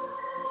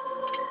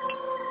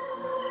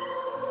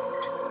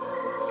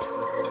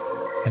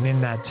 And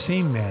in that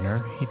same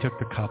manner, he took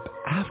the cup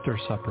after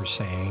supper,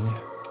 saying,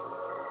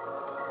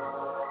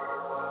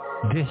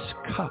 "This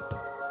cup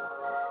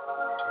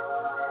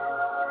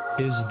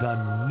is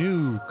the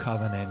new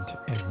covenant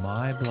in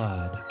my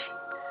blood.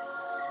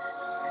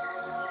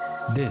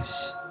 This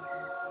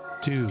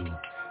do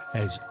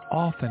as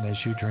often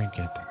as you drink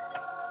it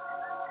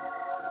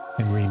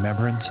in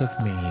remembrance of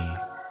me."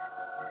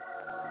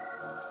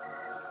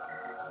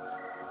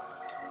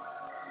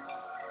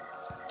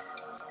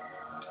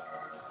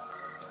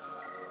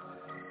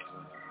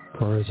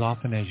 For as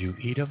often as you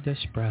eat of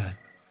this bread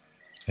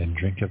and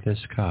drink of this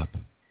cup,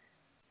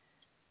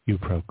 you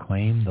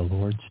proclaim the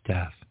Lord's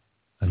death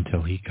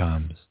until he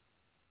comes.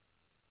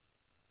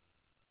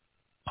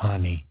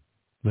 Ani,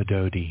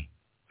 Vadodi,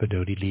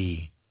 Vadodi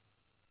Li.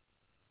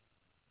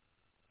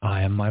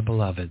 I am my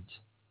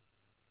beloved's,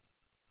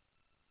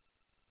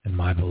 and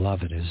my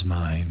beloved is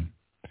mine.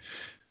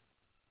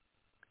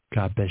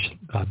 God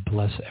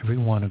bless every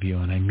one of you,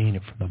 and I mean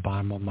it from the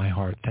bottom of my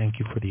heart. Thank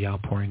you for the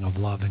outpouring of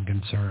love and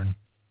concern.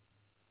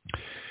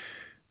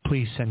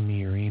 Please send me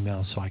your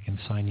email so I can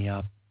sign you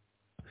up.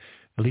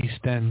 At least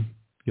then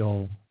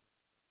you'll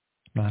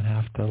not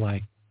have to,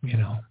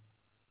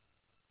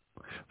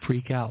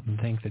 freak out and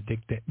think that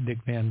Dick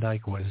Van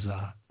Dyke was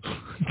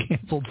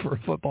canceled for a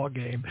football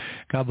game.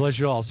 God bless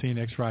you all. See you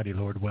next Friday,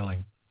 Lord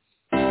willing.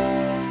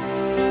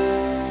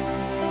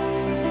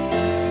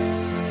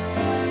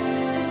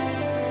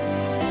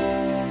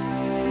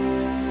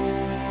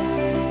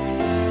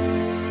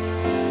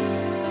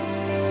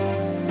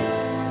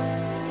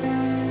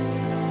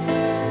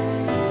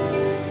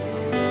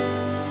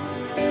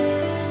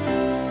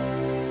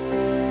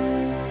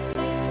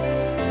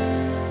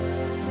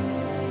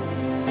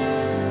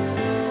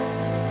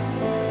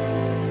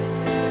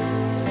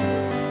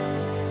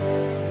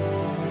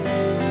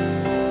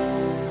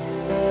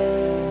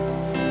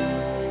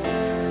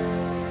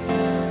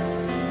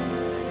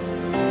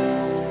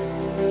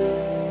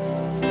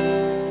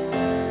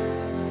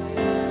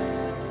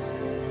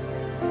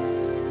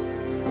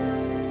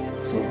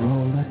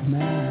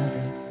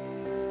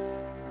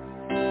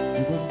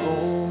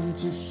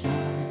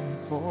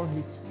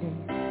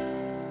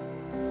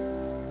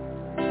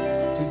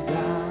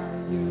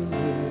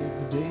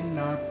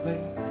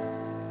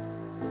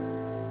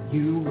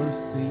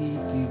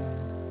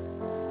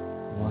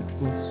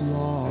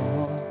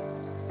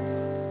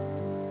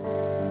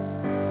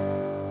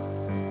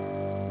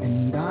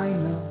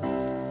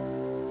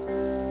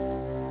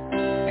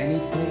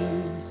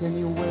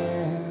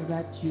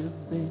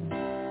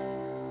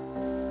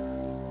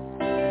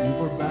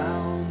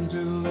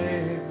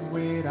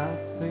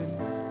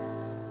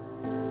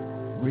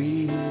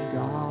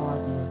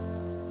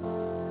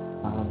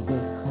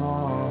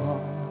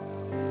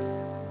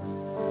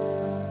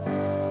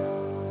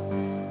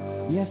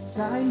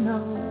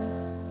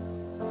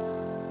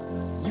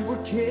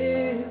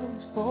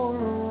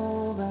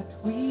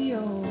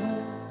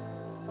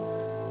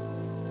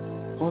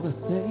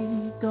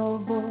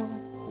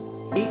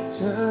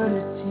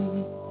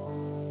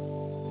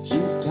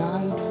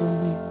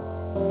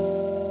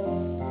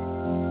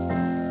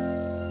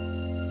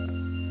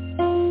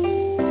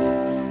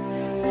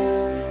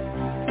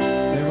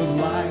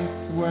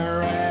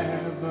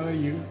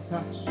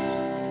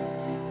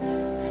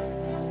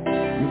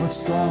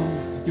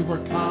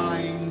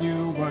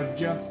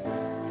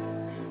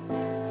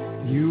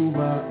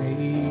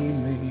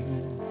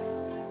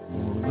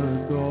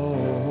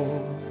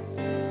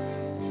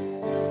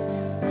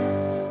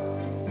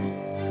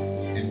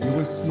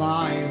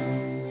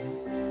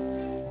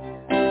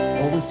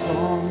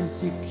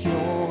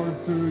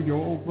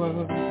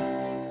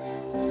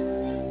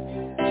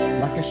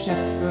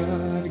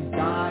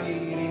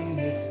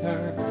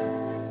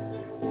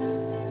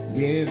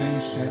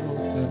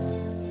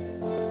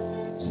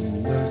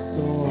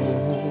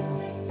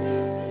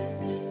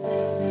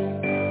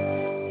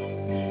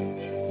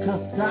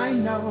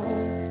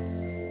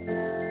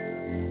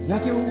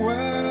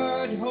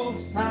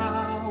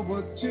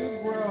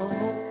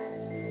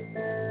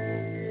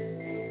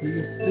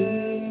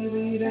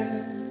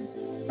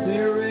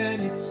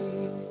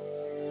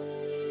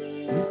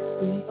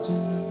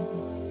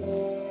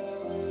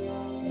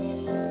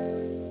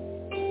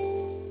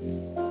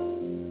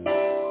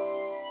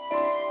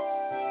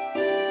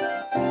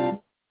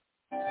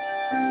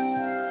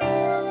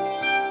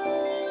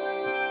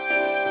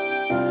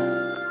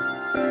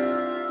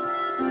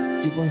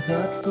 You were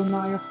hurt for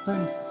my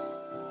offense.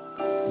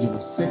 You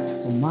were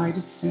sick for my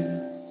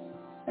disease.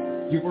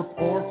 You were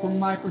poor for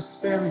my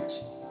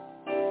prosperity.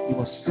 You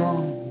are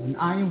strong when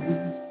I am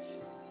weak.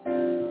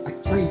 I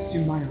praise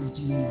you, my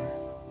Redeemer.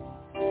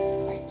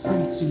 I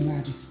praise you,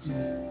 Majesty.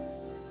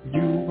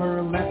 You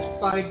were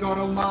left by God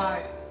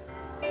Almighty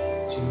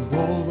to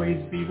always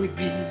be with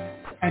me.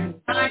 And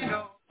I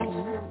know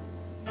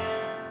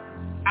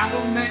I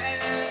will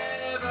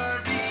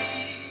never be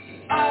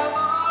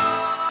alone.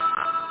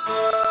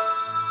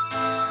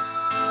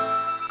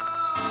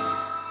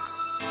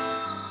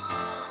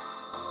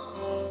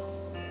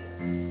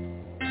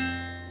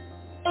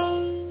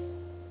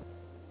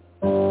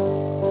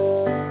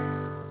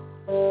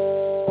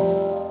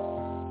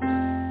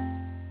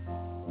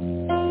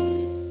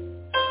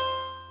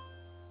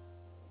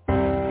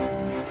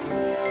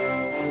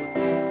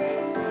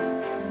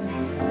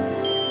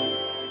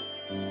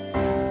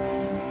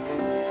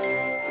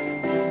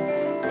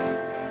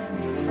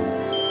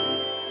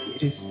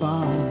 It is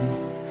fine.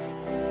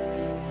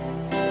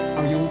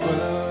 How your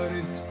word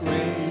is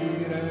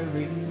greater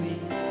in me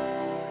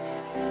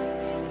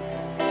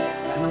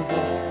than of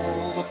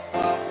all the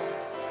power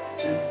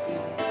to be.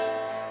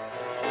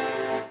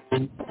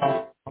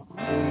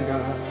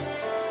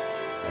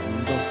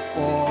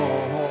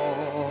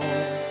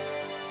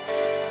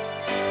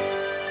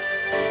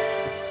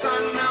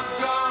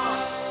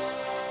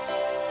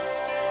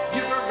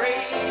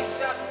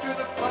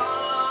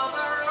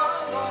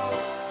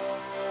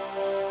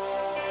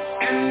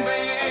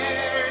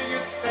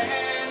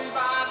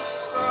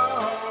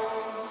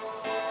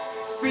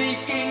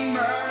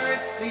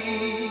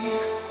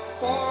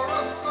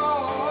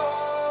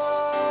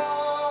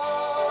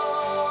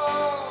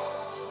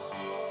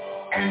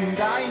 And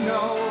I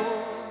know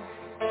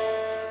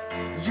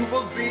you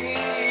will be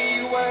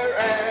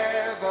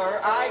wherever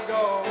I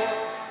go.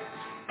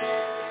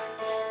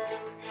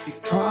 The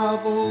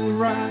trouble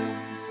runs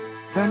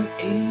an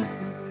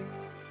easy,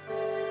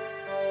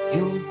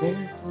 you're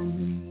there for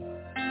me.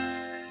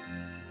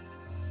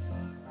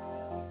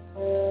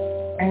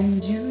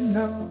 And you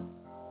know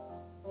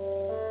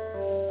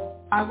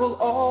I will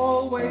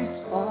always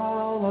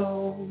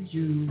follow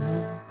you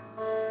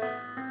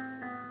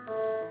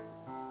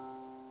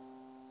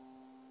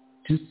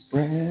to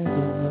spread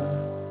the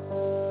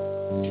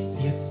love,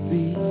 yes,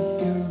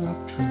 speaker of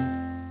truth.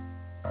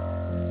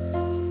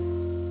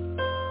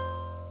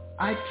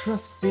 I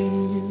trust in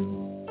you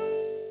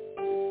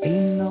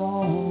in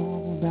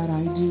all that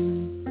I do.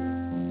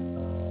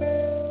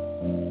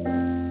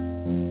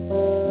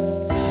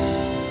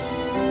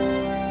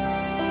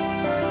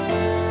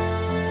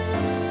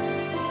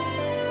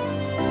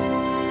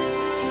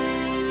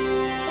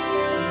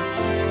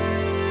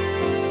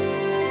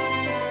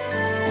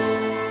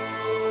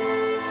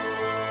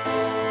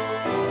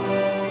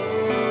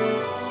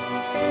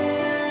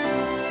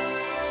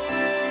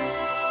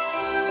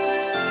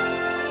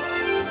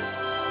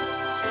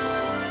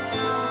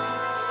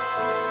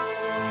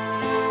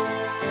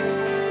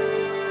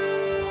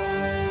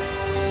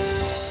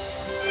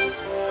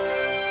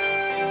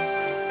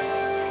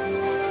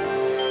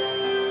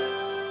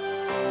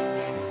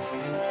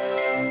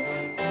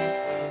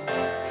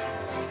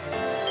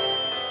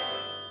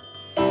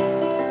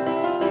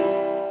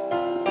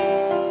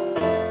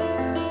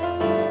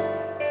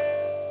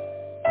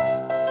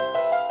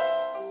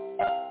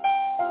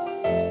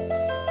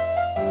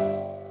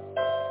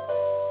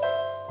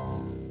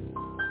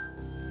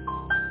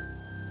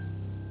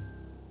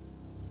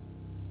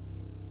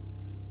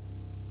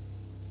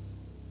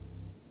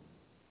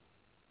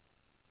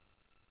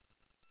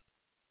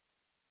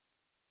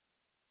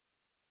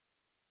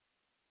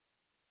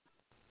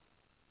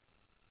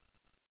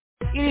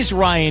 It is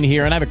Ryan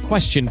here, and I have a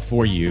question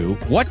for you.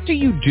 What do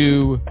you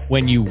do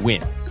when you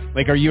win?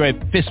 Like, are you a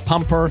fist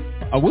pumper,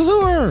 a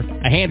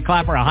woohooer, a hand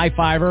clapper, a high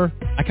fiver?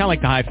 I kind of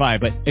like the high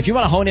five, but if you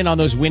want to hone in on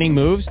those winning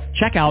moves,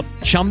 check out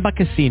Chumba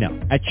Casino.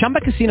 At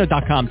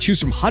ChumbaCasino.com, choose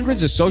from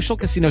hundreds of social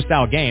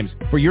casino-style games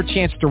for your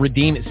chance to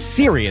redeem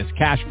serious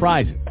cash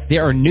prizes.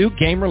 There are new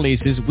game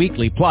releases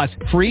weekly, plus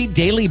free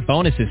daily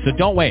bonuses, so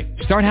don't wait.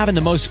 Start having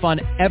the most fun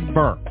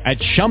ever at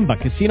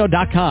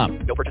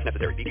ChumbaCasino.com. No purchase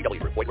necessary.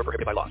 VGW. Void where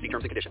prohibited by law. See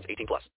terms and conditions. 18+.